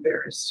pretty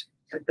embarrassed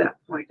at that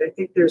point. I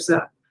think there's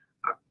a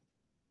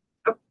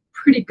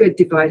pretty good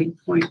dividing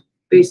point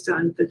based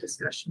on the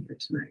discussion here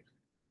tonight.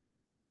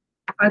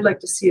 I'd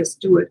like to see us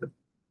do it,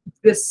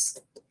 this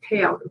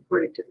payout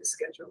according to the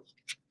schedule.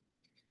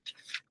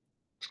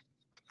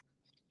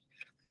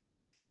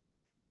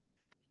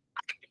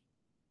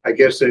 I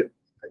guess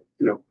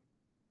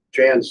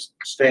Jan's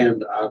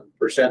stand on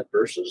percent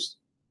versus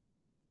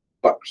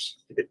bucks.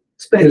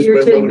 It's been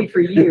irritating me for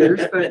years,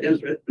 but.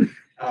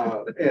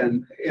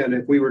 And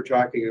if we were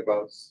talking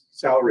about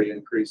salary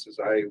increases,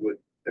 I would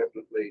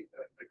definitely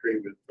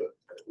agree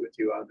with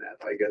you on that.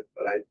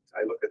 But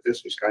I look at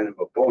this as kind of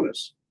a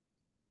bonus.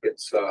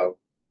 It's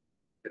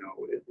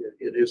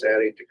it is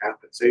adding to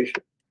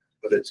compensation,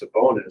 but it's a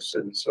bonus,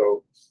 and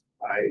so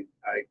I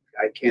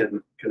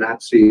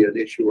cannot see an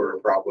issue or a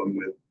problem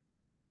with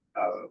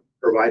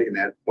providing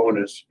that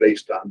bonus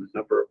based on the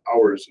number of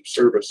hours of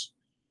service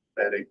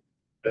that an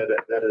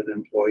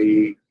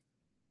employee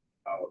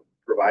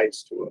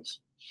provides to us.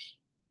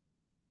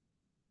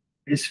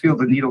 I just feel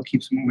the needle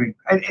keeps moving.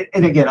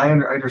 And again, I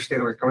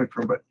understand where you're coming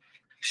from, but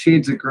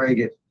shades of gray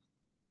it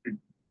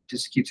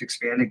just keeps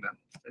expanding them.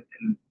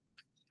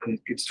 And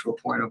it gets to a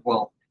point of,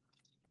 well,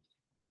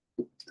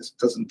 this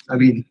doesn't,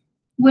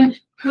 When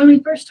we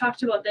first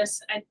talked about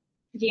this,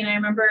 Dean, I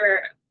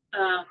remember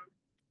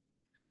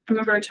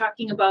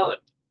talking about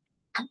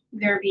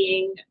there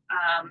being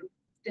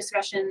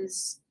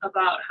discussions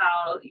about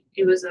how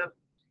it was a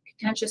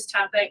contentious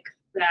topic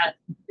that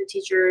the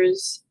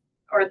teachers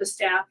or the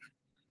staff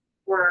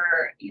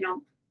were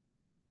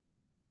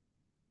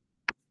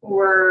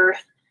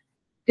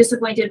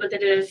disappointed with the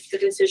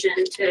decision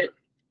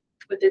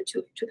with the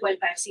 2.5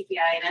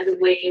 CPI, and as a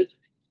way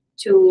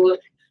to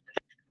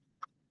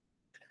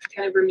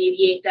kind of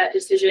remediate that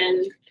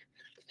decision.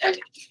 And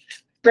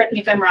correct me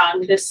if I'm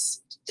wrong,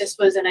 this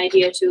was an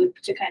idea to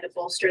kind of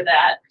bolster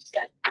that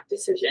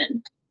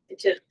decision,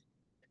 to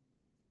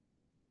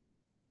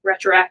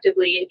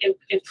retroactively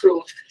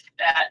improve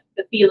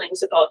the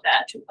feelings about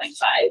that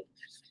 2.5.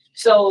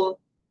 So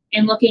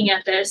in looking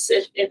at this,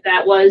 if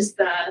that was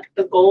the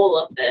goal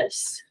of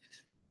this,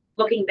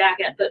 looking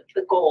back at the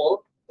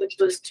goal, which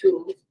was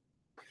to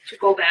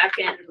go back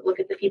and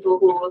look at the people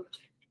who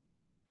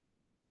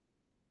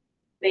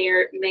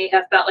may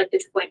have felt like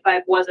the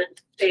 2.5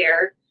 wasn't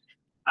fair.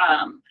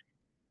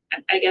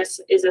 I guess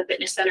is a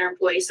fitness center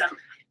employee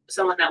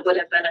someone that would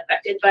have been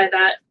affected by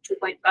that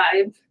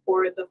 2.5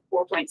 or the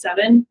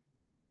 4.7?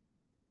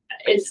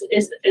 Is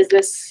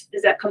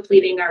that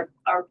completing our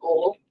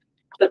goal,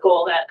 the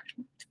goal that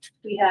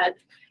we had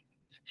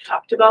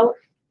talked about?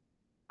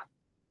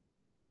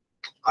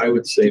 I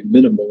would say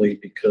minimally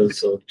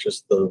because of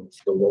just the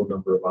low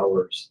number of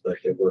hours that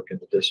they work in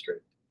the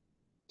district.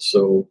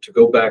 So to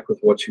go back with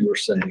what you were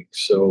saying,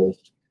 so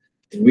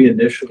when we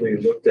initially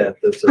looked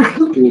at this as a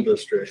school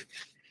district,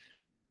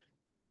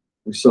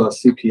 we saw a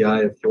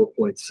CPI of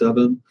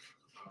 4.7.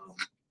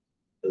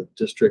 The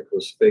district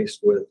was faced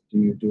with, do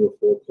you do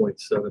a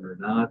 4.7 or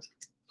not?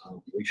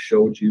 We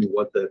showed you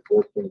what that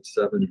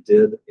 4.7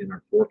 did in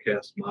our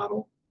forecast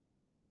model,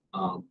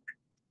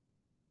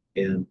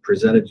 and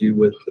presented you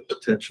with the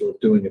potential of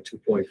doing a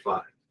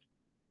 2.5.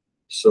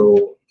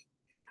 So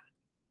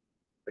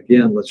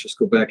again, let's just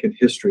go back in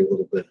history a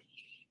little bit.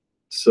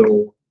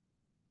 So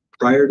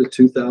prior to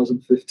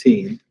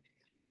 2015,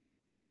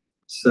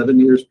 7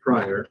 years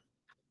prior,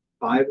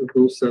 5 of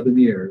those 7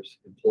 years,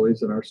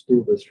 employees in our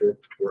school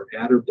district were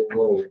at or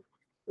below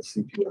the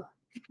CPI.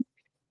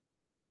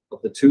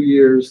 Of the 2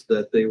 years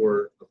that they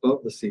were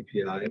above the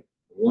CPI,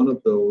 one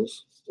of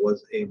those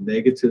was a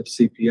negative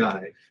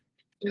CPI,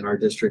 and our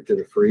district did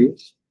a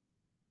freeze.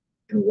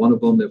 And one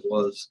of them, it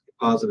was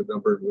a positive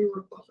number, and we were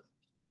above it.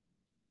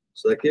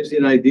 So that gives you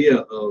an idea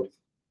of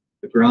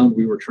the ground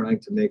we were trying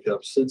to make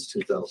up since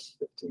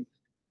 2015.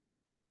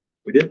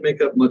 We didn't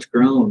make up much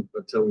ground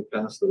until we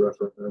passed the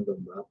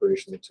referendum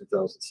operation in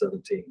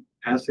 2017.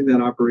 Passing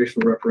that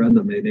operational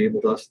referendum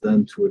enabled us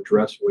then to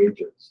address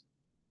wages.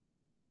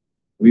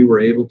 We were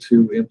able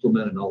to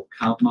implement an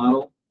all-count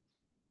model,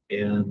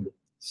 and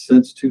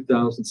since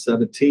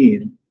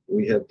 2017,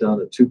 we have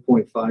done a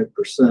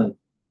 2.5%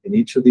 in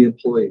each of the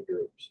employee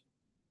groups.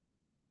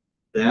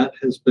 That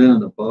has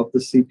been above the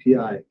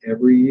CPI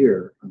every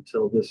year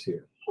until this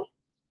year.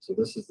 So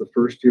this is the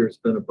first year it's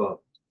been above.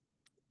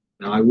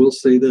 Now, I will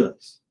say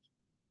this,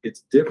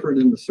 it's different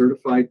in the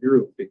certified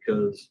group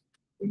because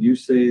when you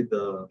say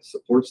the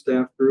support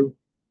staff group,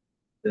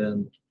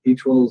 then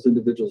each one of those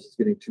individuals is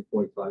getting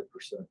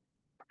 2.5%.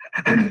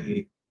 In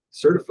the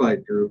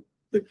certified group,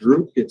 the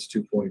group gets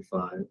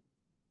 2.5,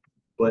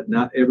 but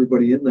not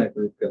everybody in that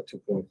group got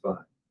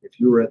 2.5. If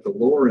you were at the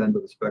lower end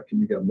of the spectrum,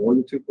 you got more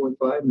than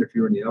 2.5, and if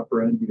you were in the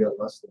upper end, you got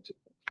less than 2.5.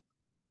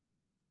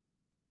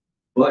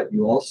 But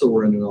you also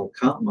were in an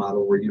all-count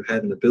model where you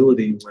had an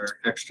ability where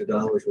extra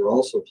dollars were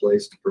also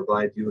placed to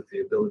provide you with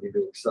the ability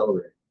to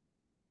accelerate.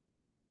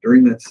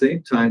 During that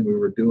same time, we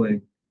were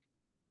doing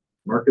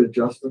market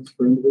adjustments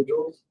for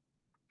individuals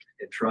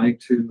and trying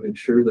to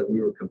ensure that we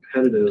were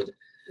competitive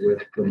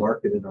with the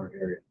market in our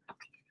area.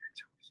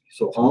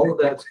 So all of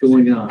that's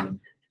going on.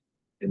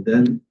 And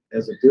then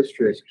as a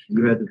district,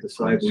 you had to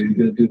decide, were you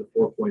going to do the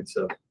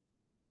 4.7?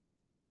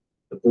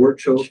 The board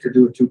chose to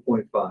do a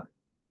 2.5.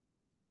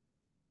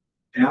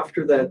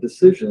 After that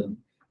decision,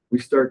 we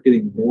start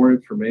getting more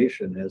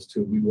information as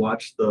to, we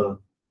watch the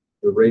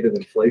rate of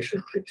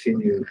inflation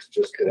continue to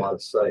just go out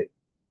of sight.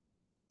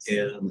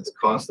 And the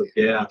cost of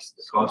gas,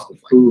 the cost of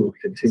food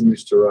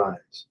continues to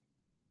rise.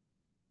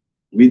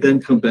 We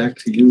then come back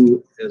to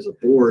you as a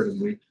board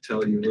and we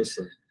tell you,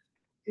 listen,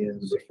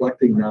 in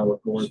reflecting now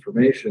with more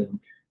information,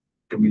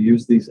 can we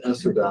use these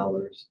ESSER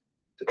dollars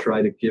to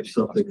try to give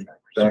something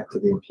back to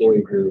the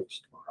employee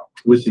groups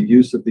with the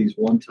use of these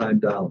one-time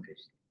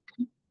dollars?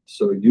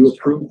 So you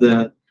approve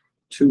that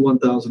 2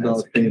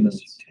 $1,000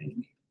 payments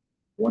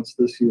once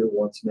this year,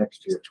 once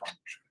next year.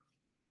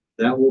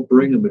 That will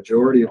bring a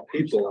majority of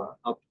people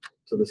up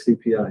to the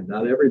CPI,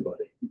 not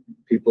everybody.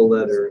 People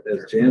that are,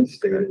 as Jan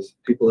stated,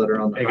 people that are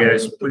on the higher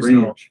end of the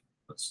range,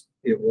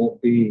 it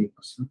won't be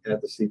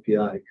at the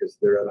CPI because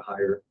they're at a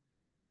higher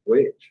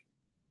wage.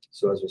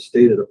 So as was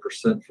stated,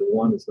 1% for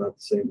one is not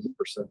the same as 1%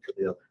 for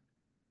the other.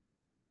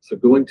 So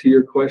going to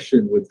your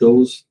question, with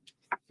those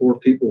 4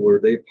 people, were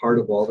they part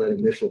of all that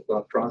initial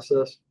thought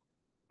process?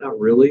 Not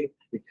really,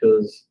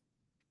 because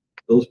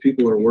those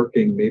people are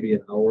working maybe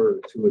an hour or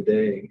 2 a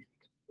day,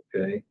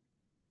 okay,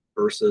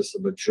 versus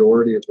a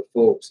majority of the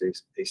folks,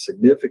 a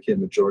significant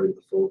majority of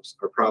the folks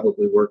are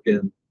probably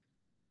working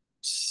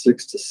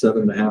 6 to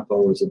 7.5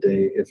 hours a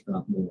day, if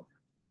not more.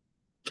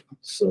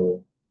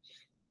 So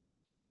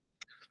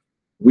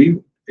we,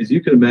 as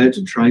you can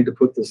imagine, trying to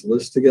put this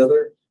list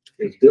together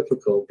is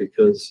difficult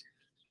because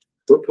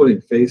we're putting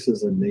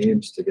faces and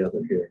names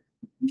together here.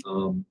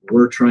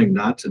 We're trying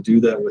not to do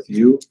that with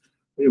you.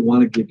 We didn't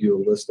want to give you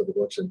a list of a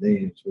bunch of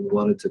names. We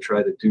wanted to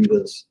try to do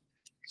this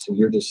so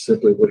you're just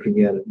simply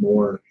looking at it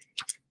more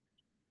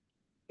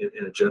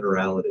in a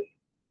generality.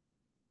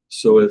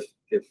 So if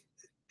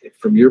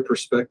from your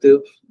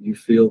perspective you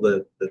feel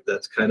that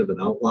that's kind of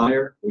an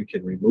outlier, we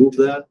can remove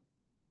that.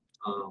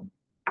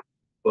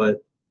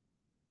 But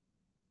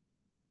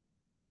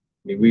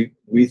I mean,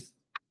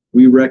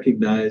 we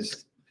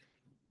recognize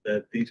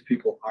that these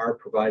people are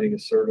providing a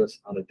service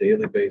on a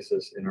daily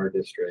basis in our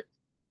district.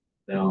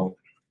 Now,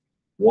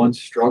 one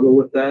struggle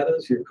with that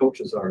is your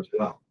coaches are as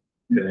well.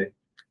 Okay,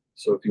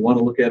 so if you want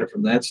to look at it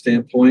from that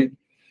standpoint,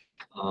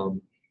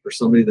 for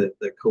somebody that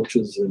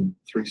coaches in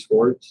 3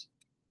 sports,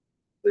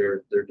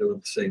 they're doing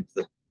the same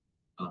thing.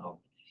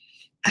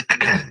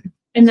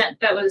 And that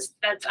was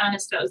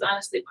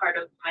honestly part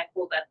of my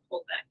holdback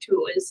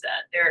too, is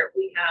that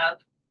we have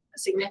a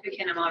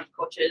significant amount of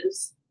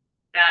coaches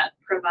that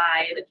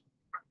provide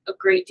a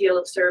great deal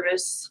of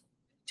service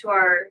to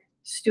our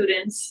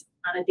students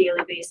on a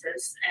daily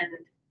basis, and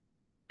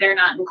they're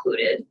not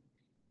included.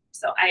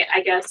 So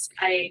I guess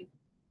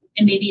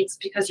and maybe it's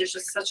because there's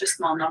just such a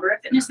small number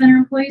of fitness center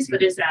employees,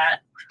 but is that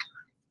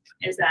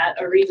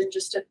a reason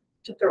just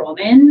to throw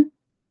them in?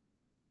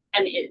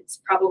 And it's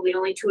probably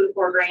only $2 to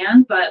 $4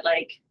 grand, but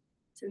like,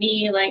 to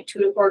me, like $2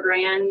 to $4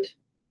 grand,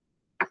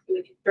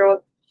 we could throw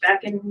it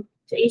back into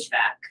HVAC.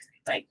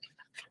 Like,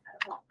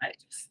 I don't know,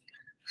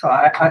 So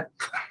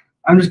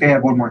I'm just gonna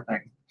add one more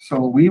thing. So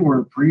we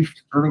were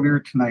briefed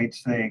earlier tonight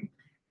saying,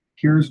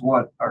 here's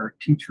what our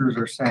teachers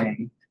are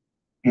saying.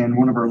 And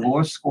one of our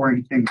lowest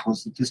scoring things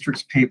was the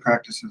district's pay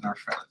practices are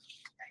fair.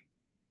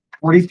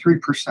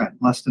 43%,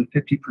 less than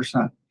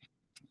 50%.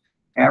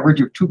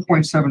 Average of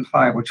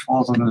 2.75, which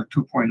falls under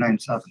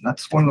 2.97.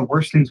 That's one of the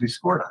worst things we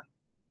scored on.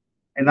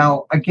 And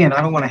now, again,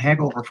 I don't want to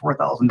haggle over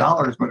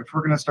 $4,000, but if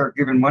we're going to start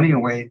giving money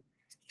away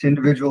to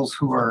individuals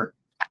who are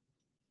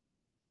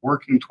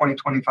working 20,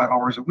 25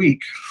 hours a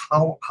week,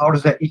 how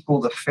does that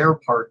equal the fair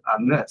part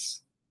on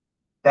this?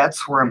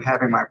 That's where I'm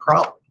having my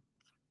problem.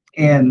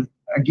 And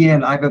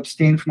again, I've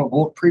abstained from a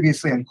vote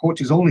previously on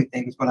coaches only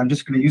things, but I'm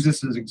just going to use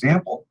this as an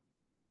example.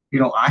 You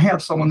know, I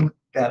have someone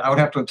that I would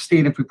have to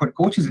abstain if we put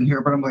coaches in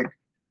here, but I'm like,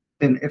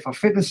 then if a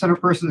fitness center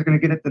person is going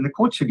to get it, then the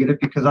coach should get it,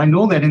 because I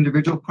know that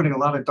individual putting a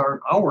lot of darn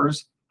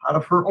hours out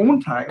of her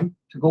own time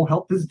to go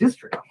help this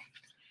district.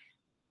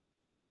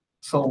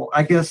 So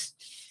I guess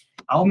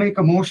I'll make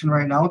a motion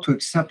right now to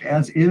accept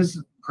as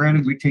is,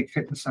 granted we take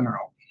fitness center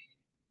out.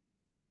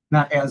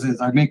 Not as is,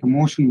 I make a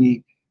motion,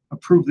 we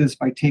approve this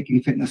by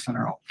taking fitness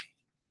center out.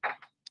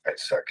 I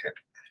second.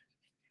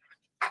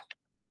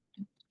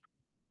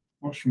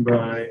 Motion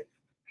by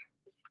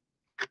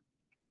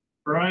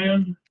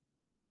Brian,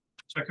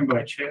 second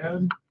by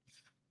Chad,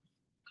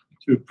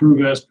 to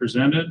approve as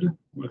presented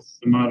with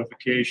the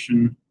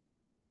modification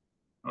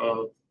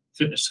of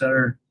fitness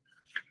center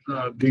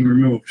being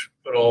removed,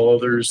 but all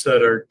others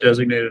that are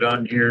designated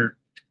on here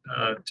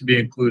to be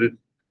included.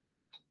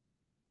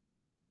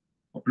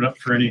 Open up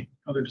for any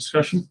other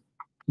discussion.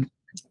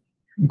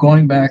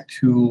 Going back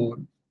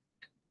to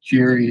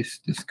Jerry's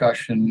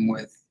discussion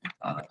with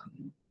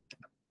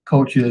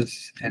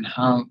coaches and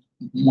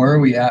where are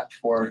we at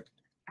for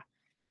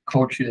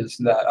coaches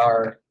that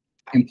are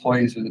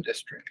employees of the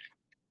district?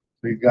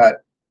 We've got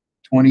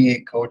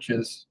 28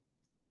 coaches.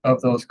 Of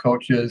those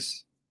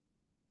coaches,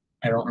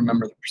 I don't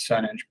remember the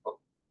percentage, but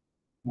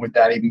would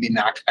that even be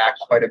knocked back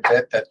quite a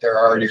bit, that they're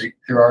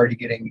already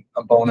getting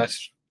a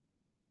bonus?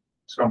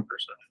 Some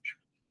percentage.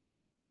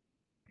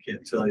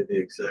 Can't tell you the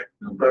exact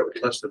number.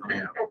 Less than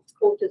half. That's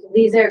coaches.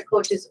 These are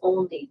coaches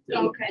only.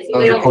 Okay. So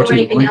they don't do Coaches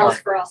anything only. else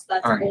for us.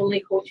 That's All right. only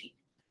coaching.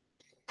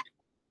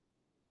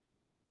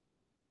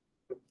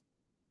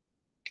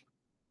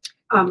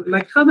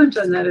 My comment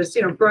on that is,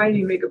 Brian,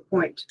 you make a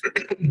point.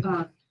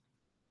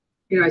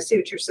 I see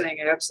what you're saying.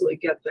 I absolutely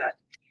get that.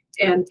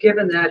 And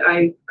given that,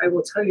 I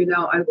will tell you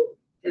now, I will,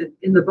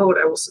 in the vote,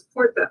 I will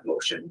support that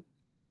motion.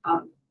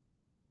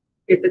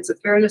 If it's a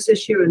fairness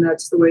issue and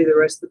that's the way the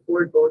rest of the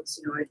board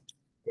votes,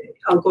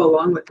 I'll go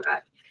along with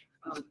that.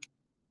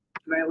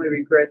 My only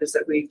regret is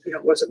that we,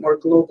 wasn't more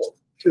global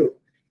too.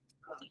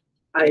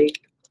 I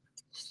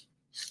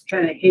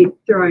kind of hate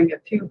throwing a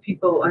few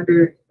people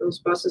under those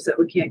buses that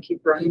we can't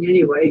keep running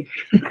anyway.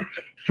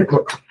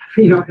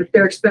 At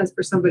their expense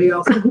for somebody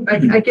else.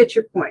 I get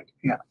your point.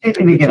 Yeah,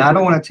 and again, I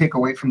don't want to take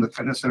away from the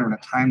fitness center and the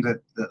time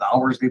that the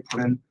hours they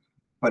put in,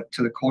 but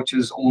to the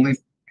coaches only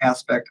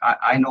aspect,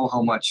 I know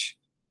how much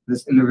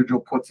this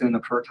individual puts in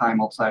of her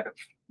time outside of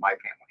my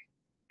family,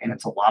 and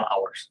it's a lot of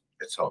hours.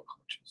 It's all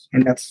coaches.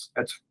 And it's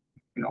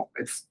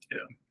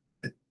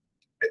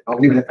I'll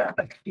leave it at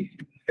that.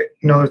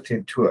 Another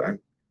thing too,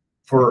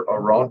 for a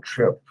round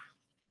trip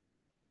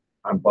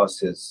on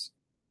buses,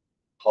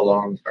 how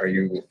long are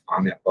you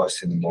on that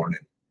bus in the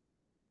morning?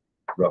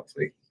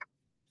 Roughly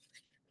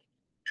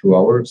 2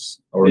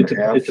 hours or It, a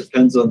half? it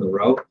depends on the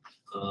route.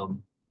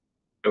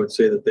 I would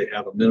say that they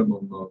have a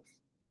minimum of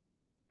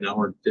an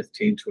hour and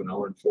 15 to an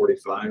hour and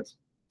 45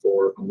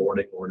 for a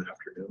morning or an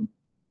afternoon.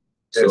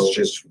 That's So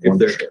just if one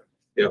they're- trip.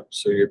 Yep.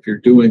 So if you're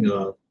doing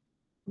a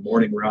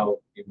morning route,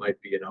 you might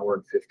be an hour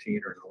and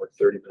 15 or an hour and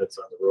 30 minutes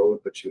on the road,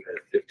 but you had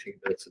 15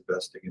 minutes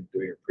investing in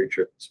doing your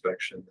pre-trip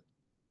inspection,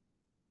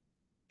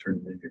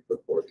 turning in your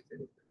report.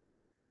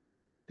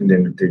 And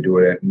then if they do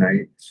it at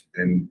night,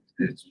 then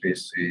it's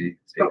basically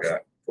they About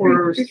got 4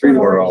 hours.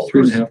 4 hours.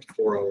 3.5 to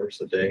 4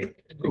 hours a day.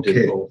 We did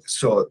Okay, both.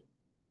 so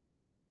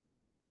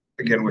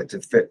again, with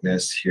the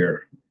fitness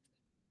here,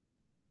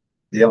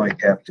 they only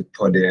have to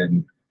put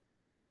in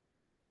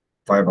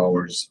 5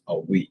 hours a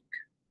week.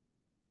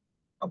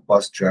 A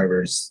bus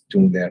driver's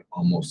doing that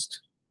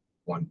almost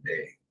one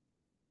day.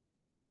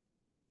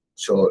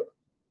 So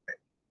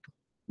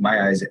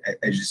my eyes,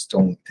 I just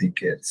don't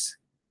think it's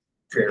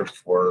fair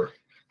for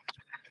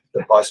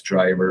the bus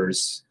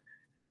drivers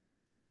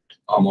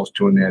almost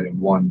doing that in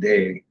one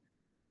day.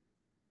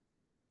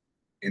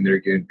 And they're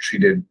getting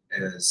treated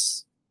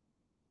as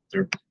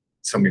they're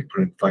somebody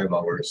put in 5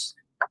 hours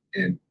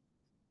in.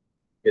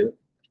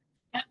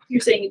 You're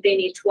saying they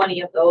need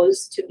 20 of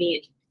those to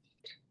meet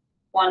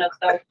one of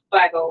the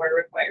 5-hour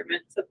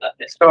requirements of the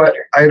fifth So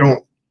grader. I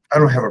don't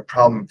have a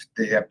problem if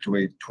they have to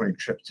wait 20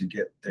 trips to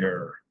get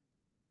their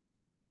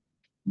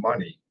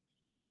money.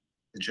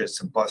 It's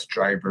just a bus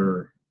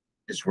driver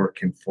is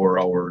working 4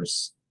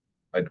 hours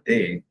a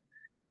day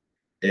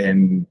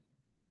and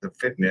the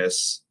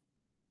fitness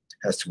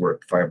has to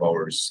work 5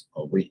 hours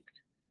a week.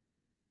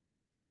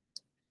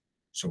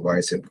 So why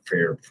is it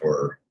fair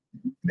for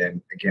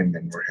then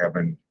we're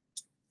having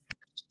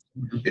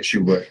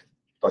issue with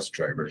bus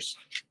drivers.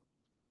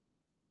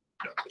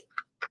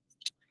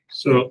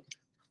 So,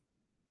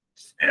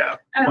 yeah.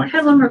 I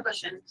have one more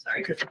question,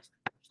 sorry.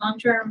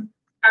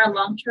 Are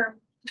long-term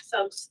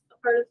subs a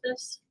part of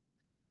this?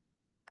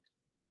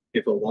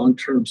 If a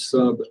long-term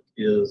sub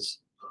is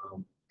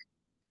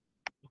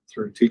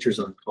through teachers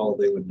on call,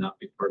 they would not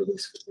be part of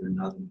this because they're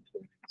not an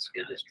employee of the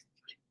school district.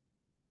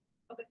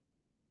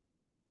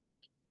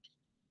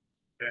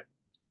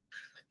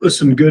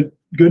 Listen, good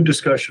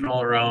discussion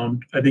all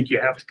around. I think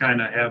you have to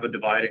kind of have a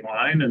dividing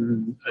line,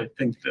 and I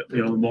think that,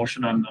 the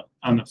motion on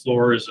the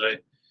floor is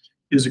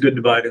a good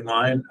dividing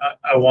line.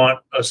 I want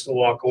us to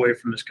walk away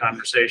from this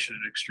conversation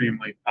in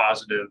extremely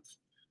positive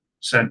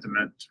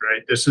sentiment,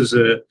 right?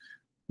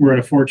 We're in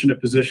a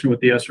fortunate position with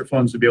the ESSER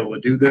funds to be able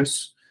to do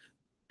this.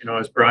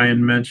 As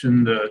Brian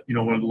mentioned,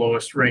 one of the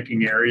lowest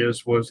ranking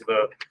areas was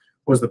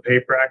the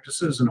pay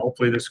practices, and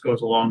hopefully this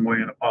goes a long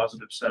way in a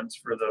positive sense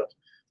for the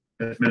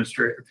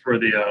administrator, for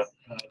the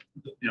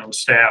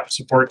staff,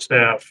 support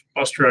staff,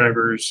 bus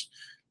drivers,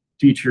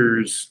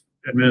 teachers,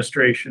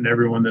 administration,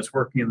 everyone that's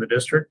working in the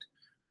district.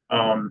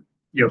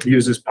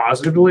 Views this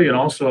positively, and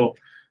also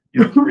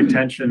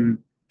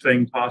retention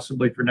thing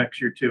possibly for next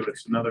year too.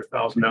 It's another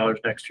 $1,000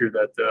 next year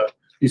that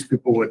these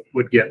people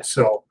would get.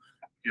 So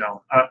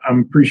I'm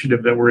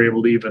appreciative that we're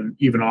able to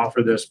even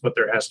offer this, but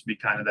there has to be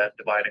kind of that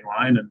dividing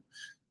line, and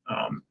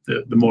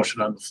the motion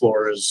on the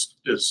floor is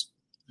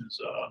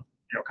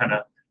kind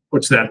of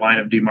puts that line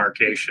of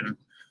demarcation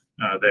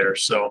there.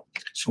 So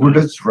where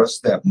does the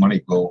rest of that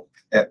money go?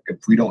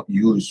 If we don't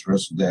use the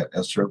rest of that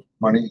ESSER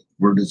money,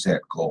 where does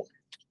that go?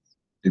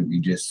 Did we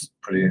just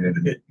put it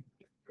in it?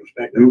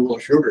 We will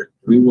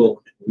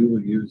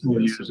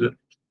use it.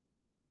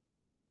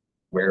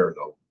 Where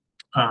though?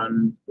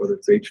 On whether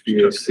it's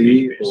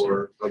HVAC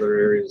or other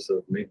areas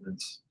of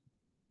maintenance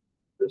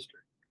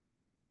district.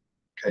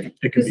 Okay.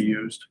 It can be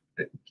used.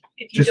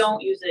 If you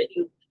don't use it,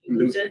 you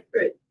lose it.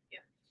 Right.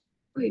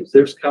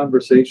 There's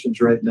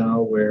conversations right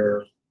now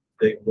where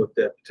they looked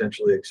at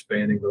potentially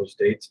expanding those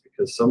dates,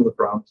 because some of the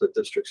problems that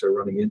districts are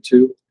running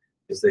into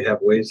is they have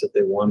ways that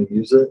they want to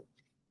use it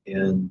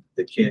and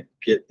they can't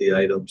get the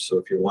items. So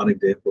if you're wanting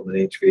to implement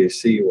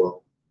HVAC,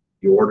 well,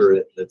 you order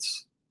it,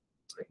 it's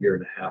a year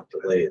and a half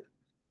delayed.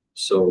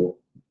 So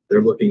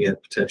they're looking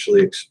at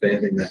potentially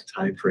expanding that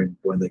time frame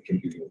when they can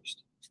be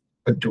used.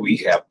 But do we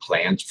have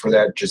plans for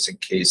that just in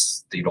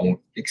case they don't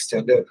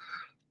extend it?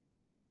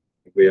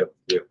 We have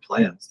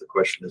plans. The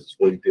question is,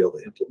 will you be able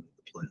to implement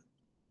the plan?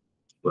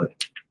 But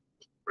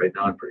right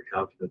now, I'm pretty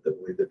confident that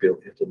we'll either be able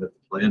to implement the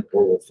plan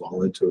or we'll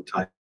fall into a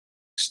time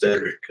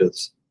extender,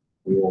 because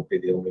we won't be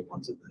the only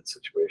ones in that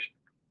situation.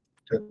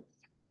 Good.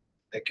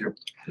 Thank you.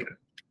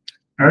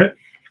 All right.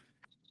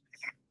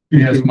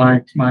 Yes,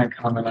 my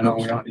comment. I know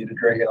we don't need to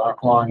drag it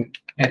along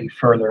any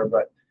further,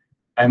 but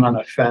I'm on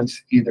the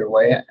fence either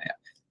way.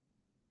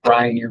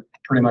 Brian, you're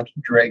pretty much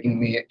dragging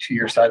me to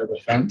your side of the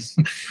fence.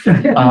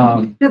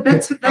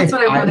 That's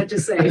what I wanted to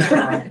say.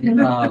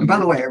 And by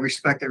the way, I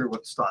respect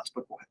everyone's thoughts,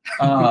 but go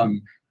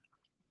ahead.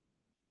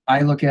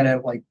 I look at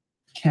it like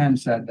Ken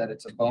said, that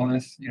it's a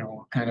bonus,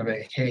 kind of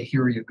a, hey,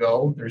 here you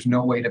go. There's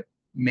no way to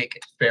make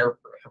it fair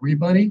for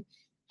everybody,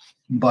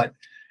 but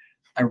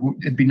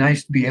it'd be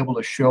nice to be able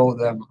to show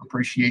them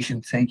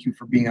appreciation. Thank you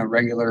for being a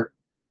regular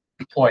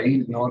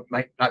employee. It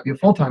might not be a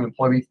full-time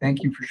employee.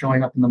 Thank you for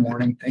showing up in the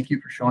morning. Thank you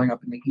for showing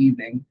up in the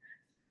evening.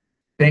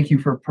 Thank you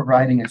for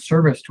providing a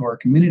service to our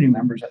community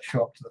members that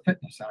show up to the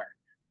fitness center.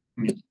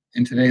 I mean,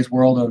 in today's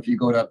world of, you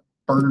go to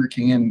Burger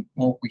King and,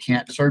 well, we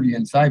can't serve you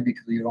inside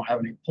because you don't have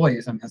any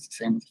employees. I mean, that's the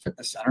same with the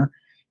fitness center.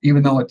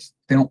 Even though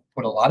they don't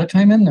put a lot of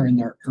time in, they're in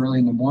there early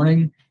in the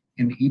morning,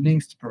 in the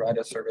evenings to provide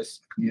a service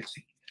to the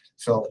community.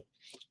 So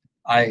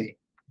I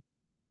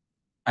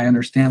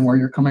understand where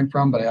you're coming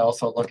from, but I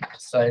also look at the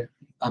side,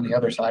 on the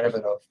other side of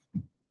it, of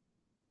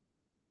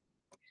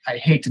I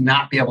hate to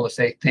not be able to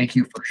say thank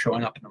you for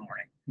showing up in the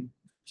morning.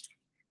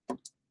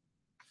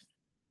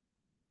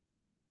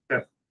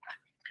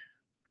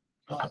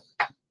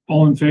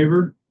 All in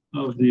favor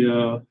of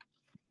the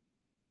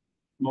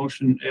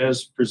motion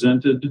as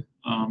presented?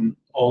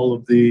 All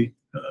of the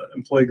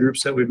employee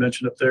groups that we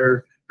mentioned up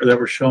there, or that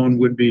were shown,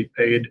 would be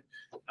paid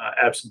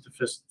absent the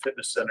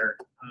fitness center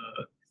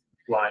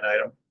line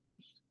item.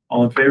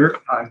 All in favor?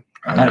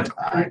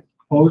 Aye.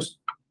 Opposed?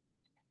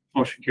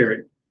 Motion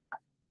carried.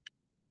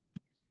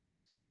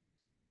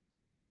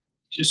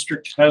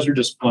 district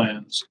hazardous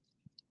plans.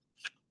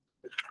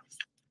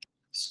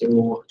 So I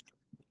want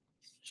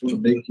to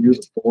make you,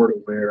 the board,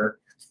 aware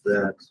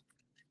that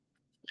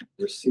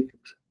received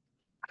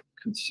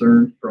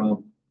concern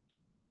from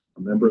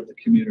a member of the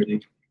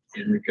community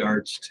in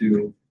regards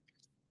to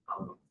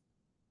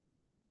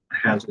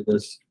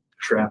hazardous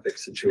traffic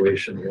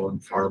situation along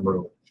Farm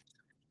Road.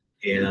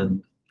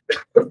 And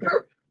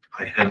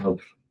I have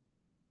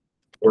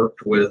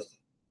worked with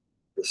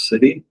the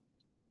city,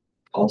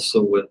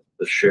 also with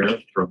the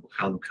sheriff from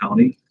Oconto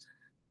County,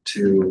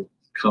 to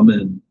come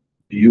and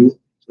view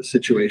the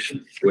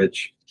situation,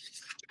 which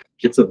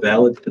it's a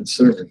valid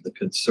concern. The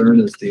concern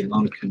is the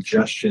amount of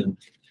congestion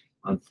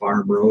on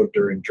Farm Road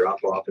during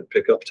drop-off and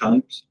pickup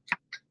times.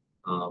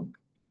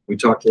 We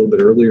talked a little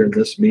bit earlier in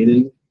this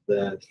meeting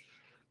that,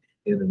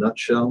 in a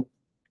nutshell,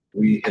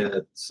 we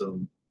had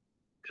some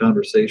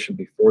conversation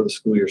before the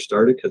school year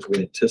started because we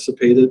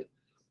anticipated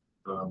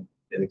an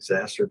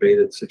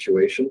exacerbated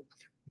situation.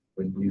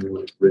 When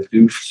you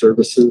reduce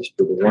services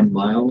for the 1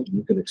 mile,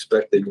 you can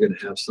expect that you're going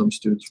to have some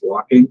students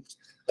walking,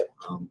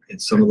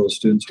 and some of those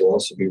students will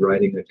also be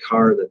riding a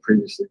car that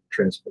previously was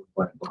transported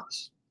by a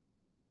bus.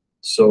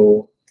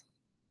 So,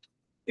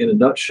 in a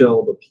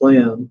nutshell, the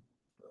plan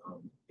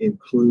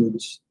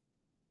includes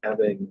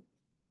having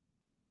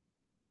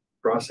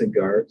crossing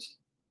guards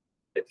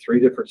at 3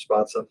 different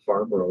spots on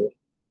Farm Road,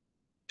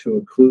 to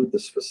include the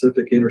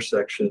specific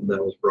intersection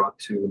that was brought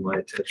to my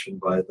attention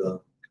by the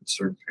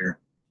concerned parent,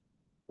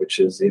 which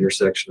is the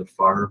intersection of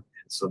Farm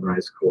and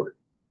Sunrise Court.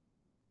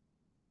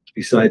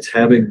 Besides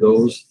having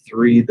those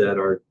 3 that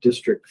are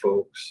district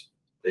folks,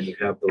 then you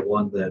have the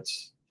one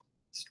that's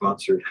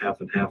sponsored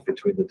half and half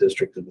between the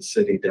district and the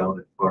city down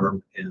at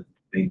Farm and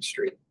Main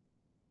Street.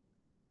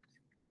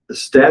 The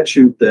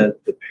statute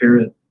that the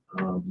parent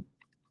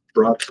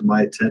brought to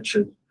my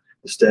attention,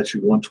 the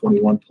statute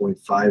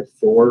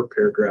 121.54,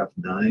 paragraph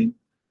 9.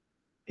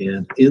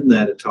 And in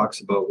that, it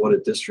talks about what a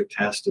district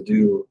has to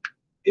do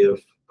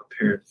if a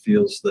parent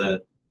feels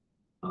that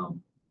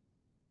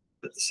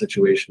that the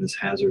situation is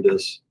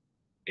hazardous,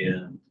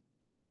 and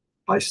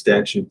by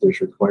statute,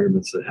 there's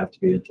requirements that have to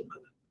be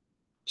implemented.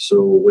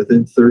 So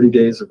within 30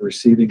 days of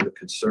receiving the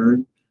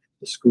concern,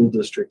 the school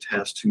district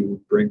has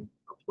to bring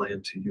a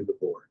plan to you, the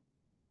board.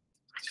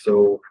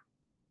 So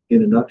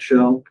in a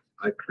nutshell,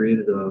 I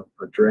created a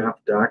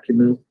draft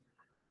document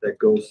that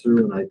goes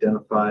through and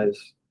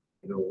identifies,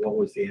 what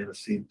was the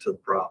antecedent to the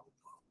problem.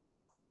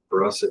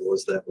 For us, it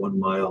was that 1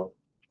 mile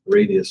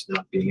radius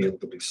not being able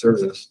to be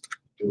serviced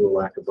due to a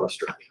lack of bus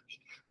drivers.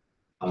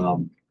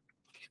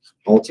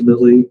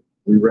 Ultimately,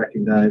 we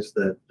recognize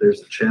that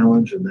there's a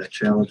challenge, and that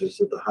challenge is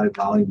the high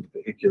volume of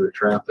vehicular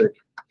traffic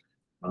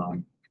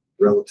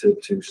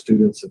relative to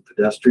students and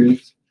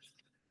pedestrians,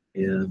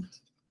 and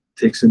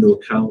takes into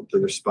account the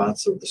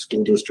response of the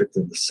school district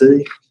and the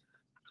city,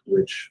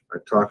 which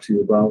I've talked to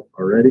you about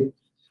already,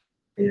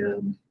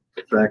 and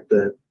the fact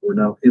that we're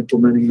now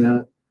implementing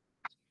that.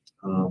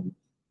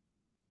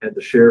 Had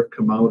the sheriff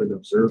come out and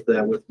observe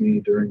that with me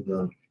during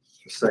the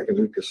second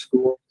week of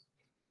school.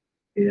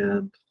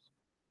 And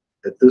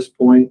at this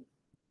point,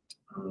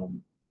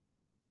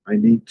 I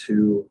need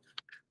to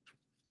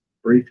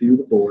brief you,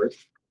 the board,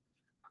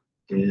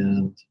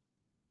 and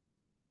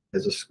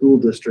as a school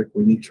district,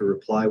 we need to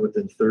reply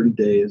within 30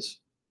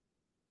 days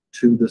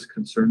to this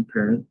concerned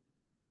parent.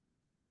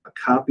 A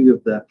copy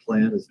of that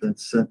plan is then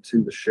sent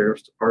to the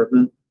sheriff's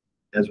department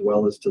as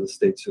well as to the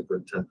state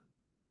superintendent.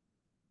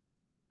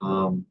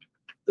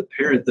 The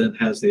parent then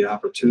has the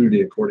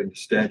opportunity, according to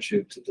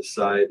statute, to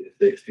decide if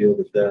they feel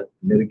that that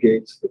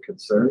mitigates the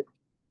concern.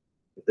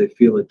 If they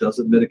feel it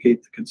doesn't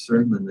mitigate the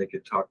concern, then they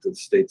could talk to the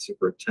state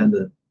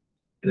superintendent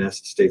and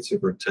ask the state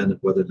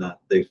superintendent whether or not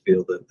they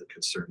feel that the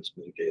concern is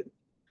mitigated.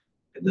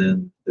 And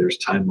then there's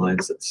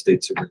timelines that the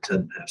state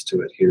superintendent has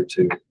to adhere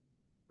to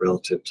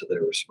relative to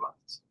their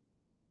response.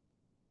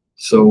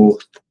 So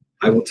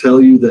I will tell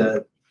you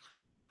that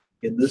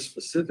in this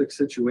specific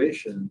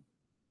situation,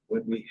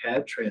 when we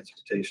had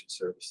transportation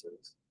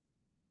services,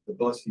 the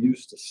bus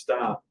used to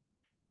stop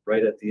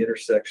right at the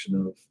intersection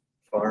of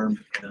Farm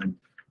and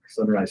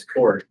Sunrise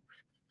Court,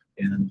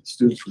 and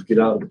students would get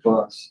out of the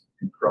bus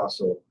and cross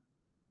over.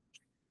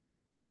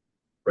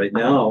 Right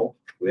now,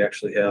 we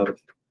actually have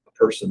a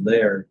person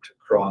there to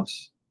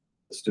cross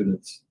the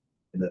students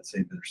in that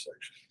same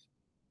intersection.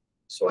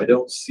 So I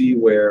don't see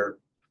where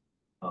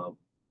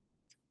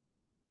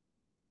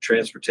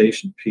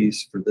transportation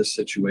piece for this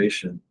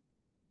situation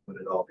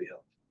would it all be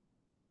helpful.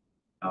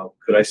 Now,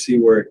 could I see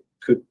where it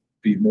could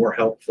be more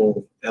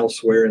helpful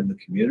elsewhere in the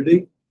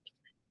community?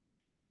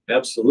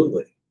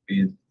 Absolutely. I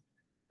mean,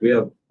 we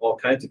have all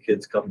kinds of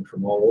kids coming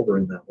from all over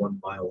in that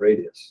 1 mile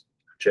radius.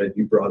 Jed,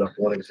 you brought up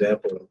one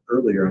example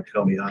earlier on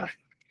County High.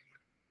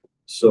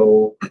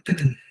 So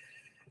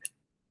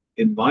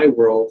in my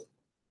world,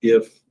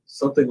 if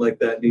something like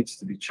that needs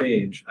to be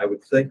changed, I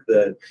would think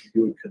that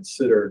you would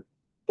consider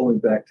pulling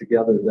back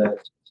together that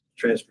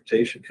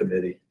transportation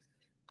committee,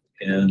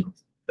 and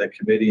that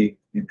committee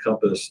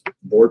encompassed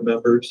board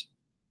members,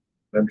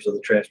 members of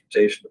the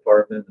transportation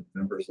department, and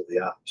members of the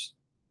ops.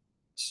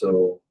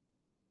 So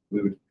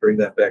we would bring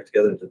that back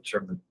together to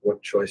determine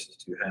what choices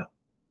do you have.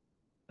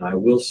 Now, I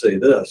will say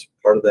this,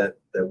 part of that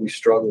we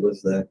struggled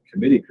as that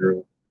committee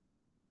group.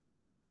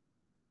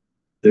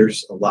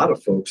 There's a lot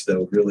of folks that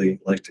would really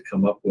like to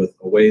come up with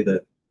a way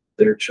that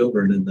their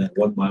children in that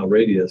 1 mile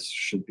radius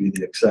should be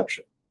the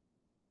exception.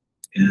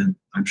 And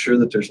I'm sure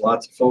that there's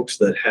lots of folks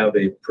that have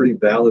a pretty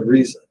valid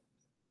reason,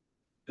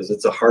 because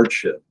it's a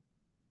hardship.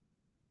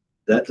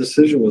 That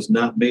decision was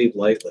not made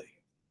lightly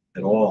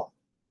at all.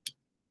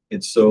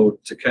 And so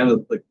to kind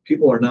of like,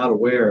 people are not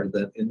aware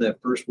that in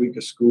that first week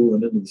of school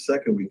and into the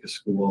second week of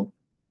school,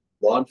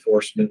 law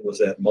enforcement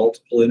was at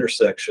multiple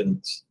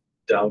intersections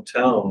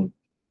downtown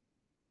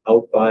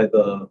out by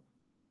the,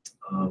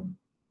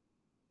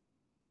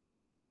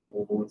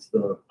 what's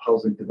the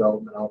housing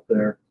development out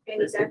there?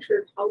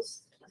 Manufactured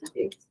house.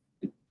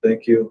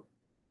 Thank you.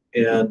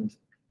 And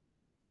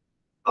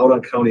out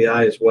on County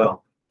I as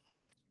well.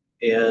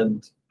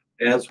 And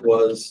as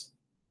was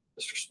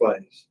Mr.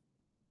 Spice.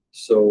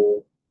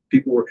 So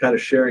people were kind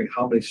of sharing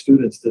how many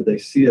students did they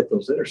see at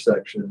those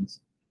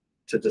intersections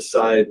to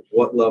decide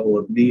what level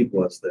of need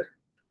was there.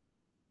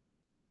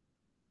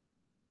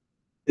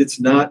 It's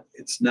not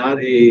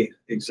a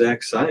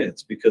exact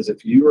science, because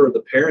if you are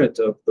the parent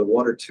of the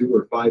 1 or 2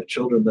 or 5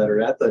 children that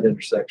are at that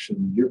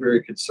intersection, you're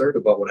very concerned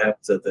about what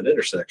happens at that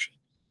intersection.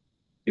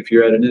 If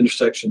you're at an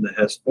intersection that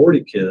has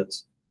 40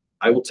 kids,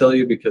 I will tell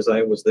you, because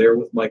I was there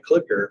with my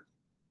clicker,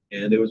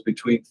 and it was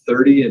between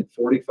 30 and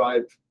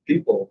 45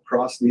 people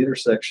cross the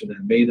intersection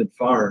at Main and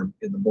Farm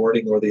in the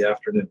morning or the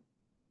afternoon.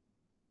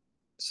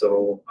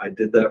 So I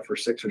did that for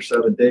 6 or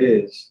 7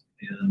 days,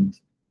 and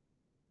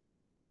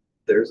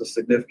there's a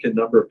significant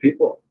number of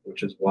people,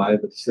 which is why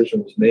the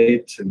decision was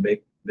made to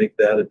make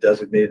that a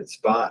designated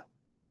spot.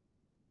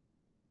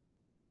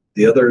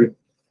 The other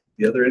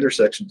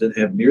intersections didn't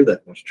have near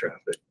that much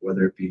traffic,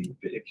 whether it be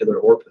vehicular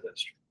or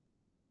pedestrian.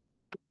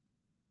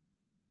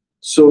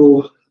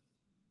 So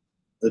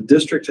the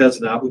district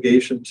has an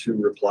obligation to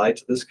reply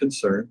to this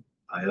concern.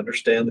 I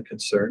understand the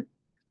concern.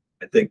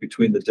 I think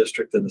between the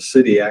district and the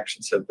city,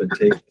 actions have been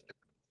taken.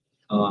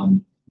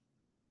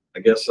 I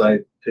guess I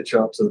pitch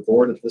out to the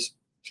board at this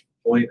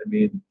point. I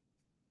mean,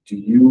 do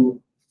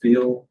you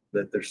feel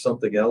that there's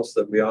something else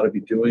that we ought to be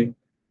doing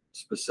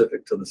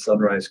specific to the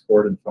Sunrise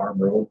Court and Farm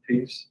Road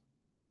piece?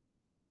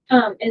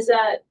 Is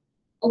that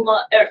a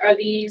lot, are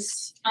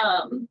these,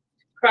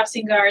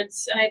 crossing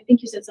guards, and I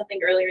think you said something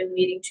earlier in the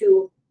meeting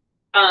too,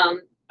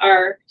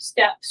 are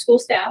school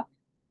staff,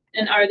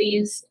 and are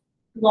these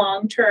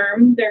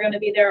long-term, they're gonna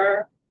be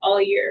there all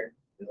year?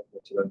 Yeah,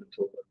 that's what I've been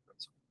told.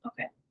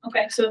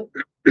 Okay, so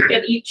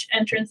at each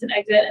entrance and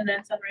exit, and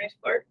then Sunrise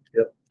Court?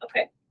 Yep.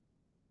 Okay.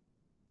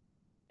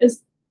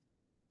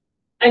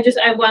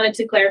 I wanted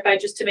to clarify,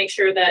 just to make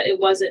sure that it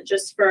wasn't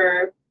just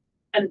for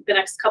the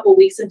next couple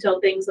weeks until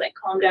things like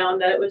calm down,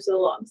 that it was a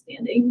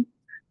long-standing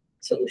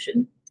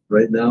solution.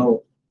 Right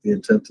now, the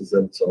intent is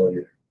that it's all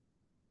year.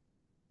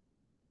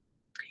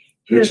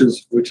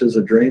 Which is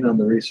a drain on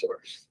the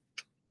resource,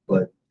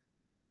 but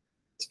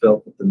it's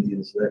felt that the need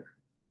is there.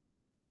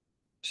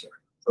 Sorry.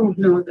 Oh,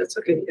 no, that's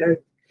okay. I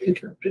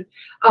interrupted.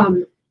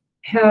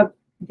 Have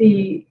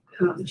the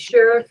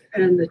sheriff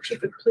and the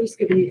chief of police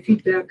given you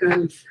feedback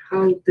on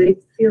how they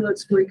feel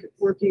it's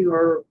working,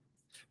 or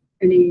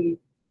any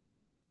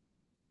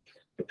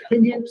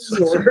opinions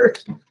or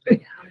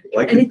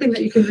anything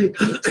that you can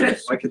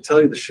repeat? I can tell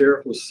you the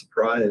sheriff was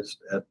surprised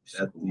at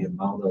the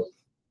amount of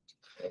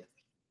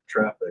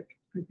traffic,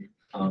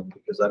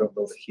 because I don't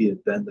know that he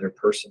had been there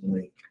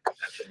personally at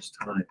those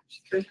times.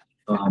 Okay.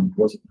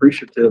 Was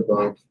appreciative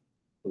of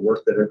the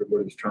work that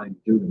everybody was trying to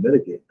do to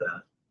mitigate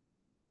that.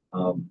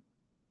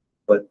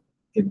 But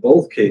in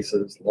both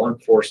cases, law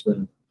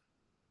enforcement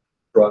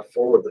brought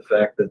forward the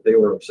fact that they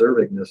were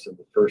observing this in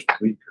the first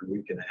week or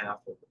week and a half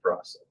of the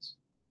process.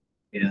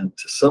 And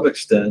to some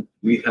extent,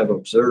 we have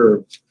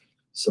observed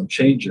some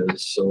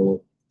changes.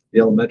 So the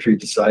elementary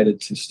decided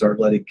to start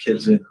letting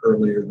kids in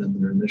earlier than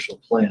their initial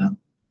plan,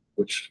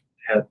 which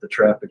had the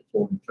traffic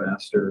flowing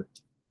faster,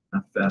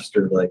 not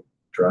faster like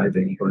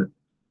driving, but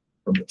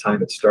from the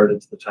time it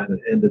started to the time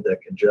it ended,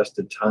 that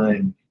congested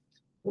time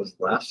was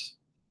less.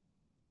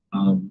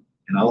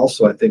 And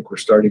also, I think we're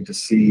starting to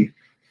see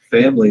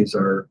families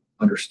are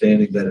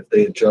understanding that if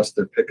they adjust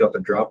their pickup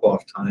and drop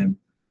off time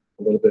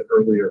a little bit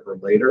earlier or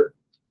later,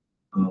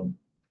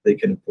 they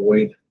can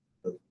avoid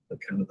the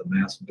kind of the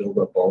mass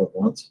buildup all at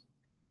once.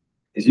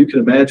 As you can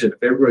imagine,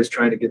 if everybody's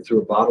trying to get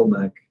through a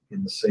bottleneck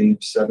in the same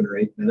 7 or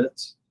 8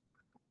 minutes,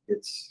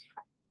 it's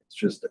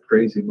just a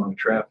crazy amount of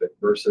traffic,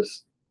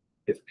 versus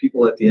if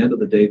people at the end of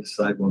the day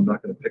decide, well, I'm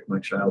not going to pick my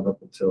child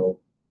up until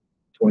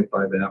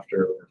 25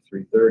 after or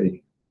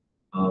 3:30,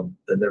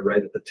 then they're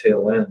right at the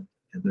tail end,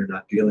 and they're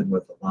not dealing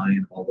with a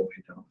line all the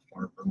way down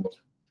Farm Road.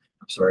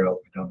 I'm sorry, all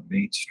the way down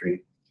Main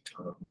Street.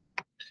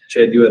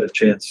 Chad, you had a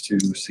chance to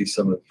see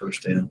some of it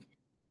firsthand.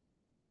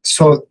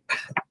 So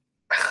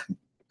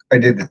I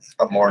did it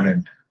a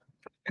morning,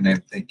 and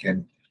I'm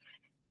thinking,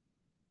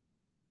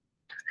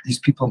 these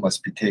people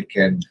must be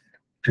taking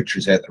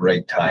pictures at the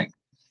right time.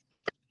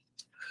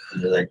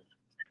 And they're like,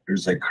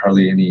 there's like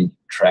hardly any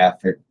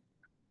traffic.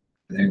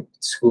 Then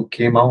school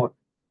came out.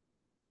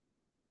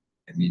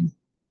 I mean,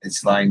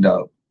 it's lined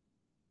up.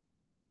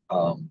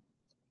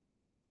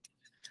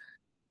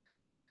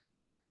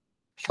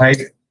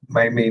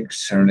 My main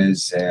concern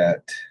is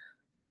that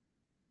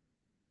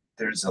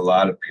there's a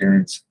lot of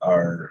parents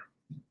are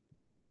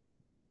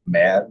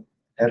mad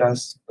at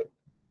us, but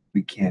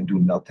we can't do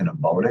nothing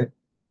about it.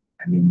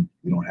 I mean,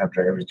 we don't have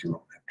drivers, we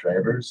don't have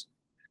drivers.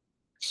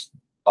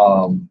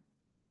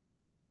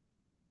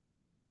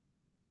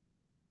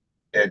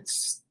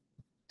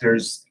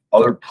 There's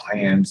other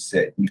plans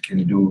that you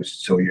can do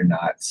so you're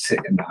not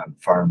sitting on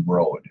Farm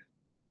Road.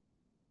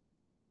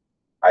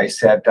 I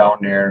sat down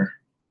there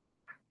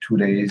 2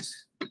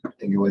 days, I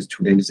think it was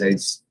 2 days I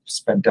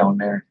spent down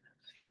there.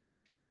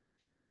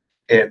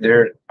 And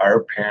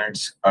our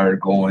parents are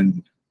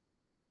going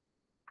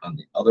on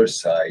the other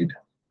side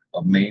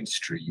of Main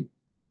Street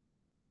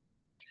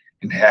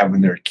and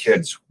having their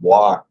kids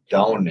walk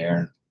down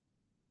there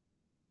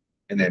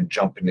and then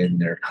jumping in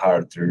their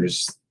car.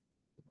 There's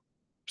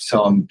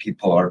some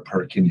people are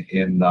parking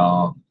in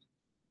the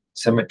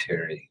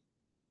cemetery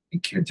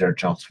and kids are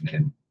jumping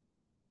in.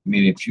 I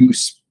mean, if you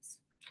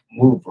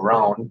move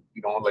around,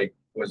 you know, like,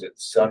 was it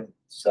Sun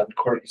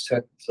Court, you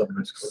said?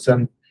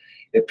 Sun,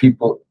 if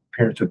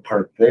parents would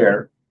park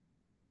there,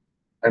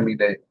 I mean,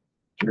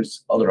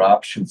 there's other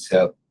options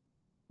that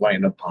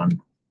line up on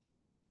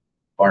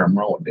Farm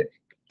Road.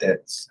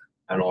 That's,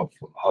 I don't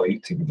know how you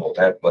think about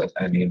that, but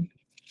I mean,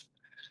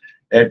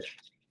 that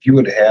you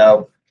would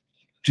have,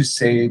 just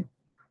say,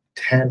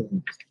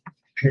 10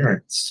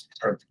 parents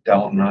parked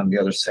down on the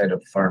other side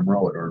of Farm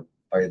Road or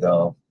by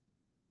the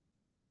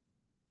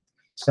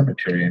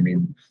cemetery. I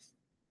mean,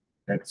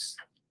 that's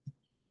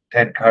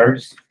 10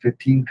 cars,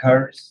 15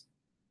 cars.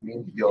 I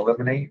mean, you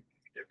eliminate.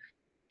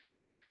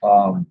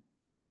 I'm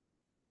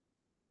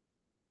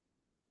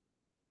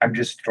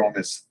just throwing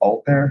this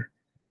out there.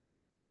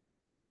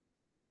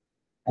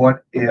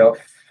 What if,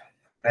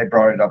 I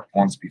brought it up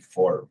once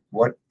before,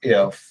 what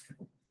if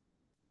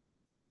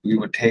we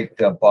would take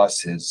the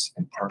buses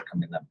and park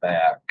them in the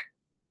back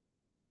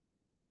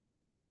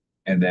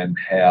and then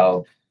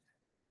have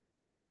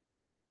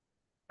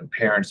the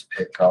parents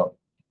pick up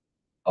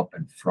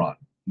in front,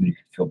 and you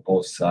can fill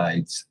both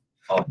sides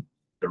of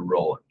the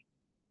road.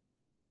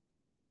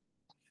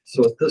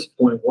 So at this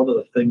point, one of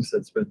the things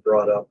that's been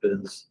brought up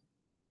is,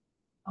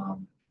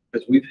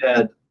 because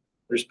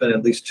there's been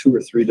at least 2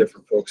 or 3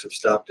 different folks have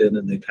stopped in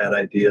and they've had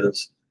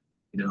ideas,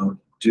 you know,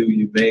 do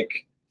you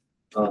make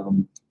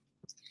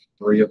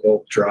Maria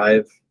Volk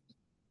Drive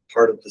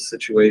part of the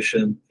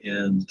situation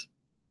and,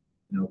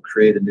 you know,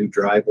 create a new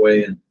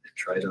driveway and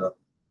try to,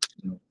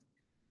 you know,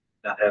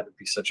 not have it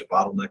be such a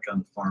bottleneck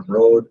on Farm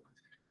Road.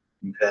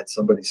 You've had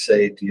somebody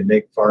say, do you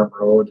make Farm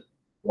Road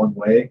one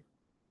way?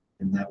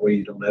 And that way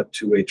you don't have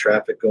 2-way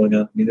traffic going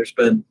on. I mean, there's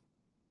been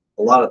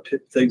a lot of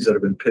things that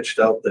have been pitched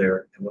out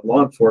there. And what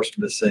law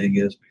enforcement is saying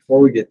is,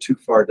 before we get too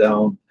far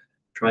down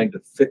trying to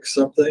fix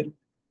something,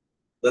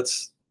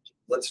 let's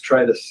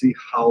try to see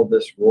how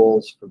this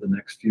rolls for the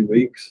next few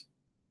weeks.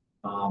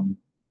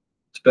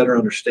 To better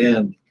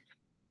understand,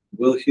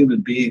 will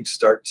human beings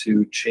start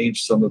to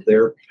change some of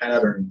their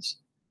patterns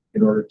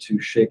in order to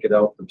shake it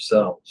out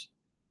themselves?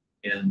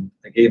 And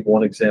I gave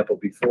one example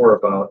before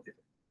about if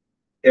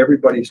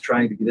everybody's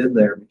trying to get in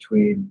there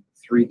between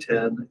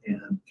 3:10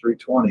 and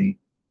 3:20,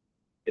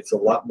 it's a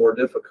lot more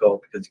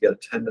difficult because you got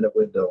a 10-minute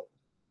window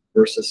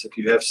versus if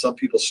you have some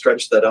people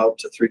stretch that out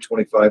to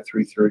 3:25,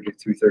 3:30,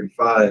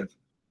 3:35,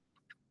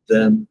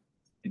 then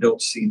you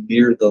don't see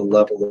near the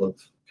level of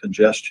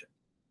congestion.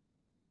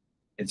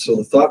 And so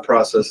the thought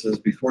process is,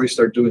 before you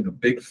start doing a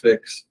big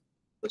fix,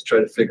 let's try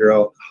to figure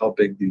out how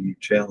big the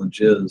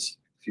challenge is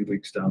a few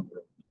weeks down the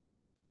road.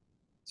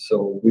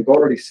 So we've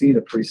already seen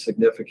a pretty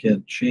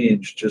significant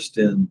change just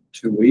in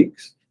 2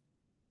 weeks.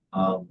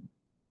 I'm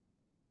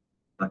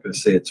not going to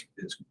say it's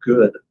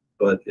good,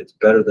 but it's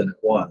better than it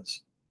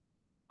was.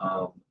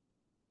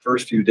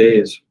 First few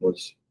days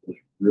was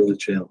really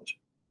challenging,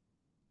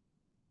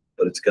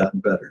 but it's gotten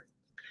better.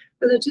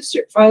 When the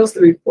district files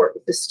the report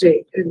with the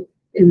state and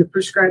in the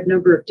prescribed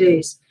number of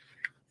days,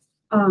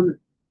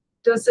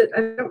 does it,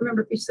 I don't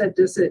remember if you said,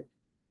 does it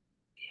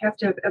have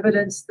to have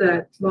evidence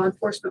that law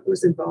enforcement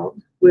was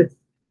involved with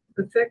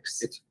the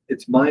fix?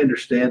 It's my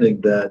understanding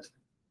that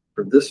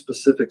for this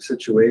specific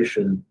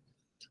situation,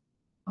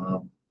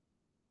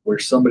 where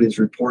somebody's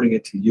reporting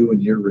it to you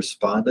and you're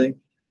responding,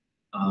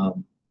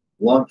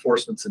 law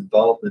enforcement's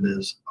involvement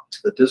is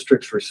the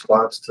district's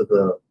response to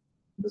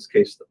in this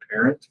case, the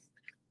parent,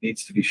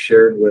 needs to be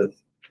shared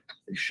with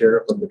the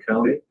sheriff of the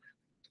county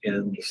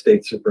and the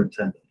state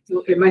superintendent.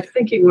 Okay, my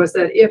thinking was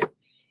that if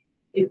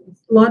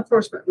law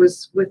enforcement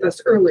was with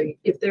us early,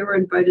 if they were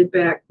invited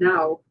back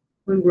now,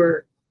 when we're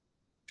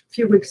a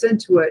few weeks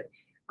into it,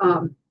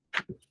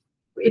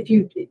 if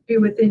you'd be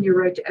within your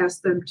right to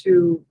ask them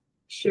to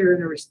share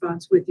in a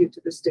response with you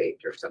to the state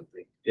or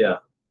something. Yeah,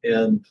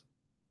 and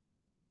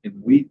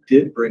we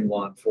did bring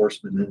law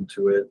enforcement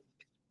into it.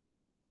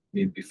 I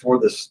mean, before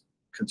this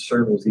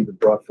concern was even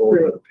brought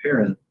forward by the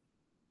parent,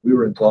 we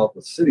were involved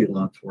with city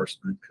law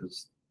enforcement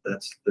because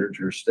that's their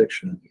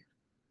jurisdiction.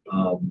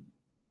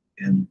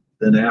 And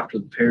then after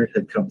the parent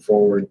had come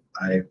forward,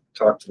 I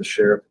talked to the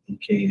sheriff, he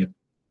came.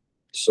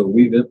 So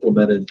we've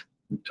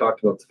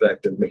talked about the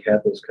fact that we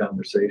had those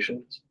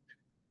conversations,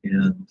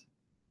 and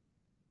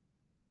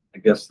I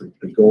guess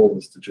the goal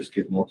is to just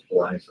get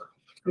multiple eyes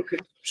on. Okay.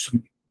 So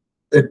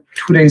the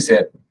 2 days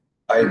that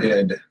I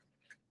did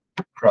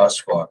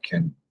crosswalk,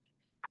 and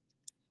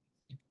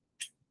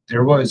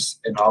there was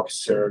an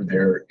officer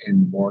there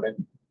in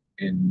morning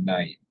and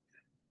night.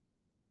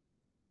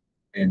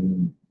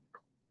 And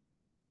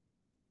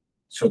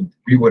so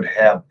we would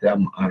have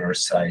them on our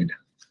side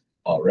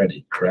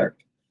already,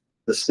 correct?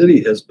 The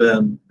city has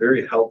been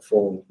very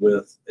helpful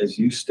with, as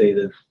you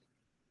stated,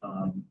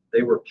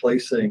 they were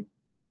placing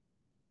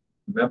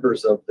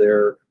members of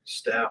their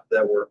staff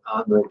that were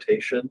on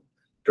rotation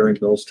during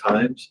those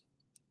times.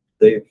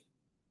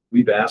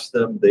 We've asked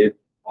them, they've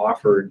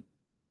offered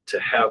to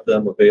have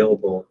them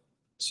available.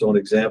 So an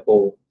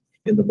example,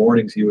 in the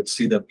mornings, you would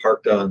see them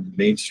parked on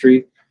Main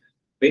Street.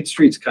 Main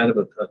Street's kind of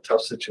a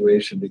tough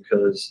situation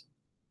because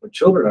when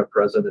children are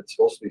present, it's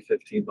supposed to be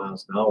 15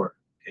 miles an hour.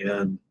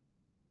 And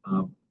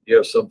you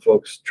have some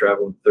folks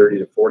traveling 30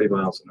 to 40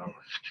 miles an hour.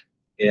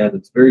 And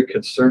it's very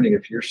concerning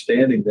if you're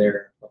standing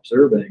there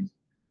observing,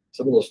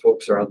 some of those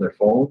folks are on their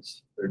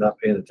phones, they're not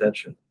paying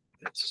attention.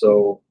 And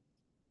so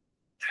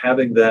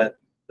having that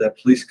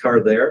police car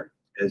there,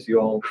 as you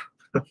all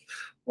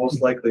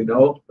most likely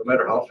know, no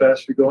matter how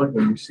fast you're going,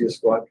 when you see a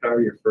squad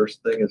car, your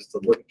first thing is to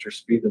look at your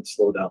speed and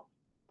slow down.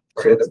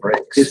 Or hit the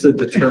brakes. It's a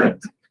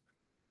deterrent.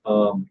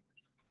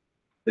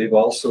 They've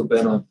also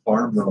been on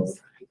Farm Road.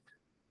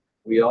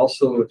 We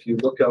also, if you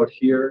look out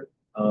here,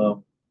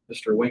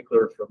 Mr.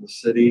 Winkler from the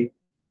city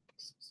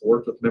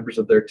worked with members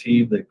of their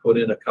team. They put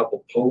in a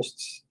couple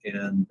posts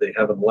and they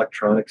have an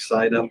electronic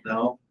sign up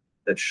now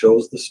that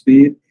shows the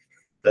speed.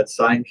 That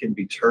sign can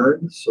be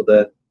turned so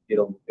that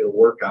it'll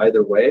work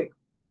either way.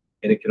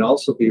 And it can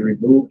also be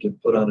removed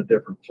and put on a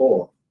different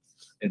pole.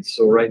 And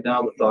so right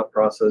now the thought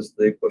process,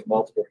 they put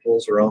multiple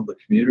poles around the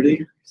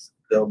community.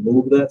 They'll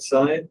move that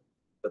sign,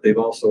 but they've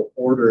also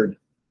ordered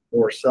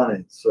more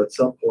signs. So at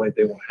some point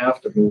they won't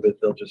have to move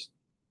it. They'll just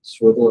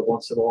swivel it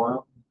once in a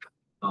while.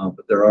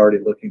 But they're already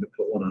looking to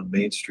put one on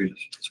Main Street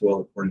as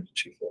well, according to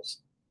Chief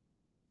Wilson.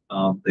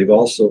 They've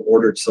also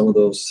ordered some of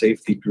those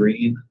safety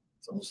green.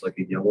 It's almost like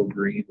a yellow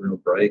green, real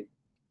bright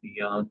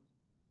neon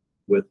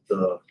with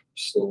the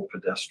slow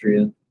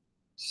pedestrian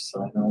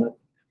sign on it.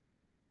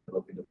 They're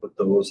looking to put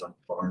those on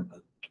Farm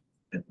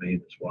and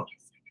Main as well.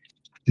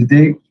 Did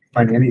they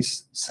find any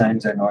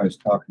signs? I know I was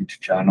talking to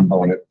John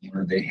about it,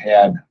 where they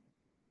had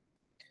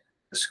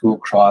the school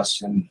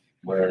crossing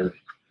where it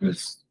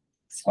was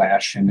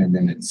flashing and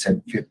then it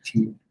said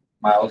 15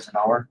 miles an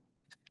hour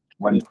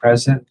when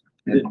present.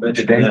 I did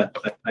mention that.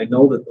 I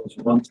know that those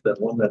ones, that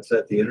one that's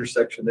at the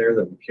intersection there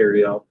that we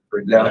carry out,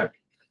 bring back,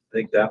 I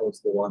think that was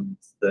the one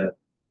that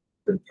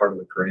been part of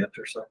the grant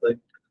or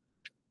something.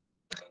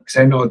 Because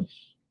I know,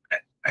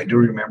 I do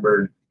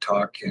remember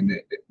talking,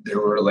 there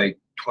were like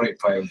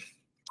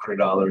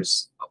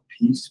 $2,500 a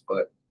piece,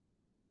 but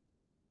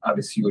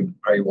obviously you would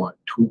probably want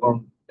 2 of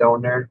them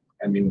down there.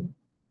 I mean,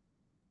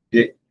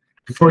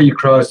 before you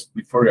cross,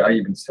 before I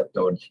even stepped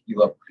out, you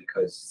look,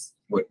 because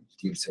what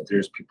Dean said,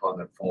 there's people on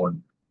their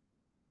phone,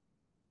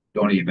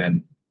 don't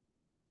even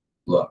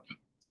look.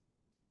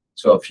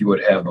 So if you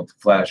would have a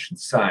flashing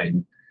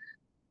sign,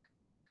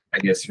 I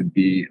guess it would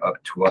be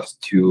up to us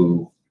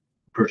to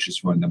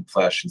purchase one of them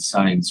flashing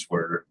signs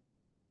where,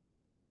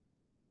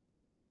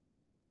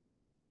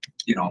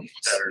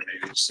 Better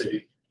maybe the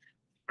city.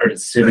 or the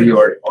city,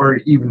 or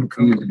even if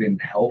we even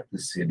help the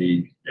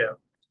city. Yeah.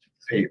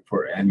 Pay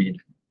for it. I mean,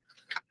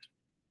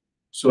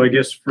 So I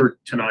guess for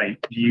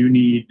tonight, do you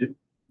need,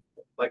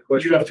 My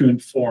question. you have to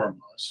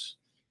inform us.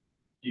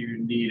 Do you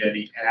need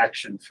any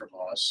action from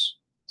us?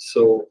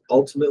 So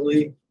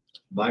ultimately,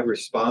 my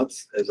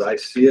response, as I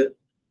see it,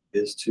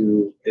 is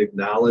to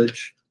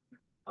acknowledge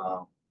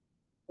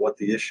what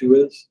the issue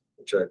is,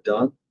 which I've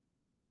done.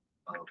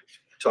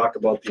 Talk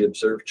about the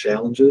observed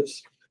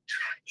challenges,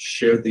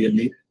 share the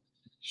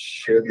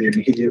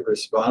immediate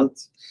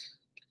response,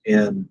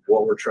 and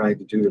what we're trying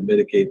to do to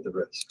mitigate the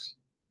risks.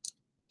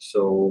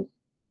 So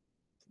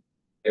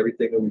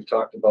everything that we've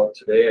talked about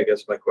today, I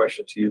guess my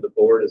question to you, the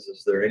board,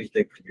 is there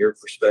anything from your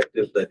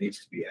perspective that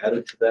needs to be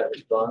added to that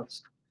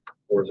response?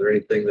 Or is there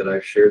anything that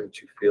I've shared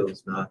that you feel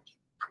is not?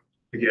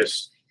 I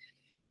guess,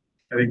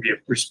 I think the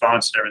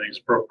response and everything is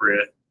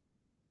appropriate.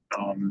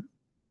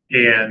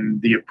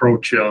 And the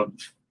approach of,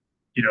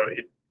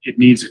 it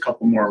needs a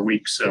couple more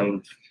weeks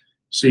of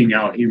seeing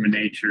out human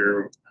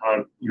nature,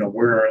 how,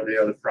 where are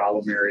the other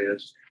problem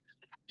areas?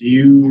 Do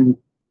you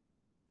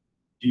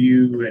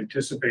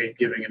anticipate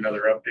giving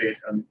another update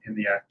in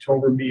the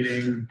October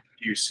meeting?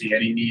 Do you see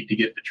any need to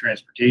get the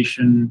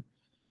transportation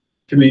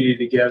committee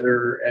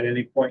together at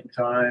any point in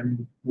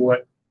time?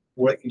 What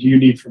do you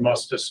need from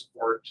us to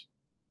support?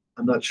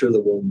 I'm not sure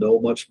that we'll know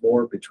much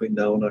more between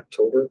now and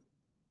October.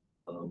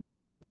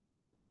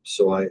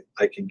 So I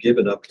can give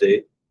an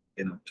update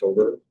in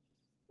October,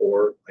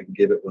 or I can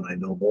give it when I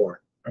know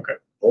more. Okay.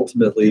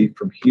 Ultimately,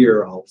 from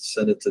here, I'll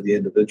send it to the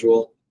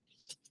individual.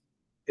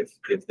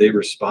 If they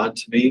respond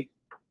to me,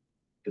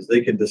 because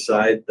they can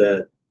decide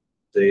that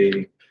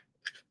they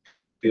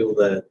feel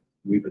that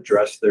we've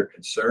addressed their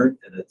concern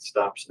and it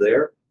stops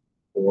there,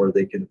 or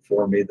they can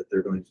inform me that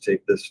they're going to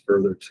take this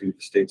further to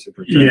the state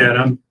superintendent.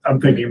 Yeah, and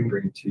I'm thinking,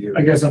 Bring it to you.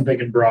 I guess I'm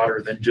thinking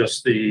broader than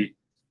just the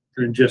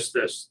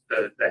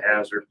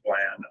hazard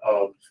plan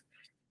of,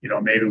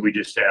 maybe we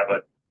just have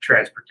a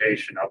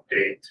transportation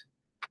update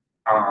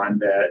on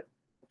that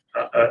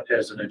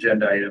as an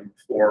agenda item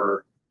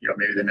for,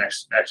 maybe the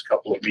next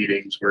couple of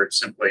meetings, where it's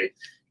simply,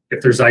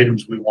 if there's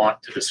items we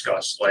want to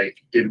discuss, like,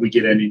 did we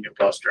get any new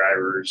bus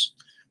drivers?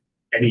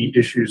 Any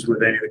issues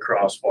with any of the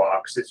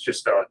crosswalks? It's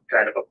just a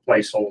kind of a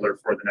placeholder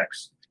for the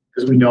next,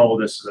 because we know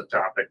this is a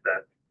topic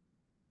that,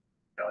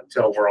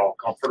 until we're all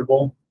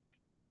comfortable,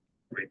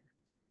 we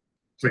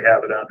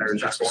have it on there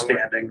as just a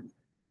standing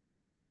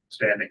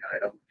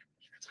item.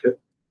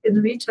 In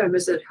the meantime,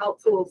 is it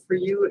helpful for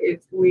you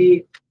if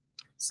we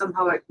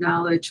somehow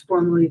acknowledge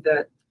formally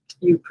that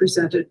you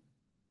presented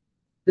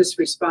this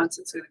response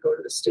that's going to go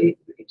to the state?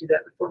 We could do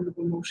that in the form of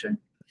a motion.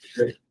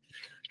 Great.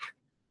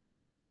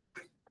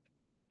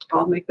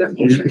 I'll make that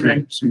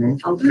motion.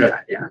 I'll do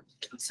that, yeah.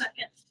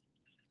 Second.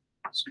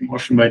 So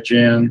motion by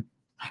Jan,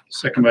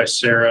 second by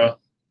Sarah.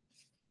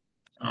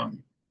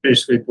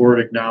 Basically, board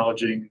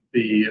acknowledging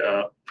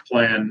the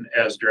plan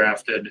as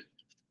drafted,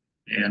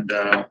 and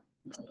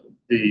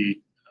the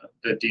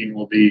dean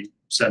will be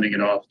sending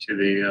it off to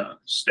the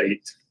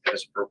state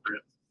as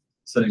appropriate.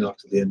 Sending off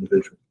to the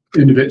individual.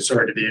 To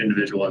the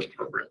individual as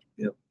appropriate.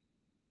 Yep.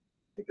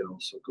 I think it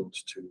also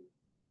goes to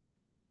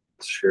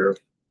the sheriff.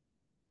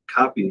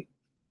 Copy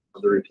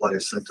of the reply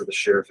is sent to the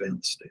sheriff and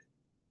the state.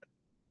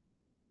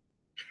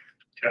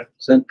 Okay.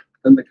 Send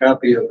the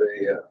copy of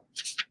a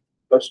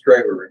bus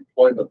driver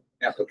employment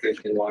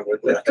application along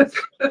with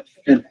that.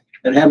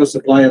 and have a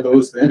supply of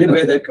those to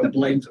anybody that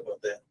complains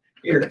about that.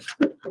 Here.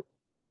 All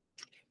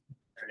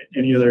right.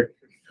 Any other,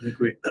 I think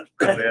we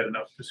probably had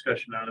enough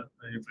discussion on it.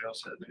 Anybody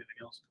else have anything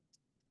else?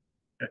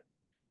 Okay.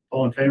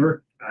 All in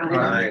favor?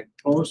 Aye.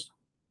 Opposed?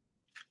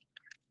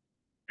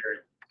 Carried.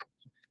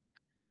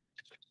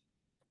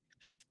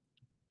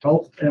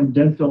 Health and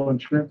dental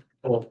insurance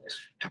proposals.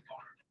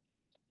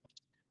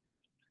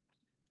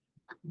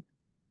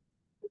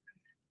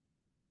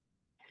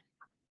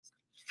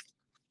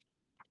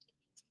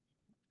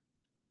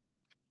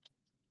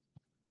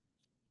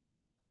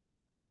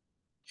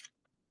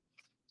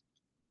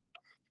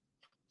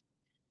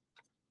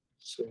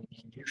 So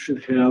you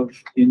should have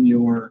in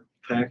your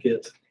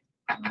packet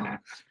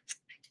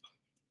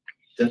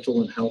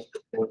dental and health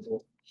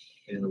proposal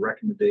and a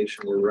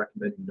recommendation. We're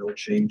recommending no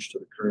change to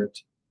the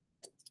current.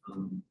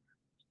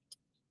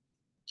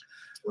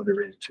 Let me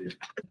read it to you.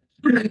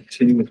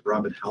 Continue with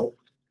Robin Health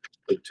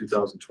for the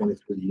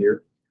 2023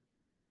 year.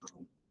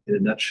 In a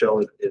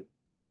nutshell, it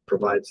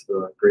provides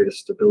the greatest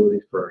stability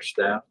for our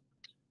staff,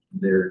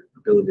 their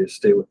ability to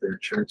stay with their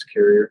insurance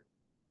carrier.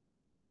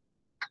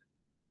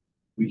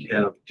 We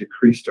have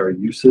decreased our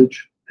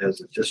usage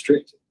as a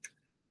district,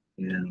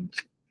 and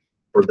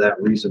for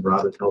that reason,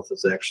 Robin Health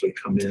has actually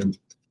come in,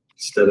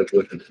 instead of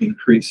with an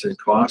increase in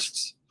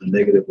costs, a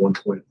negative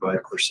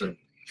 1.5%.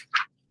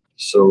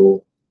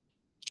 So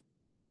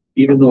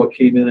even though it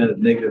came in at a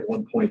negative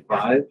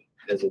 1.5,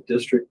 as a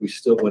district, we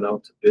still went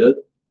out to bid.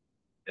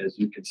 As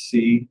you can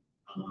see,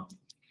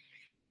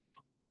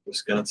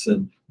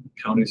 Wisconsin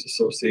Counties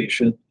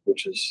Association,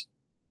 which is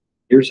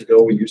years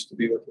ago, we used to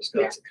be with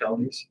Wisconsin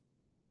Counties.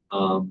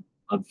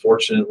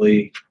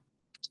 Unfortunately,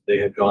 they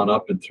had gone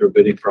up, and through a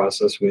bidding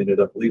process, we ended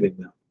up leaving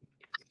them.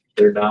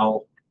 They're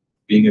now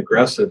being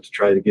aggressive to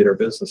try to get our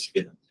business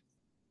again.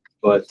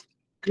 But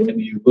when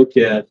you look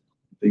at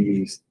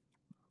the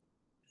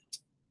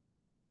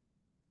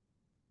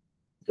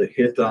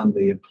hit on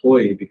the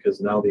employee, because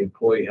now the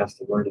employee has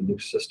to learn a new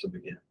system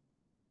again.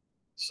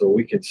 So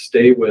we can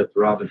stay with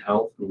Robin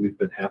Health, who we've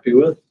been happy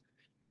with,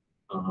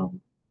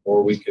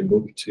 or we can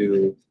move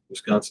to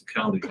Wisconsin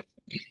County.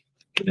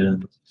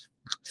 And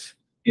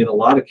in a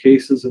lot of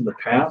cases in the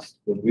past,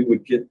 when we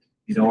would get,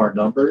 our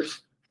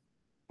numbers,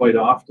 quite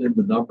often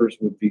the numbers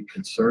would be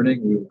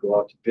concerning. We would go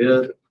out to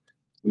bid,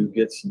 we would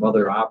get some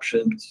other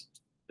options.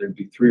 There'd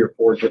be 3 or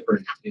 4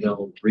 different,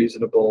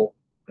 reasonable,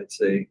 I'd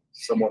say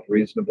somewhat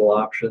reasonable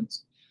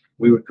options.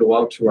 We would go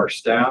out to our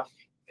staff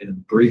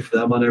and brief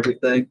them on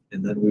everything,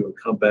 and then we would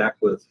come back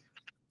with,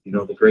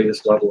 the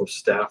greatest level of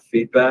staff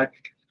feedback.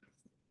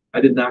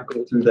 I did not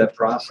go through that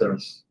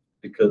process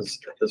because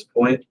at this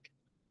point,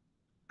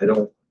 I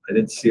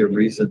didn't see a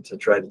reason to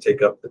try to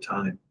take up the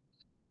time.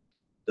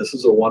 This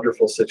is a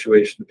wonderful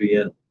situation to be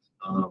in,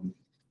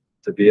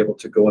 to be able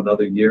to go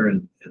another year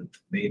and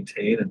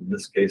maintain, and in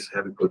this case,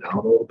 have it go down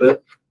a little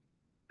bit.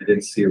 I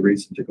didn't see a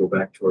reason to go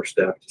back to our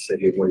staff to say,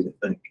 hey, what do you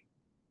think?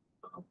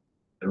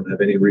 I don't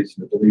have any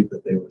reason to believe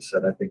that they would have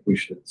said, I think we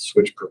should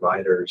switch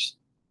providers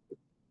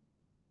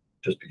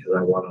just because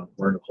I want to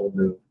learn a whole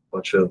new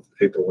bunch of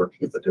paperwork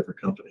with a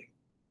different company.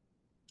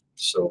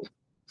 So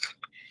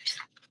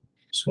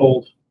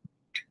Sold.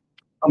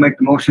 I'll make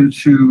the motion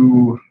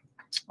to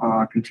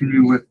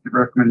continue with the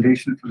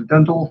recommendation for the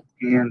dental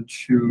and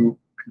to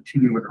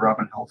continue with the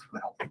Robin Health for the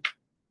health.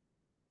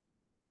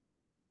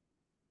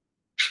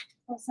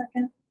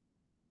 Second.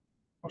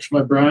 Motion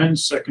by Brian,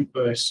 second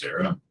by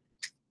Sarah.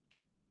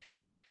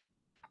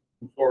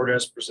 Move forward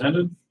as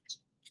presented.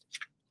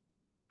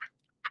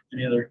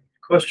 Any other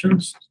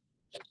questions?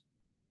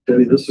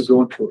 Debbie, this is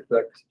going to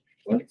affect,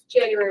 what?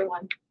 January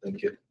 1.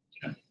 Thank you.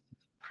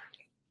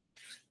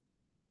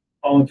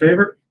 All in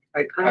favor?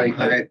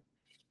 Aye.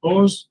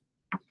 Opposed?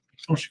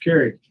 Motion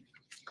carried.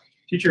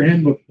 Teacher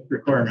handbook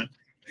requirement.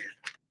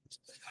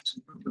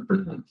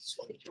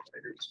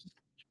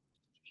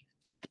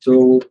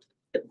 So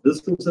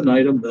this is an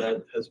item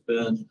that has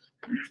been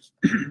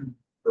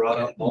brought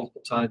up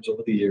multiple times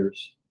over the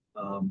years.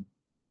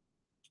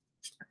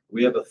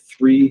 We have a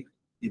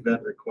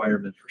 3-event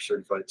requirement for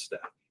certified staff.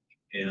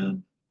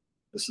 And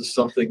this is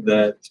something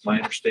that, it's my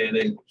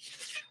understanding,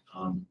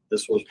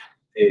 this was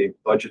a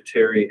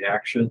budgetary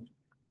action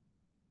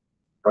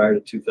prior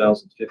to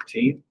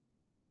 2015.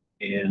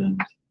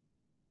 And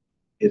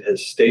it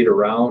has stayed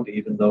around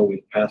even though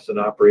we've passed an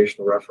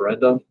operational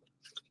referendum.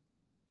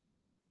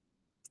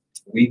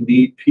 We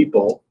need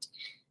people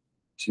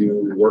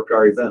to work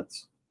our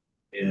events.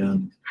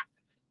 And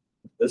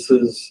this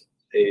is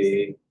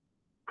a,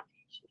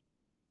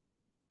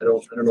 I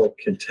don't know if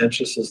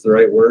contentious is the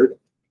right word.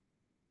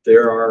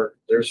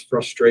 There's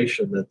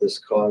frustration that this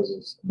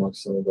causes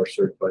amongst some of our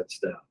certified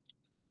staff.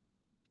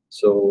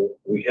 So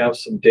we have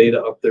some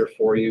data up there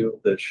for you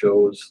that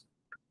shows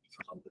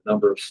the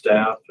number of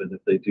staff and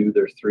if they do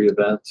their 3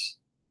 events.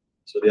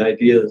 So the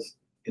idea is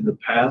in the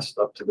past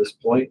up to this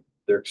point,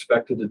 they're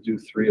expected to do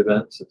 3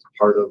 events. It's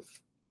part of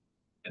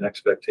an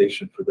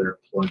expectation for their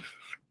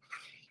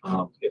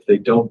employment. If they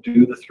don't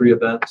do the 3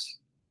 events,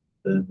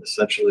 then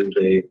essentially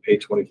they pay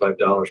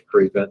 $25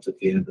 per event at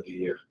the end of the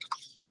year.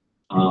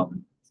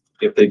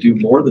 If they do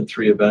more than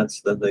 3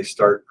 events, then they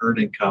start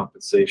earning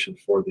compensation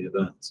for the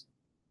events.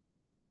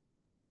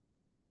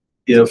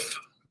 If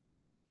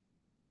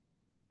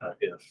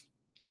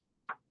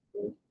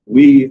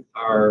we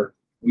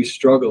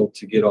struggle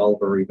to get all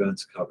of our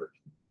events covered,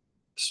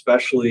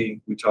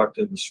 especially we talked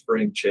in the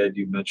spring, Chad,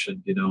 you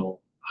mentioned,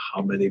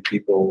 how many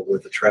people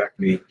with a track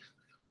meet.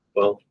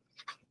 Well,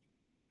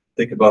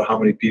 think about how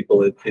many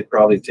people it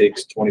probably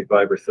takes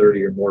 25 or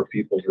 30 or more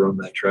people to run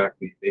that track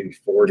meet, maybe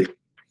 40.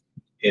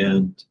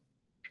 And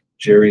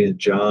Jerry and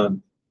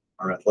John,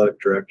 our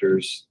athletic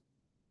directors,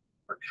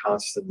 are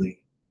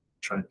constantly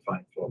trying to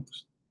find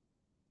folks.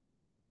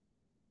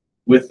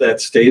 With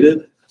that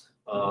stated,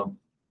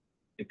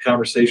 in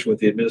conversation with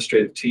the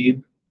administrative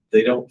team,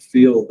 they don't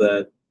feel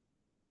that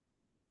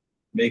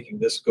making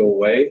this go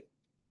away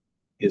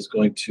is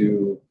going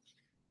to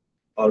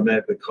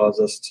automatically cause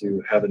us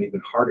to have an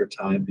even harder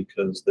time,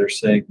 because they're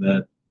saying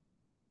that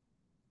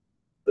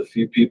the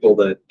few people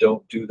that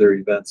don't do their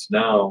events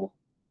now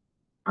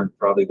aren't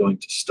probably going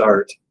to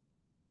start,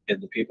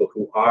 and the people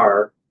who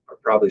are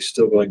probably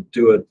still going to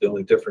do it. The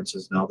only difference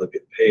is now they'll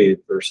get paid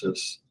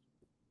versus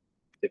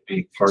it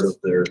being part of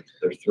their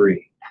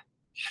 3.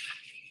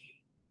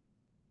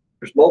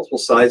 There's multiple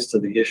sides to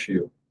the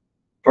issue.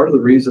 Part of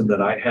the reason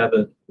that I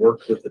haven't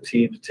worked with the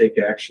team to take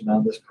action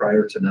on this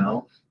prior to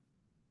now,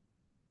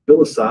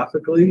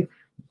 philosophically,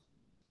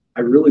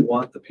 I really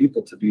want the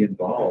people to be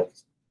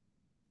involved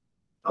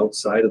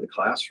outside of the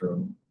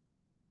classroom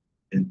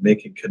in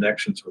making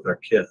connections with our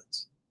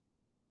kids.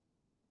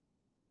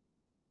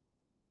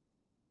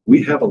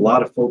 We have a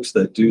lot of folks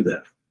that do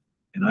that,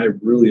 and I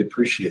really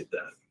appreciate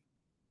that.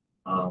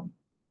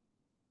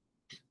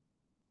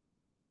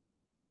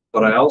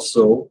 But I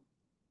also,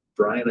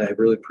 Brian, I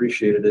really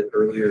appreciated it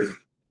earlier.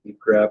 You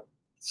grabbed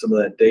some of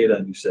that data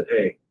and you said,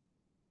 hey,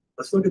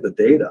 let's look at the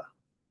data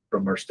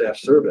from our staff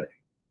survey.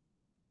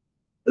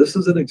 This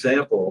is an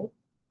example,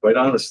 quite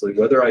honestly,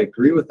 whether I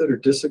agree with it or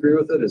disagree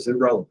with it is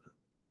irrelevant.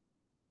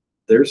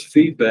 There's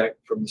feedback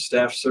from the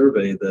staff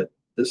survey that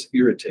this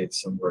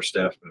irritates some of our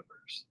staff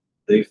members.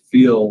 They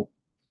feel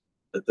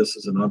that this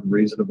is an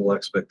unreasonable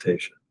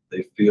expectation.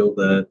 They feel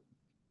that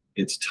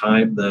it's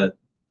time that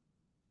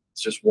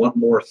it's just one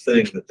more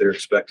thing that they're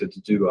expected to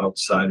do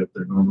outside of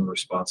their normal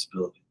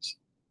responsibilities.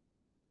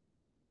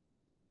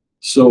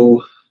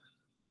 So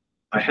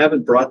I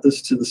haven't brought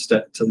this to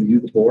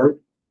the board.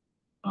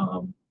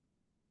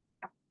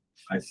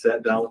 I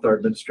sat down with our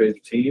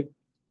administrative team.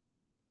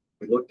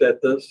 We looked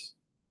at this,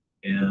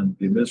 and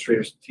the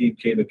administrative team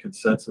came to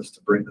consensus to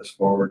bring this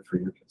forward for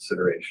your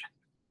consideration.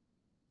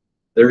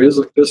 There is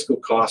a fiscal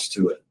cost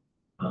to it.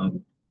 I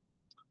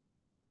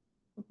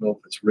don't know if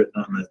it's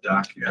written on that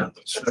document.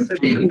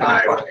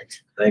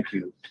 Thank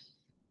you.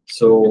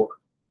 So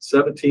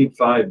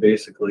 17.5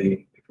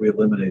 basically, if we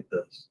eliminate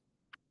this.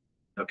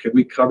 Now, can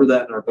we cover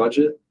that in our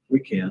budget? We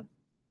can.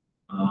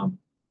 I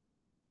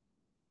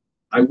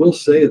will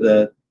say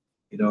that,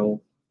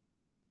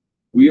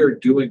 we are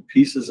doing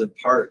pieces and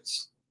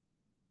parts,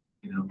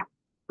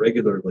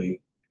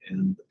 regularly,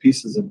 and the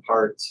pieces and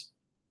parts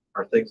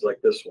are things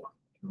like this one,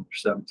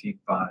 17.5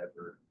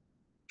 or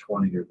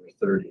 20 or they're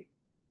 30.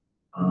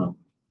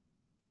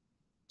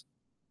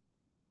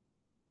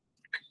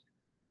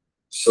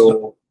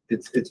 So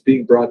it's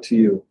being brought to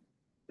you,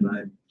 and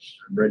I'm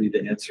ready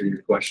to answer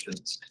your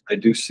questions. I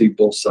do see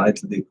both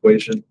sides of the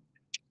equation,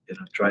 and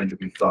I'm trying to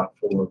be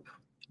thoughtful of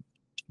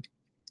the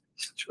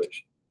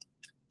situation.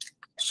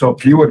 So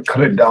if you would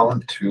cut it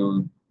down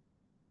to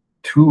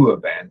 2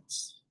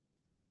 events,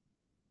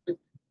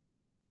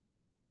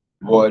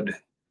 would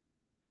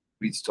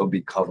we still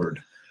be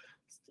covered?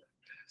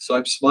 So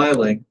I'm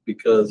smiling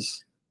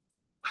because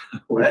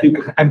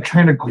I'm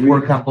trying to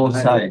work on both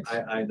sides.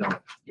 I know.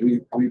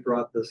 We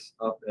brought this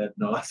up ad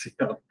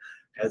nauseum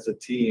as a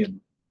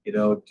team. You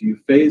know, do you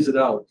phase it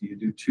out? Do you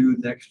do 2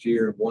 next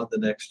year and 1 the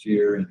next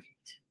year? And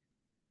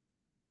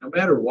no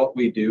matter what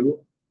we do,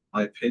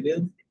 my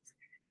opinion,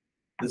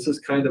 this is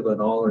kind of an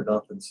all or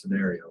nothing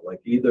scenario.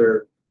 Like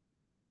either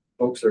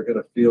folks are going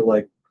to feel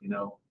like, you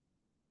know,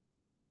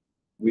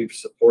 we've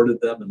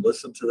supported them and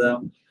listened to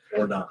them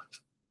or not.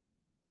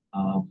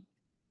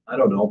 I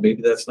don't know,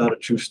 maybe that's not a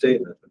true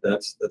statement, but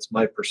that's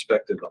my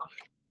perspective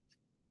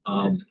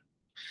on it.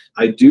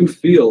 I do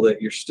feel that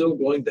you're still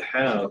going to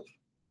have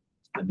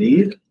a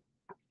need.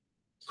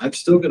 I'm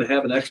still going to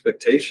have an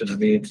expectation. I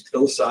mean,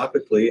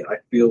 philosophically, I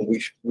feel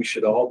we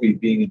should all be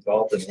being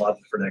involved in a lot of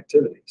different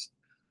activities.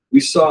 We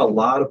saw a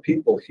lot of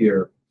people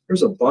here.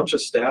 There's a bunch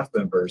of staff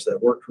members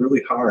that worked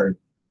really hard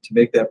to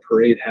make that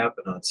parade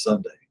happen on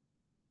Sunday.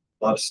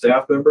 A lot of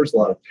staff members, a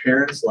lot of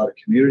parents, a lot of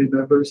community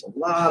members, a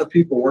lot of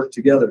people worked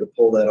together to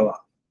pull that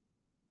off.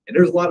 And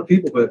there's a lot of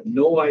people who have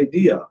no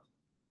idea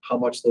how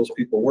much those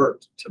people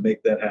worked to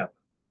make that happen.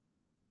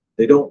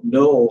 They don't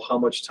know how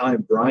much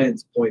time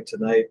Brian's point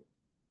tonight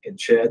and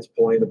Chad's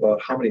point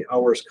about how many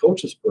hours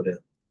coaches put in.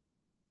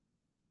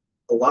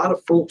 A lot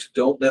of folks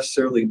don't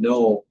necessarily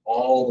know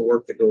all the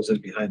work that goes in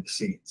behind the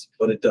scenes,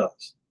 but it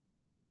does.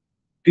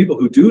 People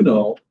who do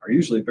know are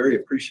usually very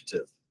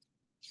appreciative.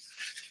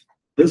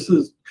 This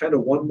is kind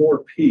of one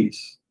more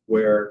piece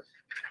where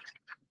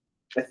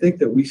I think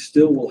that we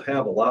still will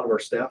have a lot of our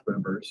staff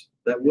members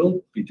that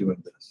will be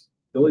doing this.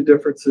 The only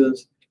difference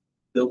is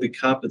they'll be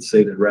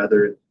compensated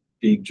rather than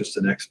being just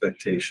an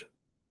expectation.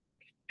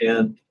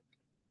 And,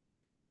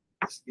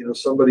 you know,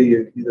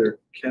 somebody, either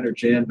Ken or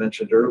Jan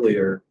mentioned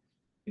earlier,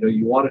 you know,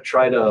 you want to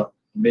try to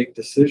make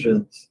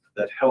decisions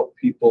that help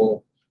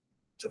people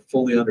to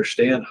fully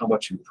understand how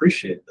much you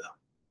appreciate them.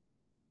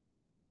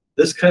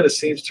 This kind of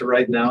seems to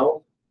right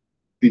now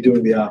be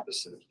doing the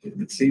opposite.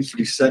 It seems to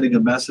be sending a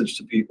message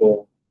to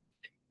people.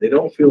 They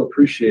don't feel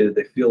appreciated.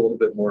 They feel a little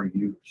bit more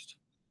used.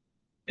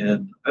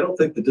 And I don't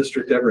think the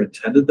district ever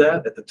intended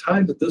that. At the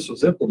time that this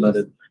was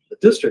implemented, the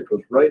district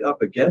was right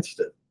up against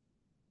it.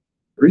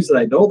 The reason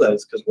I know that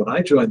is because when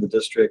I joined the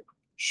district,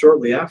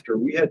 shortly after,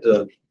 we had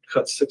to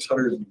cut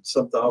 $600 and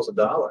some thousand.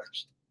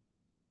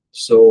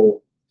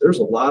 So there's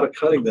a lot of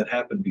cutting that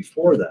happened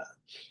before that.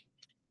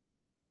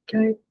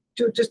 Can I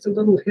do just a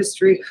little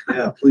history?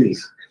 Yeah,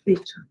 please. The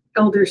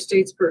elder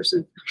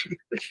statesperson.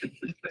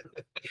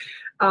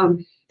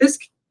 This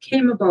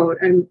came about,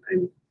 I'm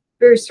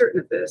very certain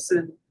of this,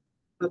 and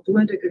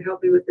Belinda could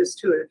help me with this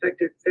too. It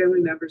affected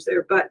family members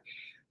there. But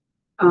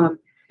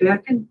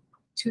back in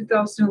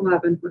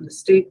 2011, when the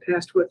state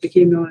passed what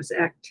became known as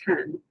Act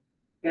 10,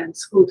 and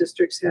school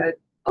districts had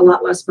a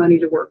lot less money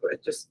to work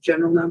with, just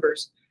general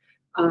numbers.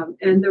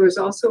 And there was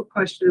also a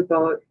question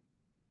about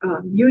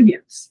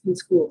unions in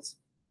schools.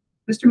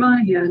 Mr.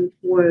 Monahan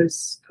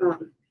was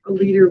a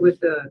leader with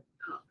the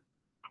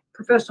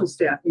professional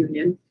staff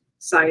union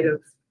side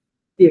of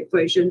the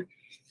equation,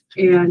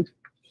 and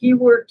he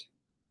worked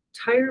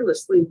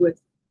tirelessly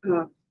with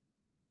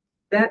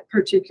that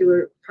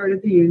particular part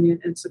of the union,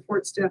 and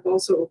support staff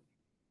also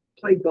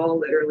played ball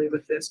literally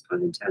with this,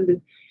 pun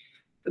intended,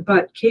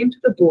 but came to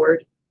the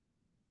board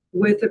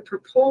with a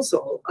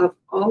proposal of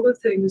all the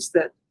things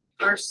that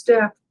our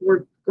staff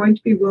were going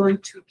to be willing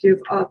to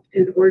give up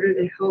in order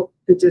to help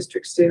the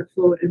district stay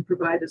afloat and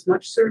provide as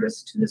much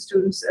service to the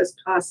students as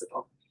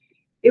possible.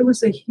 It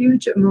was a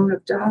huge amount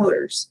of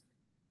dollars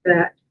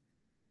that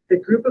the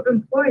group of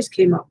employees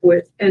came up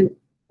with and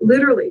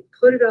literally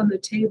put it on the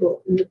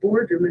table in the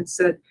boardroom and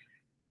said,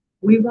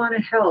 we want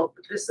to help.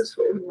 This is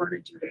what we want to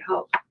do to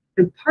help.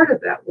 And part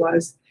of that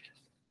was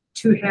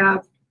to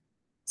have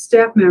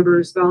staff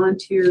members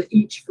volunteer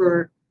each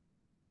for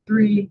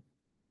 3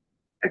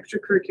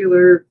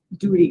 extracurricular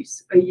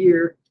duties a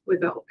year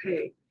without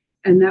pay.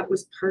 And that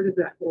was part of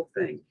that whole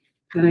thing.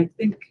 And I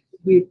think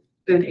we've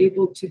been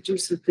able to do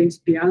some things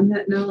beyond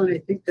that now. And I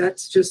think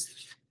that's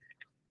just,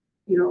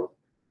 you know,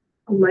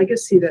 a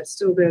legacy that's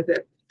still there,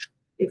 that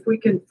if we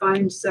can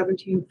find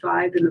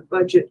 17.5 in the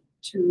budget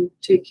to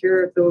take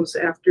care of those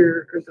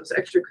those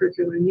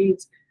extracurricular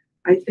needs,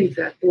 I think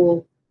that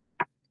whole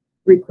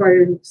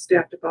requiring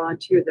staff to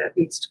volunteer, that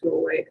needs to go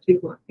away. I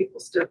think we'll have people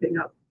stepping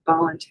up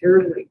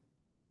voluntarily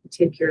to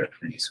take care of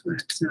things when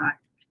it's not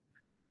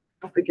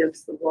up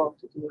against the wall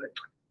to do it.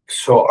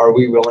 So are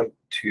we willing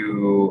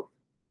to,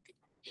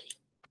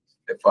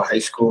 if a high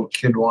school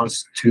kid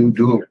wants to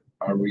do it,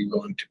 are we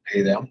willing to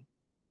pay them?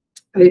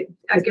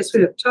 I guess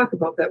we have to talk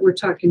about that. We're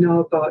talking now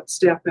about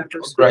staff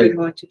members who Right.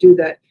 want to do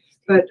that.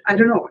 But I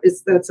don't know,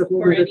 that's a whole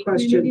Or other any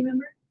community question.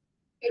 member?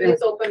 It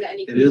is open to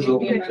any. It is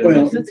community open to-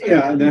 member. Well,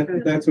 yeah,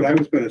 that's what I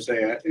was gonna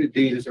say.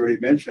 Dean has already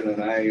mentioned,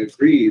 and I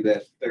agree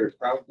that there's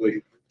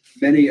probably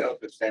many of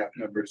the staff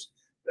members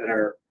that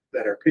are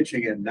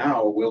pitching in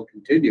now will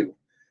continue.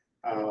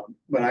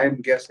 But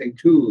I'm guessing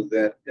too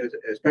that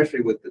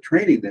especially with the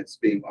training that's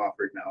being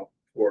offered now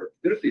for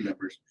community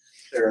members,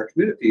 there are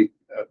community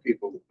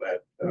people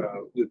that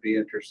would be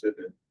interested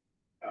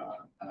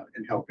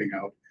in helping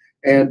out.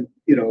 And,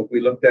 you know, we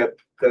looked at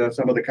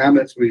some of the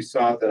comments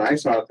that I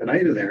saw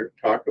tonight in there,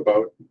 talk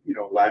about, you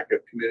know, lack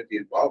of community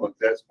involvement.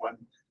 That's one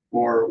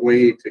more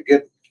way to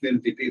get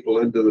community people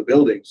into the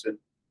buildings and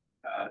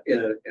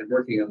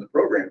working on the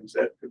programs.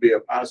 That could be a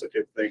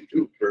positive thing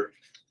too for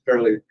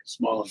fairly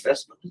small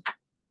investment.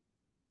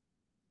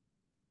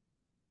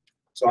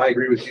 So I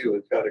agree with you.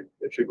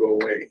 It should go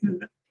away.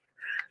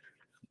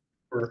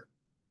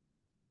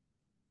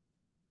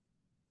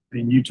 I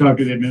mean, you talk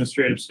to the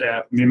administrative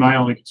staff. I mean, my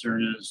only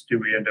concern is, do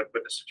we end up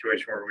with a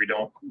situation where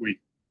we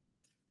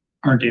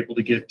aren't able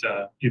to get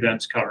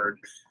events covered?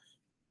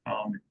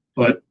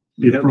 But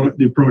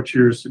the approach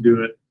here is to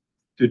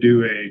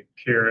do a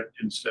carrot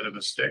instead of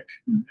a stick.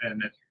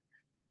 And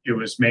it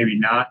was maybe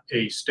not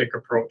a stick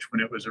approach when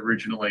it was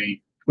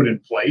originally put in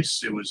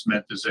place. It was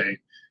meant as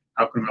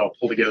how can we all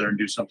pull together and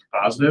do something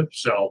positive?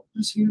 So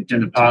in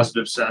the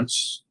positive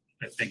sense,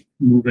 I think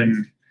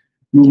moving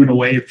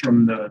away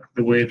from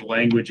the way the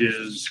language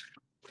is,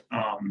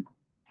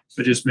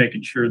 but just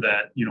making sure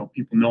that, you know,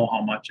 people know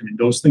how much, I mean,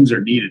 those things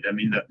are needed. I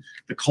mean,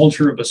 the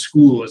culture of a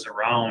school is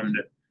around,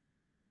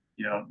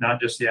 you know, not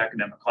just the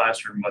academic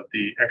classroom, but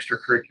the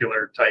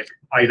extracurricular type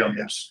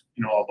items,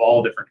 you know, of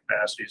all different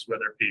capacities,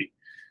 whether it be,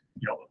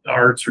 you know,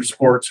 arts or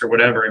sports or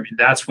whatever. I mean,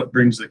 that's what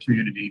brings the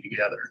community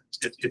together.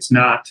 It's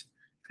not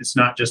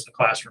just the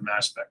classroom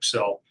aspect.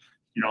 So,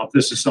 you know, if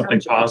this is something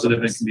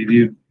positive and can be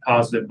viewed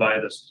positive by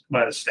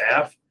the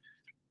staff,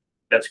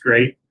 that's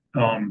great.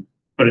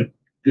 But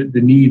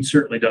the need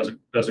certainly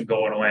doesn't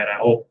go away.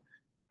 And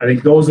I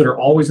think those that are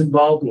always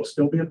involved will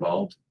still be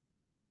involved.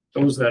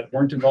 Those that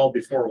weren't involved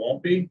before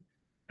won't be.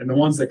 And the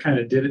ones that kind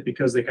of did it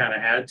because they kind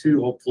of had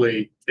to,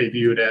 hopefully they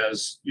view it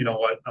as, you know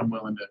what, I'm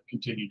willing to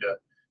continue to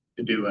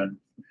do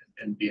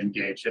and be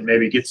engaged, and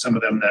maybe get some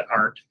of them that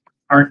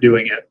aren't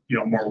doing it, you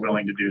know, more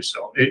willing to do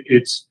so.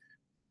 It's,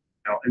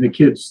 you know, and the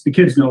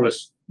kids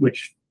notice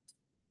which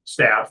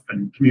staff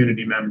and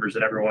community members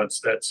and everyone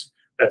that's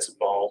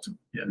involved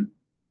in,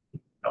 you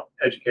know,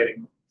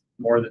 educating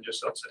more than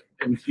just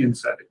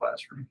inside the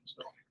classroom.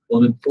 So.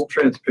 Well, in full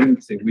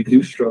transparency, we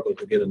do struggle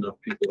to get enough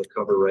people to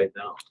cover right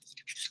now.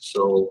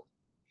 So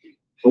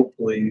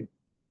hopefully,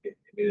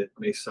 it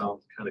may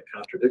sound kind of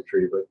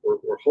contradictory, but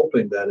we're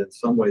hoping that in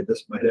some way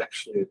this might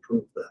actually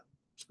improve that.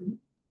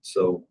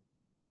 So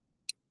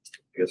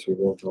I guess we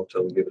won't know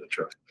until we give it a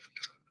try.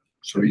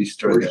 So you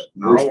start that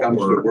now Worst comes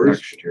to or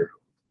worst. next year?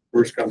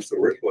 Worst comes to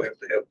worst, we'll have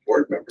to have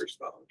board members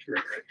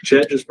volunteering, right?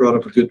 Chad just brought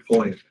up a good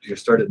point. Do you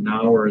start it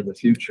now or in the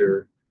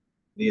future?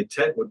 The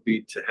intent would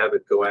be to have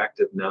it go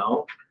active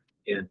now,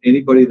 and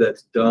anybody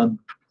that's done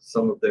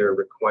some of their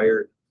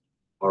required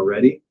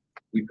already,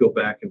 we'd go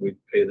back and we'd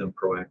pay them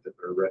proactive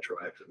or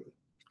retroactively.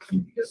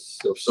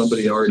 So if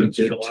somebody already Since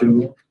did July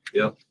 2,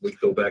 yep, we'd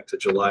go back to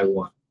July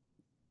 1.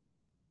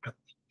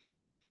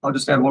 I'll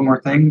just add one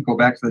more thing, go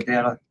back to the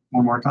data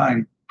one more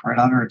time. Right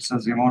under it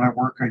says the amount of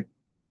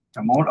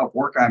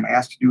work I'm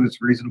asked to do is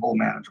reasonable,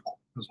 manageable.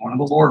 It was one of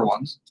the lower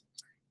ones.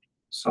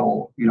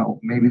 So, you know,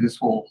 maybe this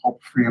will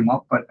help free them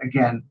up, but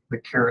again, the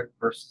carrot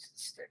versus the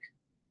stick.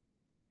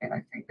 And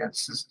I think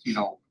that's just, you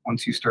know,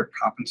 once you start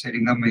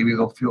compensating them, maybe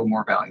they'll feel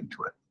more value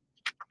to it.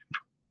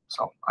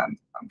 So I'm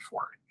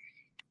for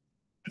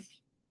it.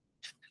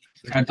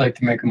 I'd like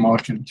to make a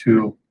motion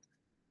to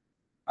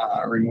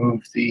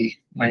remove the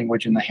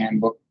language in the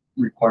handbook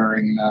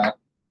requiring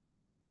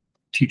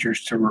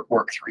teachers to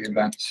work 3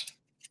 events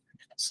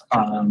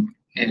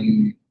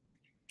in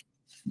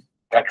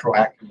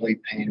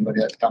retroactively paying anybody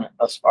that's done it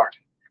thus far.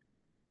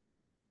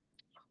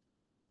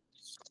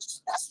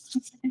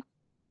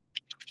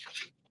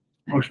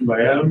 Motion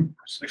by Adam,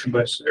 second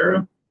by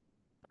Sarah.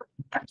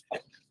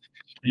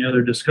 Any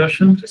other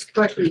discussion? Just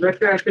question,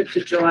 retroactive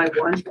to July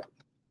 1.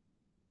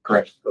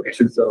 Correct. Okay.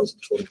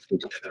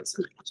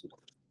 2022.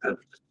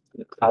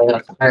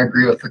 I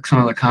agree with some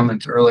of the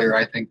comments earlier.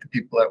 I think the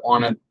people that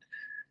want to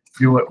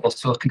do it will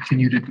still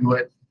continue to do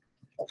it.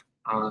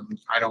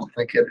 I don't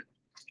think a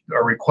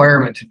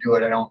requirement to do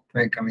it. I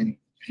mean,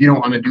 if you don't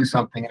want to do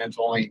something and it's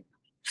only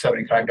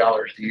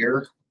 $75 a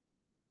year,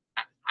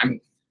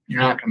 you're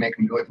not going to make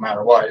them do it no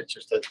matter what. It's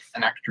just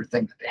an extra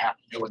thing that they have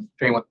to do. And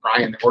same with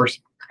Brian, there were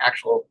some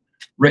actual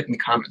written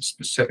comments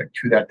specific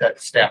to that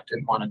staff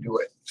didn't want to do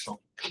it.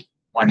 So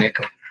why make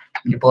them?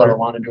 People that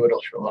want to do it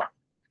will show up.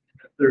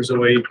 There's a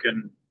way you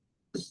can,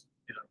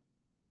 you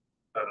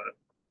know,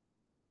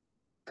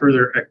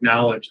 further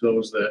acknowledge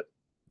those that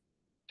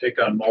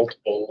take on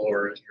multiple,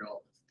 or, you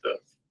know, the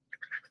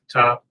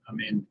top, I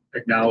mean,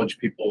 acknowledge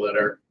people that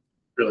are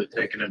really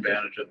taken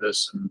advantage of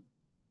this and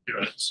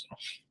doing it, so.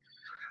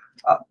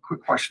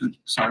 Quick question,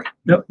 sorry.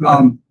 Yep.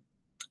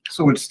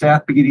 So would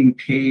staff be getting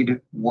paid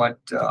what,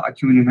 a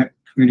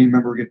community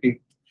member get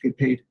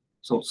paid?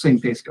 So same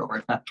pay scale,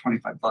 right? Not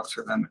 $25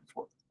 for them and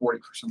 40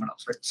 for someone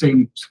else, right?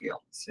 Same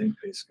scale. Same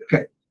pay scale.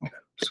 Okay.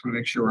 Just want to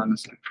make sure we're on the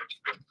same page.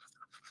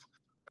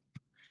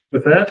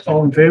 With that,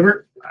 all in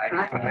favor?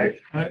 Aye.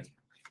 Aye.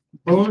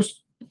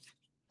 Opposed?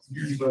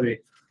 Anybody?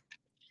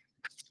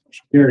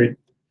 Carried.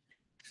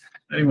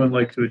 Anyone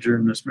like to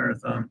adjourn this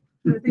marathon?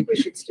 I think we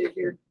should stay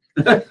here.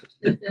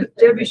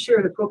 Debbie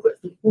shared a booklet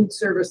from food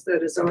service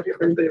that is out here.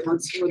 If anybody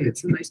wants to look at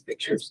some nice It's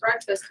pictures.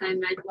 breakfast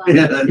time, I'd love.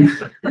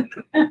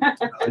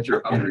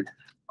 You're hungry.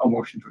 I'll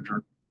motion to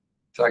adjourn.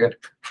 Second.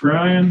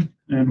 Brian,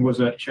 and was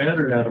that Chad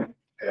or Adam?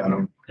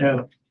 Adam.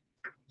 Adam.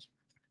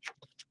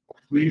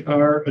 We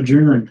are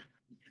adjourned.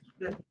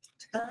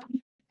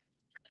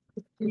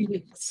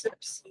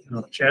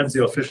 No, Chad's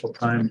the official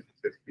time.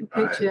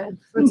 Hey, Chad,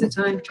 what's the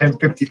time?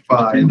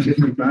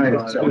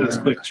 10:55. So let's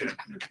click Chad.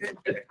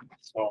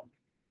 So.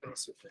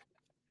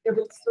 Yeah,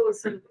 but still the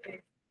same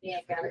thing. Yeah,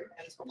 I got it.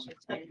 That's what she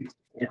said.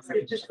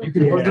 You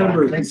can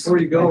remember, before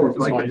you go,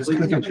 if I can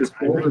please get your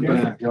folder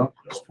back.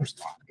 With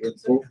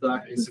both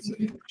documents.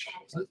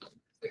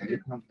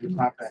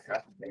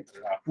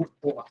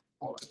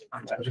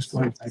 Just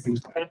going to type in.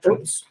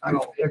 Oops.